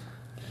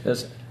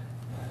 Yes.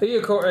 He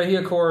of course,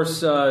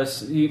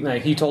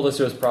 he told us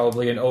it was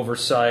probably an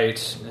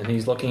oversight, and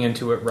he's looking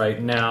into it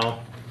right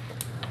now.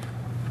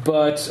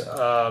 But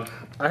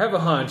I have a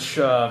hunch.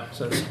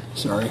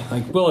 Sorry,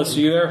 Willis, are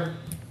you there?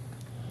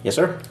 Yes,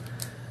 sir.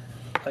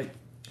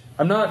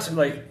 I'm not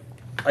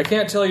I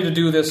can't tell you to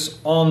do this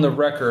on the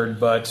record,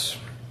 but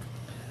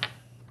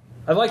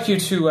I'd like you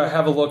to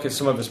have a look at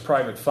some of his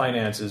private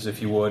finances,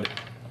 if you would.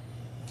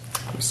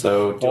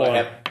 So,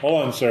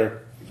 Hold on,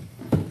 sir.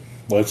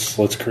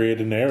 Let's create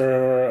an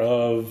era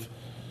of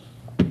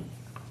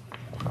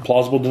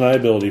plausible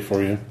deniability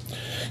for you.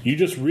 You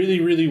just really,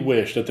 really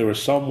wish that there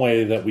was some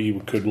way that we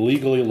could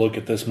legally look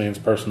at this man's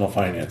personal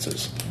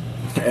finances.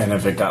 And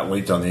if it got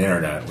leaked on the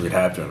internet, we'd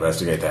have to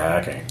investigate the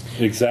hacking.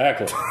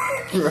 Exactly.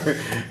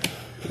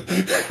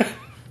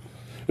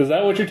 Is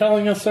that what you're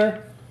telling us,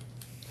 sir?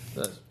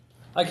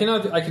 I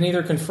can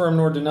neither confirm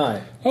nor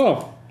deny.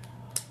 Oh.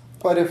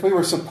 But if we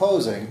were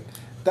supposing,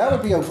 that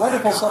would be a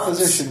wonderful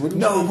supposition, wouldn't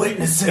No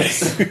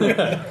witnesses.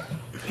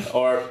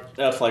 or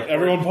that's like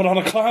Everyone put on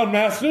a clown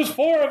mask. There's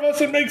 4 of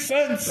us. It makes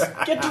sense.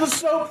 get to the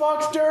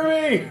soapbox,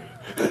 Derby.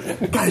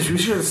 Guys, we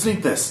should have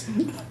sneaked this.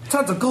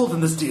 Tons of gold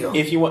in this deal.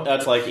 If you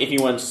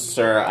want,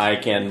 sir, I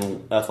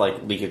can. That's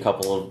like leak a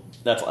couple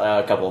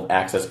of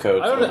access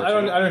codes.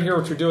 I don't hear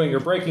what you're doing. You're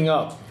breaking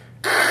up.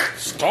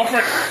 Stop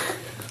it.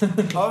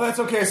 Oh, that's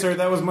okay, sir.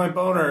 That was my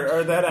boner.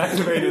 Or that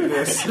activated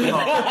this.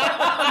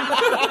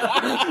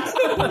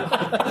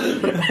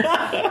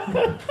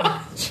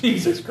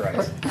 Jesus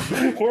Christ.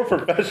 We're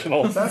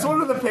professionals. That's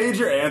one of the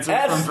pager answers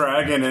from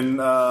Dragon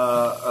and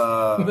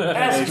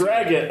Ask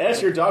Dragon.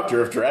 Ask your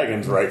doctor if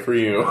Dragon's right for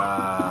you.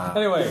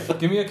 Anyway,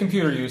 give me a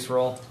computer use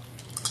roll.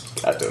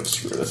 God, don't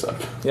screw this up.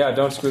 Yeah,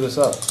 don't screw this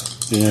up.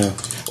 Yeah.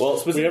 Well, We have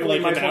specifically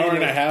like an hour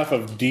and a half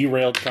of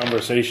derailed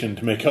conversation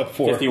to make up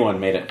for. 51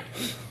 made it.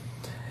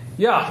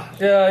 Yeah,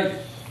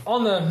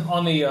 on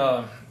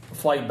the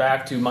flight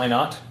back to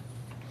Minot,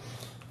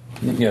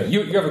 you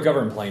have a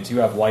government plane, so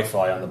you have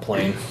Wi-Fi on the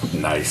plane.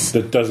 nice.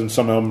 That doesn't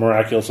somehow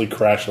miraculously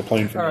crash the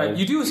plane from All right,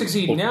 you do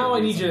succeed. Now I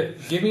need you to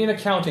give me an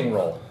accounting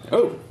roll.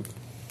 Oh,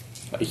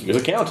 he was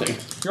accounting.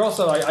 You're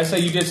also, I say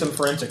you did some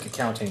forensic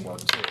accounting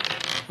work too.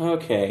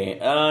 Okay,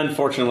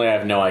 unfortunately, I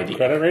have no idea.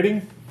 Credit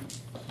rating?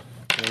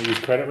 Can we use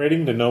credit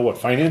rating to know what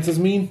finances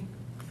mean?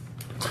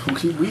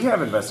 We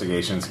have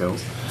investigation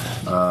skills.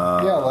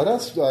 Yeah, let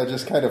us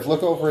just kind of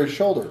look over his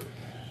shoulder.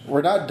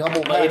 We're not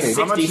double It's backing.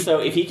 60, so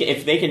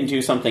if they can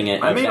do something,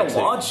 I made a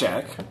law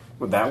check.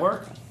 Would that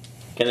work?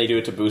 Can they do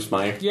it to boost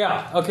my?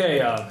 Yeah. Okay.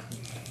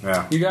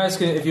 Yeah. You guys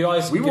can, if you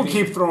guys, We will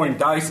keep throwing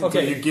dice until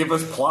Okay. you give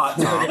us plot.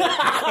 Tom.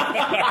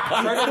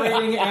 credit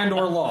rating and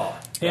or law.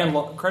 And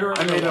credit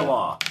I rating. made or a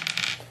law.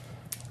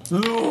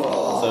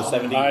 law. So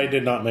 70. I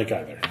did not make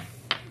either.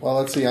 Well,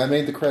 let's see. I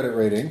made the credit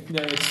rating.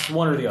 Yeah, it's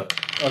one or the other.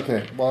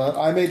 Okay. Well,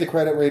 I made the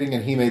credit rating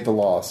and he made the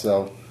law,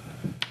 so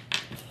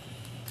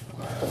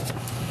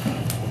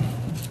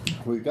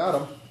we got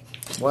him.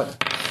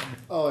 What?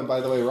 Oh, and by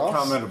the way, Ross.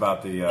 Comment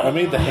about the I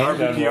made the hand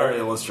down RPPR roll.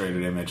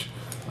 illustrated image.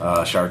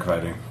 Shark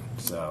fighting.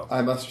 So,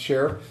 I must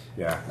share.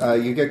 yeah.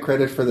 You get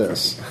credit for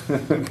this.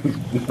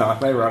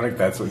 Not ironic,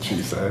 that's what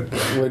she said.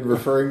 When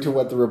referring to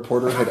what the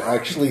reporter had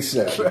actually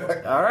said.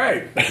 All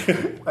right. I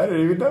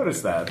didn't even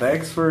notice that.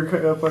 Thanks for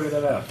pointing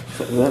that out.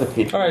 Is that a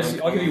Patreon? All right,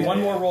 so I'll give you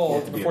one more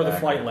roll before the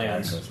flight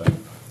lands.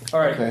 All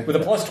right, Okay. with a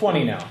plus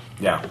 20 now.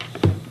 Yeah.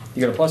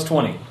 You got a plus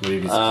 20.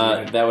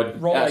 That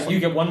would Roll. You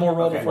get one more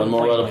roll before one the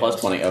more flight roll to lands.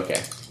 plus 20.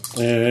 Okay.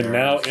 And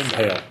now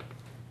impale.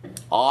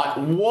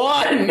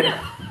 One.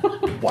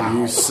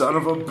 You son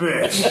of a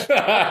bitch.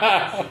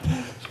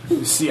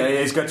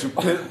 CIA's got you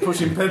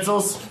pushing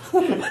pencils.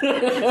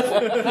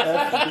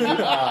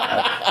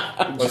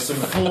 Let's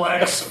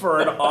flex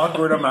for an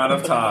awkward amount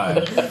of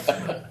time.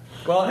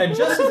 Well, and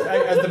just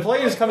as the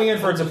plane is coming in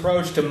for its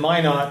approach to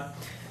Minot,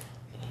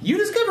 you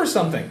discover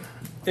something.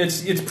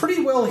 It's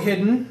pretty well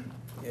hidden.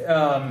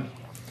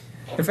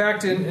 In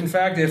fact,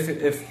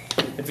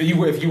 if you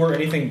were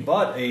anything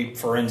but a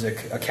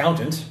forensic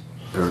accountant,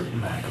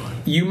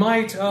 you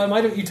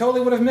you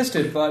totally would have missed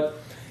it. But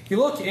you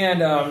look,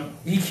 and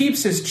he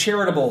keeps his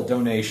charitable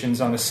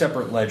donations on a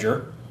separate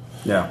ledger.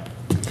 Yeah.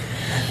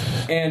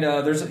 And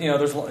there's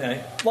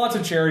lots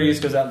of charities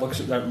because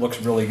that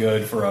looks really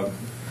good for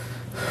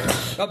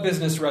a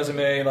business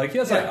resume. Like,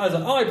 yes,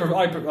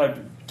 I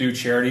do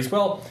charities.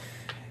 Well,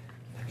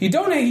 he's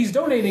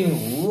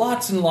donating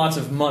lots and lots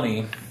of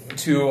money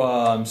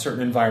to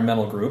certain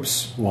environmental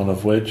groups. One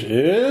of which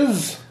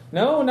is...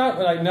 None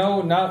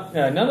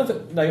of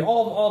the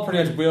all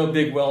pretty much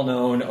big,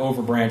 well-known,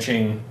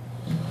 overbranching,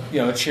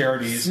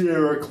 charities.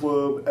 Sierra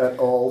Club et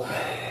al.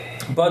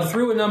 But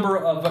through a number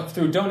of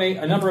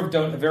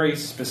very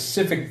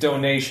specific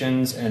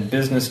donations and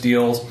business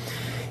deals,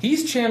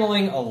 he's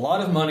channeling a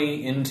lot of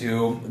money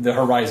into the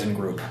Horizon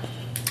Group.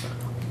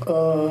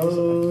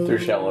 Through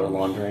shallow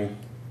laundering.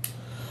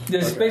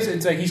 Basically,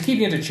 it's like he's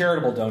keeping it to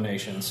charitable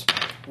donations.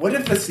 What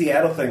if the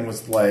Seattle thing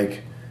was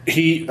like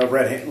a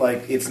red?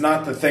 Like, it's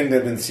not the thing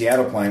that in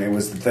Seattle plane; it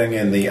was the thing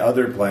in the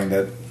other plane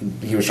that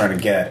he was trying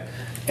to get,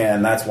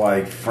 and that's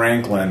why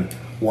Franklin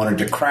wanted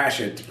to crash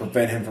it to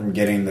prevent him from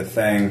getting the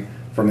thing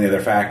from the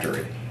other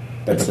factory.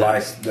 That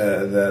device,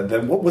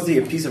 what was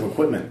the piece of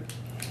equipment?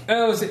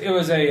 It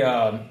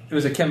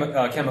was a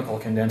chemical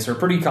condenser,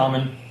 pretty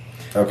common.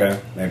 Okay,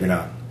 maybe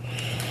not.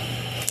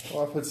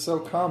 Well, if it's so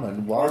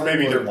common, why? Or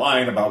maybe they're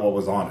lying about what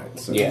was on it.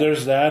 So. Yeah.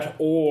 There's that,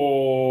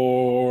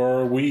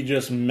 or we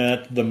just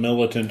met the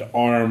militant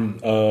arm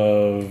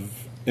of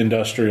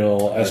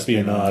industrial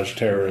espionage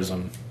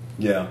terrorism.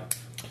 Yeah.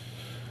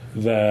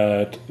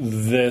 That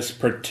this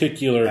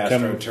particular...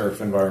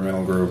 AstroTurf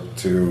environmental group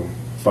to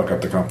fuck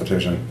up the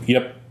competition.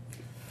 Yep.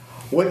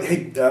 What?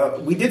 Hey,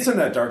 we did send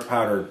that dark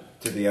powder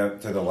to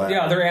the lab.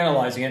 Yeah, they're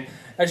analyzing it.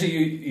 Actually,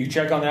 you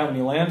check on that when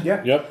you land?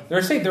 Yeah. Yep.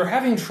 They're saying they're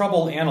having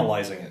trouble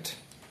analyzing it.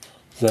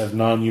 Does that have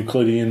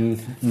non-Euclidean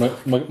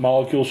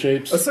molecule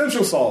shapes?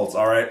 Essential salts.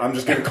 All right, I'm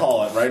just going to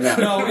call it right now.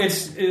 No,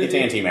 it's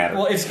antimatter.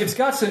 Well,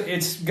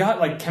 it's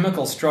got like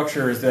chemical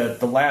structures that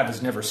the lab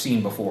has never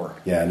seen before.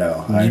 Yeah,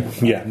 no.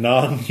 Yeah,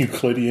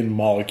 non-Euclidean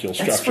molecule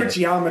It's for structure.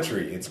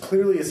 geometry. It's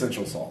clearly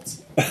essential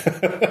salts.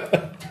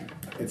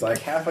 It's like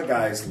half a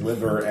guy's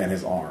liver and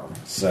his arm.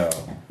 So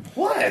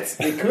what?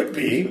 It could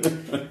be.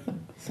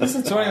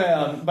 So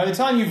anyway, by the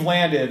time you've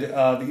landed,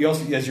 you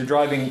also, as you're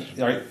driving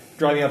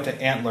up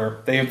to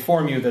Antler, they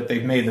inform you that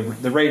they've made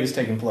the raid has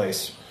taken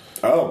place.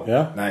 Oh,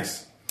 Yeah.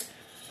 nice.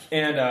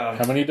 And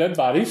How many dead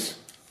bodies?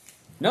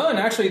 no, and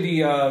actually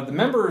the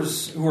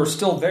members who are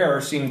still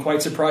there seem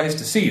quite surprised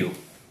to see you.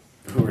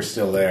 Who are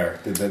still there?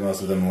 Did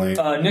most of them leave?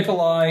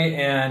 Nikolai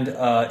and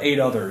 8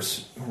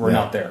 others were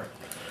not there.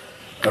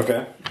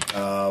 Okay.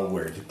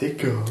 Where did they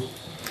go?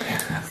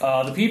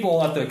 The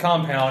people at the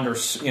compound are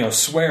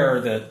swear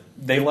that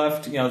they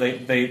left.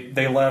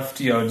 They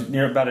left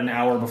near about an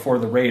hour before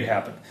the raid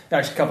happened.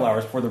 Actually, a couple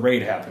hours before the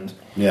raid happened.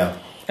 Yeah.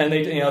 And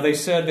they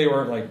said they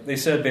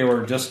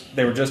were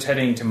just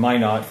heading to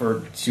Minot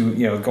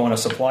to go on a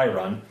supply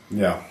run.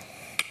 Yeah.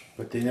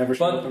 But they never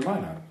showed up in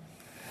Minot.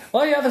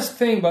 Well, yeah, that's the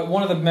thing. But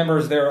one of the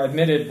members there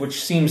admitted,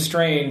 which seems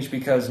strange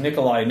because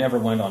Nikolai never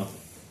went on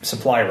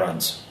supply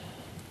runs.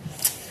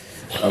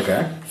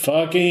 Okay.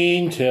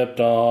 Fucking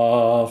tipped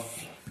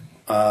off.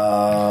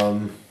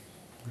 Well,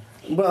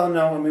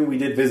 no. I mean, we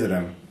did visit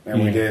him,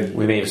 and we did.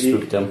 We may have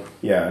spooked him.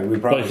 Yeah, we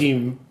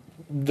probably.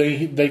 But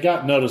they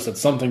got notice that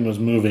something was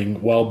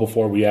moving well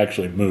before we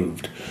actually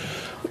moved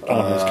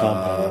on his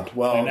compound.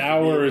 Well, an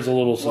hour is a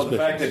little suspicious. Well, the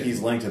fact that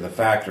he's linked to the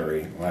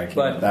factory,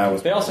 But that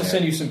was. they also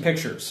send you some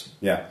pictures.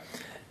 Yeah.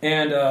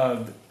 And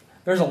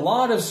there's a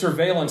lot of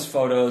surveillance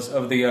photos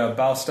of the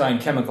Baustein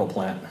chemical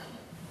plant.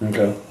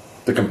 Okay.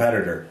 The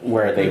competitor.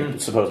 Where they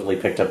supposedly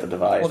picked up the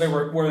device.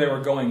 Well, where they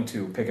were going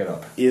to pick it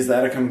up. Is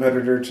that a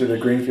competitor to the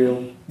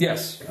Greenfield?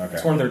 Yes, Okay.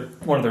 it's one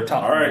of their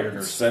top All right.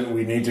 competitors. Then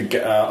we need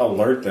to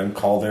alert them.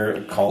 Call.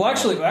 Well,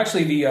 actually,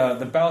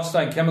 the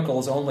Baustein chemical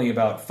is only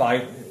about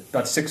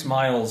 6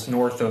 miles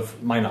north of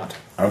Minot.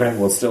 Okay.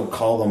 We'll still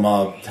call them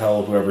up.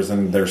 Tell whoever's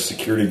in their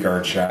security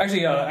guard shack.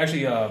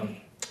 Actually,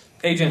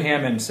 Agent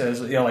Hammond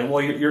says,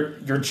 well,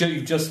 you've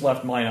just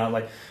left Minot.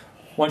 Like,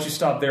 Why don't you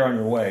stop there on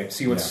your way?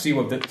 See what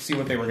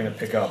they were going to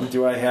pick up.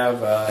 Do I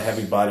have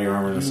heavy body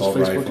armor, an assault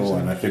rifle,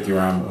 and a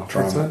 50-round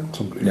trauma?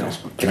 No.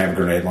 Can I have a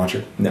grenade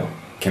launcher? No.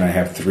 Can I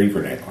have 3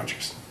 grenade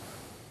launchers?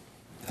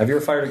 Have you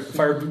ever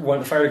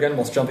fired a gun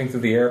whilst jumping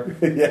through the air?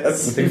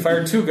 Yes. Have you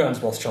fired 2 guns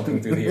whilst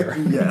jumping through the air?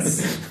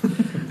 Yes.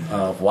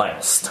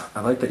 Whilst.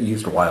 I like that you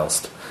used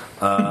whilst.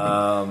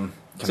 Can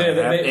So, I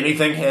yeah, have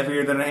anything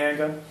heavier than a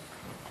handgun?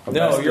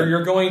 No,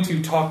 you're going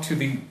to talk to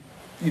the.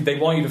 They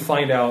want you to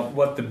find out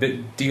what the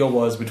deal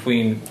was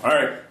between All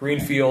right.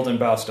 Greenfield and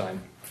Baustein.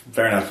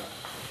 Fair enough.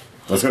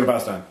 Let's go to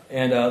Baustein.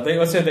 And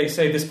they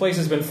say this place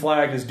has been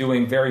flagged as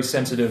doing very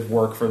sensitive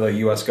work for the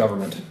U.S.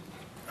 government.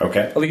 Okay.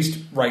 At least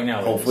right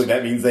now. Hopefully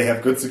that means they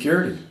have good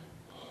security.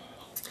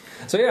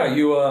 So yeah,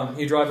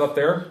 you drive up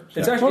there.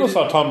 It's Notice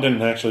how Tom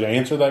didn't actually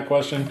answer that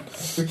question.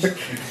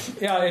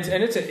 Yeah, it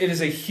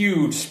is a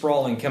huge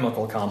sprawling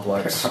chemical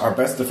complex. Our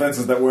best defense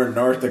is that we're in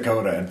North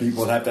Dakota, and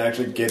people have to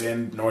actually get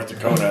in North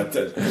Dakota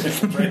to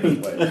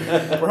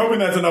We're hoping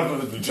that's enough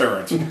of a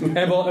deterrent.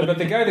 But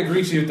the guy that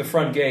greets you at the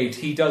front gate,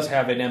 he does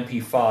have an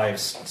MP5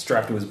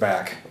 strapped to his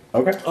back.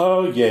 Okay.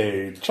 Oh,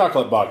 yay.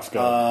 Chocolate box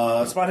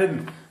gun. Spot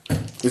hidden.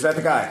 Is that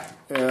the guy?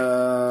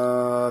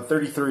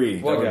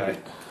 33. What guy?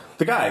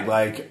 The guy,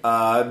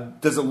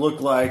 does it look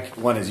like,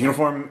 one, his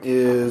uniform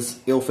is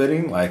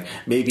ill-fitting? Like,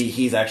 maybe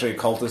he's actually a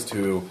cultist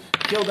who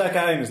killed that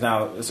guy and is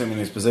now assuming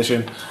his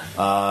position.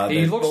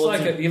 He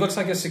looks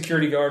like a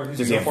security guard. Who's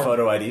Does he have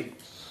photo ID?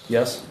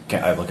 Yes.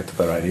 Can I look at the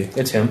photo ID?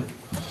 It's him.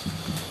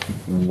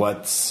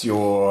 What's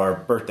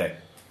your birthday?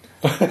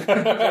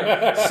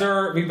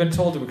 Sir, we've been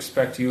told to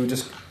expect you.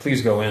 Just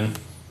please go in.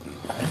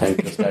 I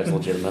think this guy's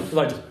legitimate.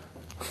 Like,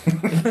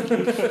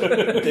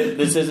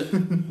 This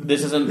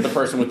isn't the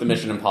person with the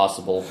Mission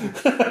Impossible.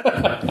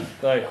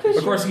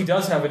 of course, he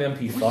does have an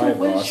MP5.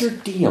 What's Ross. your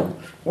deal?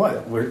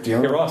 What? We're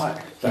dealing Hey, with Ross,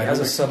 what? he has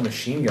a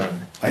submachine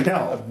gun. I A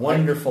know.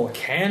 wonderful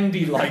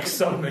candy-like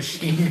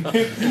submachine gun.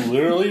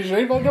 Literally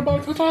shaped like a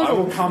box of I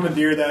will chocolate.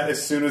 commandeer that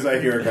as soon as I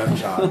hear a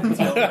gunshot.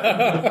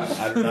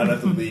 I do not have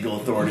the legal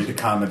authority to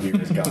commandeer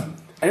this gun.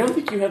 I don't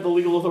think you have the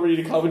legal authority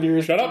to commandeer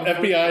his. Shut up,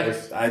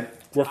 FBI.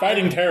 We're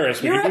fighting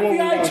terrorists. We You're can do what we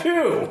FBI want.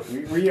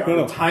 too. We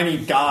are tiny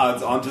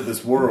gods onto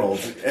this world,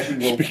 and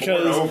we'll pour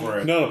over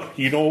it. No,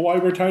 you know why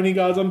we're tiny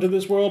gods onto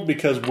this world?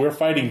 Because we're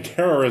fighting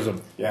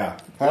terrorism. Yeah.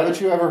 Haven't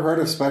you ever heard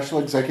of Special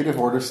Executive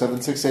Order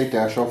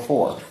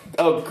 768-04?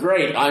 Oh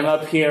great! I'm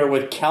up here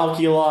with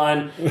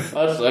Calculon.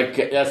 That's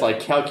like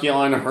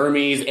Calculon,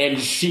 Hermes, and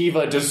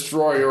Shiva,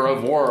 Destroyer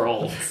of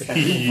Worlds.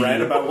 You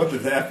read about what the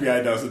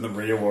FBI does in the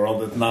real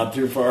world. It's not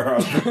too far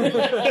off.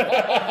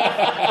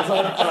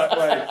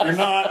 You're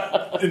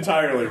not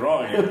entirely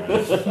wrong here.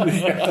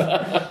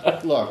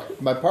 Look,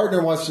 my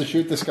partner wants to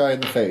shoot this guy in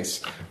the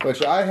face,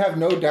 which I have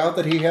no doubt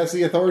that he has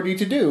the authority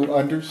to do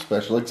under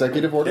Special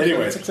Executive Order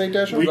Anyways,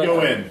 768-04. we go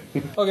in.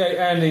 Okay,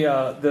 and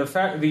the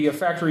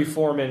factory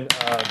foreman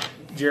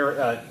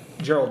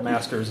Gerald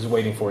Masters is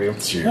waiting for you.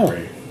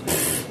 Cheery.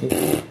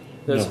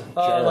 Says,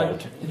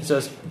 he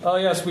says, "Oh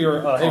yes, we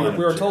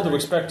were told to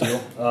expect you.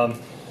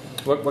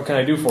 What can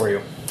I do for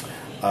you?"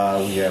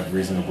 We have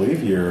reason to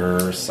believe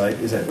your site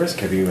is at risk.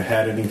 Have you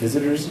had any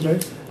visitors today?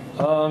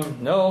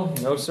 No,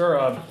 sir.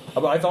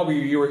 I thought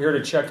you were here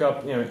to check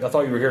up. I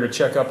thought you were here to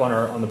check up on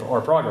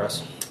our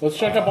progress. Let's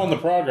check up on the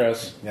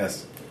progress.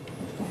 Yes.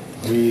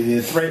 The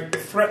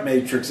threat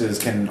matrices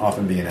can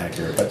often be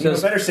inaccurate, but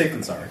better safe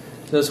than sorry.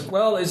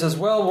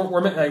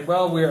 We're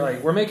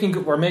making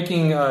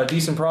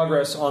decent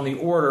progress on the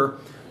order.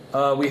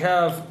 We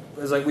have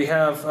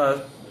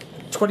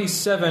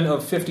 27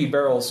 of 50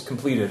 barrels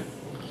completed.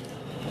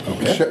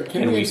 Okay.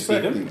 Can we we see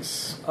inspect them?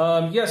 these?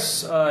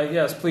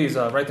 Yes, please,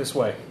 right this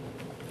way.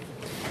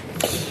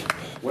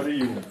 What are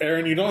you?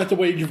 Aaron, you don't have to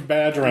wave your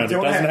badge around. It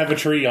Don't doesn't have- have a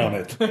tree on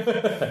it.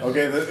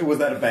 Okay, was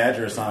that a badge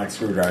or a sonic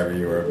screwdriver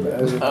you were?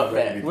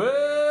 Okay.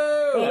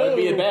 That would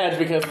be a badge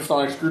because the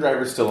sonic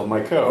screwdriver is still in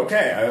my coat.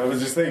 Okay, I was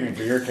just thinking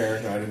for your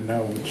character, I didn't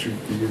know which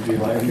you'd be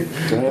like.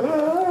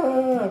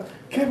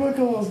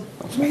 Chemicals.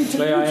 Me to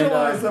May I,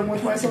 neutralize them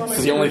with my sonic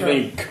It's the only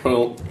screwdriver.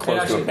 thing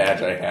close to a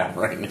badge I have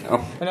right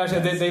now. And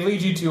actually, they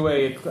lead you to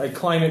a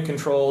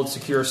climate-controlled,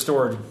 secure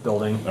storage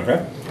building.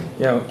 Okay.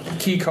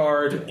 Key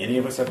card. Any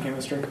of us have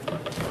chemistry?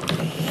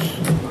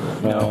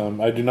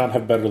 I do not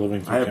have better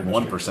living through I have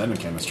chemistry. 1% in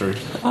chemistry.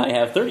 I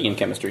have 30 in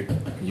chemistry.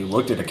 You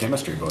looked at a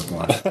chemistry book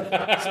once.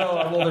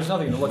 So, there's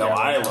nothing to look No,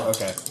 at.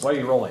 okay. Why are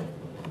you rolling?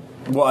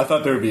 Well, I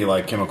thought there would be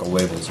like chemical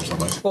labels or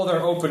something. Well,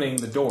 they're opening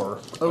the door.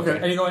 Okay.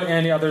 And you go in,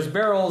 and there's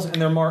barrels, and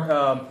they're marked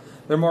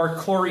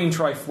chlorine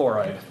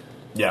trifluoride.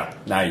 Yeah,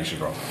 now you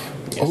should roll.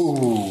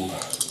 Ooh.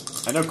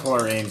 I know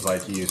chlorine's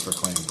like used for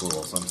cleaning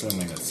pools, so I'm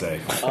assuming it's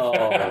safe. Oh,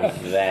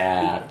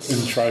 that. In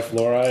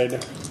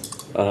trifluoride.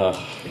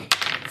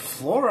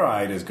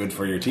 Fluoride is good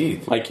for your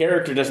teeth. My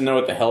character doesn't know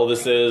what the hell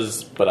this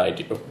is, but I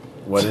do.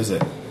 What is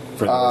it?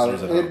 For the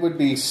listeners at It home. would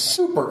be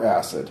super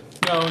acid.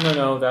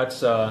 No. That's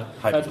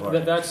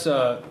Hydrochloric.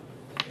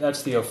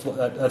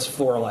 that's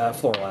floral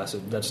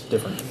acid. That's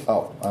different.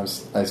 Oh, I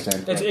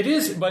stand corrected. It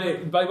is,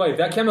 but by the way,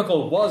 that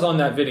chemical was on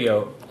that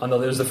video. It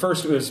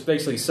was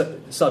basically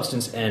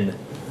substance N.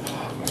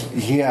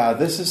 Yeah,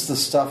 this is the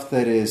stuff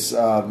that is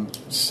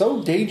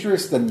so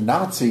dangerous the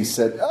Nazis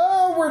said,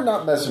 "Oh, we're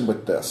not messing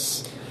with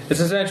this." It's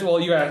essential.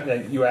 Well, you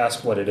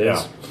ask what it is,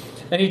 Yeah.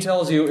 and he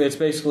tells you it's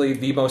basically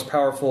the most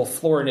powerful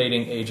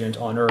fluorinating agent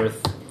on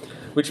Earth,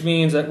 which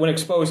means that when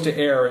exposed to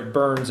air, it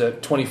burns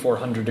at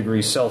 2,400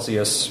 degrees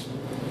Celsius.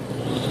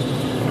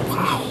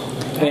 Wow.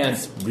 And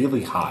It's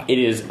really hot. It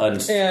is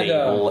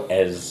unstable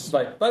as.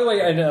 By the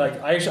way,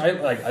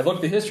 I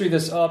looked the history of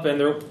this up,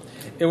 and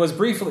it was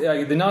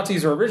briefly the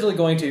Nazis were originally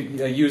going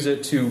to use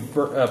it to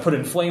put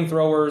in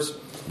flamethrowers,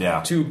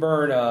 to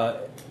burn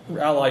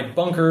Allied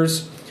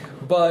bunkers,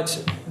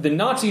 but the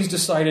Nazis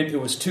decided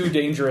it was too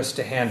dangerous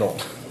to handle.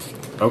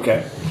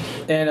 Okay.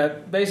 And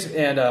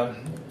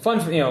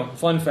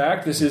fun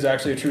fact, this is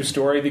actually a true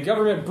story. The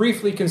government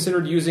briefly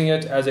considered using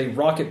it as a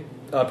rocket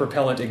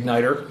propellant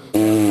igniter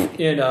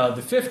in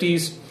the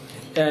 50s,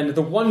 and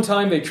the one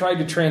time they tried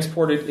to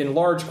transport it in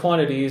large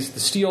quantities, the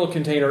steel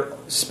container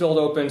spilled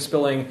open,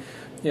 spilling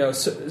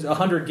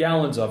 100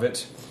 gallons of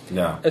it.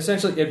 Yeah.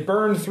 Essentially, it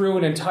burned through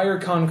an entire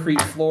concrete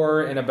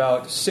floor and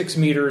about 6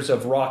 meters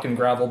of rock and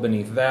gravel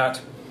beneath that.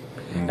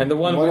 And the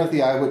one of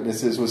the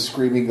eyewitnesses was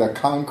screaming the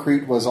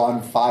concrete was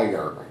on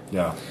fire.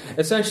 Yeah.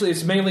 essentially,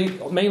 it's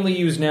mainly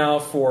used now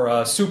for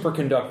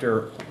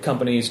superconductor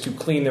companies to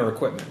clean their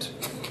equipment.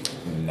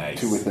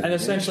 Nice. And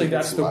essentially,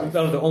 that's one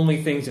of the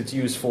only things it's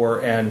used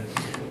for, and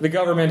the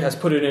government has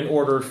put it in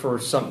order for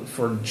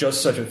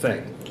just such a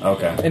thing.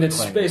 Okay. And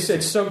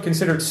it's so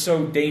considered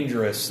so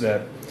dangerous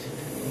that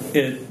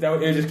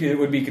it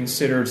would be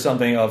considered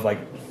something of like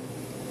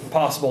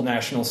possible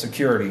national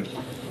security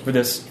for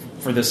this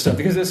stuff,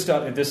 because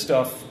this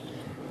stuff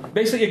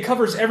basically it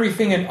covers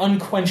everything in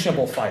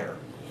unquenchable fire.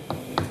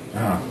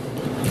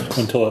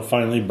 Until it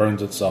finally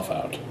burns itself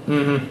out.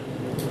 Mm-hmm.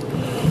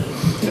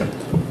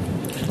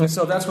 And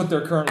so that's what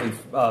they're currently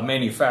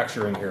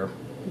manufacturing here.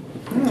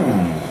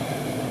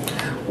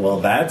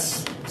 Well,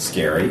 that's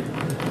scary.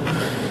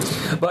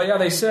 But yeah,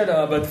 they said,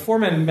 but the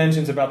foreman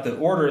mentions about the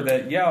order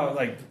that,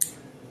 like,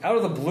 out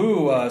of the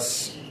blue,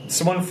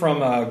 someone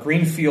from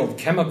Greenfield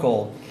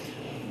Chemical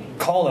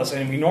called us,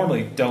 and we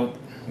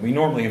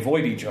normally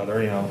avoid each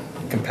other,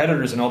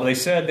 competitors and all, but they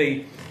said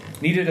they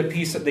needed a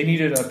piece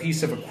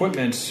of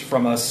equipment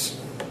from us.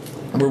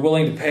 We're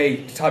willing to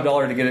pay top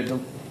dollar to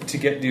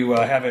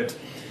have it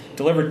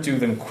delivered to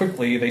them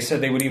quickly. They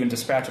said they would even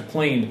dispatch a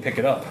plane to pick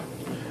it up.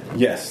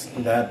 Yes,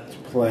 that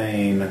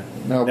plane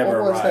No,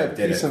 never what was arrived,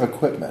 that piece of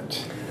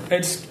equipment?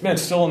 It's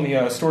still in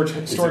the storage.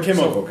 It's a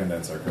chemical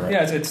condenser, correct?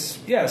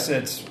 Yeah,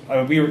 it's.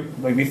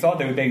 We thought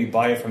they would maybe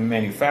buy it from the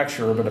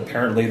manufacturer, but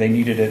apparently they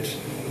needed it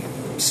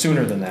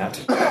sooner than that.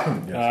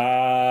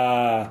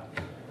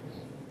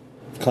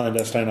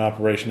 Clandestine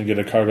operation to get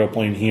a cargo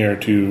plane here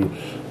to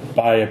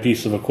buy a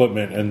piece of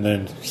equipment and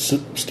then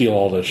steal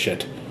all this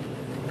shit.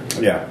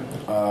 Yeah,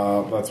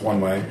 that's one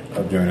way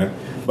of doing it.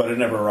 But it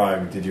never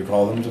arrived. Did you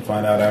call them to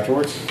find out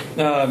afterwards?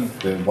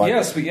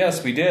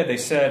 Yes, we did. They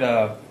said,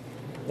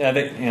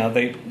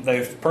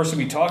 the person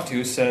we talked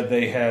to said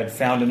they had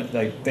found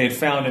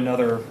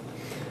another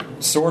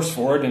source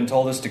for it and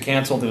told us to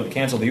cancel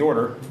the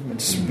order.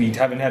 We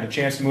haven't had a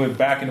chance to move it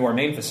back into our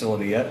main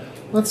facility yet.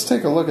 Let's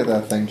take a look at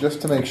that thing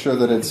just to make sure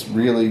that it's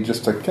really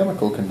just a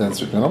chemical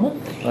condenser,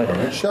 gentlemen.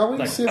 Shall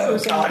we see if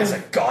there's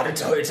anything?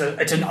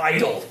 It's an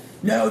idol.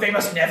 No, they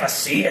must never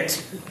see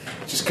it.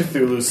 Just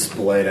Cthulhu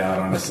splayed out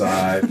on the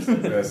side.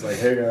 It's like,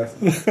 hey guys.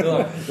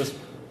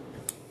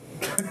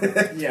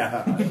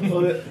 Yeah.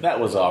 Well,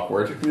 that was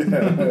awkward.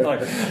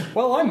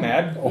 Well, I'm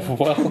mad.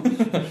 Well,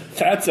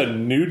 that's a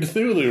nude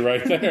Cthulhu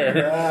right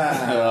there.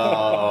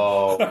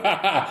 Oh.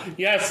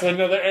 Yes,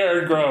 another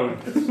air groan.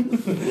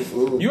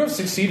 You have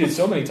succeeded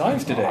so many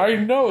times today. I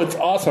know, it's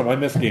awesome. I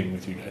miss gaming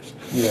with you guys.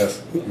 Yes,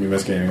 we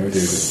miss gaming with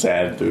you.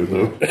 Sad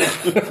Cthulhu.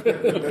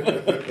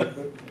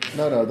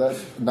 No, that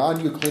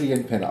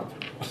non-Euclidean pinup.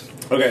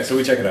 Okay, so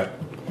we check it out.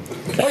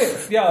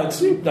 Yeah,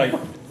 it's like,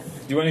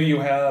 do any of you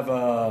have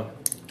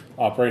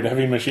Operate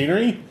heavy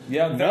machinery?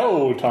 Yeah.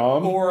 No,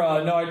 Tom. Or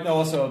no, I know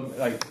also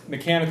like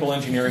mechanical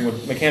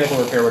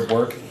repair would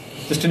work.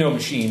 Just to know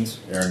machines.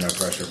 Aaron, no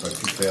pressure, but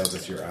if you fail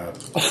this, you're out.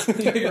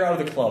 You're out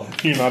of the club.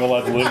 You're not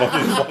allowed to live on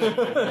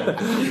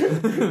this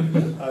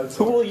planet.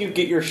 Who will you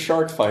get your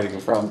shark fighting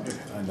from?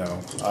 I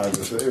know.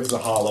 It was a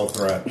hollow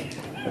threat.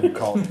 And you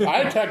called me.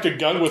 I attacked a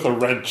gun with a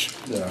wrench.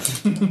 Yeah.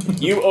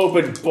 You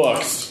opened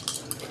books.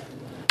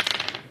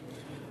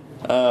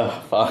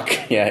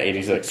 Fuck. Yeah,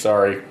 86.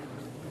 Sorry.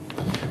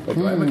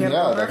 Do I have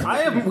mechanical yeah,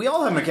 repair? We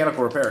all have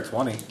mechanical repair at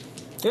 20.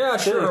 Yeah,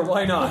 sure.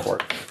 Why not?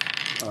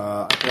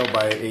 I failed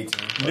by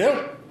 18.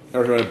 Yep. I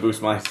was going to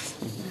boost my...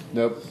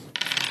 Nope.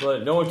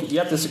 But you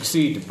have to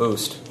succeed to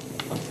boost.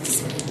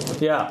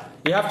 Yeah,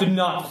 you have to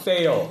not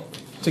fail.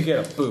 to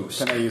get a boost.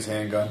 Can I use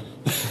handgun?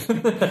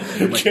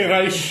 Can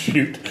I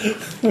shoot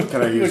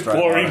Can I use with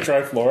chlorine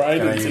trifluoride? trifluoride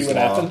Can I and see use what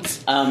law?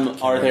 happens?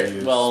 Are I there?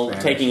 use Well,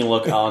 Spanish? taking a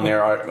look on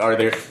there, are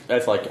there?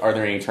 That's like, are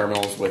there any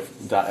terminals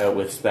with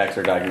specs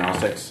or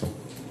diagnostics?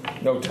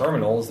 No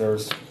terminals.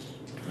 There's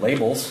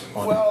labels.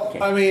 On Well,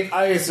 I mean,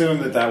 I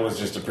assume that was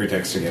just a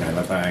pretext to get in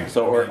the thing.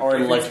 So, or If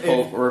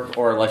it's-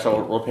 or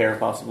electrical repair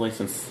possibly,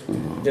 since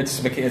it's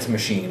a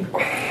machine.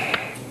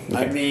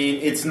 I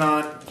mean, it's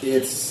not.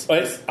 It's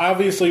But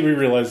obviously, we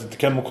realize that the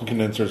chemical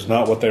condenser is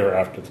not what they were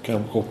after. The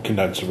chemical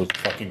condenser was a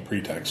fucking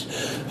pretext.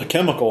 The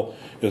chemical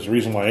is the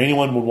reason why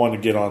anyone would want to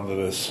get onto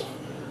this.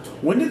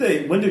 when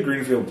did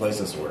Greenfield place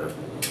this order?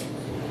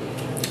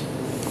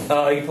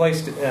 He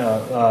placed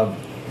a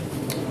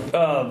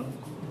little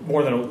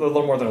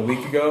more than a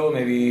week ago,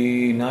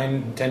 maybe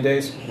 9-10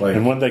 days. Like,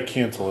 And when they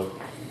cancel it,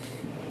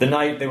 The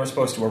night they were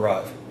supposed to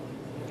arrive.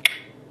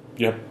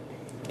 yep.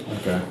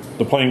 okay,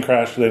 The plane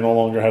crashed. They no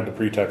longer had the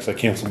pretext. They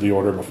canceled the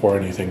order before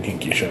anything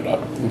kinky showed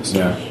up.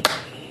 yeah.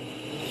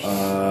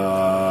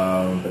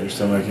 They're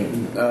still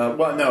making.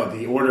 Well, no,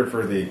 the order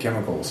for the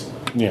chemicals.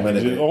 Yeah, When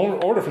did the it-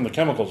 order from the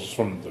chemicals is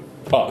from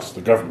us,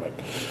 the government.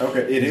 Okay,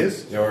 it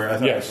is. Or I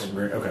thought it was Yes. from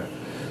Green. Okay.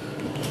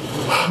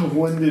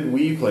 When did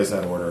we place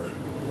that order?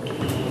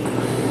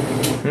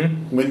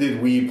 When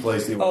did we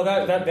place the order? Oh,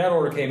 that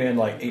order came in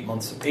like 8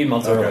 months Okay.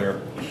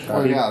 earlier.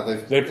 Oh yeah,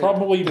 They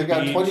probably they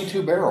got beat-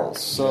 22 barrels.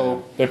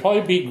 So They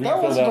probably beat that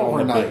Greenfield wasn't out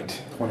on the bid.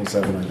 overnight.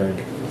 27, I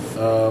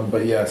think.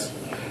 But yes.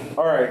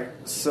 All right.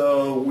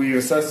 So we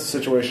assessed the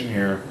situation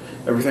here.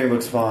 Everything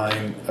looks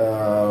fine.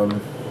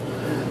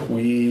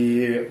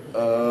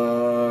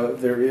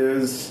 There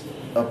is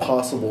a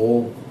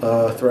possible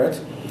threat,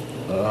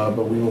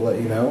 but we will let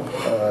you know.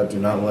 Do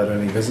not let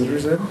any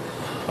visitors in.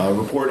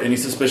 Report any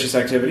suspicious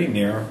activity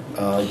near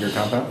your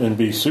compound. And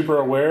be super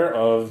aware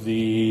of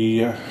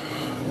the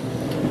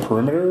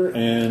perimeter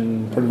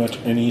and pretty much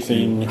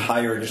anything.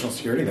 Hire additional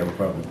security. That would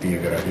probably be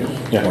a good idea.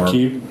 Yeah, Or,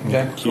 keep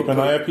an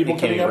eye on people It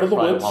can coming out of the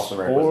require woods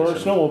possible or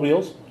requisition.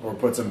 snowmobiles. or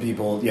put some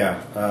people. Yeah.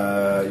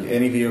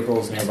 Any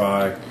vehicles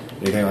nearby.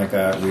 Anything like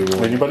that. We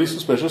will. Anybody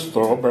suspicious,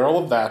 throw a barrel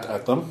of that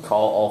at them.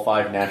 call all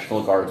 5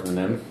 National Guardsmen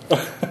in.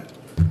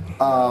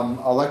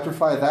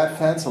 Electrify that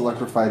fence,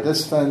 electrify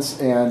this fence,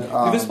 and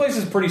This place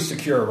is pretty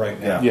secure right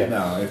now. Yeah. Yeah.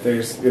 No. If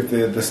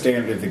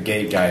the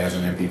gate guy has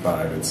an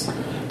MP5, it's.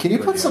 can you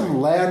put some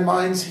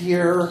landmines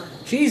here?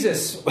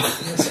 Jesus.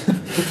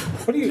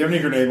 What do Do you you? have any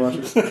grenade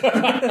launchers?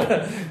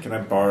 Can I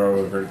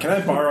borrow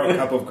a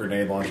cup of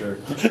grenade launcher?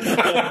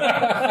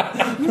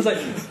 It's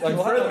like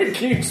well,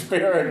 Can you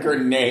spare a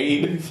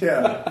grenade?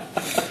 Yeah.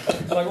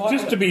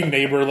 Just to be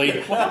neighborly.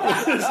 This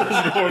is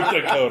North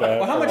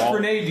Dakota. how much after all.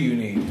 grenade do you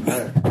need?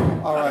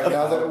 All right,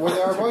 now there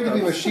are going to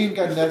be machine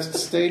gun nests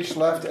staged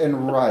left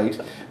and right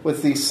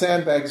with these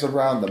sandbags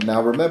around them.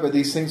 Now remember,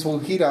 these things will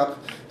heat up,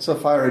 so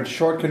fire in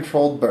short,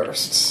 controlled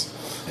bursts.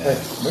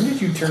 When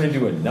did you turn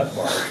into a nut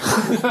bar?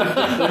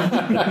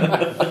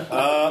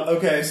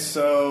 Okay.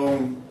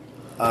 So.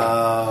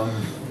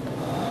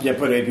 Yeah.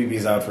 Put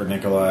APBs out for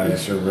Nikolai.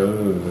 Sure.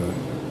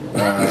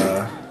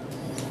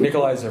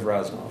 Nikolai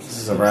Zavraznov. This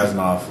is a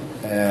Razanov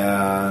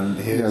and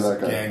his Yeah,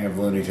 that guy. gang of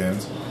Looney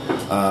Tunes.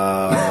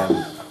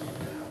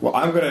 Well,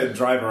 I'm going to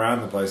drive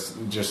around the place,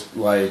 just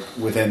like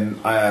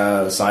within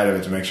sight of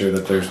it, to make sure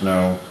that there's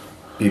no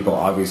people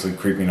obviously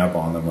creeping up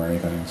on them or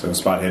anything. So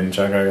spot hidden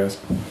check, I guess.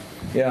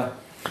 Yeah.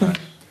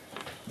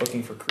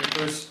 Looking for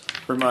creepers.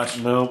 Pretty much.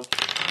 No.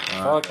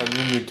 Fuck, I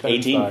mean your 10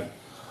 18. side.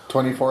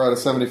 24 out of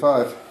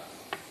 75.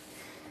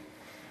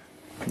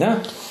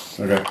 No,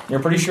 Okay. you're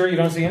pretty sure you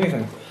don't see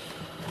anything.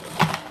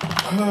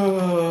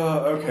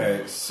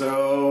 Okay.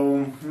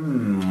 So.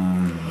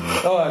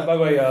 Oh, by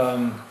the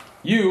way,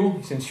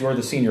 you, since you're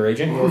the senior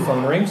agent, your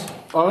phone rings.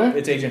 Oh, yeah?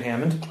 It's Agent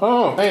Hammond.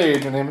 Oh, hey,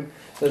 Agent Hammond.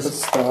 Says,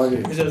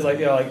 he says like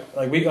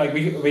we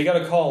got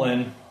a call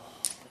in.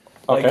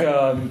 Like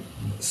Okay.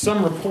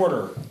 some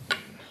reporter.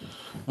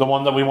 The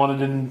one that we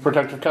wanted in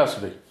protective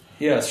custody.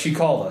 Yes, she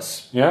called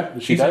us. Yeah?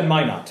 Is she She's dead? in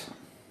Minot.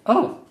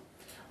 Oh,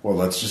 Well,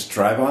 let's just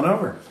drive on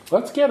over.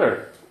 let's get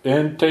her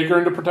and take her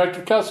into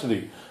protective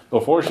custody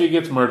before she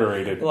gets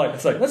murderated.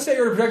 It's like let's take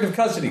her to protective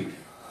custody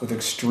with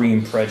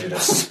extreme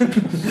prejudice.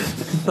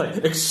 Like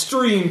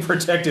extreme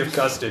protective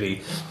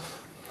custody.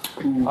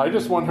 I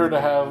just want her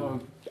to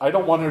have. I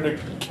don't want her to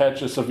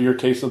catch a severe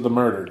case of the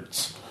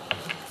murders.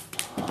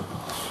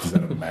 Is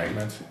that a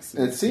magnet?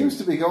 It seems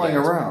to be going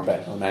around.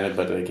 But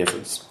I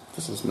guess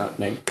this is not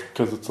named.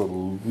 Because it's a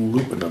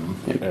lupinum,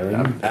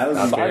 Aaron.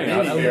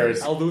 Aluminium.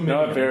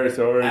 Not very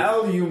sorry.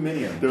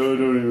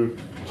 Aluminium.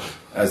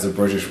 As the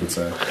British would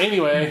say.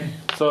 Anyway,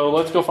 so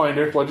let's go find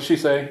her. What did she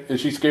say? Is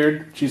she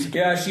scared?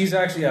 Yeah,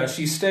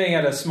 she's staying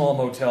at a small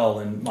motel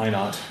in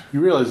Minot. You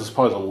realize this is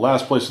probably the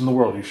last place in the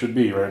world you should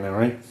be right now,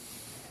 right?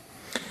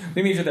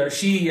 Let me there.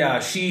 She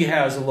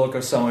has a look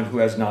of someone who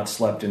has not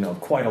slept in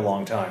quite a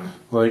long time.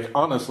 Like,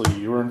 honestly,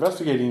 you were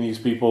investigating these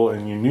people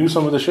and you knew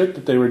some of the shit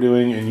that they were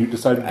doing and you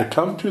decided to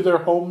come to their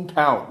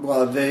hometown.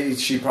 Well,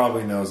 she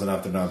probably knows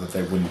enough to know that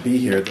they wouldn't be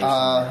here.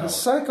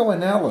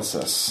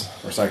 Psychoanalysis.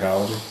 Or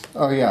psychology.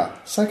 Oh, yeah.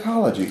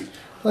 Psychology.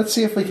 Let's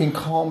see if we can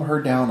calm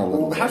her down a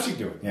little Well, bit. how's she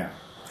doing? Yeah.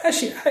 How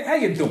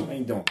you doing? How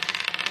you doing?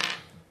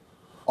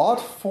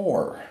 Odd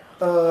 4.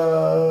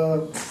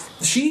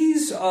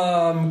 She's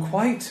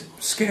quite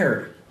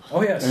scared.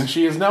 Oh yes. And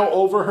she is now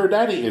over her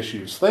daddy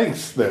issues.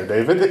 Thanks there,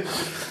 David.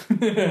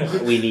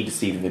 We need to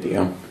see the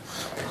video.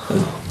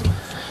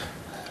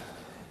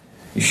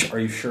 Are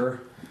you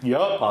sure?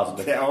 Yup.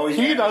 Positive. Yeah, oh,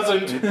 He yeah.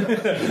 doesn't.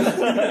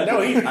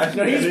 No,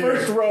 he's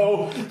first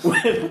row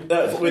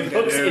with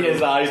hooks in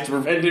his eyes to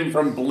prevent him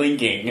from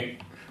blinking.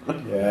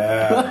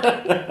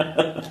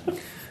 Yeah.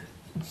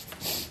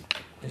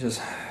 It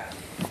just.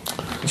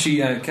 She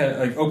kind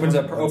of opens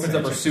up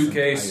her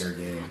suitcase.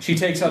 She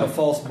takes out a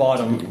false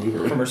bottom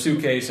from her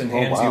suitcase and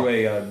hands you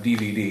a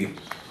DVD.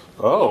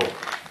 Oh.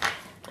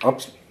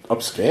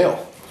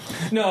 Upscale.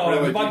 No,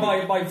 Really?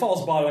 by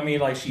false bottom I mean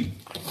like she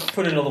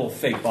put in a little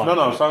fake bottom.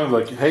 No, it sounds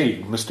like,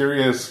 hey,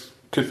 mysterious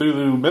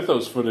Cthulhu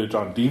Mythos footage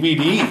on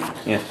DVD.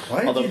 Yeah.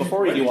 Why Although did you-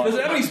 before we do watch Does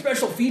it have any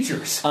special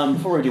features?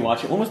 before we do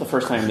watch it, when was the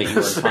first time that you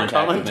were in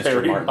contact with Mr.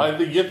 Commentary Martin? by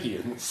the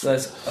Yithians.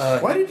 That's,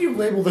 Why did you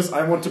label this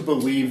I Want to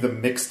Believe the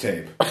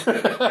Mixtape?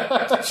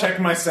 Check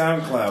my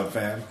SoundCloud,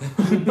 fam.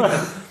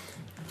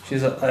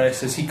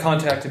 says he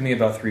contacted me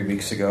about 3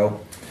 weeks ago.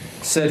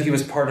 Said he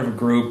was part of a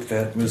group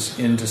that was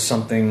into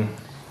some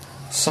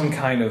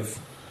kind of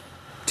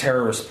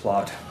terrorist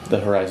plot. The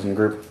Horizon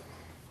Group.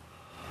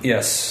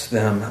 Yes,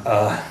 them.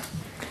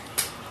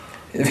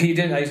 If he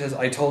didn't,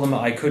 I told him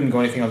I couldn't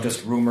go anything of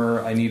just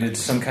rumor. I needed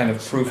some kind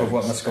of proof of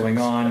what was going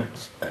on.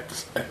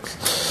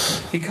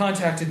 He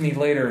contacted me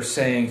later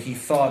saying he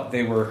thought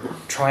they were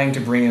trying to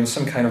bring in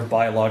some kind of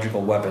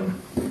biological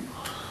weapon.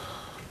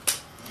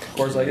 Of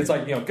course, it's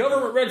like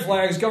government red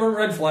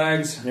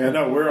flags. Yeah,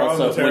 no, we're on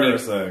the Also,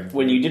 terrorist thing.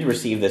 when you did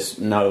receive this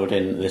note,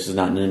 and this is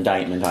not an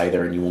indictment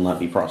either, and you will not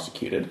be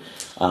prosecuted,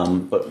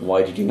 but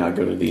why did you not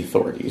go to the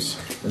authorities?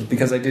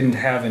 Because I didn't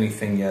have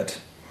anything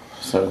yet.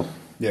 So,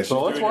 Yeah,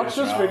 So let's watch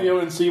this video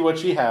and see what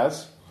she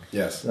has.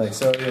 Yes.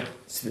 There's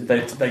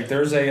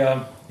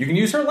a you can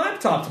use her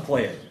laptop to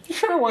play it.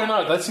 Sure, why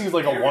not? That seems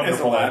like a Aaron has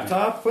a wonderful idea.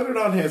 laptop. Put it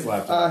on his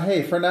laptop.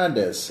 Hey,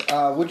 Fernandez,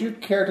 would you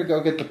care to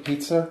go get the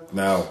pizza?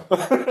 No. Who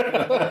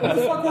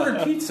the fuck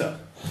ordered pizza?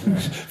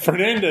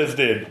 Fernandez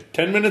did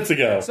 10 minutes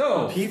ago.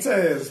 So Pizza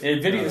is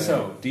video.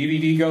 So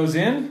DVD goes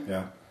in.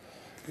 Yeah.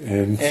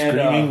 And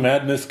Screaming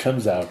Madness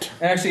comes out.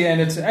 Actually,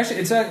 it's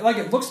like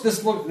it looks.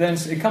 Then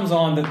it comes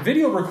on. The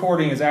video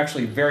recording is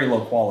actually very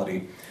low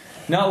quality,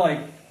 not like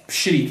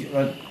shitty,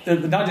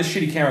 not just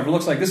shitty camera.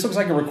 But this looks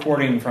like a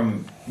recording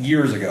from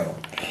years ago.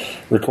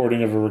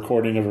 Recording of a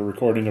recording of a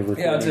recording of a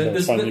recording.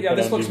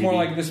 This looks more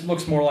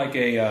like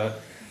a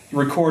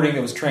recording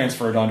that was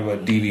transferred onto a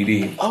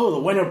DVD. oh, the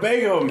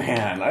Winnebago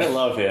Man! I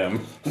love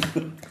him.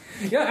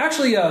 Yeah,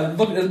 actually, it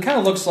kind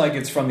of looks like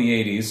it's from the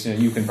 '80s.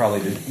 You can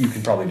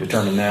probably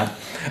determine that,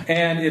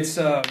 and it's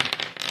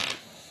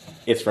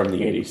It's from the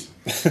 80s.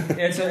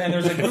 and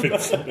there's a group.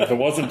 If it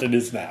wasn't, it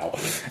is now.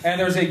 And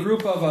there's a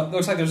group of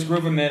looks like there's a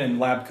group of men in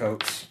lab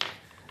coats.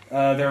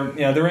 They're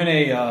in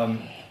a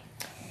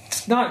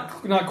it's not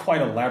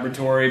quite a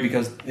laboratory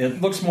because it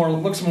looks more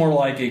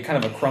like a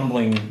kind of a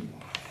crumbling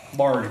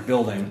large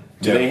building.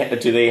 Do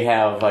they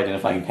have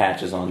identifying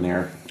patches on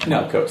their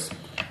No. lab coats?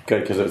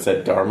 Good, because it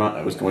said Dharma.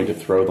 I was going to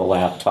throw the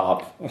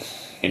laptop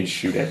and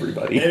shoot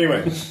everybody.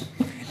 Anyway,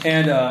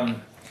 And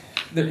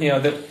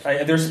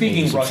they're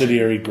speaking Russian.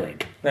 Subsidiary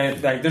Greg.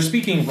 They're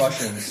speaking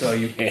Russian, so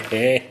you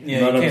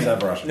none of us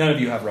have Russian. None of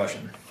you have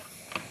Russian.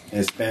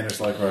 Is Spanish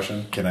like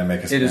Russian? Can I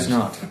make a Spanish? It is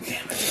not.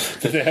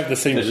 Do they have the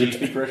same Does she root?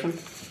 speak Russian?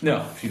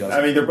 No, she doesn't.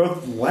 I mean, they're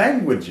both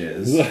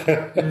languages.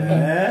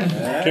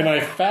 Can I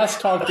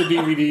fast talk the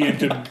DVD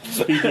into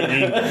speaking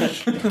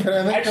English? Can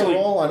I make Actually- a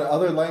roll on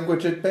other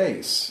language at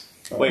base?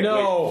 Wait,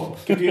 No.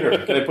 wait. Computer,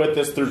 can I put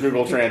this through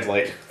Google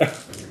Translate?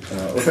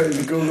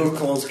 Google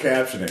closed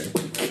captioning.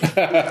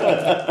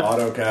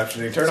 Auto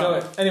captioning. Turn So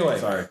on. anyway,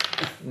 Sorry.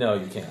 no,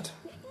 you can't.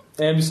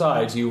 And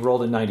besides, you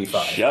rolled a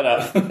 95. Shut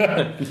up.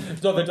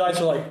 So the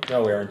dice are like,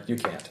 no, Aaron, you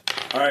can't.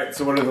 All right.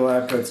 So what are the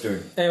lab coats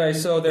doing? Anyway,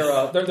 so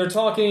they're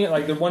talking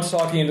like the one's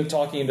talking into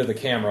the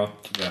camera,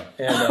 Yeah.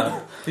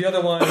 and the other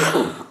one,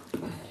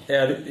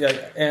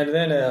 and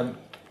then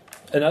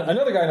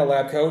another guy in a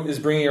lab coat is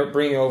bringing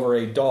over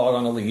a dog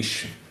on a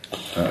leash,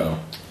 Uh-oh.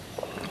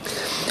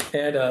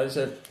 and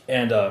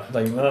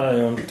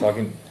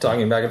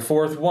talking back and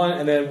forth.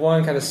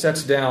 One kind of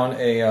sets down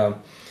a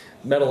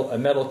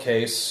metal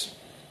case,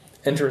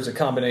 enters a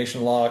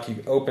combination lock. He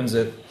opens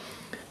it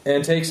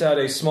and takes out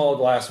a small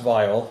glass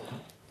vial,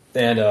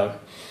 and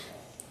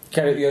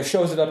kind of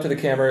shows it up to the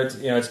camera.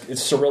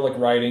 It's Cyrillic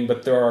writing,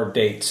 but there are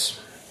dates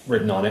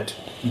written on it.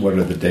 What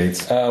are the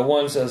dates?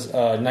 One says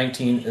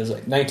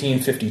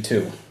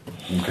 1952.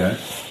 Okay.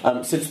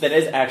 Since that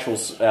is actual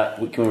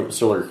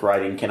Solar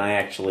writing, can I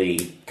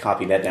actually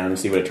copy that down and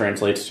see what it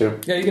translates to?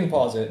 Yeah, you can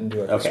pause it and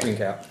do a Okay. screen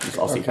cap.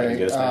 I'll see if I can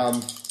get Okay.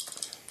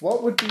 us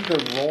What would be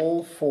the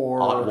role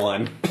for Odd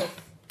one.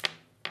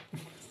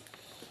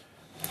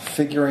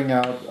 figuring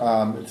out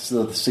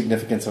the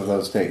significance of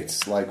those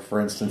dates? Like, for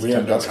instance, We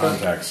have no Tunguska?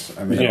 context.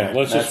 I mean, Yeah,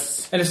 let's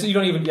just. That's And it's, you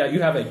don't even,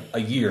 you have a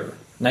year,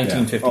 yeah,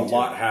 1952. a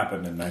lot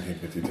happened in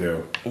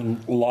 1952.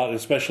 A lot,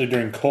 especially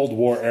during Cold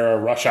War era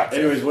Russia.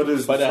 Anyways, what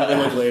is But, the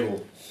Cyberlight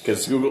label?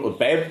 because Google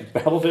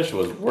Babelfish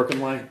was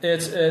working like.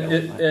 It is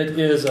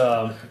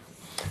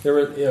there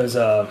was it was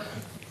the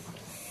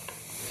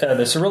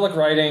Cyrillic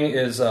writing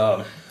is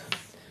you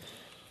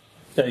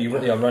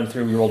run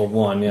through, you rolled a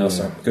 1,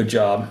 so good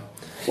job.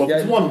 Well, if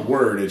Yeah. it's one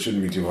word, it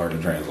shouldn't be too hard to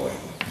translate.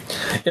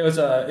 It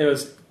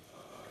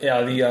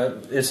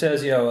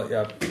says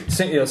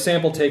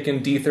sample taken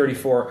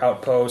D34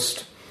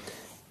 outpost,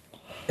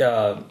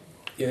 the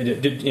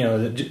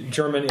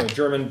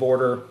German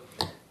border,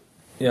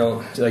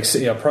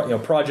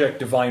 Project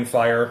Divine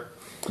Fire,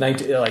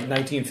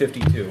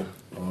 1952.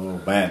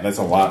 Oh man, that's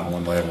a lot in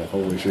one label.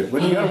 Holy shit!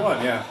 But you got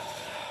one, yeah.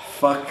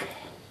 Fuck.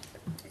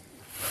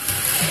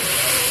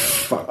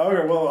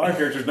 Okay, well, our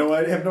characters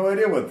have no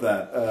idea what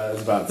that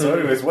is about. So,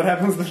 anyways, what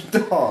happens to the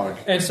dog?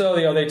 And so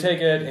they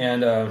take it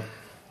and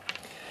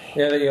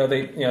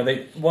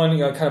one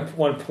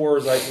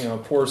pours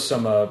pours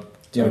some Like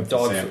the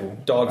dog sample.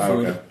 dog Oh,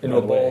 food okay. into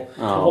a bowl.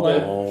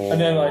 Oh. And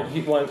then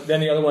then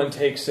the other one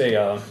takes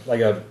a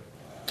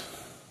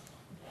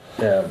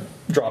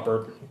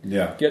dropper,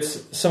 Yeah. gets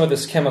some of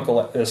this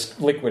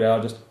liquid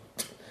out, just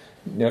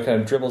kind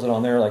of dribbles it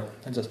on there,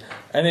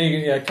 and then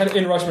you kind of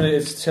in Russian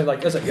it's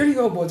like here you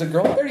go, boys and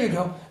girls, there you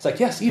go. It's like,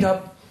 yes, eat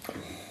up.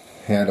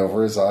 Hand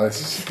over his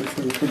eyes.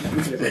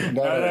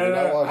 No, you're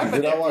not watching.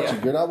 You're not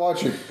watching. You're not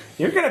watching.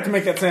 You're gonna have to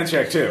make that sand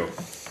check too.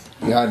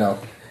 Yeah, I know.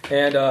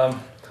 And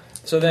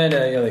so then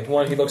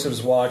he looks at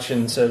his watch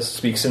and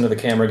speaks into the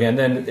camera again.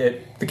 Then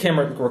the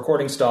camera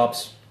recording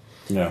stops.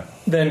 Yeah.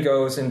 Then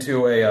goes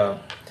into a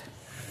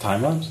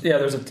Time lapse?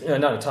 there's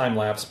not a time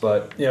lapse,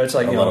 but it's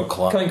like A little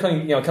clock.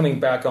 coming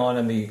back on,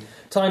 and the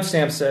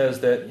timestamp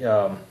says that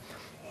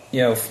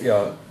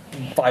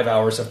 5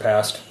 hours have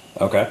passed,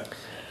 Okay.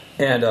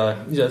 and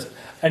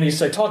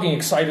he's like talking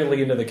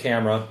excitedly into the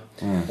camera.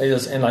 And he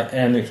goes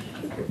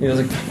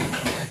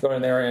go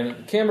in there,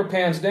 and camera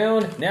pans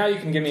down. Now you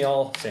can give me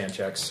all sand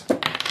checks.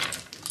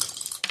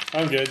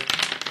 I'm good.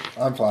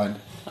 I'm fine.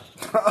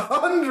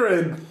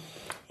 100.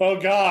 Oh,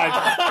 God.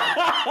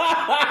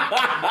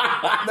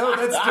 No,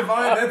 that's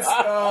divine. That's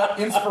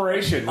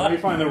inspiration. Let me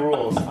find the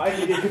rules. I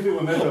can get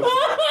Cthulhu Mythos.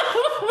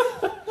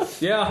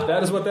 Yeah,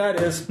 that is what that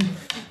is.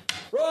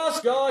 Ross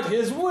got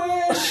his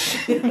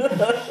wish.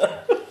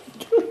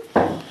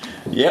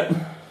 Yep.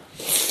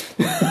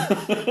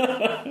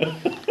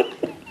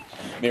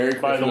 Merry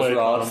By the Christmas, way,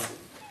 Ross.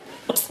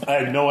 I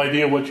had no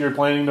idea what you're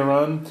planning to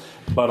run,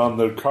 but on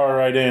the car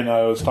ride in,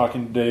 I was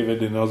talking to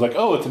David, and I was like,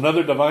 oh, it's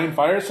another Divine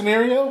Fire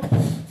scenario?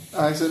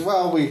 I said,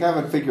 well, we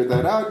haven't figured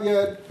that out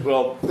yet.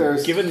 Well,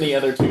 There's- given the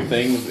other two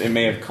things, it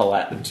may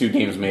have two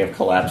games may have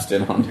collapsed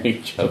in on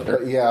each other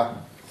But yeah,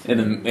 in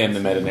the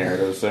meta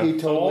narrative. So he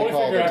totally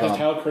called it, Tom.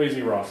 how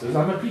crazy Ross is.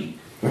 I'm a Pete.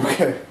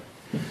 Okay.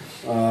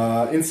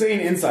 Insane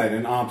insight,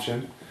 an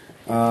option.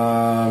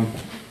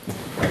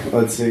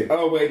 Let's see.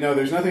 Oh wait, no,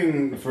 there's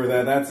nothing for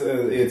that. That's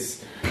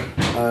it's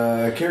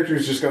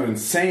characters just gone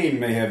insane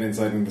may have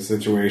insight into the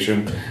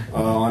situation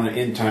on an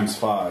int times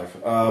 5.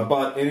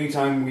 But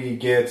anytime we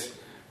get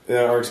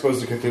are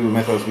exposed to Cthulhu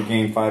Mythos, we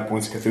gain 5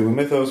 points of Cthulhu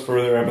Mythos.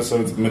 For their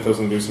episodes of Mythos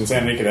Induced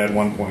Insanity, could add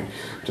 1 point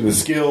to the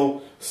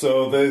skill.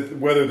 So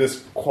whether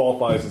this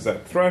qualifies as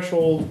that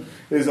threshold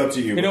is up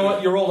to you. You know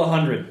what? You rolled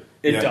 100.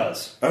 It Yeah.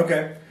 does.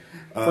 Okay.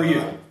 For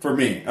you. For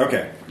me.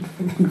 Okay.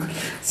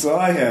 So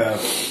I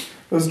have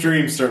those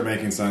dreams start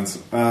making sense.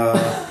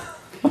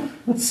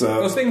 So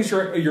Those things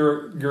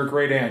your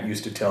great aunt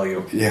used to tell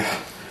you. yeah,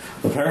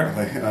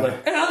 apparently.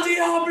 El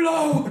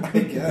Diablo! I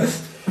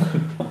guess.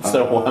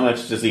 so how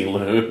much does he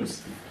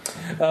lose?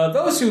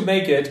 Those who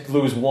make it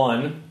lose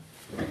 1.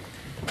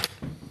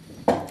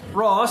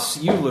 Ross,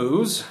 you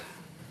lose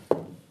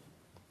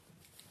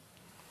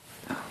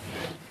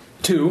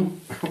 2.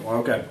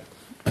 Okay.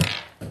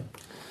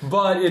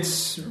 But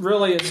it's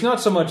not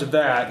so much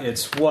that,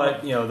 it's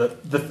what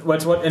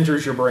what's what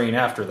enters your brain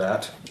after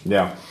that.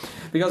 Yeah.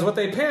 Because what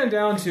they pan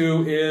down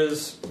to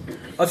is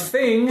a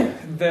thing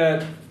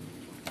that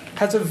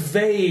has a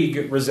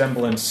vague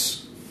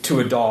resemblance to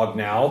a dog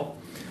now.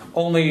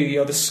 Only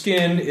the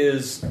skin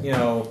is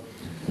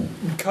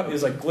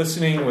is like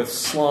glistening with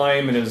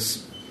slime and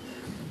is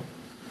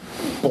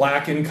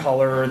black in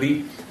color.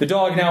 The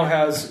dog now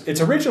has its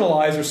original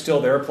eyes are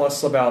still there,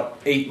 plus about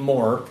 8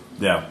 more.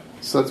 Yeah.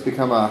 So it's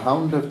become a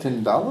Hound of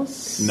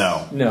Tindalis?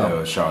 No.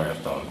 No.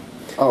 Shoggoth dog.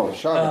 Oh,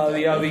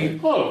 Shoggoth.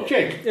 Oh,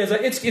 Jake.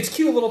 Its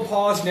cute little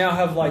paws now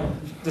have like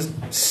this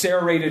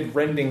serrated,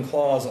 rending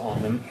claws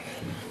on them,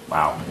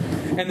 Wow.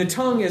 and the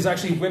tongue is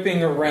actually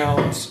whipping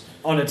around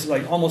on its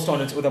almost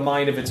on its with a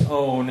mind of its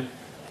own,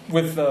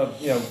 with the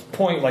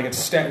point like it's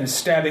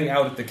stabbing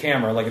out at the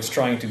camera, like it's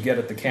trying to get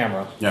at the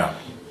camera. Yeah.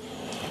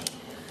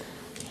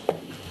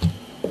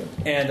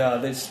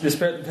 And this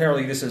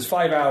apparently this is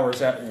 5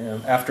 hours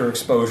after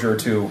exposure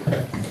to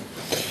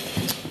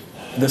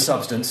the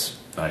substance.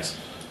 Nice.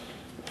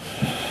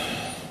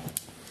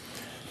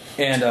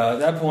 And at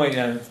that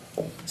point,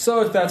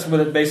 so that's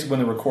basically when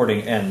the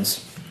recording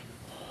ends.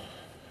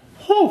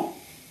 Oh.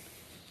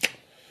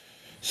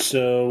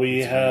 So we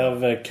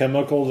have a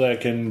chemical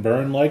that can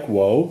burn like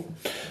woe.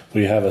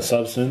 We have a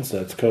substance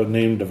that's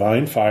codenamed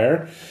Divine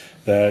Fire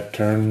that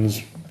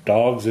turns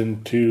dogs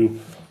into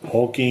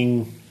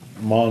hulking,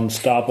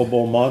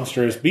 unstoppable,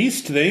 monstrous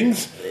beast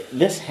things.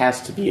 This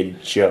has to be a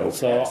joke.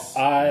 So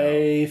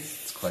I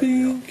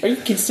think... Are you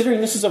considering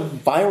this is a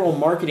viral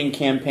marketing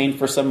campaign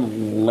for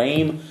some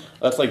lame,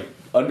 that's like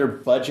under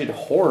budget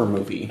horror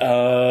movie? He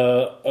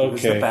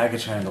was the Okay.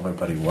 baggage handler,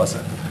 but he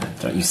wasn't.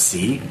 Don't you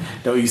see?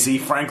 Don't you see?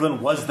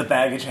 Franklin was the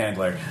baggage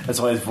handler. That's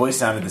why his voice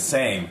sounded the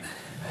same.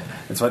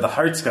 That's why the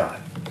heart's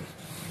gone.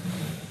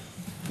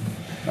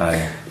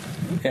 Yeah,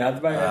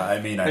 I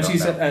mean, I and don't she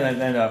said,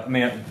 know.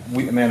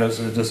 Amanda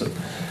said just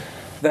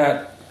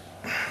that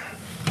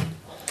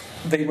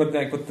they would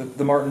like with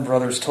the Martin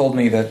brothers told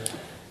me that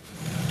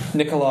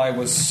Nikolai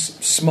was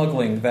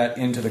smuggling that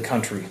into the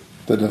country.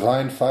 The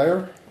Divine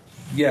Fire?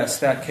 Yes,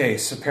 that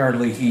case.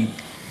 Apparently, he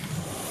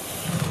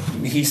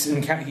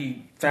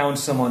found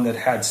someone that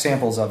had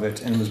samples of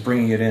it and was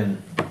bringing it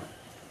in.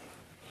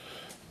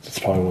 That's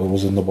probably what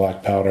was in the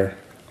black powder.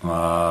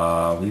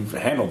 We've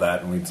handled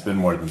that, and it's been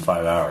more than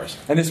 5 hours.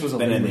 And this was a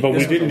Been in liquid. But we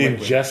This was a didn't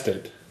liquid. ingest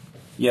it.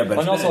 Yeah, but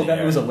And it's also, been in that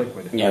there. was a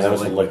liquid. Yeah, that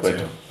was a It liquid.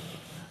 too.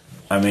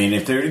 I mean,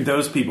 if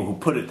those people who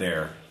put it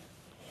there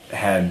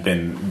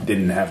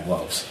didn't have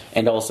gloves.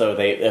 And also,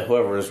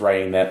 whoever was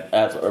writing that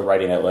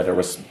letter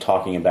was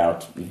talking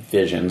about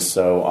visions.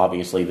 So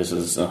obviously, this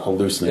is a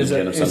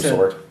hallucinogen of some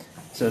sort.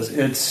 Says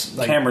it's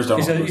like Cameras don't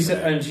he said,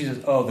 hallucinate. and she says,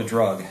 "Oh, the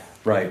drug,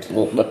 right?"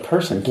 Well, the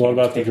person. What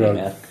about the drug?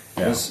 Yeah.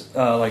 It was,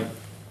 like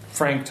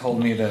Frank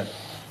told me that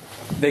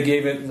they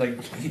gave it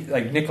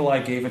like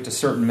Nikolai gave it to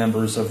certain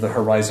members of the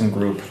Horizon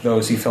group,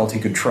 those he felt he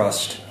could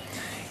trust.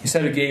 He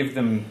said it gave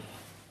them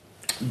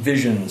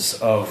visions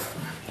of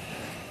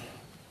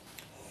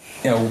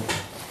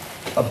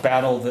a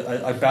battle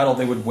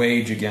they would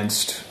wage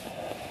against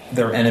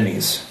their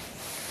enemies.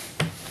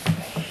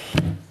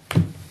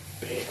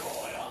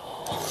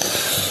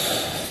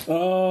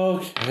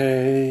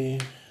 Okay.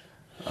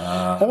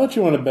 How about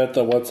you want to bet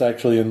that what's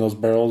actually in those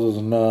barrels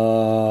is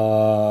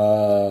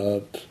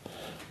not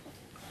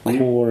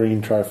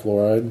chlorine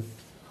trifluoride?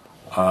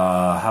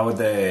 How would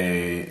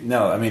they?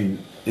 No, I mean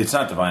it's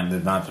not divine. They're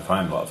not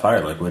defined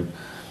fire liquid.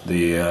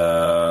 They've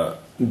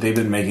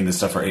been making this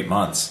stuff for 8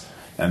 months,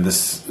 and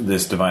this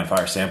divine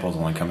fire sample is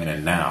only coming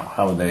in now.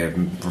 How would they have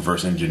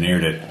reverse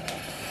engineered it?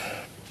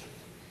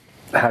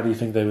 How do you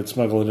think they would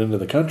smuggle it into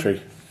the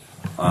country?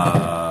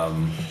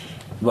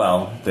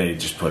 Well, they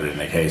just put it in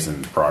a case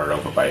and brought it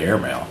over by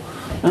airmail.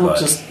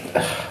 But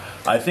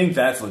I think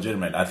that's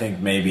legitimate. I think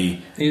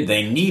maybe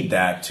they need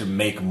that to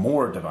make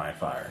more divine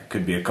fire. It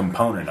could be a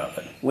component of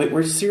it. Wait,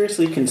 we're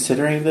seriously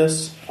considering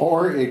this?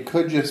 Or it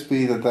could just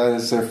be that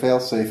is their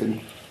failsafe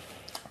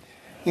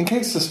in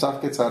case the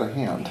stuff gets out of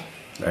hand.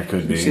 That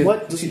could be. She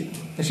looked.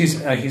 It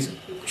says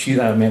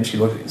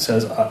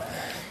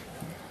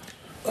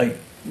like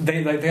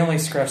they only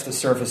scratched the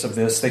surface of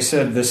this. They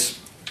said this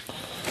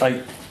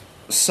like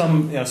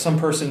some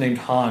person named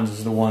Hans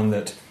is the one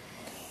that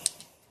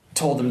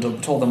told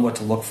them what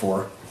to look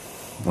for.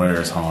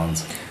 Where's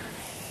Hans?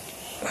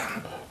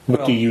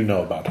 What do you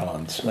know about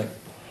Hans? Like,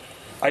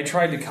 I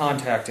tried to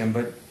contact him,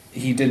 but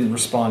he didn't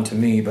respond to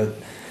me. But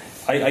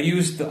I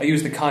used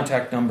the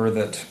contact number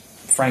that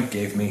Frank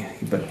gave me.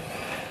 But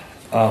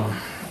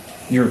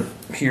you're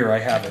here. I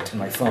have it in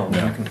my phone.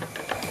 Yeah.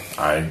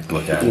 I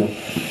look at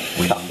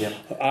it.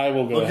 I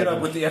will go Look ahead it up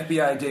and- with the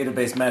FBI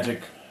database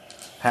magic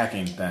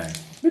hacking thing.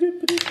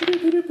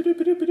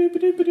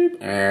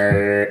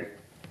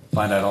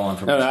 Find out all No,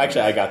 information.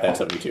 actually, I got that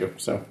 72.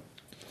 So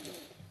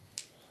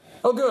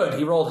Oh, good.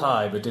 He rolled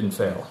high, but didn't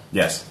fail.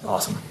 Yes.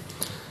 Awesome.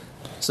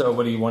 So,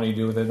 what do you want to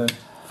do with it then?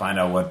 Find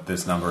out what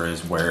this number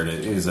is, where it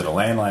is. Is it a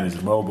landline? Is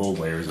it mobile?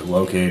 Where is it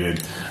located?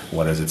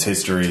 What is its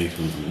history?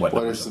 What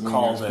What is the mean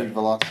calls airspeed it?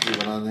 velocity of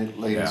an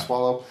unladen Yeah.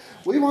 swallow?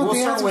 We want We'll the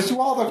start answers with-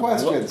 to all the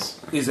questions.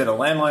 Is it a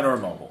landline or a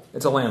mobile?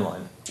 It's a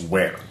landline.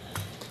 Where?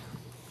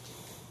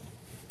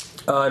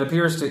 It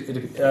appears to.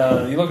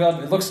 You look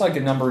up. It looks like a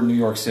number in New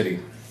York City.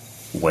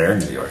 Where in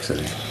New York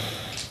City?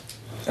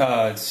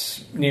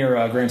 It's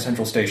near Grand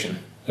Central Station.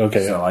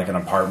 Okay. So like an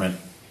apartment.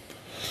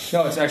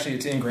 No, it's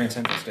in Grand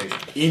Central Station.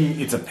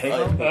 It's a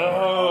payphone.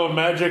 Oh,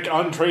 magic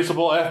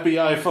untraceable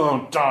FBI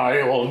phone.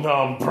 Dial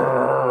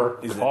number.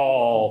 Is it-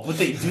 Call. Do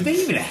they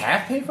even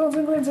have payphones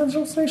in Grand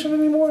Central Station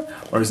anymore?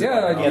 Or is it?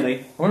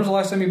 When was the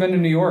last time you've been to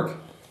New York?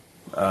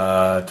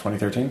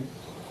 2013.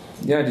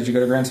 Yeah, did you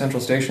go to Grand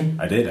Central Station?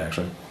 I did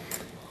actually.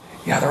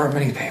 Yeah, there aren't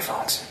many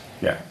payphones.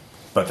 Yeah,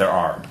 but there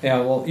are.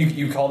 Yeah, well,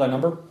 you call that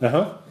number? Uh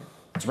huh.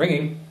 It's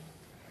ringing.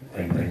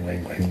 Ring, ring,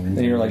 ring, ring.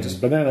 Then you're like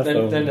just Banana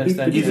phone. Then it's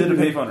then Is it a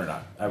payphone or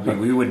not? I mean,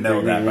 we would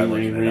know that by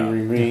looking it up.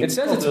 it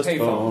says it's a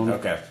payphone.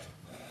 Okay.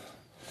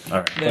 All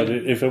right. But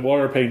if it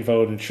were a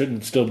payphone, it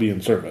shouldn't still be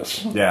in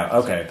service. Yeah.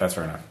 Okay. That's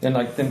fair enough. Then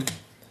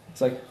it's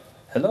like,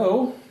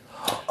 hello.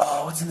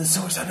 Oh, it's in the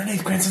sewers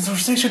underneath Cranston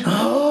Source Station.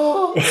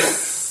 Oh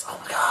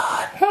my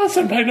god. Oh,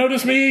 senpai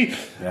noticed me!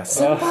 Yes.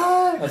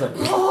 I was like,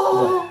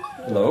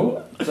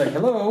 hello. It's like,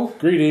 hello.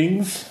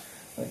 Greetings.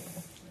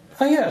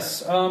 Oh yes.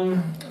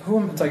 To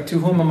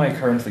whom am I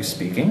currently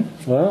speaking?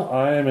 Well,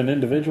 I am an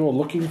individual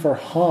looking for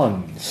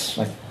Hans.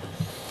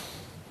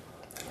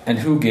 And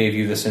who gave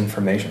you this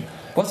information?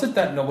 Was it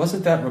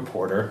that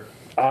reporter?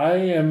 I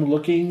am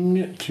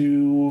looking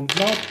to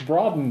not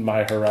broaden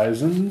my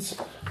horizons,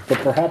 but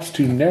perhaps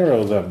to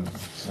narrow them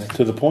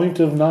to the point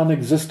of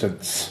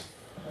non-existence.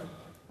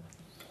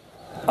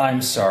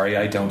 I'm sorry,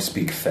 I don't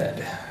speak Fed.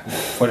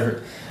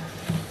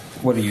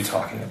 What are you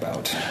talking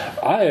about?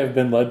 I have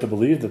been led to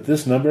believe that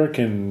this number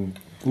can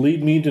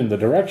lead me in the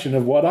direction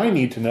of what I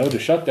need to know to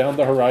shut down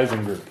the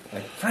Horizon Group.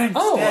 Frank's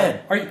Oh,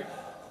 dead. are you?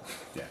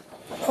 Yeah.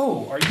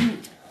 Oh, are you?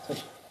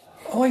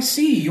 Oh, I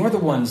see. You're the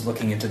ones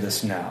looking into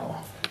this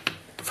now.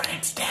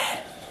 Frank's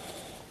dead.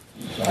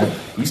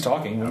 He's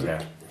talking.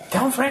 Okay.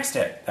 Tell him Frank's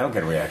dead. That'll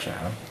get a reaction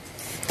out of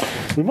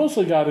him. We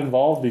mostly got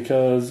involved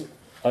because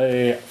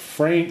a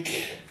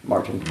Frank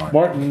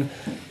Martin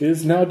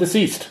is now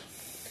deceased.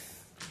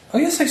 Oh,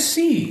 yes, I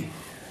see.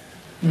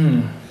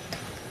 Well,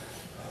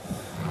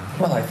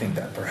 I think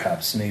that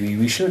perhaps maybe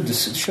we should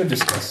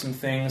discuss some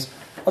things.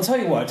 I'll tell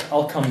you what.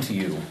 I'll come to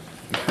you.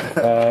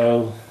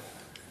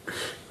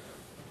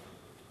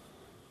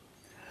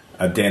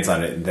 Dance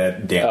on it.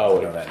 That Dan. Oh,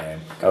 I know that name.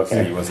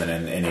 okay. He wasn't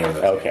in any of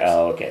those. Okay. games.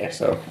 Oh, okay.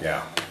 So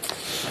Yeah.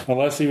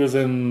 Unless he was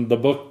in the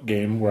book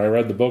game where I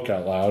read the book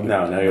out loud.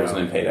 no, he wasn't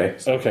in Payday.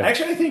 Okay.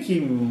 Actually, I think he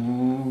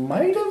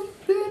might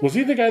have been Was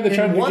he the guy that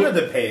tried in to one get... of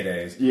the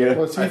paydays. Yeah.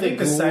 Was he I think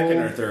the ghoul? second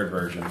or third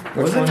version.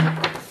 Which one?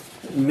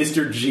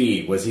 Mr.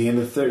 G. Was he in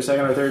the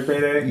second or third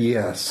payday?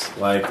 Yes.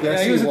 Like, Yes,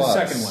 Yeah, he was in the was.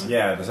 second one.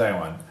 yeah, the second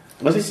one.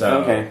 Was he?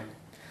 So- Okay.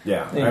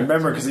 Yeah, I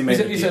remember because he made.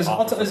 He says,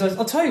 I'll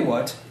tell you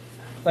what.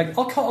 Like,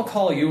 I'll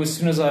call you as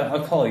soon as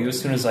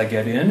I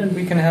get in, and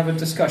we can have a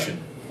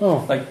discussion.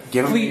 Oh, Like,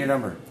 Give him please- your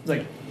number.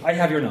 Like, I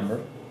have your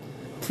number.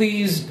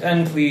 Please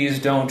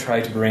don't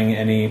try to bring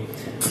any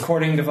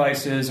recording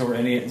devices or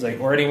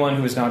anyone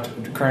who is not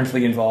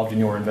currently involved in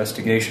your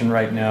investigation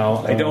right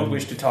now. I don't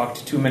wish to talk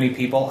to too many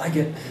people. I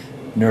get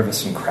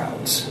nervous in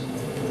crowds.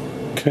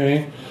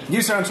 okay.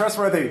 You sound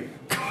trustworthy.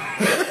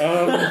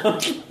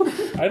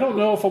 I don't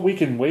know if we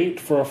can wait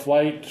for a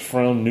flight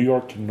from New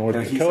York to North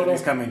He said Dakota.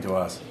 he's coming to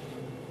us.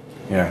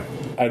 Yeah.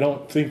 I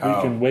don't think we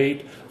Oh. can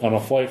wait on a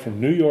flight from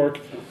New York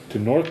to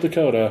North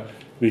Dakota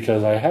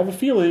because I have a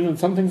feeling that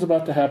something's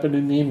about to happen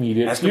in the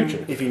immediate Ask him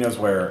future. if he knows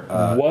where.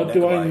 What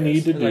do I Nikolai need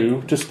is. to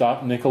do to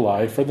stop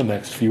Nikolai for the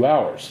next few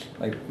hours?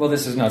 Like, well,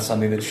 this is not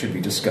something that should be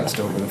discussed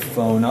over the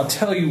phone. I'll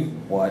tell you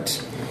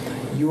what.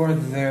 You are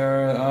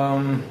there.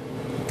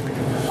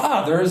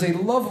 There is a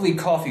lovely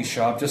coffee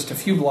shop just a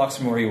few blocks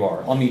from where you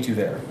are. I'll meet you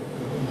there.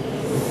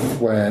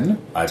 When?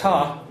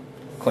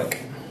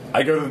 Click.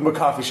 I go to the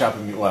coffee shop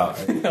and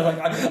Like,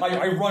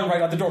 I run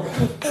right out the door.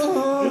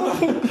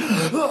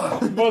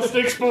 Must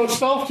expose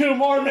self to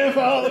more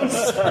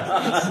mythos.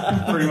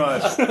 pretty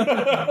much.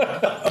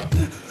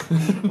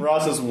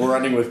 Ross is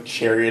running with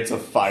chariots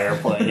of fire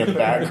playing in the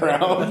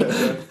background.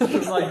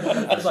 It's like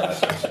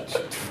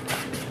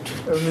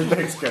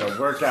Everything's gonna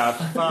work out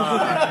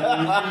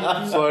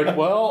fine. It's like,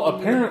 well,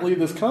 apparently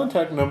this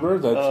contact number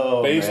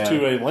that's based man.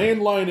 to a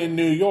landline in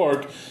New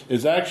York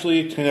is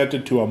actually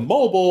connected to a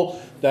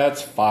mobile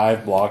that's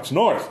 5 blocks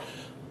north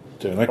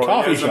to a Or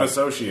coffee there's an shop.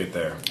 associate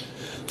there.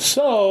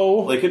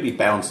 So, They could be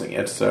bouncing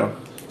it, so.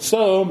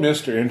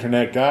 Mr.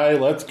 Internet Guy,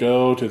 let's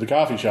go to the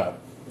coffee shop.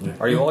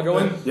 are you all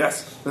going?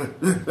 Yes.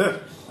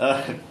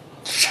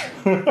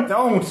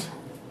 Don't.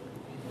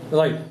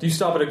 Like, do you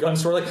stop at a gun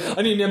store? Like,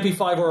 I need an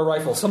MP5 or a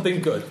rifle,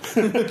 something good.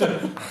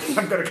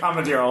 I'm gonna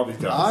commandeer all these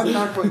guns. I'm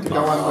not going to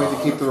go. I'm going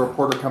to keep the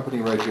reporter company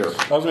right here.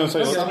 I was going to say,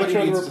 let's make Somebody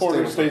sure the needs to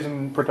reporter stay stays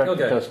in protected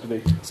Okay.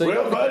 custody. So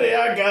Well, buddy,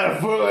 I got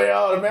a fully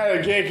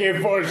automatic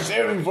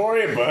AK-47 for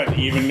you, but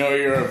even though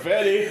you're a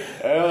Fetty,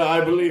 I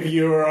believe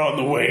you are on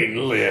the waiting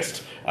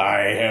list.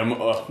 I am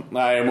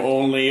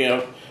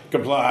only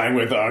complying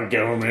with our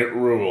government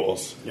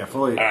rules. Yeah,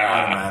 fully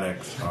automatic.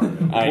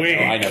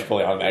 I know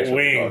fully automatic.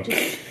 Wink.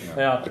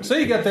 yeah. So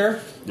you get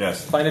there,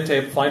 Yes. find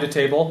a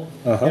table.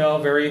 Uh-huh. You know,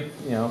 very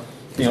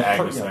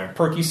Agnes there.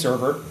 perky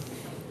server.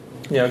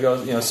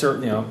 Goes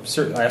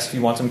asks if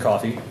you want some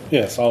coffee.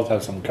 Yes, I'll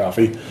have some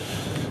coffee.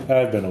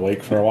 I've been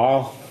awake for a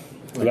while.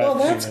 Well,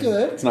 that's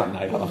good. It's not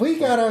night off. We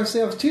got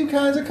ourselves 2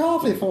 kinds of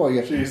coffee for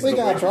you. We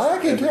got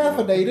black and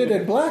caffeinated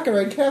and blacker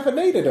and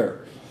caffeinated.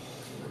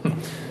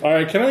 All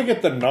right, can I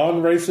get the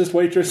non-racist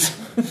waitress?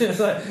 It's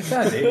like,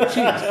 God, David,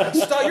 jeez.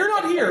 Stop, you're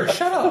not here.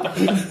 Shut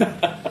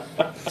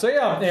up. So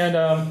yeah, and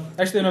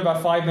actually, then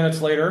about 5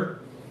 minutes later,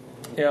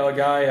 a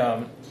guy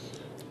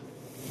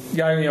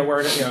guy,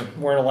 wearing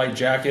a light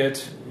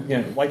jacket.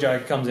 Light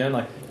jacket comes in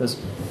like this.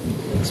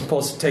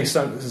 Supposed to take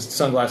his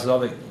sunglasses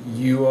off. Like,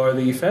 you are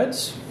the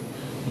feds?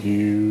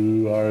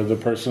 You are the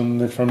person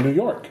that's from New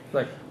York.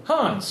 Like,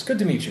 Hans, good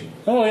to meet you.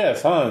 Oh,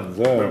 yes, Hans.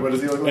 What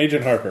does he look like?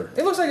 Agent Harper.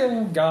 It looks like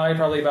a guy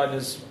probably about in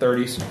his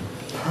 30s.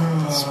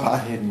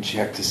 Spot hidden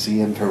check to see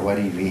him for what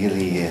he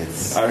really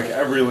is.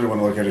 I really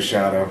want to look at his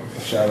shadow.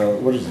 Shadow.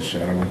 What does his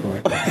shadow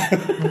look like?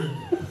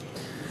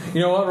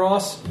 You know what,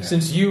 Ross? Yeah.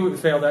 Since you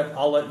failed that,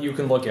 I'll let you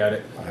can look at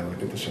it. I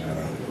look at the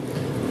shadow.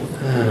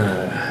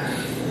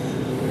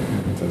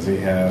 Does he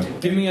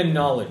have? Give me a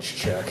knowledge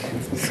check.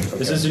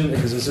 This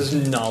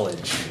is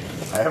knowledge.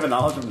 I have a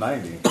knowledge of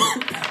 90.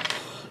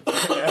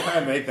 Yeah,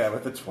 I make that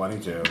with a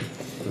 22.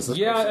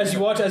 Yeah, as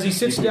he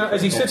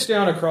sits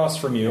down across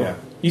from you, Yeah.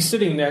 he's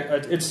sitting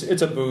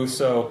it's a booth,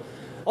 so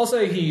I'll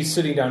say he's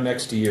sitting down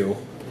next to you.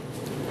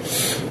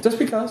 Just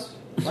because.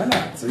 Why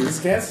not? So he's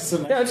cast.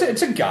 Yeah,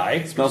 it's a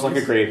guy. Smells like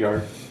a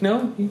graveyard.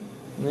 No,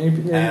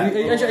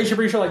 actually,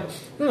 pretty sure. Like,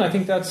 I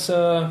think that's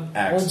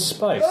Old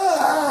Spice.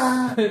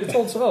 It's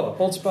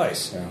Old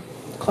Spice. Yeah.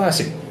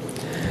 Classy.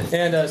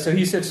 And so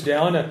he sits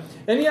down,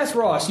 and yes,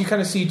 Ross, you kind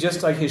of see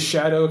just like his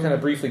shadow kind of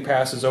briefly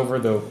passes over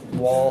the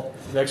wall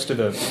next to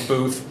the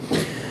booth.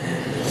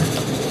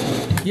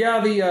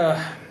 Yeah,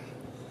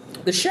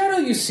 the shadow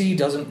you see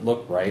doesn't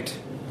look right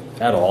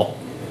at all.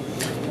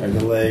 Are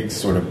the legs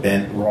sort of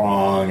bent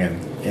wrong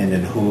and end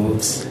in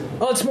hooves?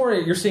 Well, it's more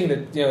you're seeing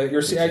that you're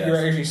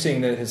actually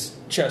seeing that his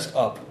chest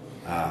up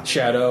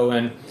shadow,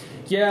 and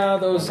yeah,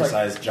 those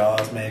Oversized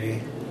jaws,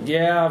 maybe.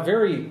 Yeah,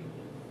 very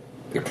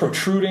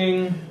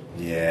protruding.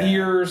 Yeah.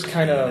 Ears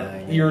kind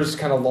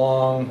of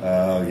long.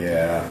 Oh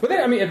yeah. But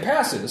then, it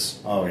passes.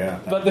 Oh yeah.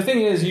 But the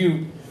thing is,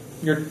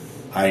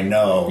 I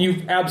know.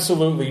 you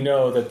absolutely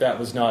know that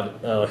was not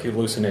a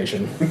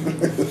hallucination.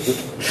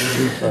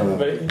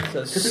 But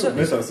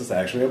Mythos is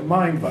actually a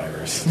mind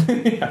virus. yeah,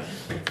 You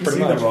pretty see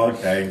much. the wrong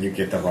thing, you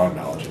get the wrong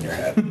knowledge in your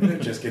head. And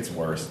it just gets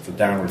worse. It's a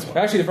downward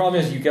spiral. Actually, the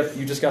problem is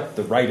you just got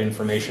the right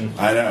information.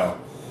 I know.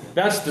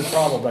 That's the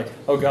problem. Like,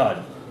 oh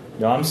god,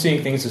 no, I'm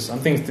seeing things.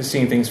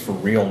 Seeing things for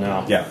real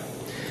now. Yeah.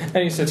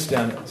 And he sits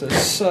down and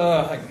says,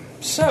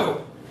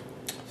 so,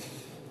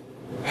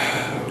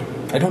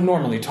 I don't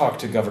normally talk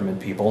to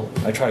government people.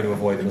 I try to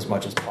avoid them as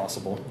much as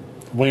possible.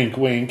 Wink,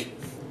 wink.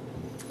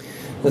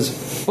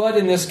 But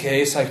in this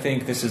case, I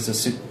think this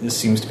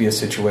seems to be a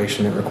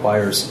situation that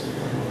requires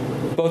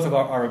both of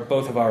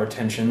our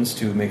attentions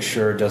to make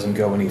sure it doesn't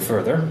go any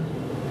further.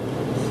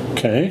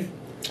 Okay.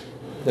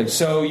 Like,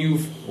 so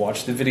you've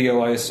watched the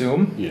video, I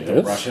assume? Yes.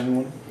 The Russian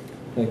one?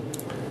 Like,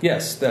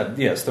 yes,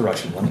 the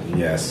Russian one.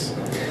 Yes.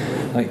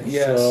 Like,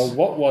 yes. So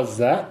what was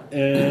that,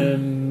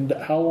 and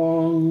how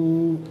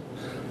long?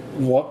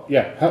 What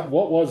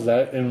was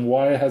that, and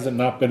why has it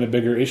not been a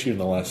bigger issue in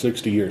the last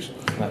 60 years?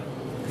 Well,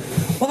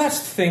 that's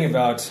the thing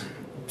about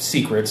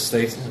secrets.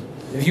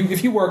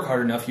 If you work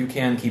hard enough, you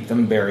can keep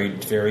them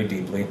buried very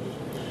deeply.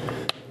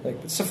 Like,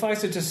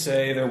 suffice it to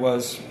say, there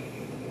was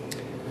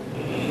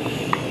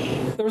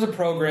a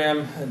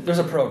program. There's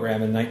a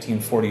program in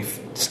 1940.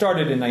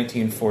 Started in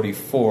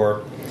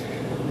 1944.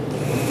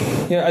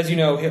 Yeah, as you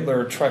know,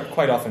 Hitler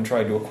quite often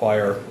tried to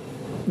acquire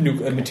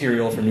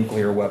material for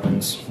nuclear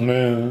weapons.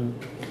 There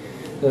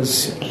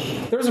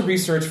was a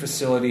research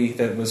facility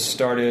that was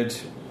started.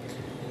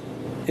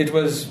 It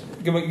was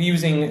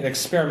using an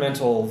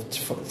experimental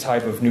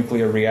type of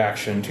nuclear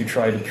reaction to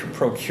try to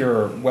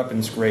procure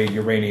weapons-grade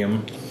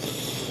uranium.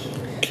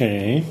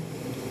 Okay.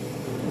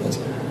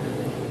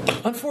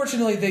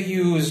 Unfortunately, they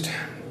used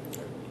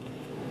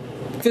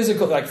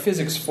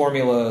physics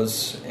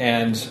formulas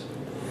and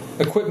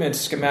equipment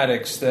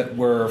schematics that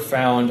were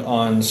found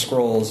on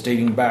scrolls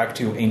dating back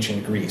to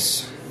ancient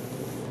Greece.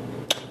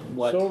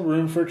 What? So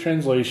room for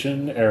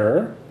translation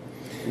error.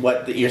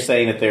 What you're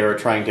saying that they were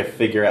trying to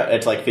figure out?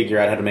 It's like figure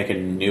out how to make a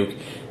nuke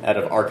out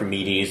of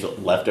Archimedes'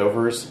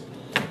 leftovers.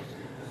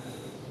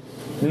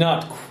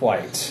 Not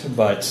quite,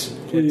 but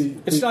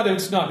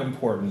it's not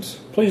important.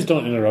 Please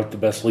don't interrupt the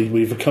best lead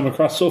we've come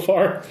across so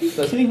far. Are you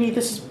kidding me?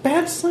 This is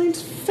bad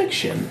science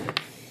fiction.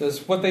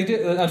 Because what they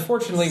did,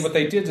 unfortunately, what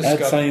they did That's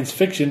discover. science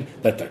fiction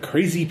that the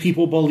crazy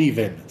people believe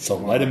in. So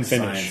let him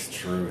finish. Science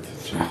truth.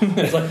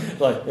 It's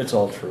like it's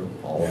all true,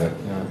 all of it.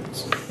 Yeah.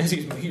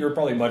 You're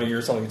probably muttering to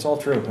yourself, it's all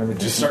true. Everything.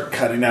 Just start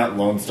cutting out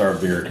Lone Star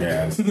beer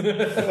cans. Never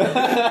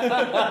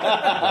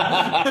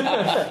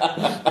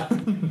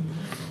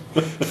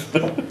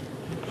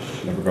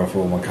go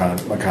full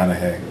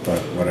McConaughey, but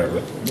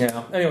whatever.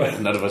 Yeah. Anyway.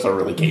 None of us are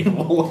really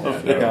capable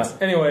of it. Yeah.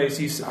 Anyways,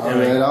 he's. All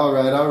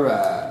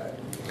right.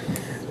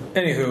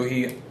 Anywho,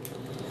 he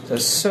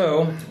says,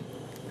 so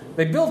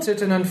they built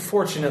it, and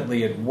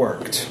unfortunately, it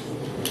worked.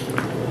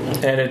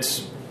 And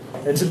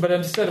but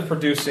instead of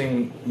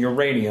producing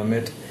uranium,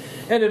 it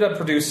ended up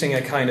producing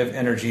a kind of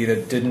energy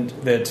that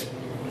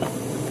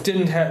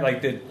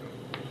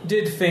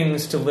did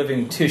things to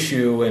living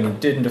tissue and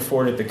didn't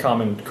afford it the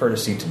common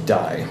courtesy to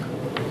die.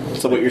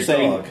 So what you're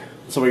saying?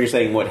 So what you're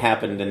saying, what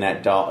happened in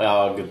that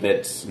dog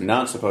that's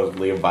not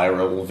supposedly a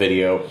viral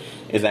video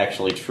is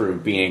actually true,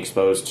 being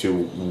exposed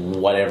to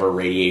whatever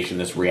radiation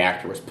this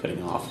reactor was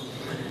putting off.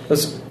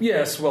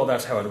 Yes, well,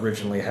 that's how it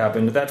originally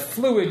happened. That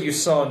fluid you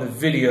saw in the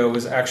video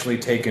was actually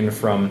taken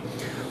from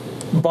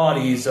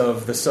bodies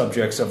of the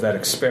subjects of that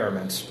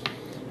experiment.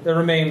 It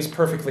remains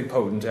perfectly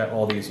potent at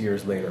all these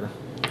years later.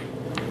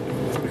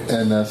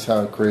 And that's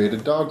how it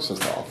created dogs to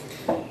solve.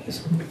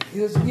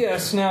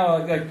 Yes.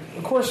 Now, like,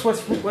 of course,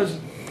 what was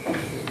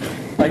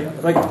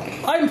like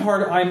I'm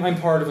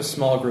part of a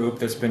small group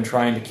that's been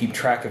trying to keep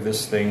track of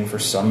this thing for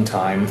some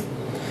time.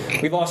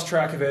 We lost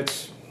track of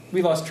it.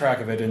 We lost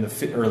track of it in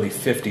the early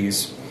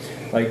 50s.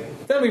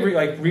 Then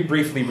we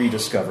briefly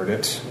rediscovered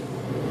it.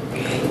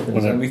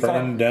 When it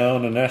burned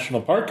down a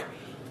national park?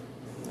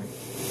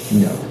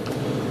 No.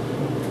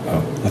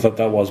 Oh, I thought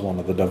that was one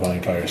of the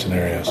Divine Fire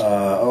scenarios.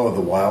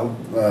 The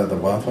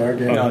wildfire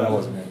game. No, that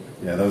wasn't it.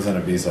 Yeah, that was in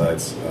a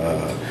B-sides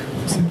a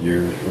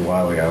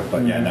while ago.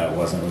 But yeah, no, it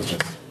wasn't. It was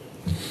just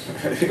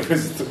it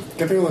was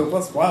Cthulhu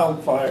plus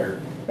wildfire.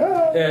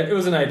 Ah. Yeah, it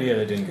was an idea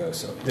that didn't go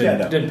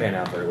didn't pan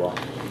out very well.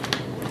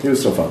 It was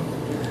still fun.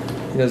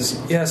 Because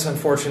yes,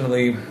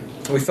 unfortunately,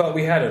 we thought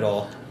we had it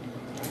all,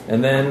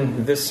 and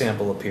then this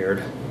sample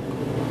appeared.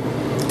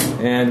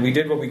 And we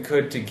did what we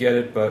could to get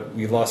it, but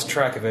we lost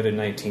track of it in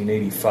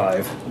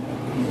 1985.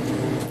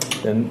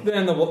 And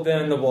then the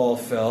wall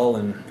fell,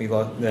 and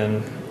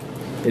then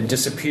it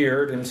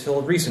disappeared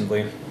until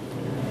recently.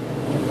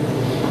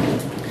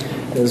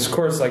 Because, of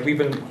course, we've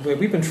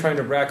been trying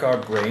to rack our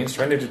brains,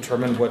 trying to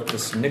determine what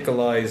this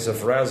Nikolai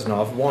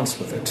Zavraznov wants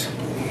with it.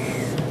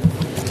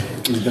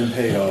 He's been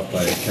paid off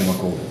by a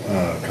chemical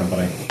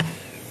company.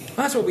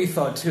 That's what we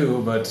thought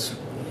too, but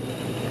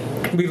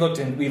we looked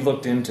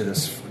into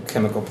this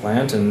chemical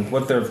plant, and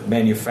what they're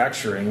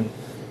manufacturing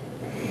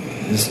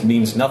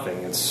means nothing.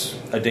 It's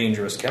a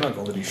dangerous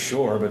chemical, to be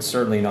sure, but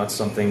certainly not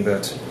something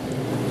that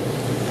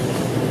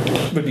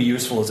would be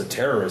useful as a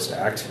terrorist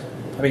act.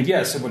 I mean,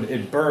 yes,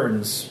 it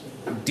burns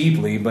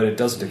deeply, but it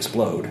doesn't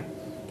explode.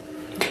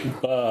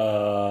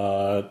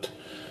 But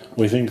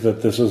we think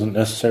that this isn't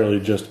necessarily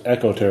just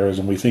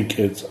eco-terrorism. We think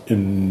it's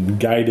in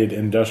guided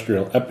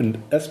industrial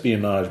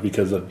espionage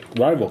because a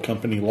rival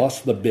company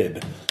lost the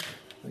bid.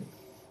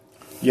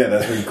 Yeah,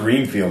 that's when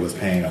Greenfield is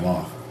paying them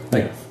off.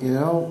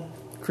 Greenfield,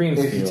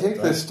 if you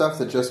take this stuff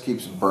that just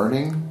keeps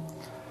burning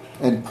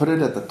and put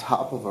it at the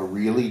top of a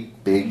really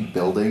big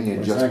building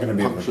and just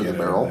puncture the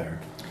barrel,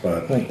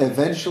 but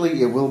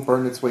eventually it will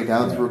burn its way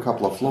down through a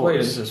couple of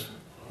floors.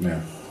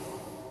 Yeah.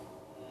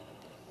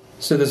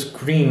 So this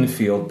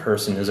Greenfield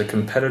person is a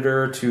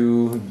competitor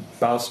to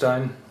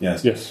Baustein?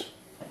 Yes. Yes.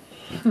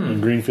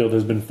 And Greenfield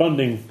has been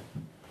funding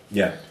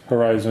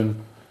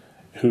Horizon,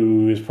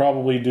 who is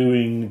probably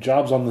doing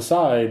jobs on the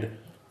side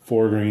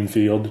for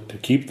Greenfield to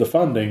keep the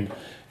funding,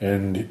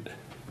 and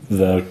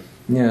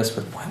Yes,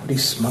 but why would he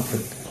smuggle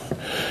it?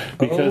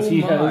 Because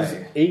he has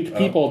 8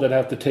 people that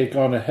have to take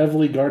on a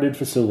heavily guarded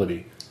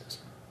facility.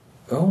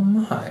 Oh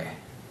my.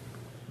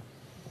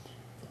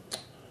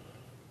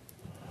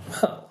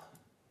 Well,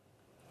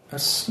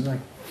 that's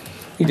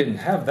he didn't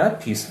have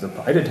that piece of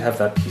the I didn't have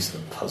that piece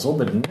of the puzzle,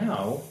 but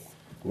now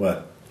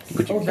What?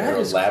 Would you care that to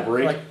is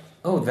elaborate?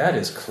 that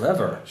is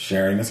clever.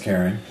 Sharing is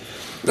caring.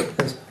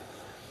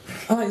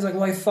 He's like,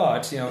 well, I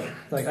thought,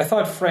 I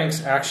thought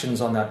Frank's actions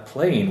on that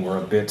plane were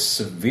a bit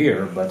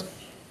severe, but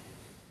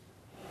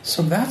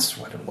so that's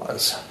what it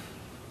was.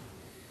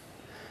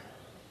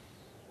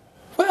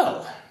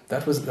 Well,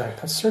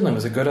 that certainly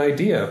was a good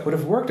idea. It would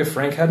have worked if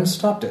Frank hadn't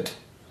stopped it.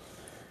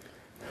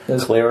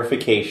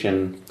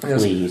 Clarification,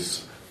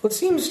 please. Well, it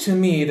seems to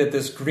me that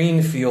this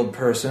Greenfield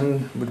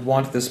person would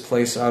want this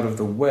place out of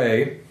the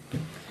way.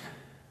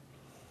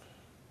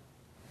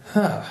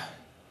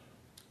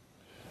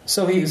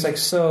 So he's like,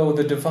 so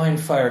the Divine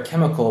Fire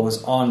chemical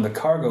was on the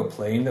cargo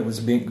plane that was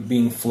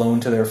being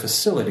flown to their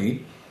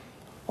facility.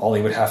 All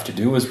he would have to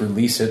do was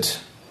release it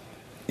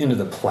into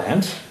the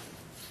plant.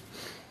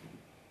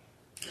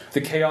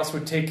 The chaos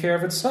would take care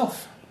of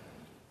itself.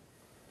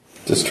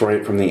 Destroy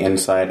it from the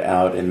inside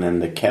out, and then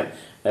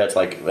that's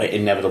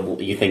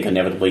inevitable. You think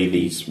inevitably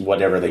these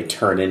whatever they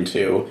turn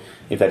into,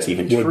 if that's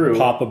even Would true,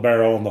 pop a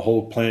barrel and the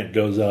whole plant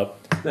goes up.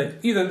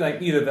 Either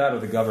that or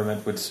the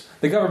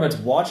government's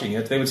watching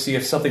it. They would see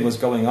if something was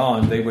going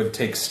on. They would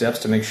take steps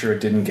to make sure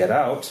it didn't get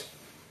out.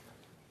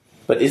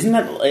 But isn't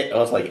that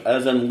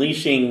as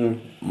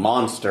unleashing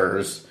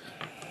monsters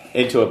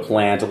into a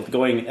plant?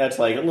 That's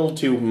a little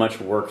too much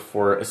work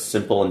for a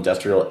simple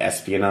industrial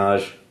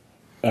espionage.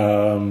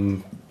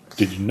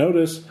 Did you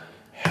notice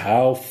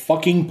how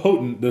fucking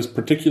potent this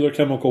particular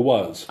chemical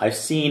was? I've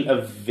seen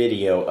a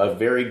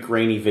very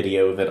grainy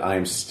video that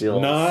I'm still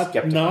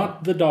skeptical.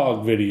 Not the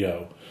dog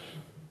video.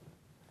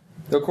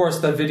 Of course,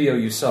 that video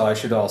you saw, I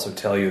should also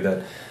tell you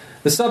that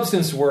the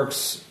substance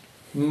works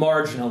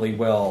marginally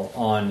well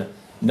on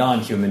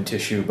non-human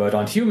tissue, but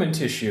on human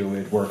tissue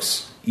it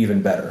works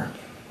even better.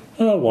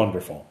 Oh,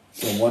 wonderful.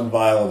 So one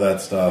vial of that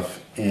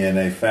stuff in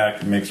a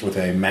fact mixed with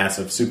a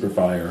massive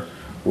superfire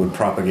would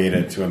propagate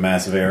it to a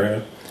massive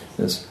area?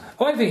 Yes.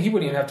 Well, I think he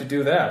wouldn't even have to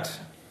do that.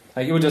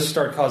 He would just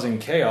start causing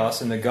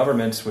chaos, and the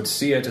governments would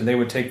see it, and they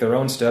would take their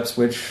own steps,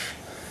 which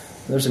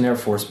there's an Air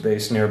Force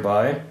base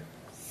nearby.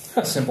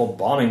 A simple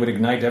bombing would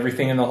ignite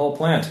everything in the whole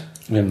plant.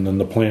 And then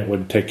the plant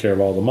would take care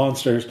of all the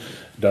monsters.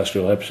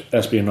 Industrial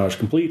espionage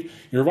complete.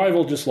 Your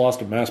rival just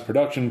lost a mass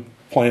production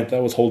plant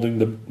that was holding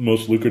the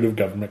most lucrative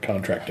government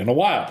contract in a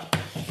while.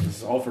 This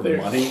is all for the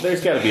money.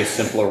 There's got to be a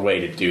simpler way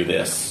to do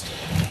this.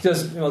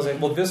 Just, well,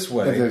 this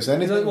way. If there's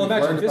anything we've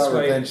imagine learned this about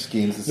way. revenge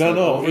schemes, it's No, that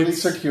no, overly it's-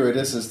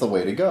 circuitous is the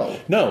way to go.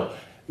 No,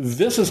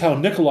 this is how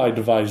Nikolai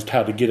devised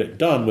how to get it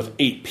done with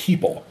 8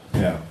 people.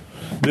 Yeah.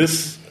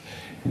 This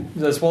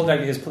That's well done.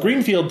 His plan.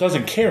 Greenfield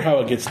doesn't care how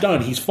it gets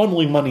done. He's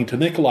funneling money to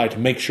Nikolai to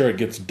make sure it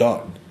gets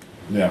done.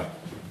 Yeah.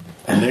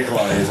 And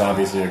Nikolai is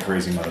obviously a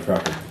crazy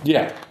motherfucker.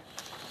 Yeah.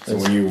 So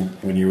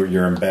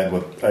you're in bed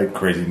with a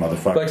crazy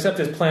motherfucker. But except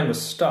his plan was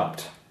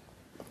stopped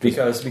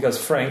because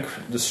Frank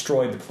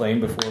destroyed the plane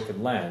before it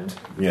could land.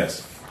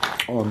 Yes.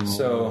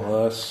 So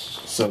Unless...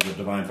 So the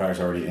Divine Fire's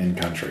already in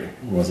country.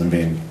 It wasn't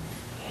being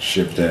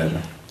shipped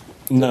in.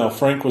 No,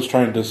 Frank was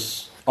trying to...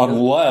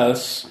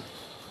 Unless...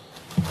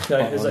 it's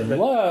like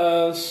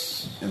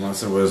Unless...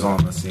 Unless it was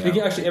on the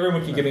Seattle. actually,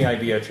 everyone can give me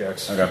idea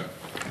checks. Okay.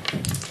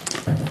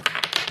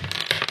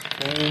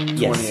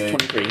 Yes, 28.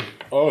 23.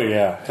 Oh,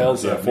 yeah.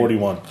 Hell's yeah.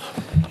 41.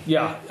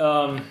 Yeah.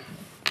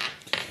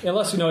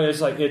 Unless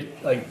it's like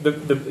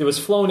it was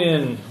flown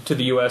in to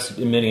the U.S.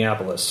 in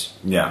Minneapolis,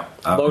 Yeah.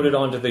 loaded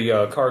onto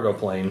the cargo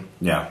plane,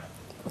 Yeah.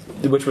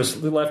 which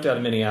was left out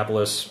of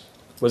Minneapolis,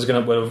 would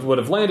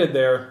have landed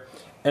there,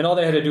 and all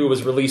they had to do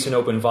was release an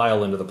open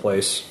vial into the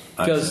place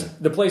because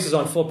the place is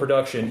on full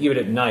production. Even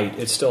at night,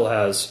 it still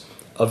has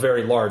a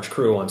very large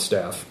crew on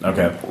staff.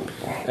 Okay.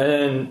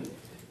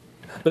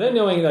 But then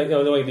knowing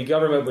the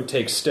government would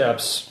take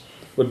steps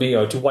would be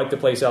to wipe the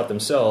place out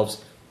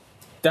themselves,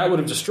 that would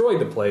have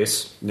destroyed the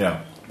place.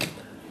 Yeah.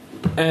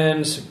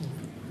 And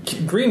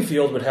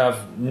Greenfield would have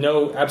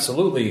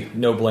absolutely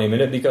no blame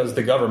in it because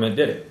the government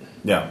did it.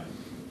 Yeah.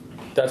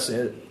 That's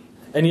it.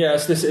 And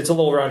yes, it's a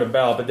little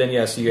roundabout, but then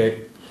yes,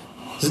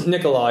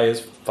 Nikolai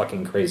is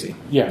fucking crazy.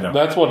 Yeah, No.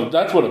 that's what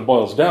it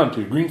boils down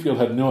to. Greenfield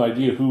had no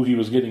idea who he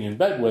was getting in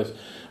bed with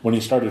when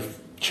he started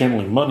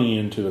channeling money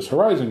into this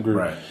Horizon group.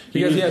 Right.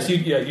 Because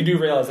you do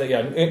realize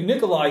that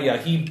Nikolai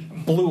he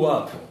blew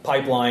up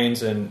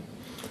pipelines and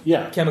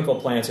chemical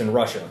plants in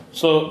Russia.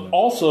 So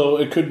also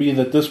it could be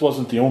that this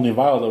wasn't the only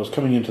vial that was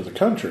coming into the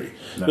country.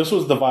 No. This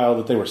was the vial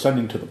that they were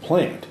sending to the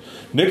plant.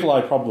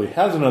 Nikolai probably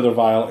has another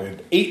vial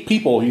and 8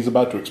 people he's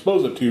about to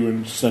expose it to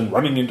and send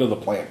running into the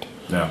plant.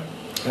 Yeah.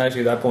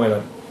 Actually, at that point,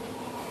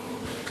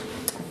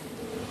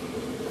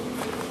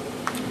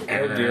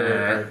 oh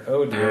dear,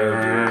 oh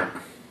dear.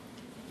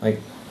 Like,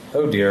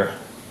 oh dear.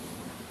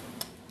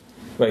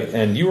 Wait,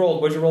 and you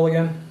rolled, what'd you roll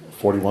again?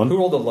 41. Who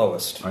rolled the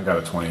lowest? I got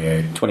a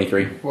 28.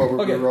 23. What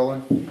were Okay. we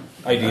rolling?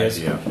 Ideas.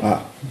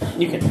 Yeah.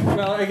 You can.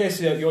 Well, I guess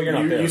you're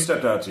not there. You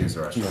stepped out to use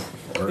the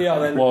restroom. Yeah,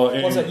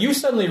 then. You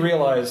suddenly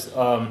realized.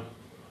 No,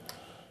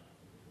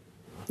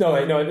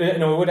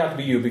 it would have to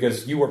be you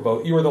because you were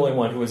the only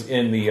one who was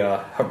in the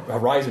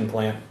Horizon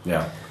plant.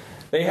 Yeah.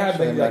 They had,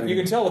 you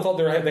can tell with all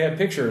they had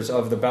pictures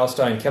of the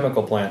Baustein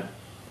chemical plant.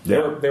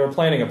 Yeah. They were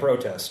planning a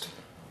protest,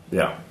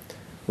 Yeah.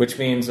 which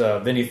means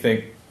then you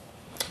think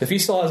if he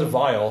still has a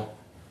vial,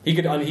 he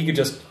could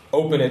just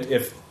open it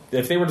if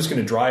they were just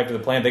going to drive to the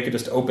plant, they could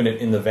just open it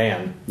in the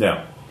van.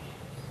 Yeah.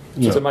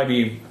 So it might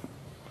be.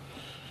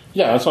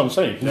 Yeah, that's what I'm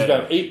saying. He's Yeah.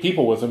 got 8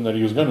 people with him that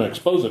he was going to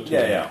expose it to.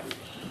 Yeah.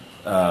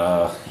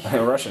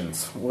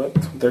 Russians. What?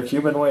 Their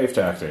human wave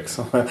tactics.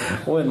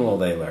 When will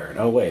they learn?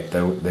 Oh, wait.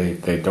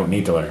 They don't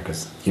need to learn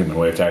because human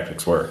wave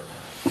tactics work.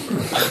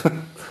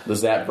 The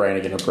Zap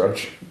Brannigan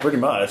approach. Pretty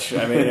much.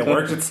 I mean, it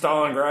worked at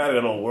Stalingrad.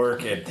 It'll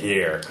work at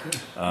here.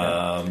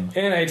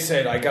 And I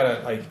said I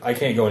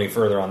can't go any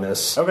further on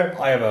this. Okay.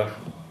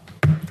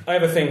 I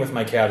have a thing with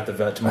my cat at the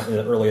vet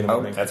early in the Oh,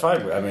 morning. that's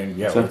fine. I mean,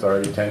 yeah, it's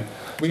already 10.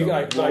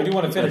 I do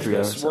want to finish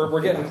this.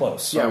 We're getting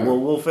close. Yeah,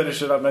 we'll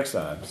finish it up next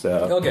time.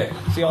 So. Okay.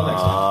 See y'all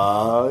next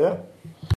time. Yeah.